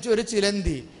നമ്മൾക്ക് ഒരു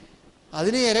ചിലന്തി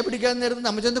അതിന് ഇര പിടിക്കാൻ നേരത്ത്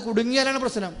നമ്മൾ ചെന്ന് കുടുങ്ങിയാലാണ്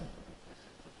പ്രശ്നം.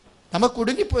 നമ്മൾ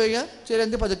കുടുങ്ങിപ്പോയാൽ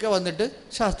ചിലന്തി പതുക്കെ വന്നിട്ട്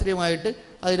ശാസ്ത്രീയമായിട്ട്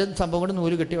അതിൽ സംഭവം കൊണ്ട്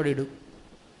നൂല് കെട്ടി അവിടെ ഇടും.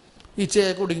 ഈ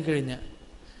കുടുങ്ങിക്കഴിഞ്ഞാൽ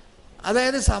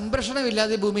അതായത്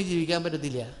സംരക്ഷണമില്ലാതെ ഭൂമി ജീവിക്കാൻ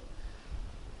പറ്റത്തില്ല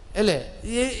അല്ലേ?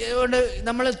 ഈ കൊണ്ട്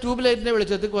നമ്മൾ ട്യൂബ് ലൈറ്റിൻ്റെ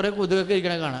വെളിച്ചത്തിൽ കുറേ കൊതുകൊക്കെ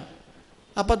ഇരിക്കണ കാണാം.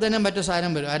 അപ്പം തന്നെ മറ്റു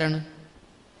സാധനം വരും. ആരാണ്?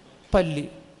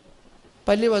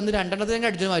 പല്ലി വന്ന് 2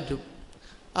 അടിച്ചു മാറ്റും.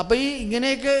 അപ്പോൾ ഈ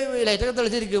ഇങ്ങനെയൊക്കെ ലൈറ്റൊക്കെ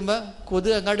തെളിച്ചിരിക്കുമ്പോൾ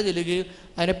കൊതുക് അങ്ങോട്ട് ചെല്ലുകയും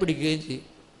അതിനെ പിടിക്കുകയും ചെയ്യും.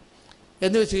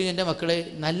 എന്ന് വെച്ച് കഴിഞ്ഞാൽ എൻ്റെ മക്കളെ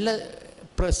നല്ല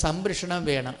സംരക്ഷണം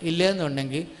വേണം.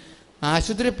 ഇല്ലയെന്നുണ്ടെങ്കിൽ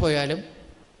ആശുപത്രിയിൽ പോയാലും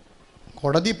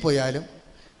കോടതിയിൽ പോയാലും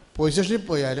പോലീസ് സ്റ്റേഷനിൽ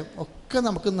പോയാലും ഒക്കെ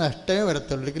നമുക്ക് നഷ്ടമേ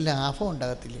വരത്തുള്ളൂ, ഒരിക്കലും ലാഭം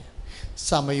ഉണ്ടാകത്തില്ല,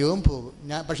 സമയവും പോകും.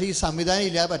 പക്ഷേ ഈ സംവിധാനം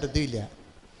ഇല്ലാതെ പറ്റത്തില്ല.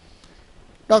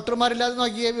 ഡോക്ടർമാരില്ലാതെ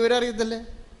നോക്കിയാൽ വിവരം അറിയത്തില്ലേ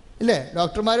ഇല്ലേ?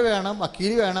 ഡോക്ടർമാർ വേണം,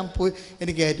 വക്കീൽ വേണം.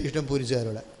 എനിക്ക് ഏറ്റവും ഇഷ്ടം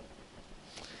പോലീസുകാരോട്.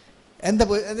 എന്താ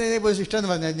പോലീസ് ഇഷ്ടം എന്ന്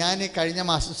പറഞ്ഞാൽ, ഞാൻ കഴിഞ്ഞ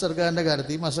മാസം സർക്കാരിൻ്റെ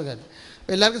കാലത്ത്, ഈ മാസക്കാലത്ത്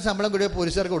എല്ലാവർക്കും ശമ്പളം കൂടിയ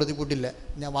പോലീസുകാർക്ക് കൊടുത്തിട്ടില്ല.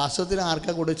 ഞാൻ വാസ്തവത്തിൽ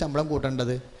ആർക്കാണ് കൂടുതൽ ശമ്പളം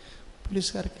കൂട്ടേണ്ടത്?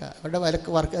 പോലീസുകാർക്കാണ്. അവരുടെ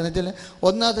വർക്ക് എന്ന് വെച്ചാൽ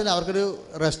ഒന്നാമത്തെ അവർക്കൊരു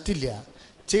റെസ്റ്റില്ല.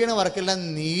 ചെയ്യണ വർക്കെല്ലാം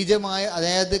നീചമായ,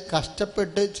 അതായത്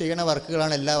കഷ്ടപ്പെട്ട് ചെയ്യണ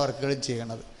വർക്കുകളാണ് എല്ലാ വർക്കുകളും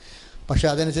ചെയ്യണത്. പക്ഷേ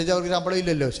അതനുസരിച്ച് അവർക്ക് ശമ്പളം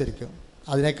ഇല്ലല്ലോ ശരിക്കും.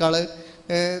 അതിനേക്കാൾ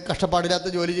കഷ്ടപ്പാടില്ലാത്ത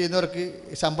ജോലി ചെയ്യുന്നവർക്ക്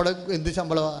ശമ്പളം എന്ത്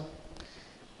ശമ്പളമാണ്?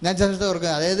 ഞാൻ ചിലത്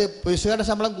ഓർക്കുക, അതായത് പോലീസുകാരുടെ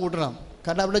ശമ്പളം കൂട്ടണം.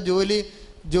 കാരണം അവിടെ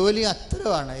ജോലി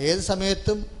അത്രയാണ്. ഏത്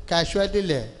സമയത്തും കാഷ്വാലിറ്റി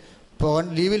ഇല്ലേ,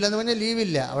 ലീവില്ലെന്ന് പറഞ്ഞാൽ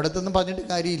ലീവില്ല, അവിടുത്തെ ഒന്നും പറഞ്ഞിട്ട്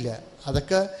കാര്യമില്ല.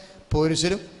 അതൊക്കെ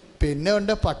പോലീസിലും. പിന്നെ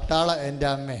ഉണ്ട് പട്ടാള. എൻ്റെ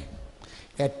അമ്മേ,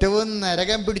 ഏറ്റവും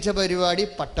നരകം പിടിച്ച പരിപാടി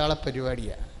പട്ടാള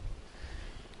പരിപാടിയാണ്.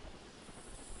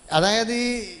 അതായത് ഈ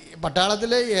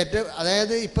പട്ടാളത്തിൽ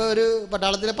അതായത് ഇപ്പോൾ ഒരു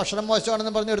പട്ടാളത്തിലെ ഭക്ഷണം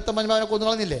മോശമാണെന്ന് പറഞ്ഞ് ഒരുത്തം അവനെ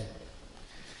കൊന്നുകളഞ്ഞില്ലേ?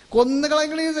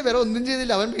 കൊന്നുകളഞ്ഞത് വേറെ ഒന്നും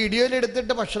ചെയ്തില്ല. അവൻ വീഡിയോയിൽ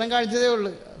എടുത്തിട്ട് ഭക്ഷണം കാണിച്ചതേ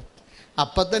ഉള്ളൂ.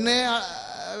 അപ്പം തന്നെ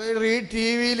ടി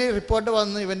വിയിൽ റിപ്പോർട്ട്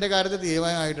വന്ന് ഇവൻ്റെ കാര്യത്തിൽ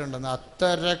തീരുമാനമായിട്ടുണ്ടെന്ന്.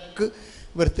 അത്രക്ക്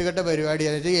വൃത്തികെട്ട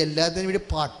പരിപാടിയാണ്. എല്ലാത്തിനും ഇവിടെ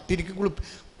പട്ടിരിക്ക്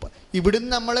ഇവിടുന്ന്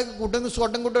നമ്മൾ കൂട്ടുന്ന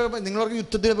സ്വട്ടം കൂട്ടുക. നിങ്ങളവർക്ക്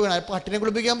യുദ്ധത്തിന് പോകണം, പട്ടിനെ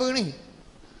കുളിപ്പിക്കാൻ പോകണേ.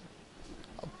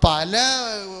 പല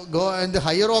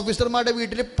ഹയർ ഓഫീസർമാരുടെ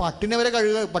വീട്ടിൽ പട്ടിനെ വരെ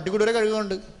പട്ടിക്കൂട് വരെ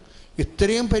കഴുകുന്നുണ്ട്.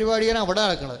 ഇത്രയും പരിപാടിയാണ് അവിടെ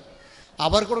നടക്കുന്നത്.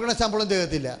 അവർക്ക് കൊടുക്കുന്ന ശമ്പളം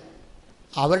തികത്തില്ല.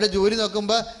 അവരുടെ ജോലി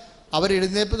നോക്കുമ്പോൾ,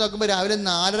 എഴുന്നേൽപ്പ് നോക്കുമ്പോൾ രാവിലെ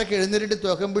 4:30 എഴുന്നേറ്റിട്ട്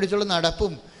തുക്കം പിടിച്ചുള്ള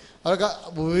നടപ്പും, അവർക്ക്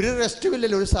ഒരു റെസ്റ്റും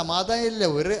ഇല്ലല്ലോ, ഒരു സമാധാനം ഇല്ല,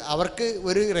 അവർക്ക്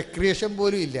ഒരു റെക്രിയേഷൻ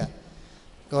പോലും ഇല്ല.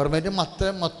 ഗവൺമെൻറ്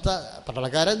മൊത്ത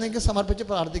പട്ടാളക്കാരെ നിങ്ങൾക്ക് സമർപ്പിച്ച്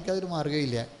പ്രാർത്ഥിക്കാതെ ഒരു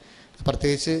മാർഗ്ഗമില്ല.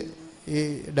 പ്രത്യേകിച്ച് ഈ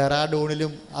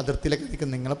ഡെറാഡൂണിലും അതിർത്തിയിലൊക്കെ നിൽക്കും.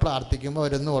 നിങ്ങൾ പ്രാർത്ഥിക്കുമ്പോൾ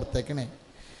അവരൊന്ന് ഓർത്തേക്കണേ.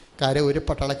 കാര്യം ഒരു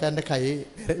പട്ടാളക്കാരൻ്റെ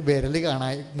വിരൽ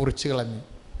കാണാൻ മുറിച്ച് കളഞ്ഞു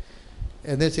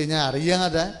എന്ന് വെച്ച് കഴിഞ്ഞാൽ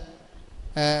അറിയാതെ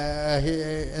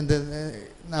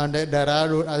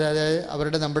ഡെറാഡൂൺ, അതായത്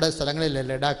അവരുടെ നമ്മുടെ സ്ഥലങ്ങളില്ലേ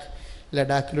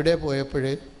ലഡാക്കിലൂടെ പോയപ്പോൾ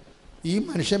ഈ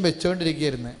മനുഷ്യൻ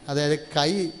വെച്ചുകൊണ്ടിരിക്കുകയായിരുന്നു. അതായത്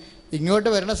കൈ ഇങ്ങോട്ട്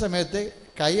വരുന്ന സമയത്ത്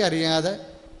കൈ അറിയാതെ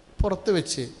പുറത്ത്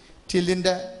വെച്ച്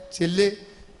ചില്ല്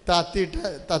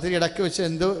താത്തി ഇടയ്ക്ക് വെച്ച്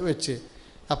എന്തോ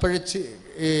വെച്ച്,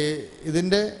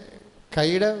 ഇതിൻ്റെ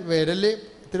കൈയുടെ വിരൽ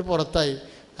ഇത്തിരി പുറത്തായി.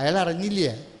 അയാൾ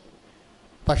അറിഞ്ഞില്ല.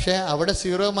 പക്ഷേ അവിടെ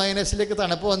 0-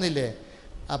 തണുപ്പ് വന്നില്ലേ?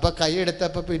 അപ്പോൾ കൈ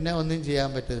എടുത്തപ്പോൾ പിന്നെ ഒന്നും ചെയ്യാൻ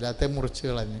പറ്റത്തില്ല, അതേ മുറിച്ച്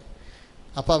കളഞ്ഞ്.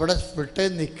 അപ്പോൾ അവിടെ ഫുൾ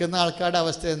ടൈം നിൽക്കുന്ന ആൾക്കാരുടെ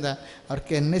അവസ്ഥ എന്താ?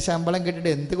 അവർക്ക് എന്നെ ശമ്പളം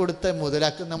കിട്ടിയിട്ട് എന്ത് കൊടുത്ത്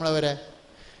മുതലാക്കും? നമ്മളവരെ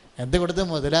എന്ത് കൊടുത്ത്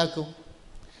മുതലാക്കും?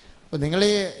 അപ്പോൾ നിങ്ങൾ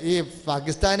ഈ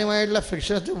പാകിസ്ഥാനുമായിട്ടുള്ള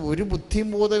ഫ്രിക്ഷനത്തിൽ ഒരു ബുദ്ധിയും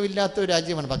ബോധമില്ലാത്ത ഒരു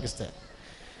രാജ്യമാണ് പാകിസ്ഥാൻ.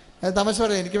 അത് തമാശ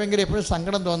പറയാം. എനിക്ക് ഭയങ്കര എപ്പോഴും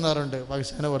സങ്കടം തോന്നാറുണ്ട്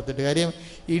പാകിസ്ഥാനെ ഓർത്തിട്ട്. കാര്യം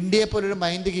ഇന്ത്യയെ പോലൊരു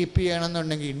മൈൻഡ് കീപ്പ്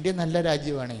ചെയ്യണമെന്നുണ്ടെങ്കിൽ ഇന്ത്യ നല്ല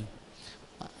രാജ്യമാണ്.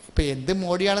 ഇപ്പം എന്ത്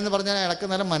മോഡിയാണെന്ന് പറഞ്ഞാൽ അയാൾക്ക്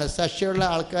നല്ല മനസ്സാക്ഷിയുള്ള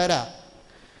ആൾക്കാരാണ്.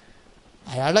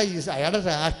 അയാളുടെ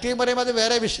രാഷ്ട്രീയം പറയുമ്പോൾ അത്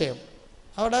വേറെ വിഷയം,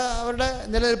 അവരുടെ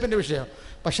നിലനിൽപ്പിൻ്റെ വിഷയം.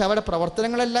 പക്ഷെ അവരുടെ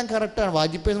പ്രവർത്തനങ്ങളെല്ലാം കറക്റ്റാണ്.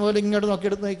 വാജ്പേയി പോലെ ഇങ്ങോട്ട്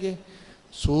നോക്കിയെടുത്ത് നോക്കിയേ,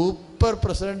 സൂപ്പർ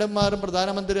പ്രസിഡന്റുമാരും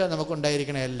പ്രധാനമന്ത്രിയാണ്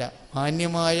നമുക്കുണ്ടായിരിക്കണേ. എല്ലാം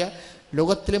മാന്യമായ,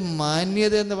 ലോകത്തിലെ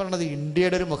മാന്യത എന്ന് പറയുന്നത്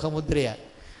ഇന്ത്യയുടെ ഒരു മുഖമുദ്രയാണ്.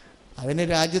 അതിന്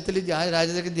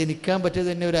രാജ്യത്തേക്ക് ജനിക്കാൻ പറ്റിയത്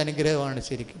തന്നെ ഒരു അനുഗ്രഹമാണ്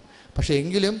ശരിക്കും. പക്ഷേ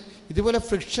എങ്കിലും ഇതുപോലെ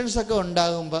ഫ്രിക്ഷൻസൊക്കെ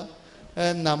ഉണ്ടാകുമ്പോൾ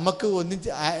നമുക്ക്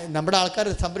നമ്മുടെ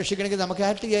ആൾക്കാരെ സംരക്ഷിക്കണമെങ്കിൽ നമുക്ക്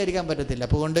ആക്ട് ചെയ്യാതിരിക്കാൻ പറ്റത്തില്ല.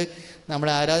 അതുകൊണ്ട്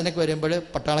നമ്മുടെ ആരാധനയ്ക്ക് വരുമ്പോൾ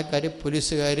പട്ടാളക്കാർ,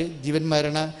 പോലീസുകാർ, ജീവൻ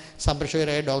മരണ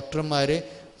സംരക്ഷകരായ ഡോക്ടർമാർ,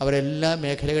 അവരെല്ലാ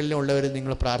മേഖലകളിലും ഉള്ളവർ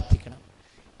നിങ്ങൾ പ്രാർത്ഥിക്കണം.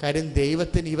 കാര്യം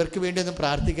ദൈവത്തിന് ഇവർക്ക് വേണ്ടിയൊന്നും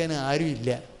പ്രാർത്ഥിക്കാൻ ആരുമില്ല.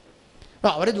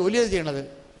 അപ്പോൾ അവരെ ജോലിയല്ലേ ചെയ്യണത്,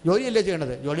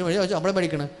 ജോലി വഴി ശമ്പളം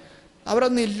മേടിക്കണം.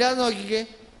 അവരൊന്നും ഇല്ലാതെ നോക്കിക്കേ.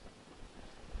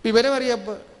 വിവരം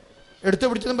അറിയാപ്പോൾ എടുത്ത്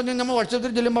പിടിച്ചെന്ന് പറഞ്ഞാൽ നമ്മൾ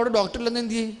വാട്സപ്പിൽ ചെല്ലുമ്പോൾ അവിടെ ഡോക്ടറില്ലെന്ന്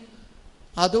എന്ത് ചെയ്യും?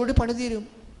 അതോടെ പണി തീരും.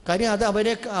 കാര്യം അത്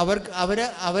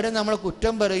അവരെ നമ്മൾ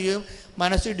കുറ്റം പറയുകയും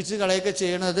മനസ്സിടിച്ച് കളയുകയൊക്കെ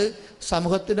ചെയ്യണത്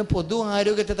സമൂഹത്തിന് പൊതു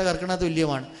ആരോഗ്യത്തെ തകർക്കണ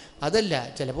തുല്യമാണ്. അതല്ല,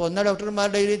 ചിലപ്പോൾ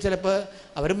ഡോക്ടർമാരുടെ കയ്യിൽ ചിലപ്പോൾ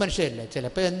അവരും മനുഷ്യരല്ലേ,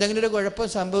 ചിലപ്പോൾ എന്തെങ്കിലും ഒരു കുഴപ്പം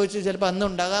സംഭവിച്ച് ചിലപ്പോൾ അന്ന്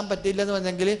ഉണ്ടാകാൻ പറ്റില്ലെന്ന്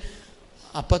വന്നെങ്കിൽ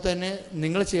അപ്പോൾ തന്നെ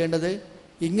നിങ്ങൾ ചെയ്യേണ്ടത്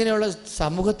ഇങ്ങനെയുള്ള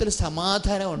സമൂഹത്തിൽ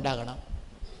സമാധാനം ഉണ്ടാകണം.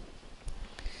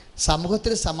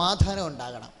 സമൂഹത്തിൽ സമാധാനം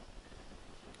ഉണ്ടാകണം.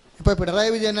 ഇപ്പോൾ പിണറായി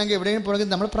വിജയനാണെങ്കിൽ എവിടെയെങ്കിലും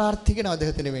പോകണമെങ്കിൽ നമ്മൾ പ്രാർത്ഥിക്കണം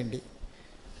അദ്ദേഹത്തിന് വേണ്ടി.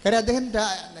 കാര്യം അദ്ദേഹം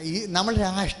നമ്മൾ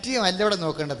രാഷ്ട്രീയമല്ല ഇവിടെ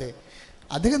നോക്കേണ്ടത്.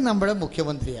 അദ്ദേഹം നമ്മുടെ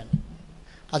മുഖ്യമന്ത്രിയാണ്.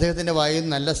 അദ്ദേഹത്തിൻ്റെ വായിൽ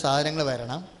നല്ല സാധനങ്ങൾ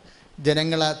വരണം,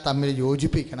 ജനങ്ങളെ തമ്മിൽ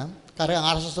യോജിപ്പിക്കണം. കാരണം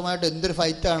RSSുമായിട്ട് എന്തൊരു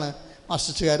ഫൈറ്റാണ്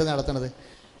മാർക്സിസ്റ്റുകാർ നടത്തുന്നത്.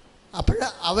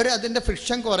 അപ്പോൾ അതിൻ്റെ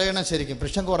ഫ്രിക്ഷൻ കുറയണം. ശരിക്കും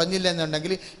ഫ്രിക്ഷൻ കുറഞ്ഞില്ല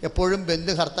എന്നുണ്ടെങ്കിൽ എപ്പോഴും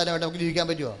ബന്ദ് ഹർത്താലുമായിട്ട് നമുക്ക് ജീവിക്കാൻ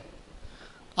പറ്റുമോ?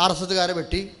 RSSകാരെ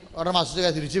വെട്ടി, അവരുടെ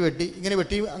മാർക്സിസ്റ്റുകാരെ തിരിച്ച് വെട്ടി, ഇങ്ങനെ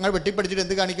അങ്ങനെ വെട്ടിപ്പടിച്ചിട്ട്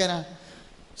എന്ത് കാണിക്കാനാണ്?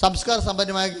 സംസ്കാര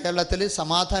സമ്പന്നമായ കേരളത്തിൽ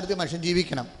സമാധാനത്തിൽ മനുഷ്യൻ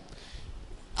ജീവിക്കണം.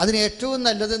 അതിന് ഏറ്റവും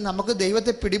നല്ലത് നമുക്ക്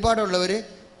ദൈവത്തെ പിടിപാടുള്ളവർ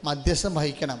മധ്യസ്ഥം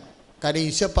വഹിക്കണം. കാരണം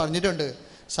ഈശോ പറഞ്ഞിട്ടുണ്ട്,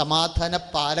 സമാധാന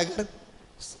പാലകർ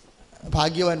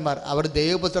ഭാഗ്യവാന്മാർ, അവർ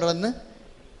ദൈവപുത്രരെന്ന്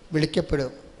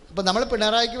വിളിക്കപ്പെടും. അപ്പോൾ നമ്മൾ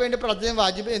പിണറായിക്ക് വേണ്ടി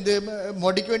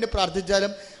മോഡിക്ക് വേണ്ടി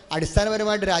പ്രാർത്ഥിച്ചാലും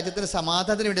അടിസ്ഥാനപരമായിട്ട് രാജ്യത്തിന്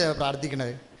സമാധാനത്തിന് വേണ്ടിയാണ്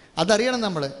പ്രാർത്ഥിക്കുന്നത്. അതറിയണം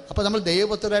നമ്മൾ. അപ്പോൾ നമ്മൾ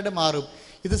ദൈവപുത്രരായിട്ട് മാറും.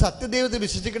 ഇത് സത്യദൈവത്തിൽ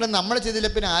വിശ്വസിക്കണം. നമ്മൾ ചെയ്തില്ല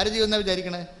പിന്നെ ആര് ചെയ്യുമെന്നാണ്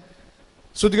വിചാരിക്കണേ?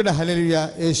 ശ്രുതികട ഹല്ലേലൂയ,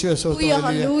 യേശുവേ സ്തോത്രം,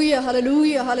 ഹല്ലേലൂയ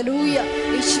ഹല്ലേലൂയ ഹല്ലേലൂയ,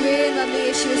 യേശുവേ നന്ദി,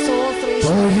 യേശുവേ സ്തോത്രം.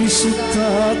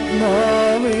 പരിശുദ്ധാത്മാവേ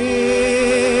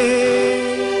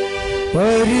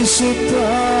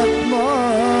പരിശുദ്ധാത്മാവേ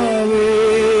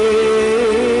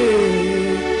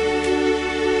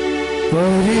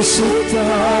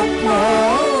പരിശുദ്ധാത്മാവേ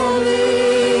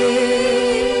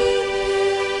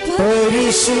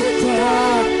പരിശുദ്ധാത്മാവേ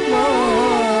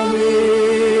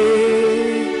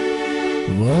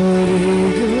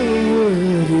വരിക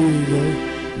വരിക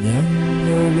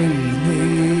ഞങ്ങളിൽ നീ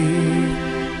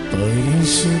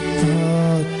പരിശുദ്ധാത്മാവേ.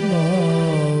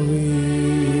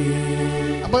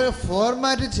 അപ്പോൾ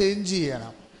ഫോർമാറ്റ് ചേഞ്ച്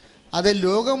ചെയ്യണം. അത്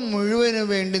ലോകം മുഴുവനും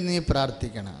വേണ്ടി നീ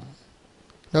പ്രാർത്ഥിക്കണം.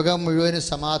 ലോകം മുഴുവനും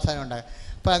സമാധാനം ഉണ്ടാകും.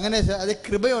 അപ്പോൾ അങ്ങനെ അത്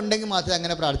കൃപയുണ്ടെങ്കിൽ മാത്രമേ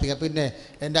അങ്ങനെ പ്രാർത്ഥിക്കാം. പിന്നെ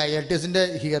എൻ്റെ IELTSൻ്റെ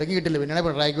ഹിയറിങ് കിട്ടില്ല, പിന്നെയാണ്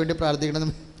പിണറായിക്ക് വേണ്ടി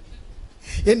പ്രാർത്ഥിക്കണം.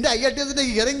 എൻ്റെ IELTSൻ്റെ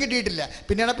ഹിയറിങ് കിട്ടിയിട്ടില്ല,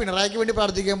 പിന്നെയാണ് പിണറായിക്ക് വേണ്ടി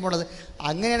പ്രാർത്ഥിക്കാൻ പോണത്.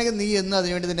 അങ്ങനെയാണെങ്കിൽ നീ എന്നും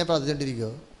അതിനുവേണ്ടി തന്നെ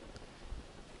പ്രാർത്ഥിച്ചുകൊണ്ടിരിക്കുമോ?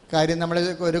 കാര്യം നമ്മൾ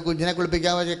ഒരു കുഞ്ഞിനെ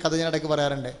കുളിപ്പിക്കാൻ കഥ ഞാൻ ഇടയ്ക്ക്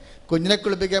പറയാറുണ്ട്. കുഞ്ഞിനെ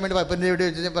കുളിപ്പിക്കാൻ വേണ്ടി പപ്പൻ്റെ വീട്ടിൽ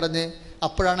വെച്ച് പറഞ്ഞ്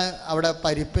അപ്പോഴാണ് അവിടെ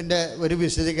പരിപ്പിൻ്റെ ഒരു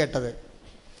വിസിൽ കേട്ടത്.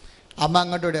 അമ്മ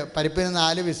അങ്ങോട്ട് വിടുക, പരിപ്പിന്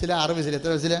 4 വിസിൽ 6 വിസിൽ,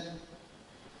 എത്ര വിസിൽ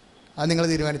അത് നിങ്ങൾ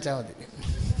തീരുമാനിച്ചാൽ മതി.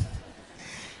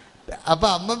 അപ്പം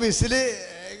അമ്മ വിസിൽ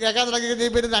കേൾക്കാൻ തുടങ്ങി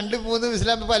പിന്നെ 2-3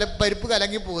 വിസിലാകുമ്പോൾ പരിപ്പ്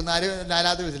കലങ്ങി പോകും.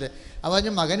 4ാമത്തെ വിസിൽ. അപ്പോൾ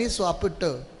പറഞ്ഞു മകനീ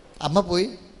സ്വാപ്പിട്ടോ. അമ്മ പോയി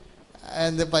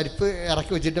പരിപ്പ്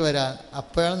ഇറക്കി വെച്ചിട്ട് വരാം.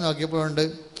 അപ്പോഴാണ് നോക്കിയപ്പോഴുണ്ട്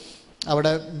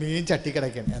അവിടെ മീൻ ചട്ടി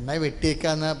കിടക്കുകയാണ്. എന്നാൽ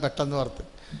വെട്ടിയേക്കാന്ന് പെട്ടെന്ന് ഓർത്ത്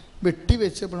വെട്ടി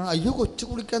വെച്ചപ്പോഴാണ് അയ്യോ കൊച്ചു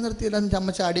കുളിക്കാൻ നിർത്തിയില്ല. അമ്മ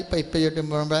ചാടി പൈപ്പ്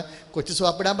ചുട്ടുമ്പോൾ കൊച്ചു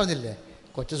സ്വാപ്പിടാൻ പറഞ്ഞില്ലേ,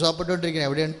 കൊച്ചു സ്വാപ്പിട്ടുകൊണ്ടിരിക്കണേ.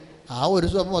 എവിടെയാണ് ആ ഒരു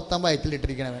സ്വാപ്പ് മൊത്തം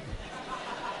വയറ്റിലിട്ടിരിക്കണവൻ.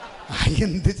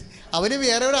 എന്ത് അവന്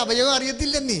വേറെ ഒരു അവയവം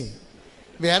അറിയത്തില്ല. നീ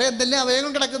വേറെ എന്തെല്ലാം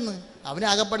അവയവം കിടക്കുന്നു, അവന്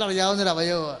ആകെപ്പാട് അറിയാവുന്നൊരു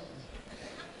അവയവമാണ്.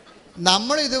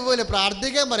 നമ്മൾ ഇതുപോലെ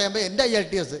പ്രാർത്ഥിക്കാൻ പറയുമ്പോൾ എൻ്റെ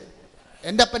IELTS,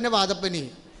 എൻ്റെ അപ്പൻ്റെ വാദപ്പനി,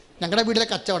 ഞങ്ങളുടെ വീട്ടിലെ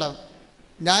കച്ചവടം,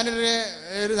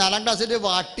 ഞാനൊരു 4ാം ക്ലാസ്സിൽ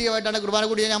വാട്ടിയുമായിട്ടാണ് കുർബാന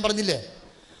കൂടിയ ഞാൻ പറഞ്ഞില്ലേ.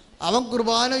 അവൻ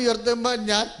കുർബാന ഉയർത്തുമ്പോൾ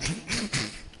ഞാൻ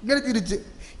ഇങ്ങനെ തിരിച്ച്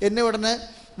എന്നെ ഉടനെ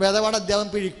വേദപാഠ അധ്യാപനം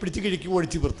പിടിച്ച് കിഴിക്ക്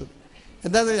ഓടിച്ച് പുറത്ത്.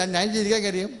 എന്താണെന്ന് ഞാൻ ചിരിക്കാൻ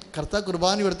കാര്യം, കർത്താവ്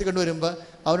കുർബാന ഉയർത്തിക്കൊണ്ട് വരുമ്പോൾ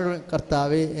അവനോട്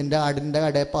കർത്താവേ എൻ്റെ ആടിൻ്റെ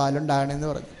കടയിൽ പാലുണ്ടാകണമെന്ന്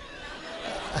പറഞ്ഞു.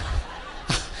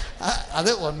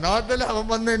 അത് ഒന്നാമത്തല്ല, അവൻ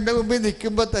വന്ന് എൻ്റെ മുമ്പിൽ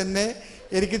നിൽക്കുമ്പോൾ തന്നെ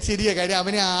എനിക്ക് ചിരിയാണ്. കാര്യം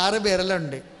അവന് 6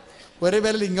 വിരലുണ്ട്, ഒരു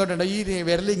വിരൽ ഇങ്ങോട്ടുണ്ട്. ഈ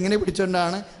വിരൽ ഇങ്ങനെ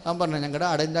പിടിച്ചുകൊണ്ടാണ് അവൻ പറഞ്ഞത് ഞങ്ങളുടെ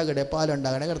ആടിൻ്റെ കടയിൽ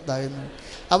പാലുണ്ടാകണേ കർത്താവെന്ന്.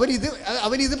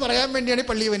 അവനിത് പറയാൻ വേണ്ടിയാണ്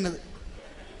പള്ളി വന്നത്.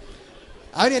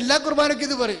 അവൻ എല്ലാ കുർബാനയ്ക്കും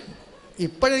ഇത് പറയും.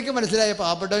 ഇപ്പോഴെനിക്ക് മനസ്സിലായ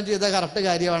പാവപ്പെട്ടവൻ ചെയ്ത കറക്റ്റ്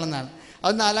കാര്യമാണെന്നാണ്.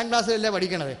 അത് 4ാം ക്ലാസ്സിലല്ലേ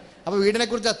പഠിക്കണത്. അപ്പോൾ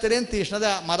വീടിനെക്കുറിച്ച് അത്രയും തീഷ്ണത,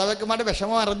 മതവക്കന്മാരുടെ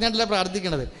വിഷമം അറിഞ്ഞിട്ടല്ല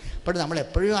പ്രാർത്ഥിക്കണത്. അപ്പോൾ നമ്മൾ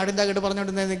എപ്പോഴും ആടിൻ്റെ അകട്ട്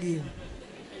പറഞ്ഞുകൊണ്ടിരുന്നെങ്കിൽ.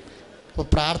 അപ്പോൾ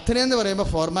പ്രാർത്ഥന എന്ന് പറയുമ്പോൾ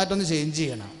ഫോർമാറ്റ് ഒന്ന് ചേഞ്ച്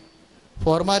ചെയ്യണം.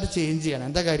 ഫോർമാറ്റ് ചേഞ്ച് ചെയ്യണം.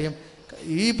 എന്താ കാര്യം?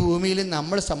 ഈ ഭൂമിയിൽ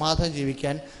നമ്മൾ സമാധാനം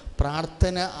ജീവിക്കാൻ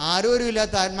പ്രാർത്ഥന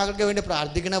ആരോരുമില്ലാത്ത ആത്മാക്കൾക്ക് വേണ്ടി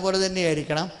പ്രാർത്ഥിക്കുന്ന പോലെ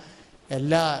തന്നെയായിരിക്കണം.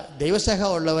 എല്ലാ ദൈവസ്നേഹം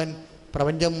ഉള്ളവൻ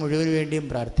പ്രപഞ്ചം മുഴുവന് വേണ്ടിയും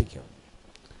പ്രാർത്ഥിക്കും.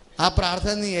 ആ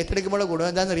പ്രാർത്ഥന നീ ഏറ്റെടുക്കുമ്പോൾ ഗുണം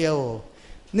എന്താണെന്നറിയാവോ?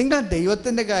 നിങ്ങൾ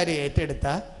ദൈവത്തിൻ്റെ കാര്യം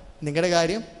ഏറ്റെടുത്താൽ നിങ്ങളുടെ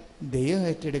കാര്യം ദൈവം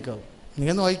ഏറ്റെടുക്കും.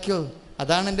 നിങ്ങൾ നോക്കിക്കോ,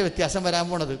 അതാണ് എൻ്റെ വ്യത്യാസം വരാൻ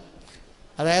പോണത്.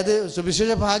 അതായത്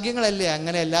സുവിശേഷ ഭാഗ്യങ്ങളല്ലേ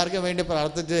അങ്ങനെ എല്ലാവർക്കും വേണ്ടി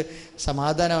പ്രാർത്ഥിച്ച്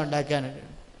സമാധാനം ഉണ്ടാക്കാൻ.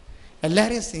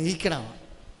 എല്ലാവരെയും സ്നേഹിക്കണം,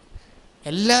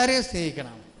 എല്ലാവരെയും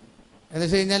സ്നേഹിക്കണം. എന്ന്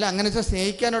വെച്ച് കഴിഞ്ഞാൽ അങ്ങനെ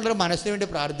സ്നേഹിക്കാനുള്ളൊരു മനസ്സിന് വേണ്ടി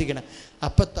പ്രാർത്ഥിക്കണം.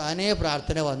 അപ്പം താനേ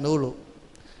പ്രാർത്ഥന വന്നോളൂ.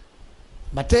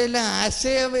 മറ്റെല്ലാം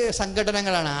ആശയ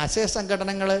സംഘടനകളാണ്. ആശയ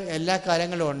സംഘടനകൾ എല്ലാ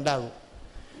കാര്യങ്ങളും ഉണ്ടാകും.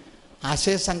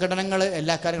 ആശയ സംഘടനകൾ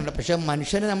എല്ലാ കാര്യങ്ങളുണ്ട്. പക്ഷേ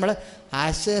മനുഷ്യനെ നമ്മൾ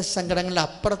ആശയ സംഘടനകളുടെ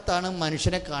അപ്പുറത്താണ്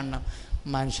മനുഷ്യനെ കാണണം.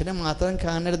 മനുഷ്യനെ മാത്രം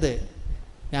കാണരുത്.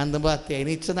 ഞാൻ മുമ്പ്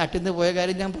തേനീച്ച നാട്ടിൽ നിന്ന് പോയ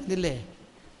കാര്യം ഞാൻ പറഞ്ഞില്ലേ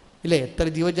ഇല്ലേ? എത്ര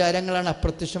ജീവജാലങ്ങളാണ്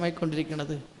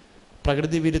അപ്രത്യക്ഷമായിക്കൊണ്ടിരിക്കുന്നത്.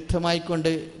 പ്രകൃതി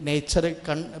വിരുദ്ധമായിക്കൊണ്ട് നേച്ചർ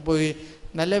പോയി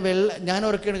നല്ല ഞാൻ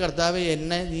ഓർക്കുകയാണ്, കർത്താവ്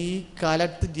എന്നെ ഈ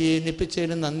കാലത്ത്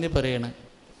ജനിപ്പിച്ചതിന് നന്ദി പറയണം.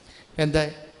 എന്താ,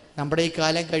 നമ്മുടെ ഈ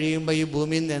കാലം കഴിയുമ്പോൾ ഈ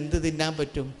ഭൂമിയിൽ നിന്ന് എന്ത് തിന്നാൻ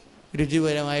പറ്റും?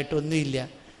 രുചിപരമായിട്ടൊന്നുമില്ല.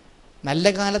 നല്ല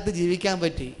കാലത്ത് ജീവിക്കാൻ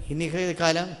പറ്റി. ഇനി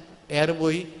കാലം എയർ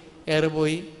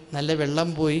പോയി നല്ല വെള്ളം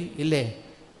പോയി ഇല്ലേ?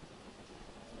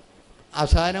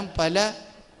 അവസാനം പല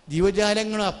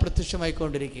ജീവജാലങ്ങളും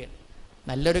അപ്രത്യക്ഷമായിക്കൊണ്ടിരിക്കുകയാണ്.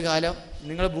 നല്ലൊരു കാലം.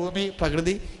 നിങ്ങൾ ഭൂമി,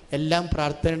 പ്രകൃതി എല്ലാം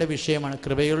പ്രാർത്ഥനയുടെ വിഷയമാണ്.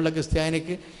 കൃപയുള്ള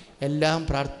ക്രിസ്ത്യാനിക്ക് എല്ലാം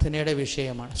പ്രാർത്ഥനയുടെ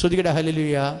വിഷയമാണ്. സ്തുതിക്കട്ടെ,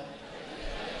 ഹല്ലേലൂയ.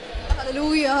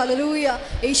 ഹല്ലേലൂയ, ഹല്ലേലൂയ.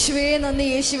 യേശുവേ നന്ദി,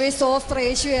 യേശുവേ സ്തോത്രം,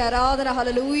 യേശുവേ ആരാധന.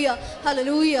 ഹല്ലേലൂയ,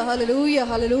 ഹല്ലേലൂയ, ഹല്ലേലൂയ,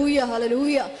 ഹല്ലേലൂയ,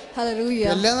 ഹല്ലേലൂയ, ഹല്ലേലൂയ.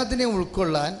 എല്ലാത്തിനെയും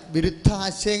ഉൾക്കൊള്ളാൻ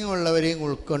വിരുദ്ധാശയങ്ങളുള്ളവരെയും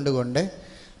ഉൾക്കൊണ്ടുകൊണ്ട്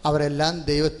അവരെല്ലാം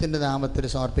ദൈവത്തിൻ്റെ നാമത്തിൽ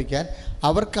സമർപ്പിക്കാൻ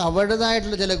അവർക്ക്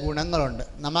അവരുടേതായിട്ടുള്ള ചില ഗുണങ്ങളുണ്ട്.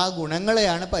 നമ്മൾ ആ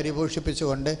ഗുണങ്ങളെയാണ്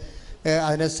പരിപോഷിപ്പിച്ചുകൊണ്ട്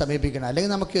അതിനെ സമീപിക്കണം.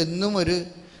 അല്ലെങ്കിൽ നമുക്ക് എന്നും ഒരു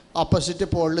ഓപ്പോസിറ്റ്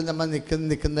പോളിൽ നമ്മൾ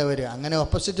നിൽക്കുന്നവർ, അങ്ങനെ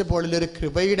ഓപ്പോസിറ്റ് പോളിലൊരു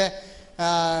കൃപയുടെ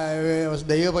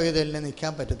ദൈവപൈതലിനെ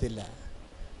നിൽക്കാൻ പറ്റത്തില്ല.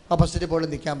 ഓപ്പോസിറ്റ് പോളിൽ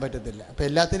നിൽക്കാൻ പറ്റത്തില്ല. അപ്പോൾ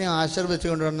എല്ലാത്തിനെയും ആശീർവദിച്ചു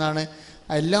കൊണ്ടുവന്നാണ്,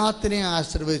 എല്ലാത്തിനെയും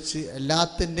ആശീർവദിച്ച്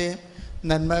എല്ലാത്തിൻ്റെയും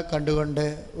നന്മ കണ്ടുകൊണ്ട്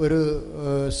ഒരു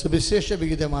സുവിശേഷ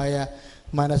വിഹിതമായ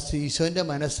മനസ്സ്, ഈശോൻ്റെ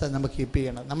മനസ്സ് നമുക്ക് കീപ്പ്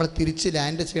ചെയ്യണം. നമ്മൾ തിരിച്ച്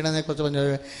ലാൻഡ് ചെയ്യണമെന്നതിനെക്കുറിച്ച്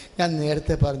പറഞ്ഞത് ഞാൻ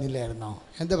നേരത്തെ പറഞ്ഞില്ലായിരുന്നോ?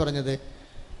 എന്താ പറഞ്ഞത്?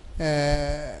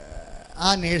 ആ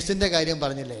നേഴ്സിൻ്റെ കാര്യം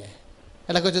പറഞ്ഞില്ലേ?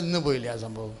 ഇടയ്ക്കൊച്ച് നിന്ന് പോയില്ലേ ആ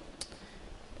സംഭവം?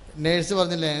 നേഴ്സ്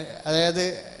പറഞ്ഞില്ലേ, അതായത്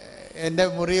എൻ്റെ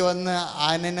മുറി വന്ന്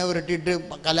ആനനെ ഉരുട്ടിയിട്ട്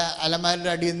അലമാരുടെ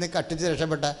അടിയിൽ നിന്ന് കട്ടിച്ച്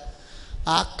രക്ഷപ്പെട്ട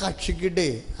ആ കക്ഷിക്കിട്ട്,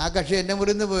 ആ കക്ഷി എൻ്റെ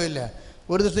മുറിയിൽ നിന്ന് പോയില്ല.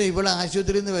 ഒരു ദിവസം ഇവിടെ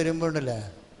ആശുപത്രിയിൽ നിന്ന് വരുമ്പോഴല്ല,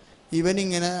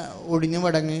 ഇവനിങ്ങനെ ഒടിഞ്ഞു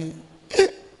മടങ്ങി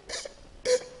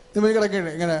ഇവന്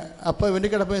കിടക്കണേ ഇങ്ങനെ. അപ്പോൾ ഇവൻ്റെ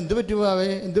കിടപ്പോൾ എന്ത് പറ്റുമാവേ,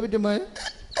 എന്ത് പറ്റുമോ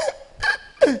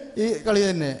ഈ കളി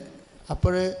തന്നെ.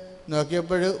 അപ്പോൾ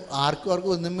നോക്കിയപ്പോൾ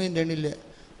ആർക്കും ഒന്നും മിണ്ടണില്ല.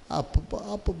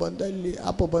 അപ്പൂപ്പൻ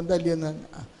തല്ലി എന്നാണ്.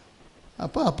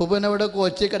 അപ്പോൾ അപ്പൂപ്പൻ അവിടെ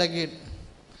കോച്ചി കിടക്കുകയാണ്.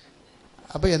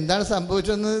 അപ്പോൾ എന്താണ്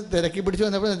സംഭവിച്ചതെന്ന് തിരക്കി പിടിച്ച്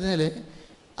വന്നപ്പോൾ എന്ന് വെച്ചാൽ,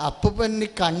 അപ്പൂപ്പൻ ഈ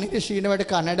കണ്ണിൻ്റെ ക്ഷീണമായിട്ട്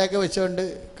കണ്ണടയൊക്കെ വെച്ചുകൊണ്ട്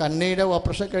കണ്ണിയുടെ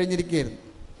ഓപ്പറേഷൻ കഴിഞ്ഞിരിക്കുകയായിരുന്നു.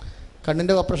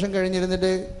 കണ്ണിൻ്റെ ഓപ്പറേഷൻ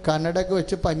കഴിഞ്ഞിരുന്നിട്ട് കണ്ണടയൊക്കെ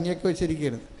വെച്ച് പഞ്ഞിയൊക്കെ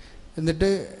വെച്ചിരിക്കുകയായിരുന്നു.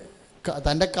 എന്നിട്ട്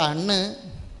തൻ്റെ കണ്ണ്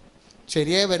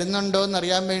ശരിയായി വരുന്നുണ്ടോ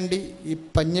എന്നറിയാൻ വേണ്ടി ഈ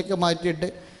പഞ്ഞൊക്കെ മാറ്റിയിട്ട്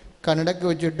കണ്ണടയൊക്കെ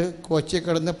വെച്ചിട്ട് കോച്ചിയെ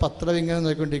കിടന്ന് പത്രം ഇങ്ങനെ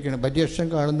നോക്കിക്കൊണ്ടിരിക്കുകയാണ്. വലിയ അക്ഷരം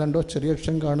കാണുന്നുണ്ടോ, ചെറിയ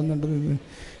അക്ഷരം കാണുന്നുണ്ടോ.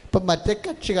 ഇപ്പം മറ്റേ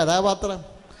കക്ഷി കഥാപാത്രം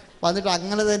വന്നിട്ട്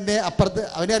അങ്ങനെ തന്നെ അപ്പുറത്ത്,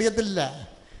 അവനെ അറിയത്തില്ല,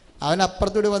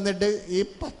 അവനപ്പുറത്തൂടെ വന്നിട്ട് ഈ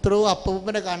പത്രവും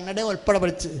അപ്പൂപ്പൻ്റെ കണ്ണടയും ഉൾപ്പെടെ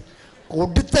പഠിച്ച്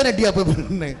കൊടുത്തനടി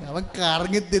അപ്പൂപ്പനെ. അവൻ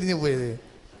കറങ്ങിത്തിരിഞ്ഞ് പോയത്.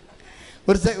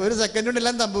 ഒരു സെക്കൻഡ്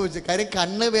കൊണ്ടെല്ലാം സംഭവിച്ചു. കാര്യം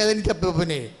കണ്ണ് വേദനിച്ച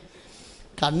അപ്പൂപ്പനെ.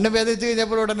 കണ്ണ് വേദനിച്ച്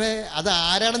കഴിഞ്ഞപ്പോൾ ഉടനെ അത്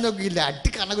ആരാണെന്ന് നോക്കിയില്ല, അടി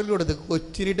കണക്കുരുട്ടി കൊടുത്ത്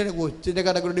കൊച്ചിൻ്റെ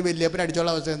കണക്കുരുട്ടി വലിയപ്പനെ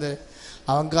അടിച്ചോളാം. അവസ്ഥ എന്താ,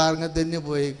 അവൻ കറങ്ങത്തിരിഞ്ഞ്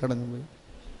പോയി കിടന്നു പോയി.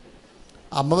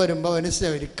 അമ്മ വരുമ്പോൾ അവന്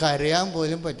കരയാൻ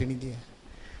പോലും പറ്റണില്ല.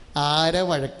 ആരെ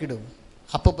വഴക്കിടും?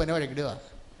 അപ്പൂപ്പനെ വഴക്കിടുക.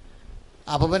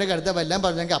 അപ്പൂപ്പനെ കടുത്ത എല്ലാം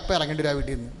പറഞ്ഞെങ്കിൽ അപ്പം ഇറങ്ങേണ്ടി വരും ആ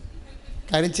വീട്ടിൽ നിന്ന്.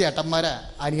 കാര്യം ചേട്ടന്മാരാ,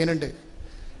 അനിയനുണ്ട്.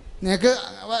 നിങ്ങൾക്ക്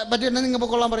പറ്റിയെന്നെ നിങ്ങൾ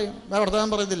കൊള്ളാൻ പറയും, വേറെ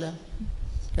വർത്തമാനം പറയത്തില്ല.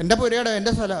 എൻ്റെ പുരയുടെ,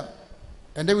 എൻ്റെ സ്ഥലം,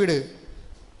 എൻ്റെ വീട്.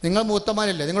 നിങ്ങൾ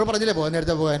മൂത്തമാനല്ലേ, നിങ്ങൾ പറഞ്ഞില്ലേ പോകാൻ,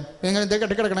 നേരത്തെ പോകാൻ. നിങ്ങൾ എന്തേ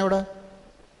കെട്ടിക്കിടക്കണേ ഇവിടെ?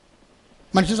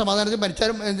 മനുഷ്യൻ സമാധാനത്തിൽ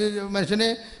മരിച്ചാലും മനുഷ്യന്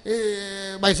ഈ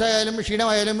വയസ്സായാലും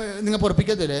ക്ഷീണമായാലും നിങ്ങൾ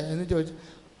പൊറപ്പിക്കത്തില്ലേ എന്ന് ചോദിച്ചു.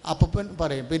 അപ്പൻ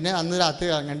പറയും. പിന്നെ അന്ന് രാത്രി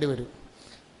ഇറങ്ങേണ്ടി വരും.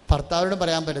 ഭർത്താവിനോട്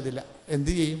പറയാൻ പറ്റത്തില്ല.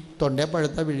 എന്ത് ചെയ്യും? തൊണ്ടയെ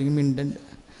പഴുത്ത വിഴുങ്ങി മിണ്ടുണ്ട്.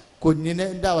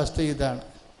 കുഞ്ഞിൻ്റെ അവസ്ഥ ഇതാണ്.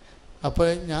 അപ്പോൾ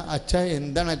അച്ഛ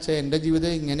എന്താണ് അച്ഛ, എൻ്റെ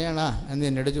ജീവിതം ഇങ്ങനെയാണോ എന്ന്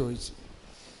എന്നോട് ചോദിച്ചു.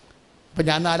 അപ്പം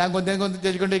ഞാൻ 4-ാം കൊന്തം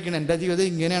ചോദിച്ചുകൊണ്ടിരിക്കണം, എൻ്റെ ജീവിതം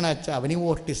ഇങ്ങനെയാണ് അച്ഛ. അവന്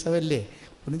ഓട്ടിസമല്ലേ,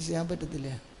 ഒന്നും ചെയ്യാൻ പറ്റത്തില്ല.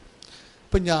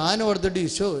 ഇപ്പം ഞാൻ ഓർത്തിട്ട്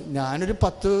ഈശോ, ഞാനൊരു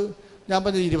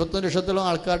 21 ലക്ഷത്തോളം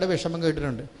ആൾക്കാരുടെ വിഷമം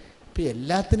കേട്ടിട്ടുണ്ട്. ഇപ്പം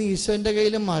എല്ലാത്തിനും ഈശോൻ്റെ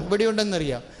കയ്യിൽ മറുപടി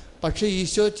ഉണ്ടെന്നറിയാം. പക്ഷേ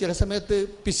ഈശോ ചില സമയത്ത്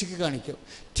പിശുക്ക് കാണിക്കും.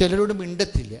 ചിലരോട്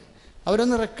മിണ്ടത്തില്ല.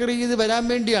 അവരൊന്ന് റെക്കർ ചെയ്ത് വരാൻ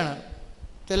വേണ്ടിയാണ്.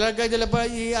 ചിലർക്ക് ചിലപ്പോൾ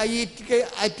ഈ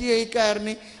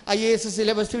IITക്കാരന് IAS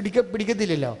സിലബസ്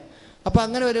പിടിക്കത്തില്ലല്ലോ. അപ്പോൾ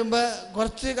അങ്ങനെ വരുമ്പോൾ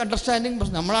കുറച്ച് അണ്ടർസ്റ്റാൻഡിങ്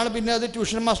പ്രശ്നം. നമ്മളാണ് പിന്നെ അത്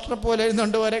ട്യൂഷൻ മാസ്റ്ററെ പോലെ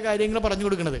ഇരുന്നുകൊണ്ട് ഓരോ കാര്യങ്ങൾ പറഞ്ഞു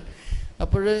കൊടുക്കുന്നത്.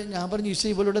 അപ്പോൾ ഞാൻ പറഞ്ഞു, ഈശോ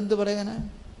ഇവളോട് എന്ത് പറയാനാണ്,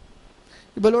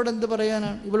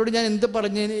 ഇവളോട് ഞാൻ എന്ത്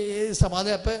പറഞ്ഞതിന്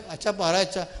സമാധാനം? അപ്പം അച്ഛാ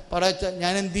പറയച്ച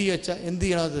ഞാൻ എന്ത് ചെയ്യും അച്ഛാ, എന്ത്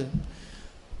ചെയ്യണത്?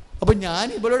 അപ്പം ഞാൻ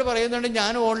ഇവളോട് പറയുന്നുണ്ട്,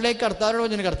 ഞാൻ ഓൺലൈൻ കർത്താവിനോട്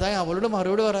പറഞ്ഞു, കർത്താവ് അവളോട്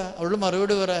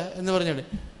മറുപടി പറ എന്ന് പറഞ്ഞിട്ട്.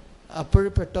 അപ്പോൾ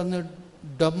പെട്ടെന്ന്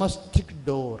ഡൊമസ്റ്റിക്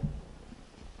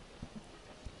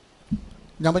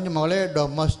ഞാൻ പറഞ്ഞു മോളെ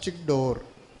ഡൊമസ്റ്റിക് ഡോർ.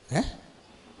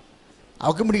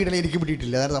 അവൾക്കും പിടിയിട്ടില്ല, എനിക്ക്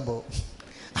പിടിയിട്ടില്ല. അതാണ് സംഭവം.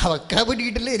 അവൾക്ക്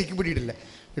പിടിയിട്ടില്ല, എനിക്ക് പിടിയിട്ടില്ല.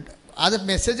 അത്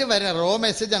മെസ്സേജ് വരണം, റോ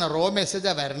മെസ്സേജാണ്, റോ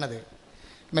മെസ്സേജാണ് വരണത്.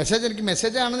 എനിക്ക്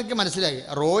മെസ്സേജാണെന്ന് എനിക്ക് മനസ്സിലായി,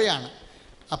 റോയാണ്.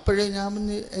 അപ്പോഴേ ഞാൻ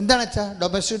എന്താണ് വെച്ചാൽ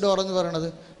ഡൊമസ്റ്റിക് ഡോർ എന്ന് പറയണത്?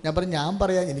 ഞാൻ പറഞ്ഞു ഞാൻ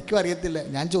പറയാം, എനിക്കും അറിയത്തില്ല,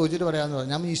 ഞാൻ ചോദിച്ചിട്ട് പറയാമെന്ന്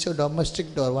പറഞ്ഞു. ഞാൻ Isho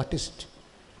domestic door what is it?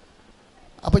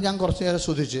 അപ്പോൾ ഞാൻ കുറച്ച് നേരം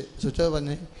സ്വിച്ച്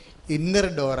പറഞ്ഞ് ഇന്നർ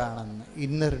ഡോറാണെന്ന്.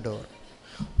 Inner door.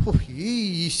 ഈ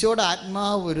ഈശോയുടെ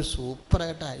ആത്മാവ് ഒരു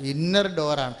സൂപ്പറായിട്ടാ. ഇന്നർ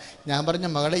ഡോറാണ്. ഞാൻ പറഞ്ഞ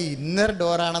മകളെ ഇന്നർ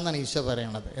ഡോറാണെന്നാണ് ഈശോ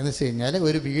പറയണത്. എന്ന് വെച്ച് കഴിഞ്ഞാൽ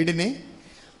ഒരു വീടിന്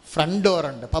ഫ്രണ്ട്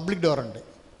ഡോറുണ്ട്, പബ്ലിക് ഡോറുണ്ട്,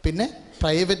 പിന്നെ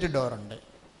പ്രൈവറ്റ് ഡോറുണ്ട്,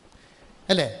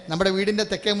 അല്ലേ? നമ്മുടെ വീടിൻ്റെ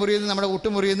തെക്കേ മുറിയിൽ നിന്ന്, നമ്മുടെ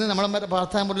ഊട്ടുമുറിയിൽ നിന്ന് നമ്മുടെ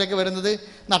പ്രാർത്ഥനാ മുറിയിലേക്ക് വരുന്നത്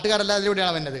നാട്ടുകാരെല്ലാം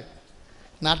അതിലൂടെയാണ് വരുന്നത്.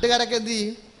 നാട്ടുകാരൊക്കെ എന്ത്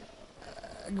ചെയ്യും?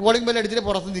 കോളിംഗ് ബെല്ല് അടിച്ചിട്ട്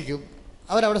പുറത്ത് നിൽക്കും,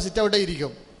 അവരവിടെ സിറ്റ് ഔട്ടേ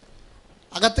ഇരിക്കും.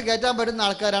 അകത്ത് കയറ്റാൻ പറ്റുന്ന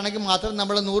ആൾക്കാരാണെങ്കിൽ മാത്രം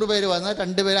നമ്മൾ 100 പേര് വന്നാൽ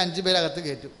 2 പേര് 5 പേര് അകത്ത്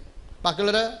കയറ്റും.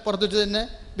 ബാക്കിയുള്ളവരെ പുറത്തു വെച്ച് തന്നെ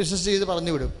ബിസിനസ് ചെയ്ത്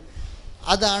പറഞ്ഞു വിടും.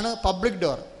 അതാണ് പബ്ലിക്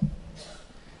ഡോർ.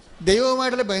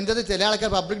 ദൈവവുമായിട്ടുള്ള ബന്ധത്തിൽ ചില ആൾക്കാർ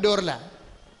പബ്ലിക് ഡോറിലാണ്.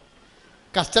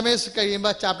 കസ്റ്റമേഴ്സ്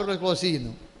കഴിയുമ്പോൾ ചാപ്റ്റർ ക്ലോസ്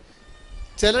ചെയ്യുന്നു.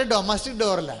 ചിലർ ഡൊമസ്റ്റിക്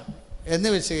ഡോറിലാണ്. എന്ന്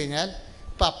വെച്ച് കഴിഞ്ഞാൽ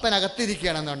ഇപ്പം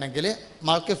അപ്പനകത്തിരിക്കുകയാണെന്നുണ്ടെങ്കിൽ,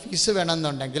 മകൾക്ക് ഫീസ്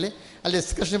വേണമെന്നുണ്ടെങ്കിൽ, അല്ലെങ്കിൽ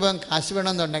എക്സ്കർഷന് പോകാൻ കാശ്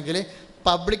വേണമെന്നുണ്ടെങ്കിൽ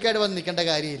പബ്ലിക്കായിട്ട് വന്ന് നിൽക്കേണ്ട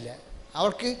കാര്യമില്ല.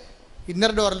 അവർക്ക്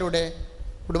ഇന്നർ ഡോറിലൂടെ,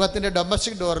 കുടുംബത്തിൻ്റെ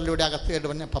ഡൊമസ്റ്റിക് ഡോറിലൂടെ അകത്ത് കേട്ട്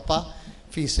പറഞ്ഞ പപ്പ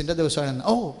ഫീസിൻ്റെ ദിവസമാണ്.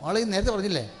 ഓ അവൾ നേരത്തെ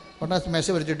പറഞ്ഞില്ലേ, ഉടനെ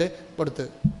മെസ്സേജ് വിളിച്ചിട്ട് കൊടുത്ത്,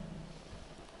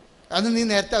 അത് നീ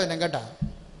നേരത്തെ വരണം കേട്ടോ.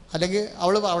 അല്ലെങ്കിൽ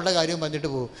അവളുടെ കാര്യം പറഞ്ഞിട്ട്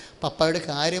പോകും. പപ്പയുടെ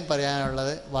കാര്യം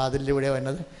പറയാനുള്ളത് വാതിലിലൂടെ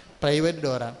വരുന്നത് പ്രൈവറ്റ്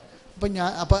ഡോറാണ്.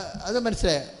 അപ്പോൾ അത്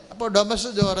മനസ്സിലായി. അപ്പോൾ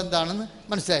ഡൊമസ്റ്റിക് ഡോർ എന്താണെന്ന്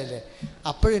മനസ്സിലായില്ലേ?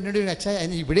 അപ്പോഴെന്നോട്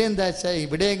വെച്ചാൽ ഇവിടെ എന്താ വെച്ചാൽ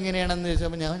ഇവിടെ എങ്ങനെയാണെന്ന്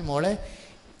ചോദിച്ചപ്പോൾ ഞാൻ മോളെ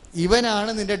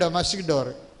ഇവനാണ് നിൻ്റെ ഡൊമസ്റ്റിക് ഡോർ,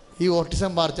 ഈ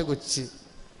ഓട്ടിസം ബാധിച്ച കൊച്ച്.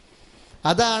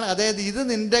 അതാണ്, അതായത് ഇത്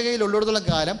നിൻ്റെ കയ്യിൽ ഉള്ളിടത്തോളം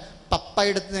കാലം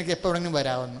പപ്പയുടെ നിനക്ക് എപ്പോൾ വേണമെങ്കിലും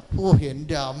വരാമെന്ന്. ഓ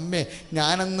എൻ്റെ അമ്മേ,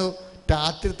 ഞാനന്ന്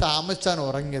രാത്രി താമസിച്ചാണ്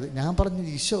ഉറങ്ങിയത്. ഞാൻ പറഞ്ഞു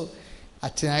ഈശോ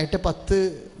അച്ഛനായിട്ട്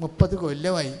 10-30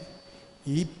 കൊല്ലമായി,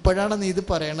 ഇപ്പോഴാണ് നീ ഇത്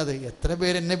പറയണത്. എത്ര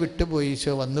പേര് എന്നെ വിട്ടുപോയി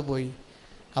ഈശോ, വന്നു പോയി.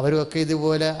 അവരുമൊക്കെ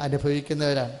ഇതുപോലെ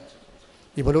അനുഭവിക്കുന്നവരാണ്.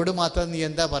 ഇവരോട് മാത്രം നീ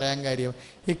എന്താ പറയാൻ കാര്യം?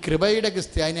 ഈ കൃപയുടെ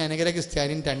ക്രിസ്ത്യാനി, അനുഗ്രഹ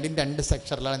ക്രിസ്ത്യാനിയും രണ്ടും 2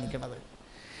 സെക്ഷറിലാണ് നിൽക്കുന്നത്.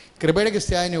 കൃപയുടെ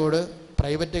ക്രിസ്ത്യാനിയോട്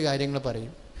പ്രൈവറ്റ് കാര്യങ്ങൾ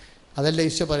പറയും. അതല്ല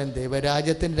ഈശോ പറയും,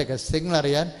 ദൈവരാജ്യത്തിൻ്റെ രഹസ്യങ്ങൾ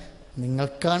അറിയാൻ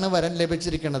നിങ്ങൾക്കാണ് വരം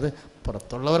ലഭിച്ചിരിക്കുന്നത്,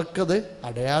 പുറത്തുള്ളവർക്കത്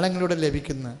അടയാളങ്ങളിലൂടെ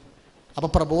ലഭിക്കുന്നത്. അപ്പോൾ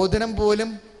പ്രബോധനം പോലും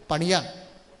പണിയാണ്.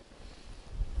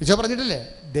 ഈശോ പറഞ്ഞിട്ടില്ലേ,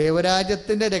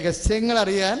 ദൈവരാജ്യത്തിൻ്റെ രഹസ്യങ്ങൾ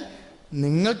അറിയാൻ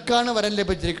നിങ്ങൾക്കാണ് വരം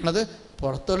ലഭിച്ചിരിക്കുന്നത്,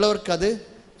 പുറത്തുള്ളവർക്കത്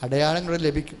അടയാളങ്ങളിലൂടെ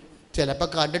ലഭിക്കും. ചിലപ്പോൾ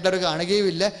കണ്ടിട്ടവർ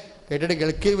കാണുകയുമില്ല, കേട്ടിട്ട്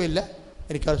കേൾക്കുകയുമില്ല,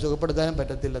 എനിക്കത് സുഖപ്പെടുത്താനും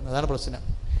പറ്റത്തില്ല. അതാണ് പ്രശ്നം.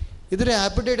 ഇതൊരു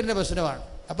ആപ്പിറ്റൈറ്റിൻ്റെ പ്രശ്നമാണ്.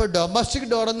 അപ്പോൾ ഡൊമസ്റ്റിക്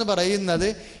ഡോർ എന്ന് പറയുന്നത്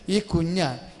ഈ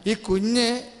കുഞ്ഞാണ്. ഈ കുഞ്ഞ്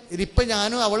ഇതിപ്പോൾ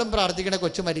ഞാനും അവളും പ്രാർത്ഥിക്കേണ്ട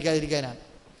കൊച്ചു മരിക്കാതിരിക്കാനാണ്.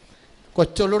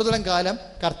 കൊച്ചുള്ളിടത്തോളം കാലം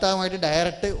കർത്താവുമായിട്ട്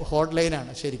ഡയറക്റ്റ് ഹോട്ട്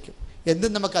ലൈനാണ്. ശരിക്കും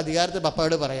എന്തും നമുക്ക് അധികാരത്തിൽ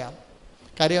പപ്പയോട് പറയാം.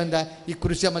 കാര്യം എന്താ? ഈ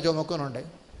കുരിശ് അമ്മ ചുമക്കുന്നുണ്ട്.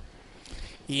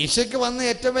 ഈശോയ്ക്ക് വന്ന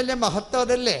ഏറ്റവും വലിയ മഹത്വം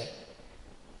അതല്ലേ?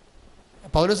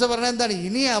 പൗലോസ് പറഞ്ഞത് എന്താണ്?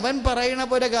 ഇനി അവൻ പറയണ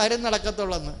പോലെ കാര്യം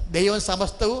നടക്കത്തുള്ളെന്ന്. ദൈവം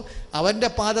സമസ്തവും അവൻ്റെ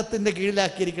പാദത്തിൻ്റെ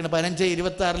കീഴിലാക്കിയിരിക്കണം.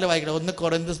 15:26 വായിക്കണം. 1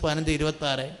 കൊറിന്തോസ്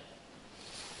 15:26.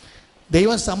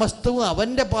 ദൈവം സമസ്തവും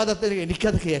അവൻ്റെ പാദത്തിൽ.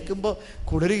 എനിക്കത് കേൾക്കുമ്പോൾ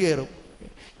കുളിര് കയറും.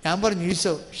 ഞാൻ പറഞ്ഞു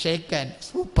ഈശോ ഷേക്കാൻ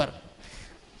സൂപ്പർ,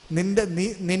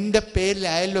 നിൻ്റെ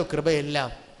പേരിലായല്ലോ കൃപയെല്ലാം.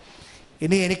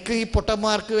 ഇനി എനിക്ക് ഈ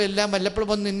പൊട്ടന്മാർക്കും എല്ലാം വല്ലപ്പോഴും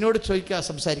വന്ന് നിന്നോട്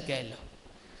സംസാരിക്കാമല്ലോ.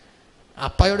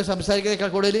 അപ്പായോട്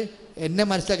സംസാരിക്കുന്നതിനേക്കാൾ കൂടുതൽ എന്നെ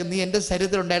മനസ്സിലാക്കി നീ എൻ്റെ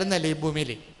ശരീരത്തിലുണ്ടായിരുന്നല്ലേ ഈ ഭൂമിയിൽ.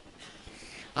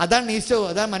 അതാണ് ഈശോ,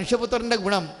 അതാണ് മനുഷ്യപുത്രൻ്റെ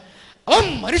ഗുണം. അവൻ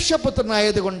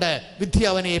മനുഷ്യപുത്രനായത് കൊണ്ട് വിദ്യ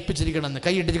അവനെ ഏൽപ്പിച്ചിരിക്കണമെന്ന്.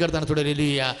 കൈയിട്ടിച്ച് കിടത്താണ്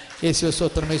തുടരുക. യേശു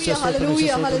സ്തോത്രം, യേശു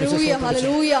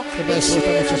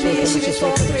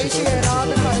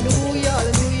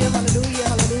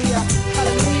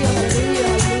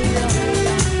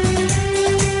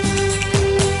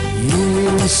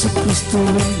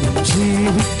ക്രിസ്തുവിൽ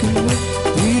ജീവിക്കുന്നു,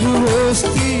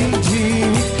 തിരുവോസ്തിയിൽ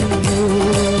ജീവിക്കുന്നു.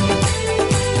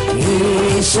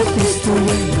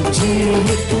 യേശുക്രിസ്തുവിൽ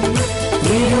ജീവിക്കുന്നു,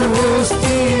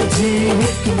 തിരുവോസ്തിയിൽ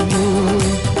ജീവിക്കുന്നു.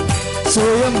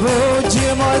 സ്വയം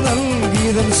ഭോജ്യമായി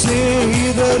നൽകിയതൻ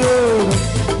സ്നേഹിതരോട്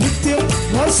നിത്യം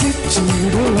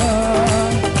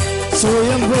വസിച്ചിടുവാൻ.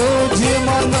 സ്വയം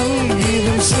ഭോജ്യമായി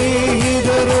നൽകിയതൻ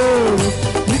സ്നേഹിതരോട്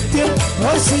നിത്യം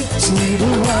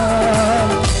വസിച്ചിടുവാൻ.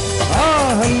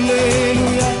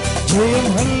 ഹല്ലേലൂയ, ജയം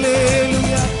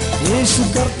ഹല്ലേലൂയ, യേശു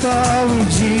കർത്താവ്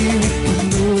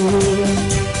ജീവിക്കുന്നു.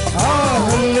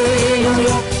 ഹല്ലേലൂയ,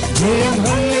 ജയം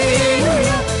ഹല്ലേലൂയ,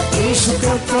 യേശു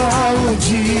കർത്താവ്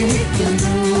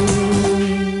ജീവിക്കുന്നു.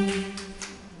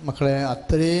 മക്കളെ,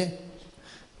 അത്രേ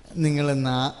നിങ്ങൾ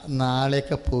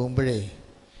നാളെയൊക്കെ പോകുമ്പോഴേ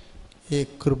ഈ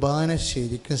കുർബാന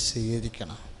ശരിക്കും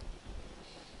സ്വീകരിക്കണം.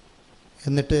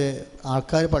 എന്നിട്ട്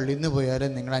ആൾക്കാർ പള്ളിയിൽ നിന്ന് പോയാൽ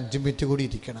നിങ്ങൾ 5 മിനിറ്റ് കൂടി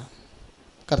ഇരിക്കണം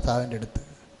കർത്താവിൻ്റെ അടുത്ത്.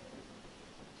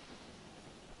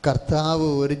 കർത്താവ്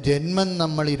ഒരു ജന്മം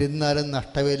നമ്മൾ ഇരുന്നാലും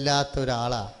നഷ്ടമില്ലാത്ത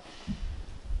ഒരാളാണ്.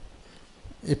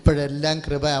 ഇപ്പോഴെല്ലാം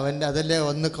കൃപ അവൻ്റെ, അതല്ലേ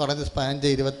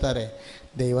 1:15-26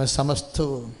 ദൈവം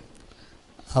സമസ്തവും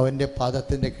അവൻ്റെ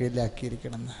പാദത്തിൻ്റെ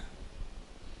കീഴിലാക്കിയിരിക്കണമെന്ന്.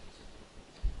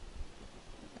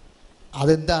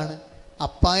 അതെന്താണ്?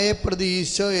 അപ്പായെ പ്രതി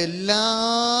ഈശോ എല്ലാ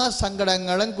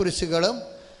സങ്കടങ്ങളും കുരിശുകളും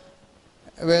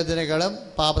വേദനകളും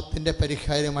പാപത്തിൻ്റെ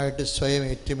പരിഹാരമായിട്ട് സ്വയം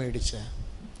ഏറ്റുമേടിച്ച.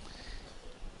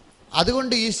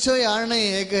 അതുകൊണ്ട് ഈശോയാണ്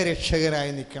ഏക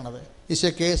രക്ഷകരായി നിൽക്കുന്നത്.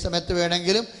 ഈശോയ്ക്ക് ഏത് സമയത്ത്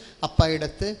വേണമെങ്കിലും അപ്പായുടെ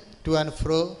അടുത്ത് ടു ആൻഡ്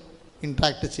ഫ്രോ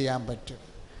ഇൻട്രാക്ട് ചെയ്യാൻ പറ്റും.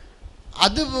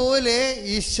 അതുപോലെ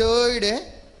ഈശോയുടെ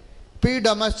പി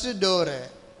ഡൊമസ്റ്റിക് ഡോറ്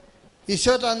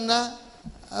ഈശോ തന്ന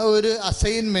ഒരു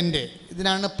അസൈൻമെൻറ്റ്.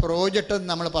 ഇതിനാണ് പ്രോജക്റ്റ്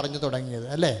നമ്മൾ പറഞ്ഞു തുടങ്ങിയത്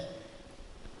അല്ലേ?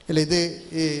 അല്ല, ഇത്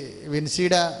ഈ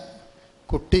വിൻസിയുടെ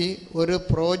കുട്ടി ഒരു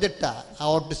പ്രോജക്റ്റാണ്.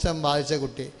 ഓട്ടിസം ബാധിച്ച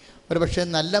കുട്ടി. ഒരു പക്ഷേ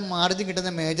നല്ല മാർജിൻ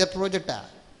കിട്ടുന്ന മേജർ പ്രോജക്റ്റാണ്.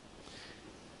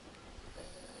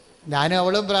 ഞാനും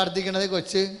അവളും പ്രാർത്ഥിക്കണത്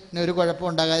കൊച്ചിന് ഒരു കുഴപ്പം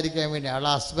ഉണ്ടാകാതിരിക്കാൻ വേണ്ടി.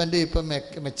 അവളുടെ ഹസ്ബൻഡ് ഇപ്പം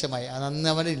മെച്ചമായി. അന്ന്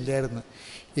അവനില്ലായിരുന്നു.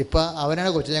 ഇപ്പം അവനാണ്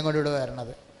കൊച്ചിനെ കൊണ്ടിവിടെ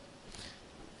വരണത്.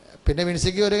 പിന്നെ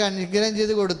വിൻസിക്ക് ഒരു അനുഗ്രഹം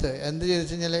ചെയ്ത് കൊടുത്ത്. എന്ത് ചെയ്തു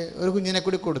കഴിഞ്ഞാൽ ഒരു കുഞ്ഞിനെ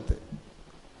കൂടി കൊടുത്ത്.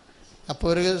 അപ്പോൾ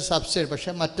ഒരു സബ്സിഡി.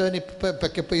 പക്ഷേ മറ്റവൻ ഇപ്പം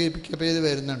പിക്കപ്പ് ചെയ്ത്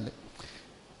വരുന്നുണ്ട്.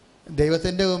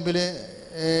 ദൈവത്തിൻ്റെ മുമ്പിൽ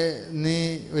നീ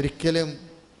ഒരിക്കലും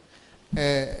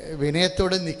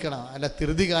വിനയത്തോടെ നിൽക്കണം, അല്ല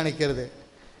ധൃതി കാണിക്കരുത്.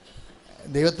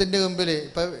 ദൈവത്തിൻ്റെ മുമ്പിൽ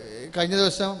ഇപ്പം കഴിഞ്ഞ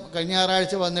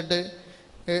ഞായറാഴ്ച വന്നിട്ട്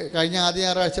ആദ്യ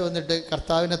ഞായറാഴ്ച വന്നിട്ട്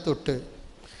കർത്താവിനെ തൊട്ട്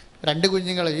 2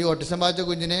 കുഞ്ഞുങ്ങൾ, ഈ ഓട്ടിസം ബാധിച്ച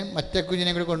കുഞ്ഞിനെ മറ്റേ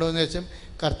കുഞ്ഞിനെ കൂടി കൊണ്ടുവന്ന ശേഷം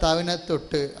കർത്താവിനെ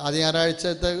തൊട്ട് ആദ്യ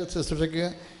ഞായറാഴ്ചത്തെ ശുശ്രൂഷയ്ക്ക്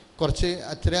കുറച്ച്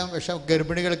അത്തരം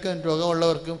ഗർഭിണികൾക്കും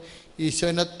രോഗമുള്ളവർക്കും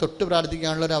ഈശോനെ തൊട്ട്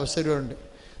പ്രാർത്ഥിക്കാനുള്ളൊരു അവസരമുണ്ട്.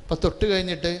 അപ്പോൾ തൊട്ട്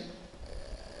കഴിഞ്ഞിട്ട്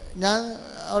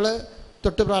അവൾ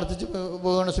തൊട്ട് പ്രാർത്ഥിച്ച്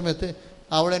പോകുന്ന സമയത്ത്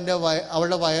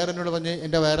അവളുടെ വയറിനോട് പറഞ്ഞ്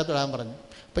എൻ്റെ വയറെ തൊടാൻ പറഞ്ഞു.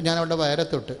 അപ്പം ഞാൻ അവളുടെ വയറെ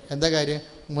തൊട്ട്. എന്താ കാര്യം?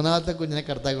 3ാമത്തെ കുഞ്ഞിനെ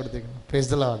കർത്താവ് കൊടുത്തേക്കുന്നു. Price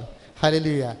the Lord,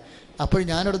 hallelujah. അപ്പോൾ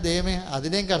ഞാനൊരു ദൈവമേ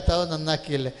അതിനെയും കർത്താവ്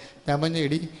നന്നാക്കിയല്ലേ. ഞാൻ പറഞ്ഞു,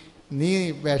 എടി നീ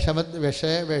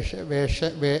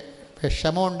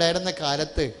വിഷമം ഉണ്ടായിരുന്ന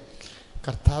കാലത്ത്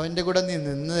കർത്താവിൻ്റെ കൂടെ നീ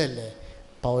നിന്നതല്ലേ.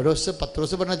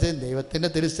 പത്രോസ് പറഞ്ഞ ദൈവത്തിൻ്റെ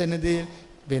തിരുസന്നിധിയിൽ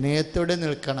വിനയത്തോടെ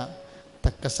നിൽക്കണം,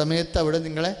 തക്ക സമയത്ത് അവിടെ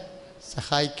നിങ്ങളെ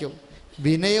സഹായിക്കും.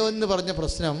 വിനയം എന്ന് പറഞ്ഞ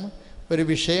പ്രശ്നം ഒരു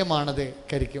വിഷയമാണത്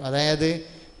കരിക്കും. അതായത്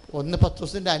 1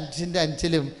 പത്രോസിൻ്റെ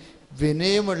 5:5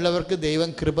 വിനയമുള്ളവർക്ക് ദൈവം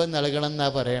കൃപ നൽകണം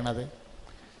എന്നാണ് പറയണത്.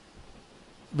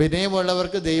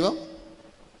 വിനയമുള്ളവർക്ക് ദൈവം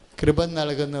കൃപ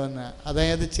നൽകുന്നുവെന്ന്.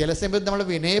 അതായത് ചില സമയത്ത് നമ്മൾ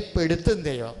വിനയപ്പെടുത്തും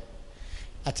ദൈവം.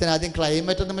 അച്ഛൻ ആദ്യം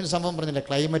ക്ലൈമറ്റ് എന്ന് പറഞ്ഞ സംഭവം പറഞ്ഞില്ലേ?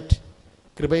 ക്ലൈമറ്റ്,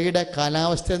 കൃപയുടെ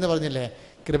കാലാവസ്ഥ എന്ന് പറഞ്ഞില്ലേ?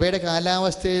 കൃപയുടെ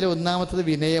കാലാവസ്ഥയിൽ 1ാമത്തത്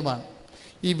വിനയമാണ്.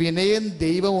 ഈ വിനയം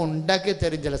ദൈവം ഉണ്ടാക്കി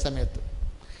തരും. ചില സമയത്ത്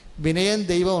വിനയം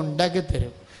ദൈവം ഉണ്ടാക്കി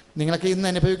തരും. നിങ്ങളൊക്കെ ഇന്ന്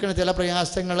അനുഭവിക്കുന്ന ചില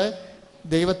പ്രയാസങ്ങൾ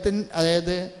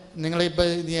അതായത് നിങ്ങളിപ്പോൾ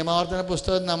നിയമാവർത്തന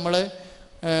പുസ്തകം നമ്മൾ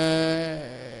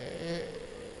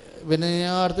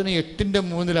വിനയാവർത്തന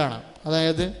 8:3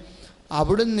 അതായത്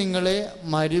അവിടുന്ന് നിങ്ങളെ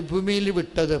മരുഭൂമിയിൽ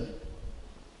വിട്ടതും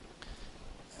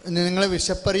നിങ്ങളെ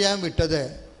വിശപ്പറിയാൻ വിട്ടത്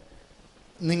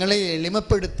നിങ്ങളെ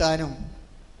എളിമപ്പെടുത്താനും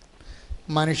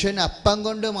മനുഷ്യൻ അപ്പം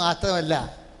കൊണ്ട് മാത്രമല്ല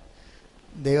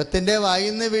ദൈവത്തിൻ്റെ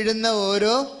വായിൽ നിന്ന് വീഴുന്ന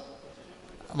ഓരോ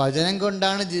വചനം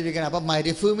കൊണ്ടാണ് ജീവിക്കുന്നത്. അപ്പം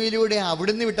മരുഭൂമിയിലൂടെ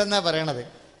അവിടുന്ന് വിട്ടെന്നാണ് പറയണത്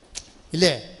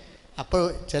ഇല്ലേ? അപ്പോൾ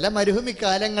ചില മരുഭൂമി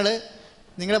കാലങ്ങൾ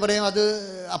നിങ്ങൾ പറയും അത്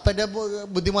അപ്പൻ്റെ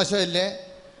ബുദ്ധിമോശമല്ലേ.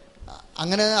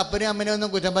 അങ്ങനെ അപ്പനെയും അമ്മനെയും ഒന്നും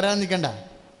കുറ്റം പറയാൻ നിൽക്കണ്ട.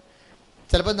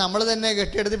 ചിലപ്പോൾ നമ്മൾ തന്നെ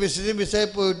കെട്ടിയെടുത്ത് ബിസിയായി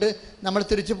പോയിട്ട് നമ്മൾ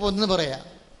തിരിച്ചു പോകുന്നെന്ന് പറയാം.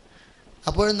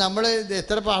 അപ്പോൾ നമ്മൾ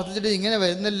എത്ര പ്രാർത്ഥിച്ചിട്ട് ഇങ്ങനെ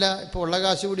വരുന്നില്ല. ഇപ്പോൾ ഉള്ള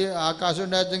കാശ് കൂടി ആ കാശ്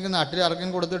ഉണ്ടായിരുന്നെങ്കിൽ നാട്ടിൽ ഇറക്കം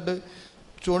കൊടുത്തിട്ട്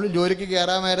ജോലിക്ക്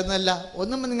കയറാമായിരുന്നല്ല.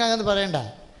 ഒന്നും നിങ്ങൾ അങ്ങനെ പറയണ്ട.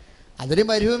 അതൊരു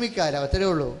മരുഭൂമിക്കാരം, അത്രേ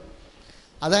ഉള്ളൂ.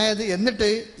 അതായത് എന്നിട്ട്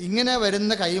ഇങ്ങനെ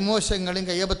വരുന്ന കൈമോശങ്ങളെയും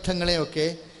കയ്യബദ്ധങ്ങളെയും ഒക്കെ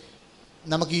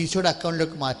നമുക്ക് ഈശോയുടെ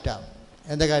അക്കൗണ്ടിലേക്ക് മാറ്റാം.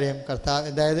 എന്താ കാര്യം? കർത്താവ്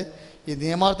അതായത് ഈ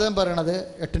നിയമാർത്ഥം പറയണത്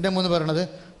 8:3 പറയണത്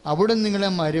അവിടെ നിങ്ങളെ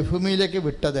മരുഭൂമിയിലേക്ക്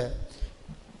വിട്ടത്.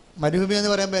 മരുഭൂമി എന്ന്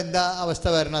പറയുമ്പോൾ എന്താ അവസ്ഥ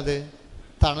വരണത്?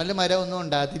 തണൽ മരം ഒന്നും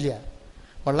ഉണ്ടാകത്തില്ല.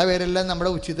 ഉള്ള പേരെല്ലാം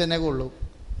നമ്മുടെ ഉച്ചി തന്നെ കൊള്ളൂ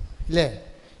ഇല്ലേ?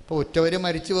 ഇപ്പോൾ ഉറ്റവർ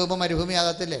മരിച്ചു പോകുമ്പോൾ മരുഭൂമി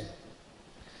ആകത്തില്ലേ?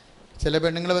 ചില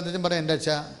പെണ്ണുങ്ങൾ ബന്ധത്തിൽ പറയും, എൻ്റെ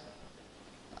അച്ഛാ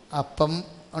അപ്പം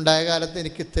ഉണ്ടായ കാലത്ത്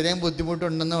എനിക്ക് ഇത്രയും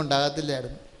ബുദ്ധിമുട്ടുണ്ടെന്നും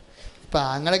ഉണ്ടാകത്തില്ലായിരുന്നു. ഇപ്പം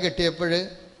ആങ്ങളെ കെട്ടിയപ്പോൾ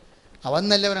അവൻ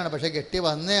നല്ലവനാണ്, പക്ഷേ കെട്ടി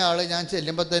വന്നയാൾ ഞാൻ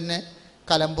ചെല്ലുമ്പോൾ തന്നെ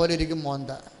കലം പോലെ ഇരിക്കും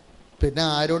മോന്ത. പിന്നെ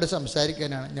ആരോട്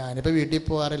സംസാരിക്കാനാണ്? ഞാനിപ്പോൾ വീട്ടിൽ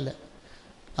പോകാറില്ല.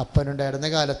 അപ്പനുണ്ടായിരുന്ന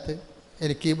കാലത്ത്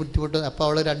എനിക്ക് ഈ ബുദ്ധിമുട്ട്. അപ്പോൾ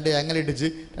അവൾ 2 ഇടിച്ച്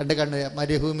 2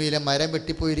 മരുഭൂമിയിലെ മരം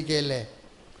വെട്ടിപ്പോയിരിക്കുകയല്ലേ.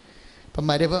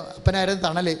 അപ്പം അപ്പനായിരുന്നു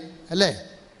തണൽ. അല്ലേ?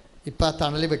 ഇപ്പം ആ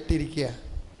തണൽ വെട്ടിയിരിക്കുക.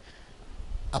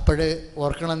 അപ്പോഴ്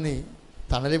ഓർക്കണം, നീ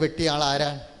തണൽ വെട്ടിയ ആൾ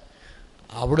ആരാണ്?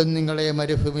 അവിടുന്ന് നിങ്ങളെ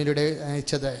മരുഭൂമിയിലൂടെ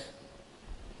അയച്ചത്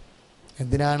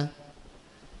എന്തിനാണ്?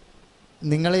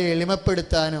 നിങ്ങളെ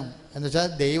എളിമപ്പെടുത്താനും. എന്നുവെച്ചാൽ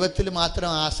ദൈവത്തിൽ മാത്രം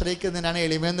ആശ്രയിക്കുന്നതിനാണ്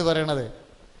എളിമയെന്ന് പറയണത്.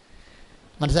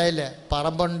 മനസ്സിലായില്ലേ?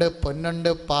 പറമ്പുണ്ട്, പൊന്നുണ്ട്,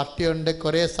 പാർട്ടിയുണ്ട്,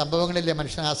 കുറേ സംഭവങ്ങളില്ലേ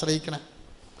മനുഷ്യനെ ആശ്രയിക്കണം.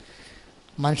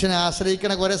 മനുഷ്യനെ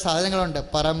ആശ്രയിക്കണ കുറേ സാധനങ്ങളുണ്ട്.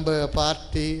 പറമ്പ്,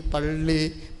 പാർട്ടി, പള്ളി,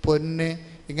 പൊന്ന്,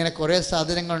 ഇങ്ങനെ കുറേ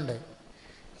സാധനങ്ങളുണ്ട്.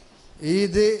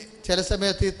 ഇത് ചില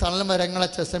സമയത്ത് ഈ തണൽ മരങ്ങളെ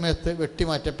ചില സമയത്ത്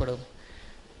വെട്ടിമാറ്റപ്പെടും.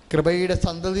 കൃപയുടെ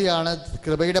സന്തതിയാണ്,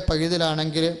 കൃപയുടെ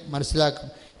പൈതലാണെങ്കിൽ മനസ്സിലാക്കും,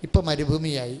 ഇപ്പം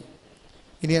മരുഭൂമിയായി,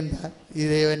 ഇനി എന്താ, ഈ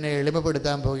ദൈവനെ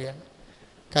എളിമപ്പെടുത്താൻ പോവുകയാണ്.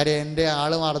 കാര്യം എൻ്റെ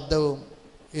ആളും അർത്ഥവും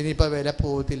ഇനിയിപ്പോൾ വില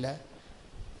പോകത്തില്ല.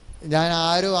 ഞാൻ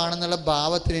ആരും ആണെന്നുള്ള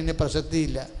ഭാവത്തിന് ഇനി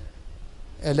പ്രസക്തിയില്ല.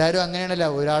 എല്ലാവരും അങ്ങനെയാണല്ലോ.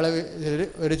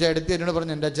 ഒരു ചേട്ടത്തി എന്നോട്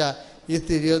പറഞ്ഞു, എൻ്റെ അച്ഛാ ഈ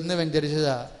തിരിയൊന്ന്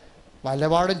വെഞ്ചരിച്ചതാ,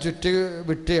 വലപാടും ചുറ്റി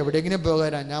വിട്ട് എവിടെയെങ്കിലും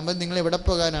പോകാനാണ്. ഞാൻ പറഞ്ഞു, നിങ്ങൾ എവിടെ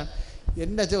പോകാനാണ്?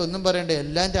 എൻ്റെ അച്ഛൻ ഒന്നും പറയണ്ടേ,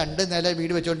 എല്ലാം 2 നില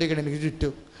വീട് വെച്ചുകൊണ്ടിരിക്കണം എനിക്ക്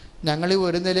ചുറ്റും. ഞങ്ങൾ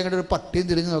ഒരു നിലയും കൂടെ ഒരു പട്ടിയും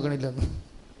തിരിഞ്ഞു നോക്കണില്ലെന്ന്.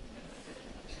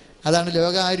 അതാണ്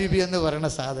ലോകാരൂപി എന്ന് പറയുന്ന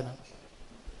സാധനം.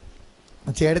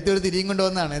 ചേട്ടത്തി ഒരു തിരിയും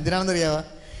കൊണ്ടുവന്നതാണ്. എന്തിനാണെന്നറിയാമോ?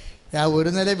 ഞാൻ ഒരു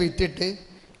നില വിറ്റിട്ട്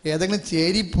ഏതെങ്കിലും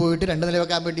ചേരി പോയിട്ട് 2 നില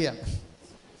വെക്കാൻ വേണ്ടിയാണ്.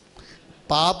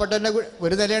 പാവപ്പെട്ടവൻ്റെ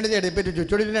ഒരു നിലയാണ് ചേട്ടൻ, ഇപ്പം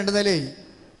ചുറ്റോടിയിട്ട് 2 നിലയായി.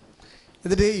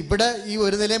 എന്നിട്ട് ഇവിടെ ഈ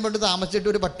ഒരു നിലയും കൊണ്ട് താമസിച്ചിട്ട്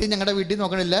ഒരു പട്ടി ഞങ്ങളുടെ വീട്ടിൽ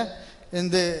നോക്കണില്ല.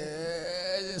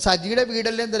 സജിയുടെ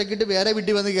വീടെല്ലാം തിരക്കിയിട്ട് വേറെ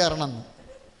വീട്ടിൽ വന്ന് കയറണമെന്ന്.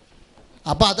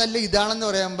 അപ്പോൾ അതല്ല ഇതാണെന്ന്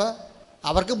പറയുമ്പോൾ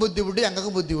അവർക്ക് ബുദ്ധിമുട്ട്,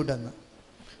 ഞങ്ങൾക്ക് ബുദ്ധിമുട്ടെന്ന്.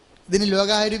 ഇതിന്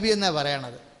ലോകാരൂപി എന്നാണ്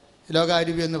പറയണത്.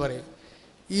 ലോകാരൂപി എന്ന് പറയും.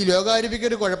 ഈ ലോകാരൂപിക്ക്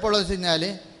ഒരു കുഴപ്പമുള്ളതെന്ന് വെച്ച് കഴിഞ്ഞാൽ,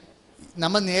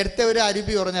 നമ്മൾ നേരത്തെ ഒരു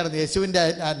അരൂപി പറഞ്ഞായിരുന്നു, യേശുവിൻ്റെ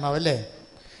ആത്മാവല്ലേ.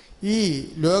 ഈ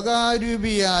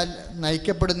ലോകാരൂപിയാൽ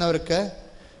നയിക്കപ്പെടുന്നവർക്ക്,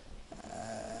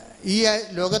 ഈ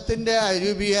ലോകത്തിൻ്റെ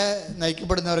അരൂപിയെ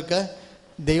നയിക്കപ്പെടുന്നവർക്ക്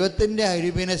ദൈവത്തിൻ്റെ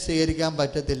അരൂപിനെ സ്വീകരിക്കാൻ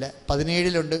പറ്റത്തില്ല.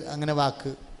 17 അങ്ങനെ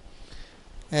വാക്ക്.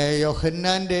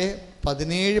 യോഹന്നാൻ്റെ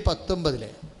 17:19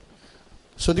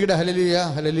 ശ്രുതിയുടെ ഹല്ലേലൂയ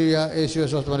ഹല്ലേലൂയ യേശുവേ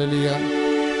സ്തോത്രം ഹല്ലേലൂയ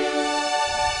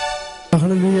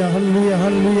ഹല്ലേലൂയ ഹല്ലേലൂയ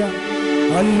ഹല്ലേലൂയ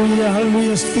ഹല്ലേലൂയ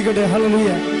ഹല്ലേലൂയ സ്തുതിക്കട്ടെ ഹല്ലേലൂയ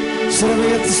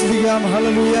സർവ്വയത്ത് സ്തുതിക്കാം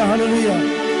ഹല്ലേലൂയ ഹല്ലേലൂയ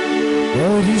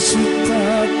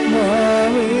പരിശുദ്ധാത്മാവേ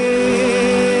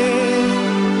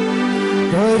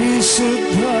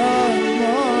പരിശുദ്ധാത്മാവേ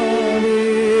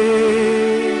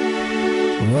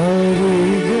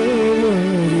വരിക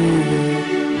വരിക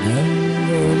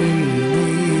ഞങ്ങളിൽ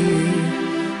നീ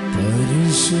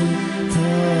പരിശുദ്ധാത്മാവേ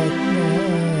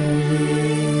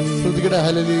ശ്രുതിയുടെ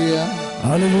ഹല്ലേലൂയ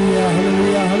ഹല്ലേലൂയ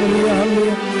ഹല്ലേലൂയ ഹല്ലേലൂയ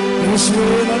ഹല്ലേലൂയ യേശുവേ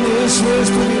നന്ദി യേശുവേ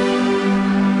സ്തുതി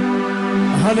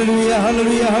ഹല്ലേലൂയ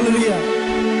ഹല്ലേലൂയ ഹല്ലേലൂയ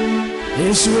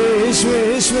യേശുവേ യേശുവേ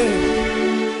യേശുവേ.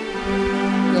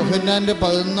 യോഹന്നാൻ്റെ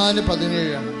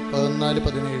 14:17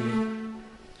 14:17.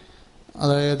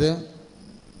 അതായത്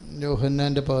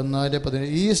യോഹന്നാൻ്റെ 14:17,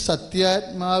 ഈ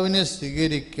സത്യാത്മാവിനെ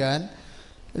സ്വീകരിക്കാൻ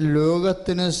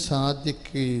ലോകത്തിന്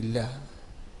സാധിക്കുകയില്ല.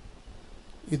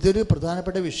 ഇതൊരു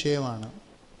പ്രധാനപ്പെട്ട വിഷയമാണ്.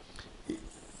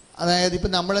 അതായത്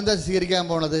ഇപ്പം നമ്മളെന്താ സ്വീകരിക്കാൻ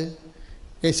പോണത്?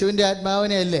 യേശുവിൻ്റെ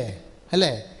ആത്മാവിനെ അല്ലേ?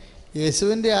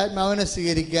 യേശുവിൻ്റെ ആത്മാവിനെ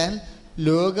സ്വീകരിക്കാൻ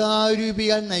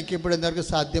ലോകാരൂപിയാൽ നയിക്കപ്പെടുന്നവർക്ക്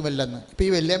സാധ്യമല്ലെന്ന്. ഇപ്പം ഈ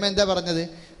വല്യമ്മ എന്താ പറഞ്ഞത്?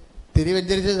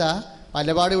 തിരിവെഞ്ചരിച്ചതാ,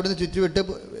 മലപാട് ഇവിടുന്ന്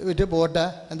വിറ്റ് പോട്ടെ,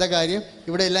 എന്താ കാര്യം?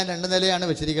 ഇവിടെ എല്ലാം 2 നിലയാണ്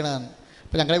വെച്ചിരിക്കണതെന്ന്.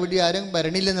 അപ്പം ഞങ്ങളുടെ വീട്ടിൽ ആരും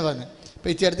വരണില്ലെന്ന് പറഞ്ഞു. അപ്പോൾ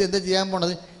ഈ ചേട്ടത്തി എന്താ ചെയ്യാൻ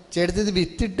പോണത്? ചേട്ടത്തി ഇത്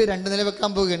വിറ്റിട്ട് 2 നില വെക്കാൻ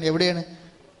പോവുകയാണ്. എവിടെയാണ്?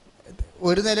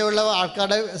 ഒരു നിലയുള്ള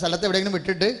ആൾക്കാരുടെ സ്ഥലത്ത് എവിടെയെങ്കിലും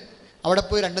വിട്ടിട്ട് അവിടെ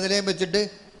പോയി 2 നിലയും വെച്ചിട്ട്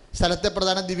സ്ഥലത്തെ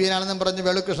പ്രധാന ദിവ്യനാണെന്നും പറഞ്ഞ്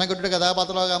വേളുകൃഷ്ണൻകുട്ടിയുടെ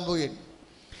കഥാപാത്രമാകാൻ പോവുകയാണ്.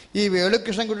 ഈ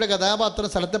വേളുകൃഷ്ണൻകുട്ടിയുടെ കഥാപാത്രം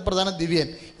സ്ഥലത്തെ പ്രധാന ദിവ്യൻ.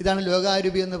 ഇതാണ്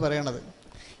ലോകാരൂപി എന്ന് പറയണത്.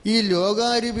 ഈ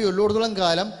ലോകാരൂപി ഉള്ളിടത്തോളം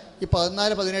കാലം ഈ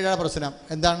 14-17 പ്രശ്നം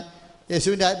എന്താണ്?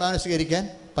 യേശുവിൻ്റെ ആത്മാവിനെ സ്വീകരിക്കാൻ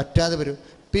പറ്റാതെ വരും.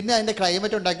 പിന്നെ അതിൻ്റെ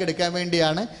ക്ലൈമറ്റ് ഉണ്ടാക്കിയെടുക്കാൻ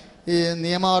വേണ്ടിയാണ് ഈ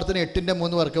നിയമാവർത്തനം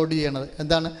 8:3 വർക്കൗട്ട് ചെയ്യണത്.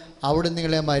 എന്താണ്? അവിടെ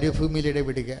നിങ്ങളെ മരുഭൂമിയിലൂടെ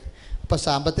വിടുക. അപ്പോൾ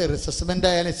സാമ്പത്തിക റിസസ്മെൻ്റ്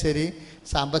ആയാലും ശരി,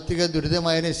 സാമ്പത്തിക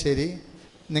ദുരിതമായാലും ശരി,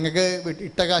 നിങ്ങൾക്ക്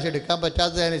ഇട്ട കാശ് എടുക്കാൻ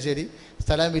പറ്റാത്തതായാലും ശരി,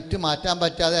 സ്ഥലം വിറ്റ് മാറ്റാൻ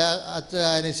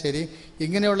പറ്റാതായാലും ശരി,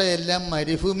 ഇങ്ങനെയുള്ള എല്ലാം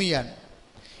മരുഭൂമിയാണ്.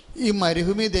 ഈ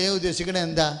മരുഭൂമി ദൈവം ഉദ്ദേശിക്കുന്നത്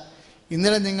എന്താ?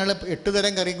 ഇന്നലെ നിങ്ങൾ 8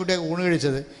 തരം കറിയും കൂട്ടിയാണ് ഊണ്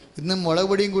കഴിച്ചത്, ഇന്ന് മുളക്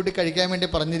പൊടിയും കൂട്ടി കഴിക്കാൻ വേണ്ടി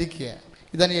പറഞ്ഞിരിക്കുക.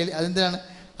 ഇതാണ്. അതെന്താണ്?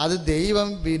 അത് ദൈവം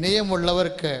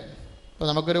വിനയമുള്ളവർക്ക്. ഇപ്പോൾ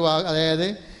നമുക്കൊരു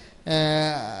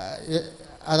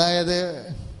അതായത്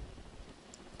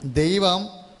ദൈവം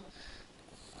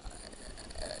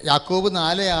യാക്കോബ്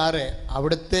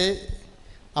 4:6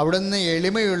 അവിടുന്ന്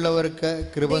എളിമയുള്ളവർക്ക്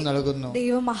കൃപ നൽകുന്നു.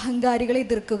 ദൈവം അഹങ്കാരികളെ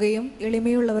എതിർക്കുകയും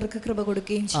എളിമയുള്ളവർക്ക് കൃപ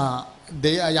കൊടുക്കുകയും ചെയ്യും.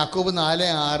 യാക്കോബ്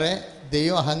 4:6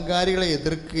 ദൈവം അഹങ്കാരികളെ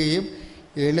എതിർക്കുകയും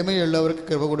എളിമയുള്ളവർക്ക്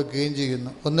കൃപ കൊടുക്കുകയും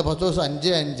ചെയ്യുന്നു. 1 പത്രോസ്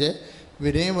 5:5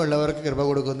 വിനയമുള്ളവർക്ക് കൃപ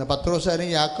കൊടുക്കുന്നു. പത്രോസായാലും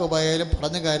യാക്കോബായാലും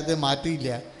പറഞ്ഞ കാര്യത്തിൽ മാറ്റിയില്ല.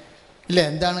 ഇല്ല,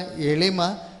 എന്താണ് എളിമ.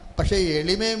 പക്ഷേ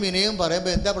എളിമയും വിനയവും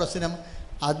പറയുമ്പോൾ എന്താ പ്രശ്നം?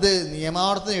 അത്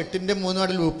നിയമാവർത്തനം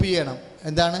 8:3 ലൂപ്പ് ചെയ്യണം.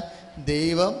 എന്താണ്?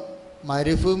 ദൈവം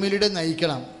മരുഭൂമിയിലൂടെ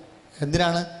നയിക്കണം.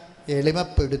 എന്തിനാണ്?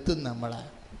 എളിമപ്പെടുത്തും നമ്മളെ.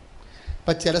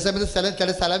 ഇപ്പം ചില സമയത്ത് ചില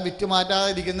സ്ഥലം വിറ്റുമാറ്റാതെ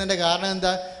ഇരിക്കുന്നതിൻ്റെ കാരണം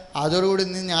എന്താ? അതോടുകൂടി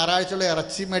ഇന്ന് ഞായറാഴ്ചയുള്ള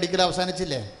ഇറച്ചി മേടിക്കൽ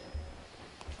അവസാനിച്ചില്ലേ?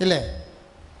 ഇല്ലേ?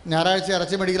 ഞായറാഴ്ച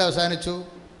ഇറച്ചി മേടിക്കൽ അവസാനിച്ചു.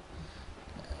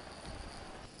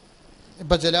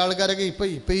 ഇപ്പം ചില ആൾക്കാരൊക്കെ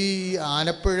ഇപ്പം ഈ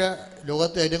ആലപ്പുഴ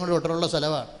ലോകത്ത് ഏറ്റവും കൂടുതൽ ഹോട്ടലുള്ള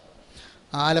സ്ഥലമാണ്.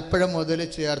 ആലപ്പുഴ മുതൽ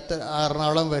ചേർത്ത്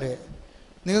എറണാകുളം വരെ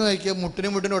നിങ്ങൾ നോക്കിയാൽ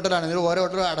മുട്ടിനും ഹോട്ടലാണ്. നിങ്ങൾ ഓരോ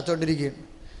ഹോട്ടലും അടച്ചുകൊണ്ടിരിക്കുകയും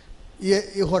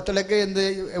ഈ ഹോട്ടലൊക്കെ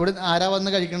എവിടെ ആരാ വന്ന്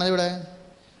കഴിക്കണത് ഇവിടെ?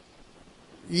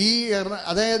 ഈ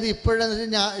അതായത് ഇപ്പോഴെന്ന്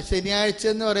വെച്ചാൽ ശനിയാഴ്ച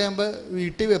എന്ന് പറയുമ്പോൾ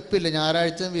വീട്ടിൽ വെപ്പില്ല,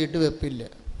 ഞായറാഴ്ച വീട്ടിൽ വെപ്പില്ല.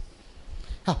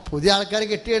 പുതിയ ആൾക്കാർ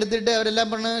കെട്ടിയെടുത്തിട്ട് അവരെല്ലാം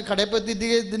പറഞ്ഞ് കടയിൽ പറ്റിയിട്ട്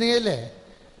ഇതിനല്ലേ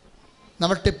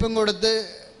നമ്മൾ ടിപ്പും കൊടുത്ത്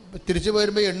തിരിച്ചു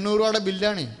പോരുമ്പോൾ 800 രൂപയുടെ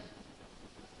ബില്ലാണ്.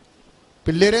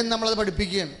 പിള്ളേരെയും നമ്മളത്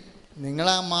പഠിപ്പിക്കുകയാണ്. നിങ്ങൾ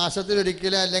ആ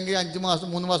മാസത്തിലൊരിക്കലും അല്ലെങ്കിൽ 5 മാസം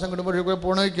 3 മാസം കൂടുമ്പോൾ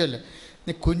പോകണമൊക്കെയല്ലേ.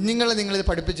 കുഞ്ഞുങ്ങളെ നിങ്ങളിത്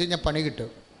പഠിപ്പിച്ച് കഴിഞ്ഞാൽ പണി കിട്ടും.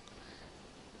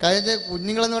 കാര്യം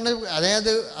കുഞ്ഞുങ്ങളെന്ന് പറഞ്ഞാൽ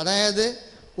അതായത്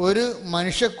ഒരു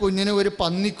മനുഷ്യ കുഞ്ഞിനും ഒരു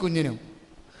പന്നിക്കുഞ്ഞിനും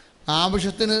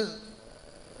ആവശ്യത്തിന്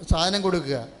സാധനം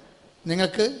കൊടുക്കുക.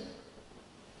 നിങ്ങൾക്ക്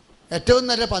ഏറ്റവും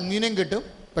നല്ല പന്നീനെയും കിട്ടും,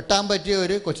 വെട്ടാൻ പറ്റിയ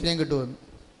ഒരു കൊച്ചിനെയും കിട്ടുമെന്ന്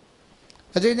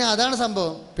അത് കഴിഞ്ഞാൽ അതാണ്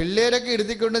സംഭവം. പിള്ളേരൊക്കെ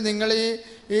ഇരുത്തിക്കൊണ്ട് നിങ്ങൾ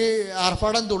ഈ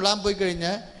ആർഭാടം തുള്ളാൻ പോയി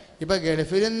കഴിഞ്ഞാൽ ഇപ്പം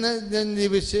ഗൾഫിൽ നിന്ന്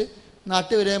ജീവിച്ച്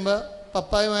നാട്ടിൽ വരുമ്പോൾ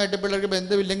പപ്പായുമായിട്ട് പിള്ളേർക്ക്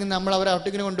ബന്ധമില്ലെങ്കിൽ നമ്മൾ അവരെ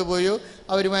ഔട്ടിങ്ങിന് കൊണ്ടുപോയോ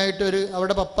അവരുമായിട്ടൊരു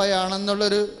അവിടെ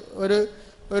പപ്പായാണെന്നുള്ളൊരു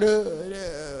ഒരു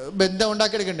ബന്ധം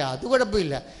ഉണ്ടാക്കിയെടുക്കണ്ടേ? അത്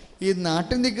കുഴപ്പമില്ല. ഈ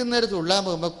നാട്ടിൽ നിൽക്കുന്നവർ തുള്ളാൻ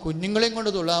പോകുമ്പോൾ കുഞ്ഞുങ്ങളെയും കൊണ്ട്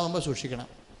തുള്ളാൻ പോകുമ്പോൾ സൂക്ഷിക്കണം.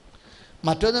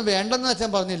 മറ്റൊന്നും വേണ്ടെന്ന് വെച്ചാൽ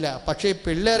പറഞ്ഞില്ല. പക്ഷേ ഈ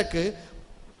പിള്ളേർക്ക്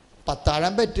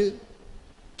പത്താഴം പറ്റ്,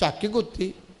 ചക്കി കുത്തി,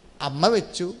 അമ്മ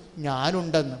വെച്ചു,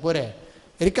 ഞാനുണ്ടെന്ന് പോരെ.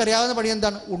 എനിക്കറിയാവുന്ന പണി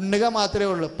എന്താണ്? ഉണ്ണുക മാത്രമേ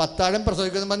ഉള്ളൂ. പത്താഴം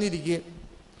പ്രസവിക്കുമെന്നും പറഞ്ഞിരിക്കുക.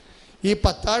 ഈ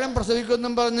പത്താഴം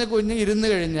പ്രസവിക്കുമെന്നും പറഞ്ഞ് കുഞ്ഞ് ഇരുന്ന്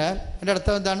കഴിഞ്ഞാൽ എൻ്റെ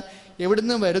അർത്ഥം എന്താണ്?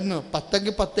 എവിടുന്ന് വരുന്നു?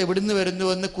 10 10 എവിടുന്ന് വരുന്നു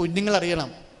എന്ന്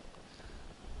കുഞ്ഞുങ്ങളറിയണം.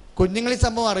 കുഞ്ഞുങ്ങൾ ഈ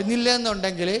സംഭവം അറിഞ്ഞില്ല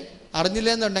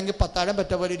എന്നുണ്ടെങ്കിൽ പത്താഴം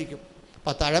പറ്റ പോലെ ഇരിക്കും.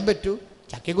 പത്താഴം പറ്റു,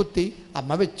 ചക്കി കുത്തി,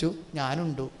 അമ്മ വെച്ചു,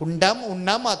 ഞാനുണ്ടു.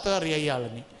 ഉണ്ണാൻ മാത്രം അറിയാം ഈ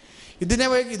ആളിന്.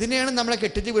 ഇതിനെയാണ് നമ്മളെ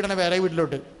കെട്ടിച്ച് വിടണം വേറെ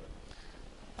വീട്ടിലോട്ട്.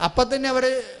 അപ്പം തന്നെ അവർ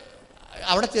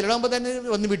അവിടെ ചെല്ലണമെമ്പോൾ തന്നെ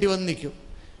വീട്ടിൽ വന്ന് നിൽക്കും.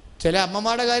 ചില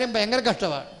അമ്മമാരുടെ കാര്യം ഭയങ്കര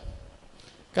കഷ്ടമാണ്.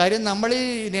 കാര്യം നമ്മൾ ഈ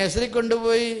നേഴ്സറി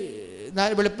കൊണ്ടുപോയി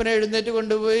വെളുപ്പിനെ എഴുന്നേറ്റ്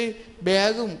കൊണ്ടുപോയി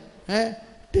ബാഗും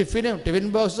ടിഫിൻ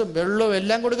ബോക്സും വെള്ളവും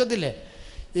എല്ലാം കൊടുക്കത്തില്ലേ?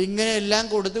 ഇങ്ങനെ എല്ലാം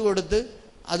കൊടുത്ത്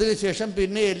അതിനുശേഷം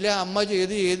പിന്നെ എല്ലാം അമ്മ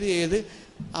ചെയ്ത്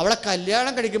അവളെ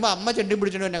കല്യാണം കഴിക്കുമ്പോൾ അമ്മ ചെണ്ടി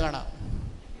പിടിച്ചിട്ട് തന്നെ കാണാം.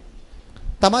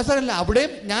 തമാശല്ല,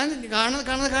 അവിടെയും ഞാൻ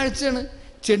കാണുന്ന കാഴ്ചയാണ്.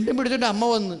 ചെണ്ടും പിടിച്ചിട്ട് അമ്മ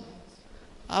വന്ന്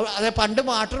അതെ പണ്ട്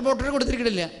വാട്ടർ ബോട്ടിൽ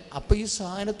കൊടുത്തിരിക്കണില്ല. അപ്പോൾ ഈ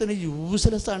സാധനത്തിന്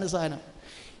യൂസ്ലെസ് ആണ് സാധനം.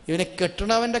 ഇവനെ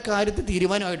കെട്ടണവൻ്റെ കാര്യത്തിൽ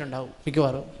തീരുമാനമായിട്ടുണ്ടാവും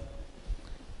മിക്കവാറും.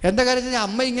 എന്താ കാര്യം വെച്ചാൽ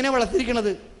അമ്മ ഇങ്ങനെ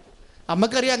വളർത്തിരിക്കണത്,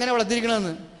 അമ്മക്കറിയാം അങ്ങനെ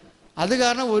വളർത്തിരിക്കണമെന്ന്. അത്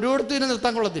കാരണം ഒരിടത്തും ഇതിനെ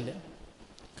നിർത്താൻ കൊള്ളത്തില്ല.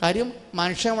 കാര്യം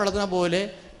മനുഷ്യൻ വളർത്തുന്ന പോലെ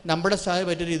നമ്മുടെ സാഹചര്യം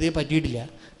പറ്റിയ രീതിയിൽ പറ്റിയിട്ടില്ല.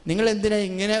 നിങ്ങൾ എന്തിനാണ്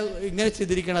ഇങ്ങനെ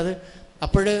ചെയ്തിരിക്കണത്?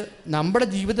 അപ്പോൾ നമ്മുടെ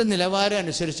ജീവിത നിലവാരം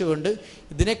അനുസരിച്ചുകൊണ്ട്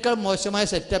ഇതിനേക്കാൾ മോശമായ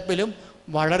സെറ്റപ്പിലും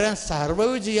വളരെ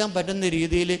സർവൈവ് ചെയ്യാൻ പറ്റുന്ന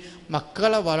രീതിയിൽ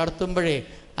മക്കളെ വളർത്തുമ്പോഴേ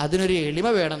അതിനൊരു എളിമ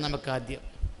വേണം നമുക്ക് ആദ്യം.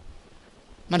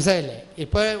 മനസ്സിലായില്ലേ?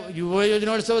 ഇപ്പോൾ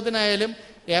യുവജനോത്സവത്തിനായാലും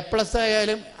A+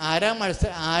 ആയാലും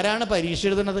ആരാണ് പരീക്ഷ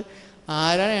എഴുതുന്നത്?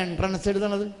 ആരാണ് എൻട്രൻസ്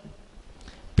എഴുതുന്നത്?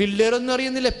 പിള്ളേരൊന്നും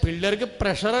അറിയുന്നില്ല. പിള്ളേർക്ക്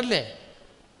പ്രഷറല്ലേ.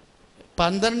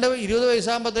 12-20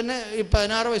 വയസ്സാകുമ്പോൾ തന്നെ ഈ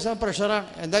 16 വയസ്സാകുമ്പോൾ പ്രഷറാണ്.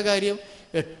 എന്താ കാര്യം?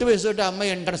 8 വയസ്സ് തൊട്ട് അമ്മ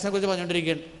എൻട്രൻസിനെ കുറിച്ച്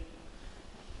പറഞ്ഞുകൊണ്ടിരിക്കുകയാണ്.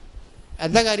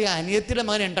 എന്താ കാര്യം? അനിയത്തിയുടെ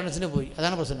മകൻ എൻട്രൻസിന് പോയി.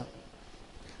 അതാണ് പ്രശ്നം.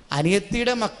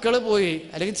 അനിയത്തിയുടെ മക്കൾ പോയി,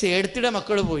 അല്ലെങ്കിൽ ചേട്ടത്തിയുടെ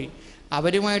മക്കൾ പോയി.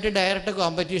 അവരുമായിട്ട് ഡയറക്റ്റ്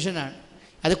കോമ്പറ്റീഷനാണ്.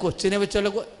 അത് കൊച്ചിനെ വെച്ചുള്ള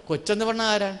കൊച്ചെന്ന് പറഞ്ഞാൽ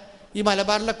ആരാണ്? ഈ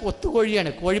മലബാറിലെ കൊത്തുകോഴിയാണ്.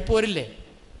 കോഴിപ്പോരില്ലേ?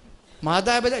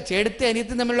 ചേട്ടത്തി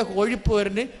അനിയത്തി തമ്മിലുള്ള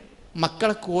കോഴിപ്പോരിന്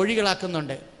മക്കളെ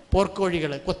കോഴികളാക്കുന്നുണ്ട്.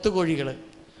 പോർക്കോഴികൾ, കൊത്തുകോഴികൾ.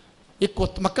 ഈ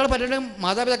മക്കൾ പലരും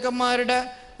മാതാപിതാക്കന്മാരുടെ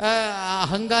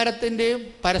അഹങ്കാരത്തിൻ്റെയും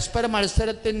പരസ്പര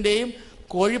മത്സരത്തിൻ്റെയും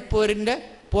കോഴിപ്പോരിൻ്റെ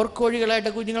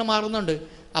പോർക്കോഴികളായിട്ട് കുഞ്ഞുങ്ങൾ മാറുന്നുണ്ട്.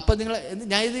 അപ്പം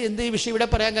ഞാൻ എന്ത് ഈ വിഷയം ഇവിടെ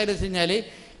പറയാൻ കാര്യം വെച്ച് കഴിഞ്ഞാൽ,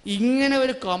 ഇങ്ങനെ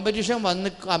ഒരു കോമ്പറ്റീഷൻ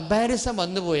കമ്പാരിസൺ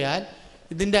വന്നു പോയാൽ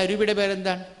ഇതിൻ്റെ അരൂപിയുടെ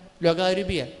പേരെന്താണ്?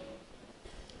 ലോകാരൂപിയാണ്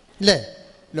അല്ലേ?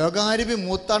 ലോകാരൂപി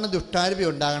മൂത്താണ് ദുഷ്ടാരൂപി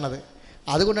ഉണ്ടാകണത്.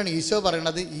 അതുകൊണ്ടാണ് ഈശോ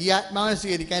പറയണത് ഈ ആത്മാവിനെ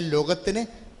സ്വീകരിക്കാൻ ലോകത്തിന്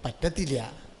പറ്റത്തില്ല.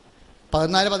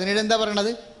 14-17 എന്താ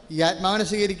പറയണത്? ഈ ആത്മാവിനെ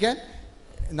സ്വീകരിക്കാൻ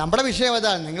നമ്മുടെ വിഷയം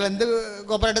അതാണ്. നിങ്ങൾ എന്ത്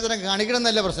കോപ്പറേറ്റീവ് തന്നെ കാണിക്കണം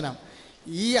എന്നല്ല പ്രശ്നം.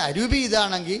 ഈ അരൂപി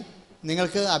ഇതാണെങ്കിൽ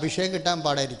നിങ്ങൾക്ക് അഭിഷേകം കിട്ടാൻ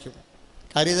പാടായിരിക്കും.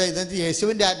 കാര്യം ഇതെന്ന്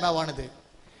യേശുവിൻ്റെ ആത്മാവാണിത്.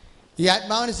 ഈ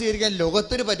ആത്മാവിനെ സ്വീകരിക്കാൻ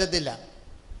ലോകത്തിന് പറ്റത്തില്ല.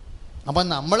 അപ്പം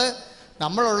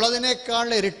നമ്മളുള്ളതിനേക്കാൾ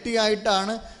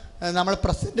ഇരട്ടിയായിട്ടാണ് നമ്മൾ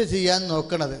പ്രസൻറ്റ് ചെയ്യാൻ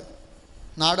നോക്കണത്.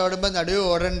 നാടോടുമ്പോൾ നടുവ്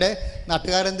ഓടണ്ടേ,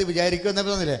 നാട്ടുകാരെന്ത് വിചാരിക്കുമെന്ന്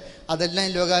പറഞ്ഞില്ലേ, അതെല്ലാം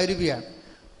ലോകാരൂപിയാണ്.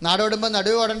 നാടോടുമ്പോൾ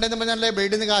നടുവ് ഓടണ്ടേന്ന് പറഞ്ഞാലേ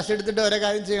ബ്ലേഡിൽ നിന്ന് കാശെടുത്തിട്ട് ഓരോ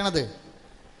കാര്യം ചെയ്യണത്.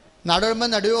 നാടോടുമ്പോൾ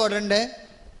നടുവ് ഓടണ്ടേ,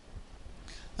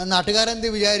 നാട്ടുകാരെന്ത്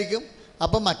വിചാരിക്കും.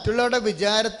 അപ്പം മറ്റുള്ളവരുടെ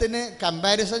വിചാരത്തിന്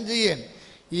കമ്പാരിസൺ ചെയ്യാൻ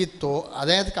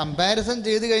അതായത് കമ്പാരിസൺ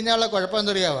ചെയ്ത് കഴിഞ്ഞാലുള്ള കുഴപ്പം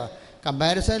എന്തറിയാവുക,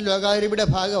 കമ്പാരിസൺ ലോകാരൂപിയുടെ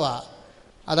ഭാഗമാണ്.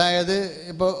 അതായത്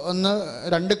ഇപ്പോൾ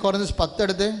 2 Corinthians 10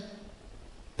 എടുത്ത്,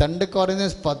 2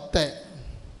 Corinthians 10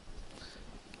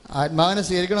 ആത്മാവിനെ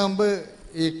സ്വീകരിക്കണ മുമ്പ്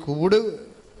ഈ കൂട്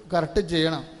കറക്റ്റ്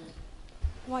ചെയ്യണം.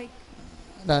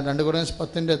 2 Corinthians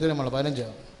 10 എത്ര നമ്മൾ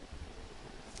 15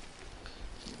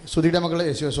 സുധിയുടെ മക്കളെ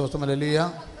യേശുവേ സ്തോത്രം. ഹല്ലേലൂയ.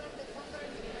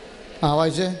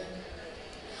 വായിച്ചേ.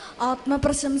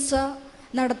 ആത്മപ്രശംസ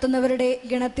നടത്തുന്നവരുടെ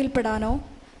ഗണത്തിൽപ്പെടാനോ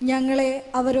ഞങ്ങളെ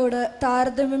അവരോട്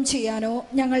താരതമ്യം ചെയ്യാനോ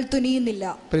ഞങ്ങൾ തുനിയുന്നില്ല.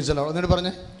 എന്നിട്ട്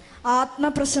പറഞ്ഞേ.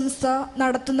 ആത്മപ്രശംസ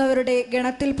നടത്തുന്നവരുടെ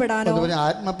ഗണത്തിൽപ്പെടാനോ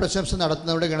ആത്മപ്രശംസ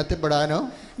നടത്തുന്നവരുടെ ഗണത്തിൽപ്പെടാനോ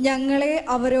ഞങ്ങളെ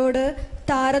അവരോട്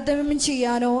താരതമ്യം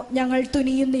ചെയ്യാനോ ഞങ്ങൾ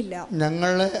തുനിയുന്നില്ല.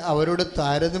 ഞങ്ങളെ അവരോട്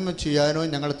താരതമ്യം ചെയ്യാനോ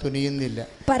ഞങ്ങൾ തുനിയുന്നില്ല.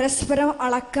 പരസ്പരം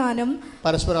അളക്കാനും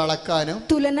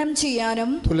തുലനം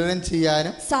ചെയ്യാനും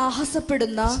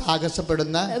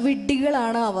സാഹസപ്പെടുന്ന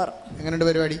വിഡ്ഢികളാണ് അവർ. എങ്ങനെയുണ്ട്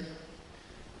പരിപാടി?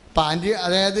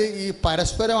 അതായത് ഈ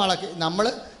പരസ്പരം നമ്മൾ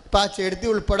ഇപ്പം ആ ചെടുത്തി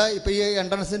ഉൾപ്പെടെ ഇപ്പം ഈ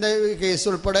എൻട്രൻസിൻ്റെ കേസ്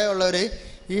ഉൾപ്പെടെ ഉള്ളവർ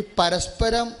ഈ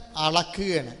പരസ്പരം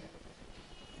അളക്കുകയാണ്.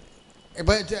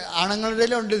 ഇപ്പം ആണുങ്ങളുടെ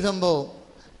ഉണ്ട് സംഭവം.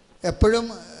 എപ്പോഴും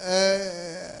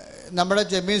നമ്മുടെ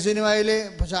ചെമ്മീൻ സിനിമയിൽ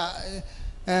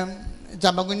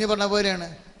ചമ്പക്കുഞ്ഞ് പറഞ്ഞ പോലെയാണ്,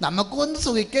 നമുക്കൊന്ന്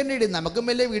സുഖിക്കേണ്ടി, നമുക്കും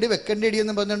വലിയ വീട് വെക്കേണ്ടി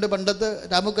എന്ന് പറഞ്ഞുകൊണ്ട് പണ്ടത്തെ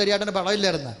രാമുക്കരിയാട്ടൻ്റെ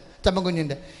പടമില്ലായിരുന്ന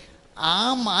ചമ്പക്കുഞ്ഞിൻ്റെ ആ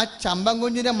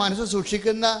ചമ്പക്കുഞ്ഞിൻ്റെ മനസ്സ്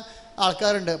സൂക്ഷിക്കുന്ന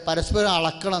ആൾക്കാരുണ്ട്. പരസ്പരം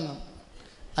അളക്കണമെന്നും.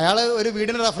 അയാൾ ഒരു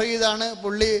വീടിന് റെഫർ ചെയ്താണ്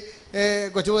പുള്ളി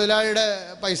കൊച്ചു മുതലാളിയുടെ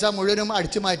പൈസ മുഴുവനും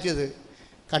അടിച്ചു മാറ്റിയത്.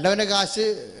 കണ്ടവൻ്റെ കാശ്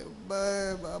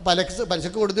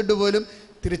പലിശക്ക് കൊടുത്തിട്ട് പോലും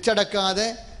തിരിച്ചടക്കാതെ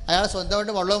അയാൾ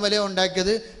സ്വന്തമായിട്ട് വള്ളവും വിലയും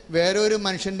ഉണ്ടാക്കിയത് വേറൊരു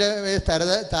മനുഷ്യൻ്റെ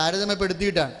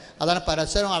താരതമ്യപ്പെടുത്തിയിട്ടാണ്. അതാണ്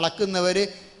പരസ്പരം അളക്കുന്നവർ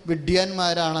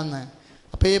വിഡ്ഢിയന്മാരാണെന്ന്.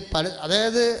 അപ്പോൾ ഈ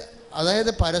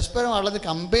അതായത് പരസ്പരം അളന്ന്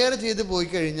കമ്പയർ ചെയ്ത് പോയി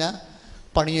കഴിഞ്ഞാൽ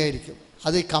പണിയായിരിക്കും.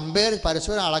 അത്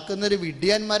പരസ്പരം അളക്കുന്നൊരു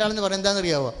വിഡ്ഢിയന്മാരാണെന്ന് പറയുന്നത്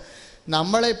എന്താണെന്നറിയാമോ?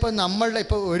 നമ്മളുടെ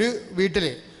ഒരു വീട്ടിൽ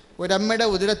ഒരമ്മയുടെ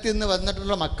ഉദരത്തിൽ നിന്ന്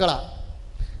വന്നിട്ടുള്ള മക്കളാണ്.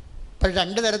 പക്ഷെ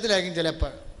 2 തരത്തിലായിരിക്കും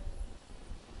ചിലപ്പോൾ.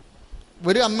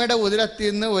 ഒരു അമ്മയുടെ ഉദരത്തിൽ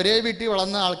നിന്ന് ഒരേ വീട്ടിൽ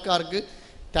വളർന്ന ആൾക്കാർക്ക്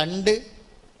 2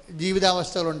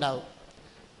 ജീവിതാവസ്ഥകളുണ്ടാവും.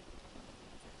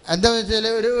 എന്താണെന്ന് വെച്ചാൽ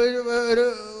ഒരു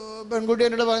പെൺകുട്ടി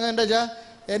എന്നോട് പറഞ്ഞതെന്താ വെച്ചാൽ,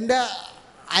 എൻ്റെ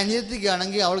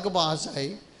അനിയത്തിക്കാണെങ്കിൽ അവൾക്ക്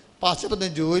പാസ്സായപ്പോൾ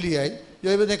ജോലിയായി,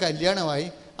 കല്യാണമായി,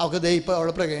 അവൾക്ക് ഇപ്പോൾ അവൾ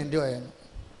പ്രഗ്നൻ്റുമായിരുന്നു.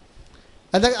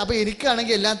 അപ്പോൾ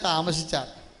എനിക്കാണെങ്കിൽ എല്ലാം താമസിച്ചാൽ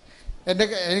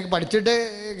എനിക്ക് പഠിച്ചിട്ട്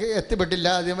എത്തിപ്പെട്ടില്ല,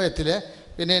 ആദ്യം എത്തില്ല.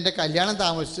 പിന്നെ എൻ്റെ കല്യാണം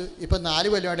താമസിച്ചു. ഇപ്പം 4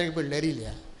 കൊല്ലമായിട്ട് പിള്ളേരില്ല.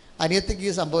 അനിയത്തിക്ക്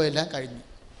ഈ സംഭവം എല്ലാം കഴിഞ്ഞു.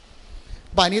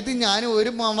 അപ്പം അനിയത്തി ഞാനും ഒരു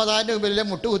മമതാൻ്റെ മുമ്പിലെല്ലാം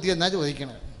മുട്ടുകുത്തി എന്നാണ്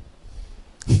ചോദിക്കണത്.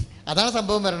 അതാണ്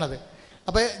സംഭവം വരണത്.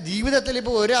 അപ്പോൾ ജീവിതത്തിൽ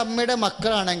ഇപ്പോൾ ഒരു അമ്മയുടെ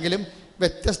മക്കളാണെങ്കിലും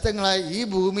വ്യത്യസ്തങ്ങളായി ഈ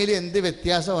ഭൂമിയിൽ എന്ത്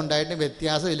വ്യത്യാസം ഉണ്ടായിട്ടും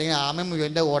വ്യത്യാസം ഇല്ലെങ്കിൽ ആമ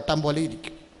മുഴുവൻ്റെ ഓട്ടം പോലെ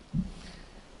ഇരിക്കും.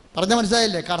 പറഞ്ഞ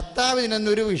മനസ്സിലായില്ലേ? കർത്താവ്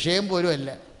ഇതിനൊന്നൊരു വിഷയം പോലും അല്ല.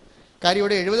 കാര്യം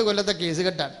ഇവിടെ 70 കൊല്ലത്തെ കേസ്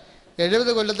കെട്ടാണ്.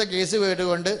 70 കൊല്ലത്തെ കേസ്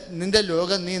കേട്ടുകൊണ്ട് നിൻ്റെ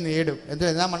ലോകം നീ നേടും.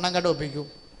 എന്നാ മണ്ണാങ്കട്ട ഒപ്പിക്കും?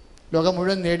 ലോകം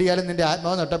മുഴുവൻ നേടിയാലും നിൻ്റെ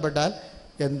ആത്മാവ് നഷ്ടപ്പെട്ടാൽ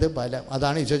എന്ത് ബലം?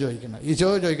 അതാണ് ഈശോ ചോദിക്കുന്നത്. ഈശോ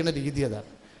ചോദിക്കുന്ന രീതി അതാണ്.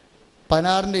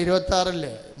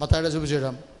 16:26 മത്തായിയുടെ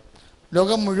സുവിശേഷം.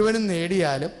 ലോകം മുഴുവനും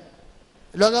നേടിയാലും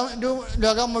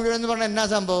ലോകം മുഴുവൻ എന്ന് പറഞ്ഞാൽ എന്നാ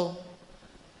സംഭവം?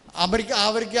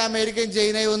 ആഫ്രിക്ക അമേരിക്കയും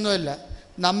ചൈനയും ഒന്നുമല്ല.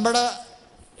 നമ്മുടെ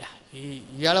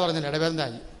ഇയാളെ പറഞ്ഞില്ല,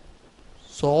 ഇടപെടുന്നായി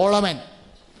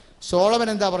സോളമൻ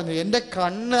എന്താ പറഞ്ഞത്? എൻ്റെ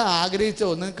കണ്ണ് ആഗ്രഹിച്ച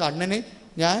ഒന്നും കണ്ണിന്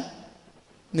ഞാൻ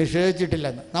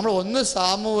നിഷേധിച്ചിട്ടില്ലെന്ന്. നമ്മൾ 1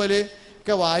 സാമുവേൽ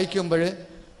ഒക്കെ വായിക്കുമ്പോൾ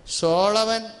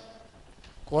സോളമൻ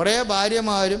കുറേ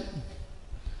ഭാര്യമാരും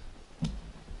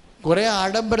കുറേ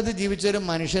ആഡംബരത്തിൽ ജീവിച്ചൊരു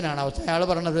മനുഷ്യനാണ്. അവസ്ഥ അയാൾ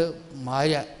പറഞ്ഞത്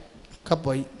മായ ഒക്കെ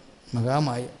പോയി,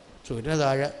 മഹാമായ, സൂര്യന്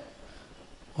താഴെ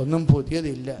ഒന്നും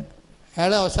പുതിയതില്ല.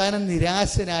 അയാൾ അവസാനം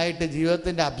നിരാശനായിട്ട്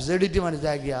ജീവിതത്തിൻ്റെ അബ്സർഡിറ്റി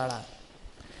മനസ്സിലാക്കിയ ആളാണ്.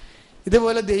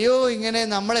 ഇതുപോലെ ദൈവം ഇങ്ങനെ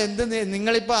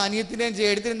നിങ്ങളിപ്പോൾ അനിയത്തിനെയും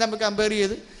ചേട്ടത്തിനെയും തമ്മിൽ കമ്പയർ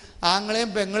ചെയ്ത് ആങ്ങളെയും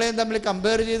പെങ്ങളെയും തമ്മിൽ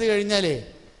കമ്പയർ ചെയ്ത് കഴിഞ്ഞാലേ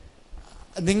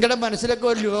നിങ്ങളുടെ മനസ്സിലൊക്കെ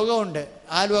ഒരു ലോകമുണ്ട്.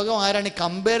 ആ ലോകം ആരാണ്?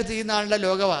 കമ്പയർ ചെയ്യുന്ന ആളുടെ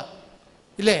ലോകമാണ്,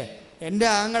 ഇല്ലേ? എൻ്റെ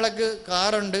ആങ്ങളക്ക്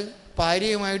കാറുണ്ട്,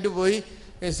 ഭാര്യയുമായിട്ട് പോയി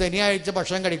ശനിയാഴ്ച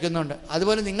ഭക്ഷണം കഴിക്കുന്നുണ്ട്.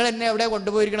 അതുപോലെ നിങ്ങൾ എന്നെ എവിടെ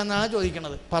കൊണ്ടുപോയിരിക്കണം എന്നാണ്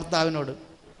ചോദിക്കണത് ഭർത്താവിനോട്.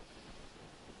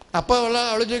 അപ്പോൾ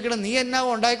അവൾ ചോദിക്കണം, നീ എന്നാ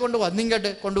ഉണ്ടായിക്കൊണ്ട് വന്നിങ്ങോട്ട്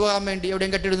കൊണ്ടുപോകാൻ വേണ്ടി,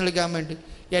 എവിടെയും കെട്ടിയെടുത്ത് നിൽക്കാൻ വേണ്ടി?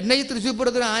 എന്നെ ഈ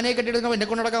തൃശ്ശൂർപുരത്തിന് ആനയെ കെട്ടിയെടുക്കാൻ എന്നെ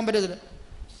കൊണ്ട് നടക്കാൻ പറ്റത്തില്ല.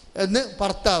 എന്ന്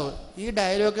ഭർത്താവ്. ഈ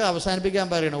ഡയലോഗ് അവസാനിപ്പിക്കാൻ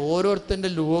പറയണം. ഓരോരുത്തൻ്റെ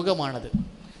ലോകമാണത്.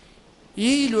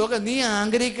 ഈ ലോകം, നീ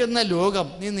ആഗ്രഹിക്കുന്ന ലോകം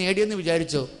നീ നേടിയെന്ന്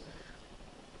വിചാരിച്ചോ,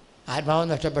 ആത്മാവ്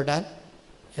നഷ്ടപ്പെട്ടാൽ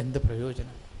എന്ത്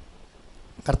പ്രയോജനം?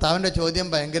 കർത്താവിൻ്റെ ചോദ്യം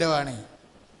ഭയങ്കരമാണ്.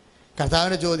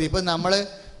 കർത്താവിൻ്റെ ചോദ്യം, ഇപ്പം നമ്മൾ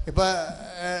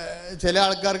ചില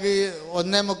ആൾക്കാർക്ക്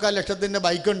 1.25 ലക്ഷത്തിൻ്റെ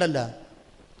ബൈക്കുണ്ടല്ലോ,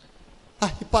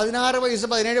 16 വയസ്സ്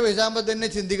 17 വയസ്സാകുമ്പോൾ തന്നെ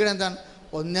ചിന്തിക്കണം എന്താണ്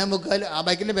 1.25. ആ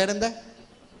ബൈക്കിൻ്റെ പേരെന്താ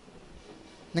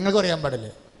നിങ്ങൾക്ക് അറിയാൻ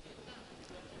പാടില്ലേ?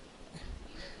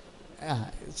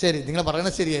 ശരി, നിങ്ങൾ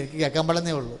പറയുന്നത് ശരി, എനിക്ക് കേൾക്കാൻ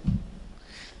പാടുന്നേ ഉള്ളൂ.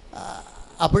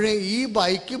 അപ്പോഴേ ഈ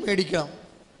ബൈക്ക് മേടിക്കണം.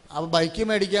 അപ്പോൾ ബൈക്ക്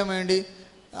മേടിക്കാൻ വേണ്ടി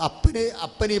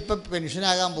അപ്പന് ഇപ്പം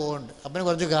പെൻഷനാകാൻ പോകുന്നുണ്ട്. അപ്പന്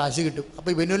കുറച്ച് കാശ് കിട്ടും.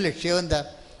 അപ്പോൾ ഇവനൊരു ലക്ഷ്യം എന്താ?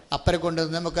 അപ്പനെ കൊണ്ട്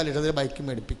നമുക്ക് ആ ലക്ഷത്തിൽ ബൈക്ക്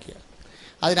മേടിപ്പിക്കുക.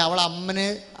 അതിന് അവൾ അമ്മനെ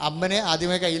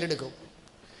ആദ്യമേ കയ്യിലെടുക്കും.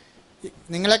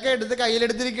 നിങ്ങളൊക്കെ എടുത്ത്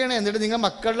കയ്യിലെടുത്തിരിക്കുകയാണ്. എന്നിട്ട് നിങ്ങൾ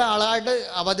മക്കളുടെ ആളായിട്ട്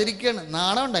അവതരിക്കുകയാണ്.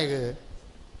 നാണം ഉണ്ടായത്.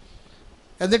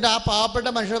 എന്നിട്ട് ആ പാവപ്പെട്ട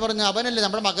മനുഷ്യർ പറഞ്ഞു, അവനല്ലേ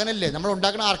നമ്മുടെ മകനല്ലേ, നമ്മൾ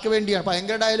ഉണ്ടാക്കുന്ന ആർക്ക് വേണ്ടിയാണ്?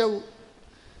 ഭയങ്കര ഡയലോഗ്.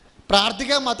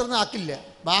 പ്രാർത്ഥിക്കാൻ മാത്രം ആക്കില്ല,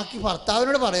 ബാക്കി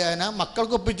ഭർത്താവിനോട് പറയാനാ,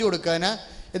 മക്കൾക്ക് ഒപ്പിച്ചു കൊടുക്കാനാ.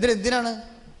 എന്തിനാണ്?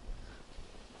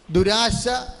 ദുരാശ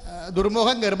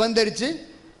ദുർമുഖം ഗർഭം ധരിച്ച്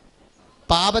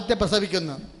പാപത്തെ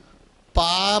പ്രസവിക്കുന്നു.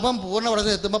 പാപം പൂർണ്ണ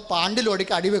വളർച്ച എത്തുമ്പോൾ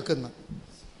പാണ്ടിലോടിക്ക് അടിവെക്കുന്നു.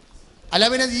 അല്ല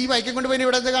പിന്നെ ഈ ബൈക്കും കൊണ്ട് പിന്നെ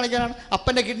ഇവിടെ എന്താ കാണിക്കാനാണ്?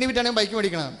 അപ്പൻ്റെ കിഡ്നി വിറ്റാണെങ്കിൽ ബൈക്ക്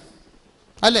മേടിക്കണം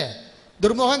അല്ലേ?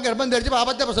 ദുർമുഖം ഗർഭം ധരിച്ച്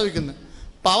പാപത്തെ പ്രസവിക്കുന്നു.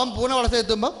 പാവം പൂർണ്ണ വളർച്ച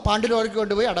എത്തുമ്പോൾ പാണ്ടിലോടിക്ക്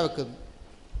കൊണ്ടുപോയി അടവെക്കുന്നു.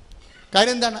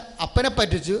 കാര്യം എന്താണ്? അപ്പനെ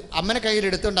പറ്റിച്ചു അമ്മനെ കയ്യിൽ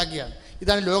എടുത്തുണ്ടാക്കിയാണ്.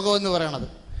 ഇതാണ് ലോകമെന്ന് പറയണത്.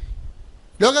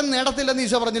 ലോകം നേടത്തില്ലെന്ന്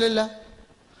ഈശോ പറഞ്ഞില്ലല്ലോ.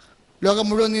 ലോകം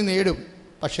മുഴുവൻ നീ നേടും,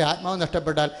 പക്ഷെ ആത്മാവ്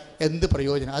നഷ്ടപ്പെട്ടാൽ എന്ത്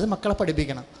പ്രയോജനം? അത് മക്കളെ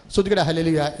പഠിപ്പിക്കണം. ശ്രുതികട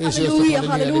ഹല്ലേലൂയ, ഹല്ലേലൂയ,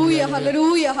 ഹല്ലേലൂയ,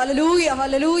 ഹല്ലേലൂയ, ഹല്ലേലൂയ,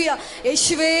 ഹല്ലേലൂയ.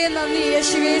 യേശുവേ നന്ദി,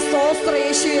 യേശുവേ സ്തോത്രം,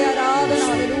 യേശുവേ ആരാധന.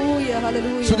 ഹല്ലേലൂയ,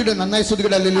 ഹല്ലേലൂയ. ശ്രുതികട നന്നായി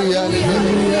ശ്രുതികട ഹല്ലേലൂയ,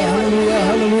 ഹല്ലേലൂയ, ഹല്ലേലൂയ,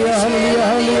 ഹല്ലേലൂയ,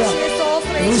 ഹല്ലേലൂയ.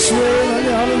 യേശുവേ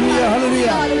നന്ദി, ഹല്ലേലൂയ,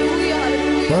 ഹല്ലേലൂയ.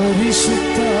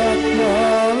 പരിശുദ്ധാത്മാവേ,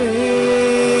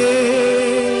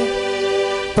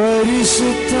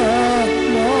 പരിശുദ്ധാത്മാവേ,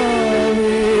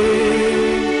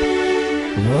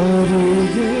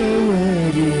 വരുക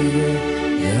വരുക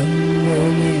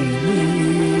ഞങ്ങളിൽ നീ.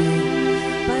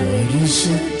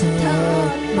 പരിശുദ്ധാത്മാവേ,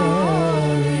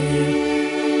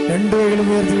 രണ്ടു കൈകളും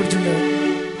ഉയർത്തി പിടിച്ചിട്ടുണ്ട്.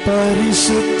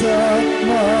 പരിശുദ്ധാത്മാവേ,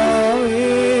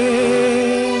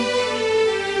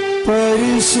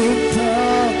 പരിശുദ്ധാത്മാവേ,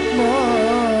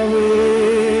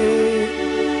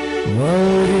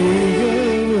 വരുക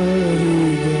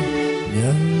വരുക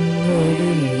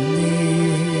ഞങ്ങളിൽ നീ.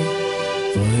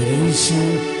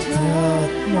 പരിശുദ്ധാത്മാവേ.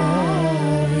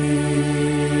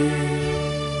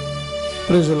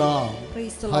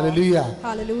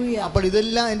 അപ്പോൾ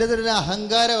ഇതെല്ലാം എൻ്റെ ഒരു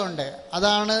അഹങ്കാരമുണ്ട്.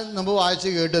 അതാണ് നമ്മൾ വായിച്ച്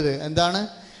കേട്ടത്. എന്താണ്?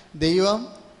 ദൈവം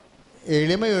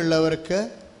എളിമയുള്ളവർക്ക്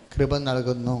കൃപ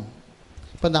നൽകുന്നു.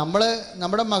 ഇപ്പം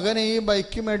നമ്മുടെ മകനെ ഈ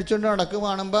ബൈക്ക് മേടിച്ചുകൊണ്ട് നടക്കും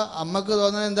കാണുമ്പോൾ അമ്മക്ക്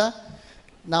തോന്നുന്നത് എന്താ?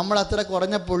 നമ്മളത്ര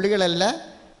കുറഞ്ഞ പുള്ളികളല്ല.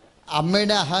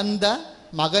 അമ്മയുടെ അഹന്ത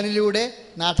മകനിലൂടെ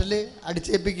നാട്ടിൽ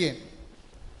അടിച്ചേൽപ്പിക്കുകയാണ്.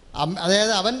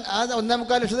 അതായത് അവൻ ആ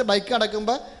 1.25 ലക്ഷത്തിൽ ബൈക്ക്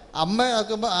നടക്കുമ്പോൾ അമ്മ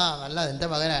നോക്കുമ്പോൾ നല്ല എൻ്റെ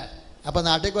മകനാണ്. അപ്പോൾ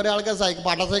നാട്ടിൽ കുറേ ആൾക്കാർ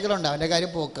പാട്ട സൈക്കിളുണ്ട്, അവൻ്റെ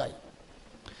കാര്യം പോക്കായി.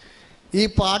 ഈ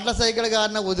പാട്ട സൈക്കിൾ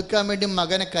കാരണം ഒതുക്കാൻ വേണ്ടി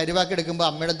മകനെ കരുവാക്കി എടുക്കുമ്പോൾ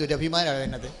അമ്മയുടെ ദുരഭിമാനമാണ്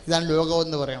വരുന്നത്. ഇതാണ്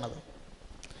ലോകമെന്ന് പറയണത്.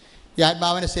 ഈ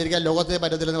ആത്മാവിനെ സ്വീകരിക്കാൻ ലോകത്തെ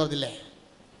പറ്റത്തില്ലെന്ന് പറഞ്ഞില്ലേ?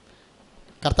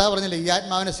 കർത്താവ് പറഞ്ഞില്ലേ, ഈ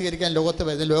ആത്മാവിനെ സ്വീകരിക്കാൻ ലോകത്തെ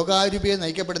പറ്റും. ലോകാരൂപിയാൽ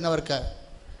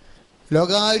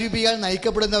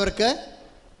നയിക്കപ്പെടുന്നവർക്ക്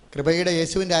കൃപയുടെ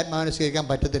യേശുവിൻ്റെ ആത്മാവിനെ സ്വീകരിക്കാൻ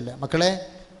പറ്റത്തില്ല. മക്കളെ,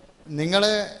 നിങ്ങൾ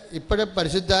ഇപ്പോഴും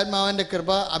പരിശുദ്ധാത്മാവിൻ്റെ കൃപ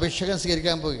അഭിഷേകം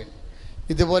സ്വീകരിക്കാൻ പോവുകയാണ്.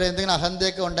 ഇതുപോലെ എന്തെങ്കിലും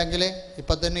അഹന്തയൊക്കെ ഉണ്ടെങ്കിൽ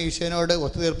ഇപ്പം തന്നെ ഈശോനോട്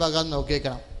ഒത്തുതീർപ്പാക്കാൻ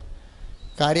നോക്കിയേക്കണം.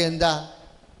 കാര്യം എന്താ?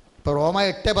 ഇപ്പോൾ റോമ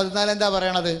 8:14 എന്താ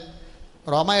പറയണത്?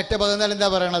 റോമ 8:14 എന്താ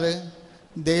പറയണത്?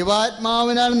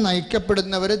 ദൈവാത്മാവിനാൽ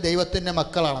നയിക്കപ്പെടുന്നവർ ദൈവത്തിൻ്റെ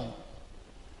മക്കളാണെന്ന്.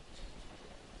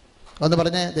 ഒന്ന്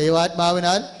പറഞ്ഞേ,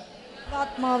 ദൈവാത്മാവിനാൽ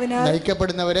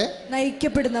നയിക്കപ്പെടുന്നവർ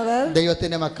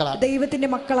ദൈവത്തിൻ്റെ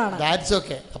മക്കളാണ്. That's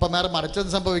okay. അപ്പം വേറെ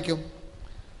മറിച്ചൊന്നും സംഭവിക്കും?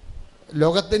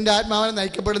 ലോകത്തിൻ്റെ ആത്മാവിനെ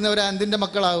നയിക്കപ്പെടുന്നവർ എന്തിൻ്റെ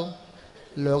മക്കളാവും?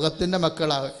 ലോകത്തിൻ്റെ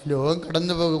മക്കളാവും. ലോകം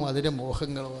കടന്നു പോകും, അതിൻ്റെ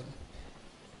മോഹങ്ങൾ വന്നു.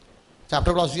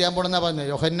 ചാപ്റ്റർ ക്ലോസ് ചെയ്യാൻ പോകണമെന്നാണ് പറഞ്ഞത്.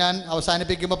 യോഹന്നാൻ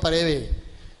അവസാനിപ്പിക്കുമ്പോൾ പറയവേ,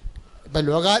 ഇപ്പം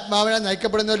ലോകാത്മാവിനെ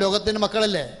നയിക്കപ്പെടുന്ന ലോകത്തിൻ്റെ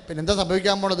മക്കളല്ലേ, പിന്നെ എന്താ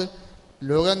സംഭവിക്കാൻ പോണത്?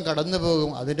 ലോകം കടന്നു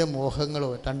പോകും, അതിൻ്റെ മോഹങ്ങൾ.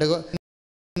 1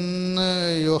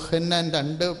 യോഹന്നാൻ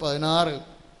 2:16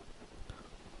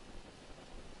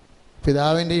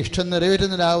 പിതാവിൻ്റെ ഇഷ്ടം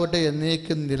നിറവേറ്റുന്നതാവട്ടെ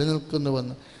എന്നേക്കും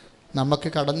നിലനിൽക്കുന്നുവെന്ന്. നമുക്ക്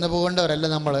കടന്നു പോകേണ്ടവരല്ല,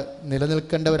 നമ്മൾ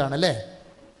നിലനിൽക്കേണ്ടവരാണല്ലേ?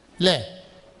 അല്ലേ?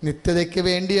 നിത്യതയ്ക്ക്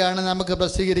വേണ്ടിയാണ് നമുക്ക്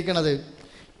പ്രസിദ്ധീകരിക്കണത്.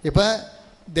 ഇപ്പം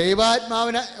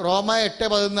ദൈവാത്മാവിനെ റോമ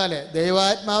 8:14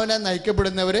 ദൈവാത്മാവിനെ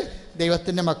നയിക്കപ്പെടുന്നവർ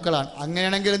ദൈവത്തിൻ്റെ മക്കളാണ്.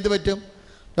 അങ്ങനെയാണെങ്കിൽ എന്ത് പറ്റും?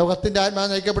 ലോകത്തിൻ്റെ ആത്മാവ്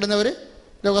നയിക്കപ്പെടുന്നവർ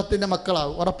ലോകത്തിൻ്റെ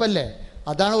മക്കളാവും. ഉറപ്പല്ലേ?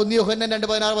 അതാണ് 1 യോഹന്നാൻ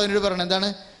 2:16-17 പറയുന്നത്. എന്താണ്?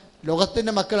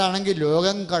 ലോകത്തിൻ്റെ മക്കളാണെങ്കിൽ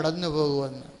ലോകം കടന്നു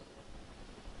പോകുമെന്ന്,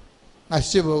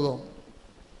 നശിച്ചു പോകും.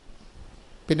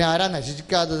 പിന്നെ ആരാ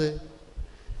നശിക്കാത്തത്?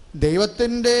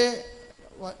 ദൈവത്തിൻ്റെ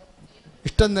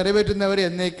ഇഷ്ടം നിറവേറ്റുന്നവർ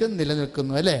എന്നേക്കും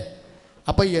നിലനിൽക്കുന്നു അല്ലേ?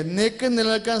 അപ്പം എന്നേക്കും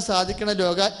നിലനിൽക്കാൻ സാധിക്കണ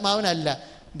ലോകാത്മാവിനല്ല,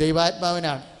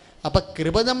 ദൈവാത്മാവിനാണ്. അപ്പം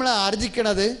കൃപ നമ്മൾ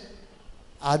ആർജിക്കണത്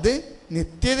അത്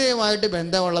നിത്യതയുമായിട്ട്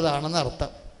ബന്ധമുള്ളതാണെന്ന്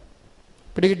അർത്ഥം.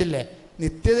 പിടികിട്ടില്ലേ?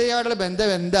 നിത്യതയോടുള്ള ബന്ധം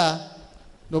എന്താ?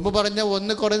 മുമ്പ് പറഞ്ഞ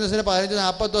 1 കൊറിന്തോസ്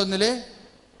 15:41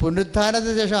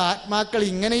 പുനരുത്ഥാനത്തിന് ശേഷം ആത്മാക്കൾ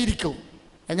ഇങ്ങനെ ഇരിക്കും.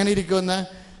 എങ്ങനെ ഇരിക്കുമെന്ന്?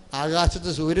 ആകാശത്ത്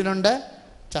സൂര്യനുണ്ട്,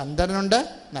 ചന്ദ്രനുണ്ട്,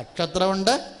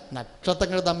 നക്ഷത്രമുണ്ട്,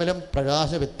 നക്ഷത്രങ്ങൾ തമ്മിലും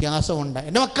പ്രകാശ വ്യത്യാസമുണ്ട്.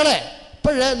 എൻ്റെ മക്കളെ,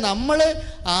 ഇപ്പോഴേ നമ്മൾ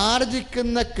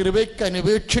ആർജിക്കുന്ന കൃപയ്ക്ക്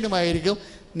അനുപേക്ഷണമായിരിക്കും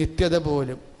നിത്യത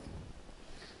പോലും.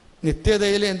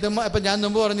 നിത്യതയിൽ ഇപ്പം ഞാൻ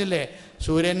മുമ്പ് പറഞ്ഞില്ലേ,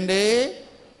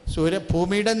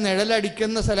 ഭൂമിയുടെ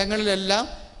നിഴലടിക്കുന്ന സ്ഥലങ്ങളിലെല്ലാം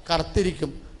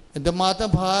കറുത്തിരിക്കും. എന്തുമാത്രം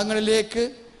ഭാഗങ്ങളിലേക്ക്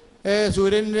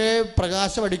സൂര്യൻ്റെ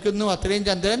പ്രകാശം അടിക്കുന്നു അത്രയും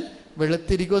ചന്ദ്രൻ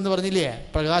വെളുത്തിരിക്കുമെന്ന് പറഞ്ഞില്ലേ?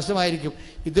 പ്രകാശമായിരിക്കും.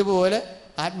 ഇതുപോലെ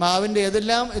ആത്മാവിൻ്റെ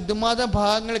ഏതെല്ലാം എന്തുമാത്രം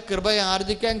ഭാഗങ്ങൾ കൃപ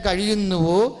ആർജിക്കാൻ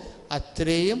കഴിയുന്നുവോ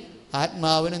അത്രയും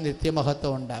ആത്മാവിന്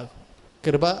നിത്യമഹത്വം ഉണ്ടാകും.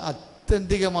 കൃപ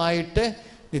ആത്യന്തികമായിട്ട്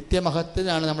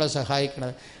നിത്യമഹത്വത്തിനാണ് നമ്മളെ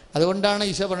സഹായിക്കുന്നത്. അതുകൊണ്ടാണ്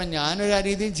ഈശോ പറഞ്ഞത്, ഞാനൊരു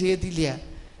അനീതിയും ചെയ്യത്തില്ല,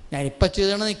 ഞാനിപ്പം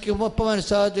ചെയ്തോണ്ട് നിൽക്കുമ്പോൾ ഇപ്പം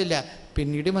മനസ്സിലാകത്തില്ല,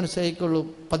 പിന്നീട് മനസ്സിലാക്കിക്കൊള്ളൂ.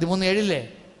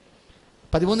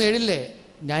 13:7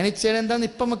 ഞാനീ ചെയ്യണം എന്താണെന്ന്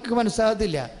ഇപ്പം നമുക്ക്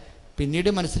മനസ്സിലാകത്തില്ല, പിന്നീട്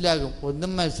മനസ്സിലാകും.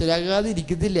 ഒന്നും മനസ്സിലാകാതെ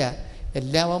ഇരിക്കത്തില്ല,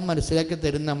 എല്ലാം അവൻ മനസ്സിലാക്കി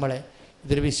തരും നമ്മളെ.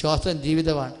 ഇതൊരു വിശ്വാസം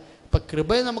ജീവിതമാണ്. അപ്പം കൃപ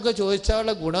നമുക്ക്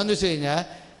ചോദിച്ചാലുള്ള ഗുണമെന്ന് വെച്ച് കഴിഞ്ഞാൽ,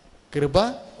 കൃപ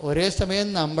ഒരേ സമയം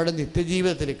നമ്മുടെ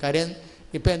നിത്യജീവിതത്തിൽ. കാര്യം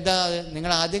ഇപ്പം എന്താ,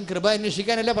 നിങ്ങൾ ആദ്യം കൃപ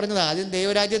അന്വേഷിക്കാനല്ല പറഞ്ഞത്, ആദ്യം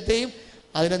ദൈവരാജ്യത്തെയും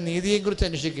അതിൻ്റെ നീതിയെയും കുറിച്ച്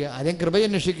അന്വേഷിക്കുക. ആദ്യം കൃപ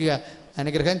അന്വേഷിക്കുക,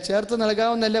 അനുഗ്രഹം ചേർത്ത്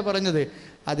നൽകാമെന്നല്ല പറഞ്ഞത്.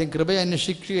 ആദ്യം കൃപ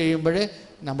അന്വേഷിച്ച് കഴിയുമ്പോഴേ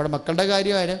നമ്മുടെ മക്കളുടെ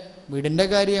കാര്യമായാലും വീടിൻ്റെ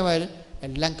കാര്യമായാലും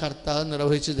എല്ലാം കർത്താവ്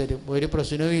നിർവഹിച്ചു തരും. ഒരു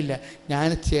പ്രശ്നവും ഇല്ല. ഞാൻ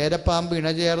ചേരപ്പാമ്പ്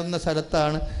ഇണചേർന്ന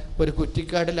സ്ഥലത്താണ്, ഒരു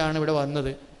കുറ്റിക്കാട്ടിലാണ് ഇവിടെ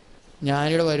വന്നത്.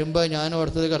 ഞാനിവിടെ വരുമ്പോൾ ഞാൻ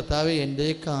ഓർത്തത്, കർത്താവ് എൻ്റെ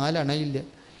കാലണയില്ല,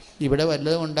 ഇവിടെ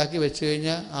വല്ലതും ഉണ്ടാക്കി വെച്ച്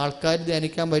കഴിഞ്ഞാൽ ആൾക്കാർ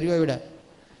ധ്യാനിക്കാൻ വരുമോ ഇവിടെ?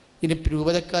 ഇനി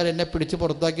രൂപതക്കാരെന്നെ പിടിച്ച്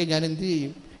പുറത്താക്കി ഞാൻ എന്ത്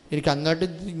ചെയ്യും? എനിക്ക് അങ്ങോട്ടും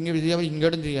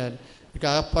ഇങ്ങോട്ടും ചെയ്യാൻ. എനിക്ക്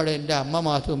ആകപ്പാടെ എൻ്റെ അമ്മ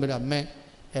മാസം മുമ്പിൽ, അമ്മ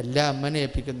എല്ലാ അമ്മനെ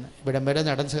ഏൽപ്പിക്കുന്നു. ഇവിടം വരെ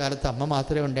നടന്ന കാലത്ത് അമ്മ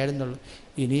മാത്രമേ ഉണ്ടായിരുന്നുള്ളൂ,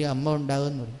 ഇനി അമ്മ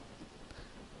ഉണ്ടാകുന്നുള്ളൂ.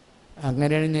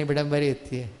 അങ്ങനെയാണ് ഞാൻ ഇവിടം വരെ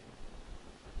എത്തിയത്.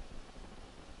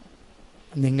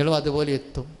 നിങ്ങളും അതുപോലെ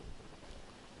എത്തും.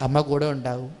 അമ്മ കൂടെ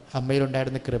ഉണ്ടാകും,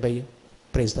 അമ്മയിലുണ്ടായിരുന്ന കൃപയും.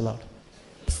 Price the Lord.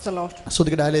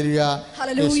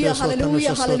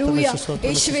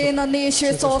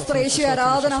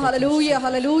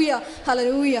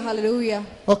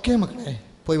 ഓക്കെ മക്കളെ,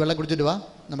 പോയി വെള്ളം കുടിച്ചിട്ട് വാ,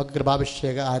 നമുക്ക്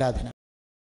കൃപാഭിഷേക ആരാധന.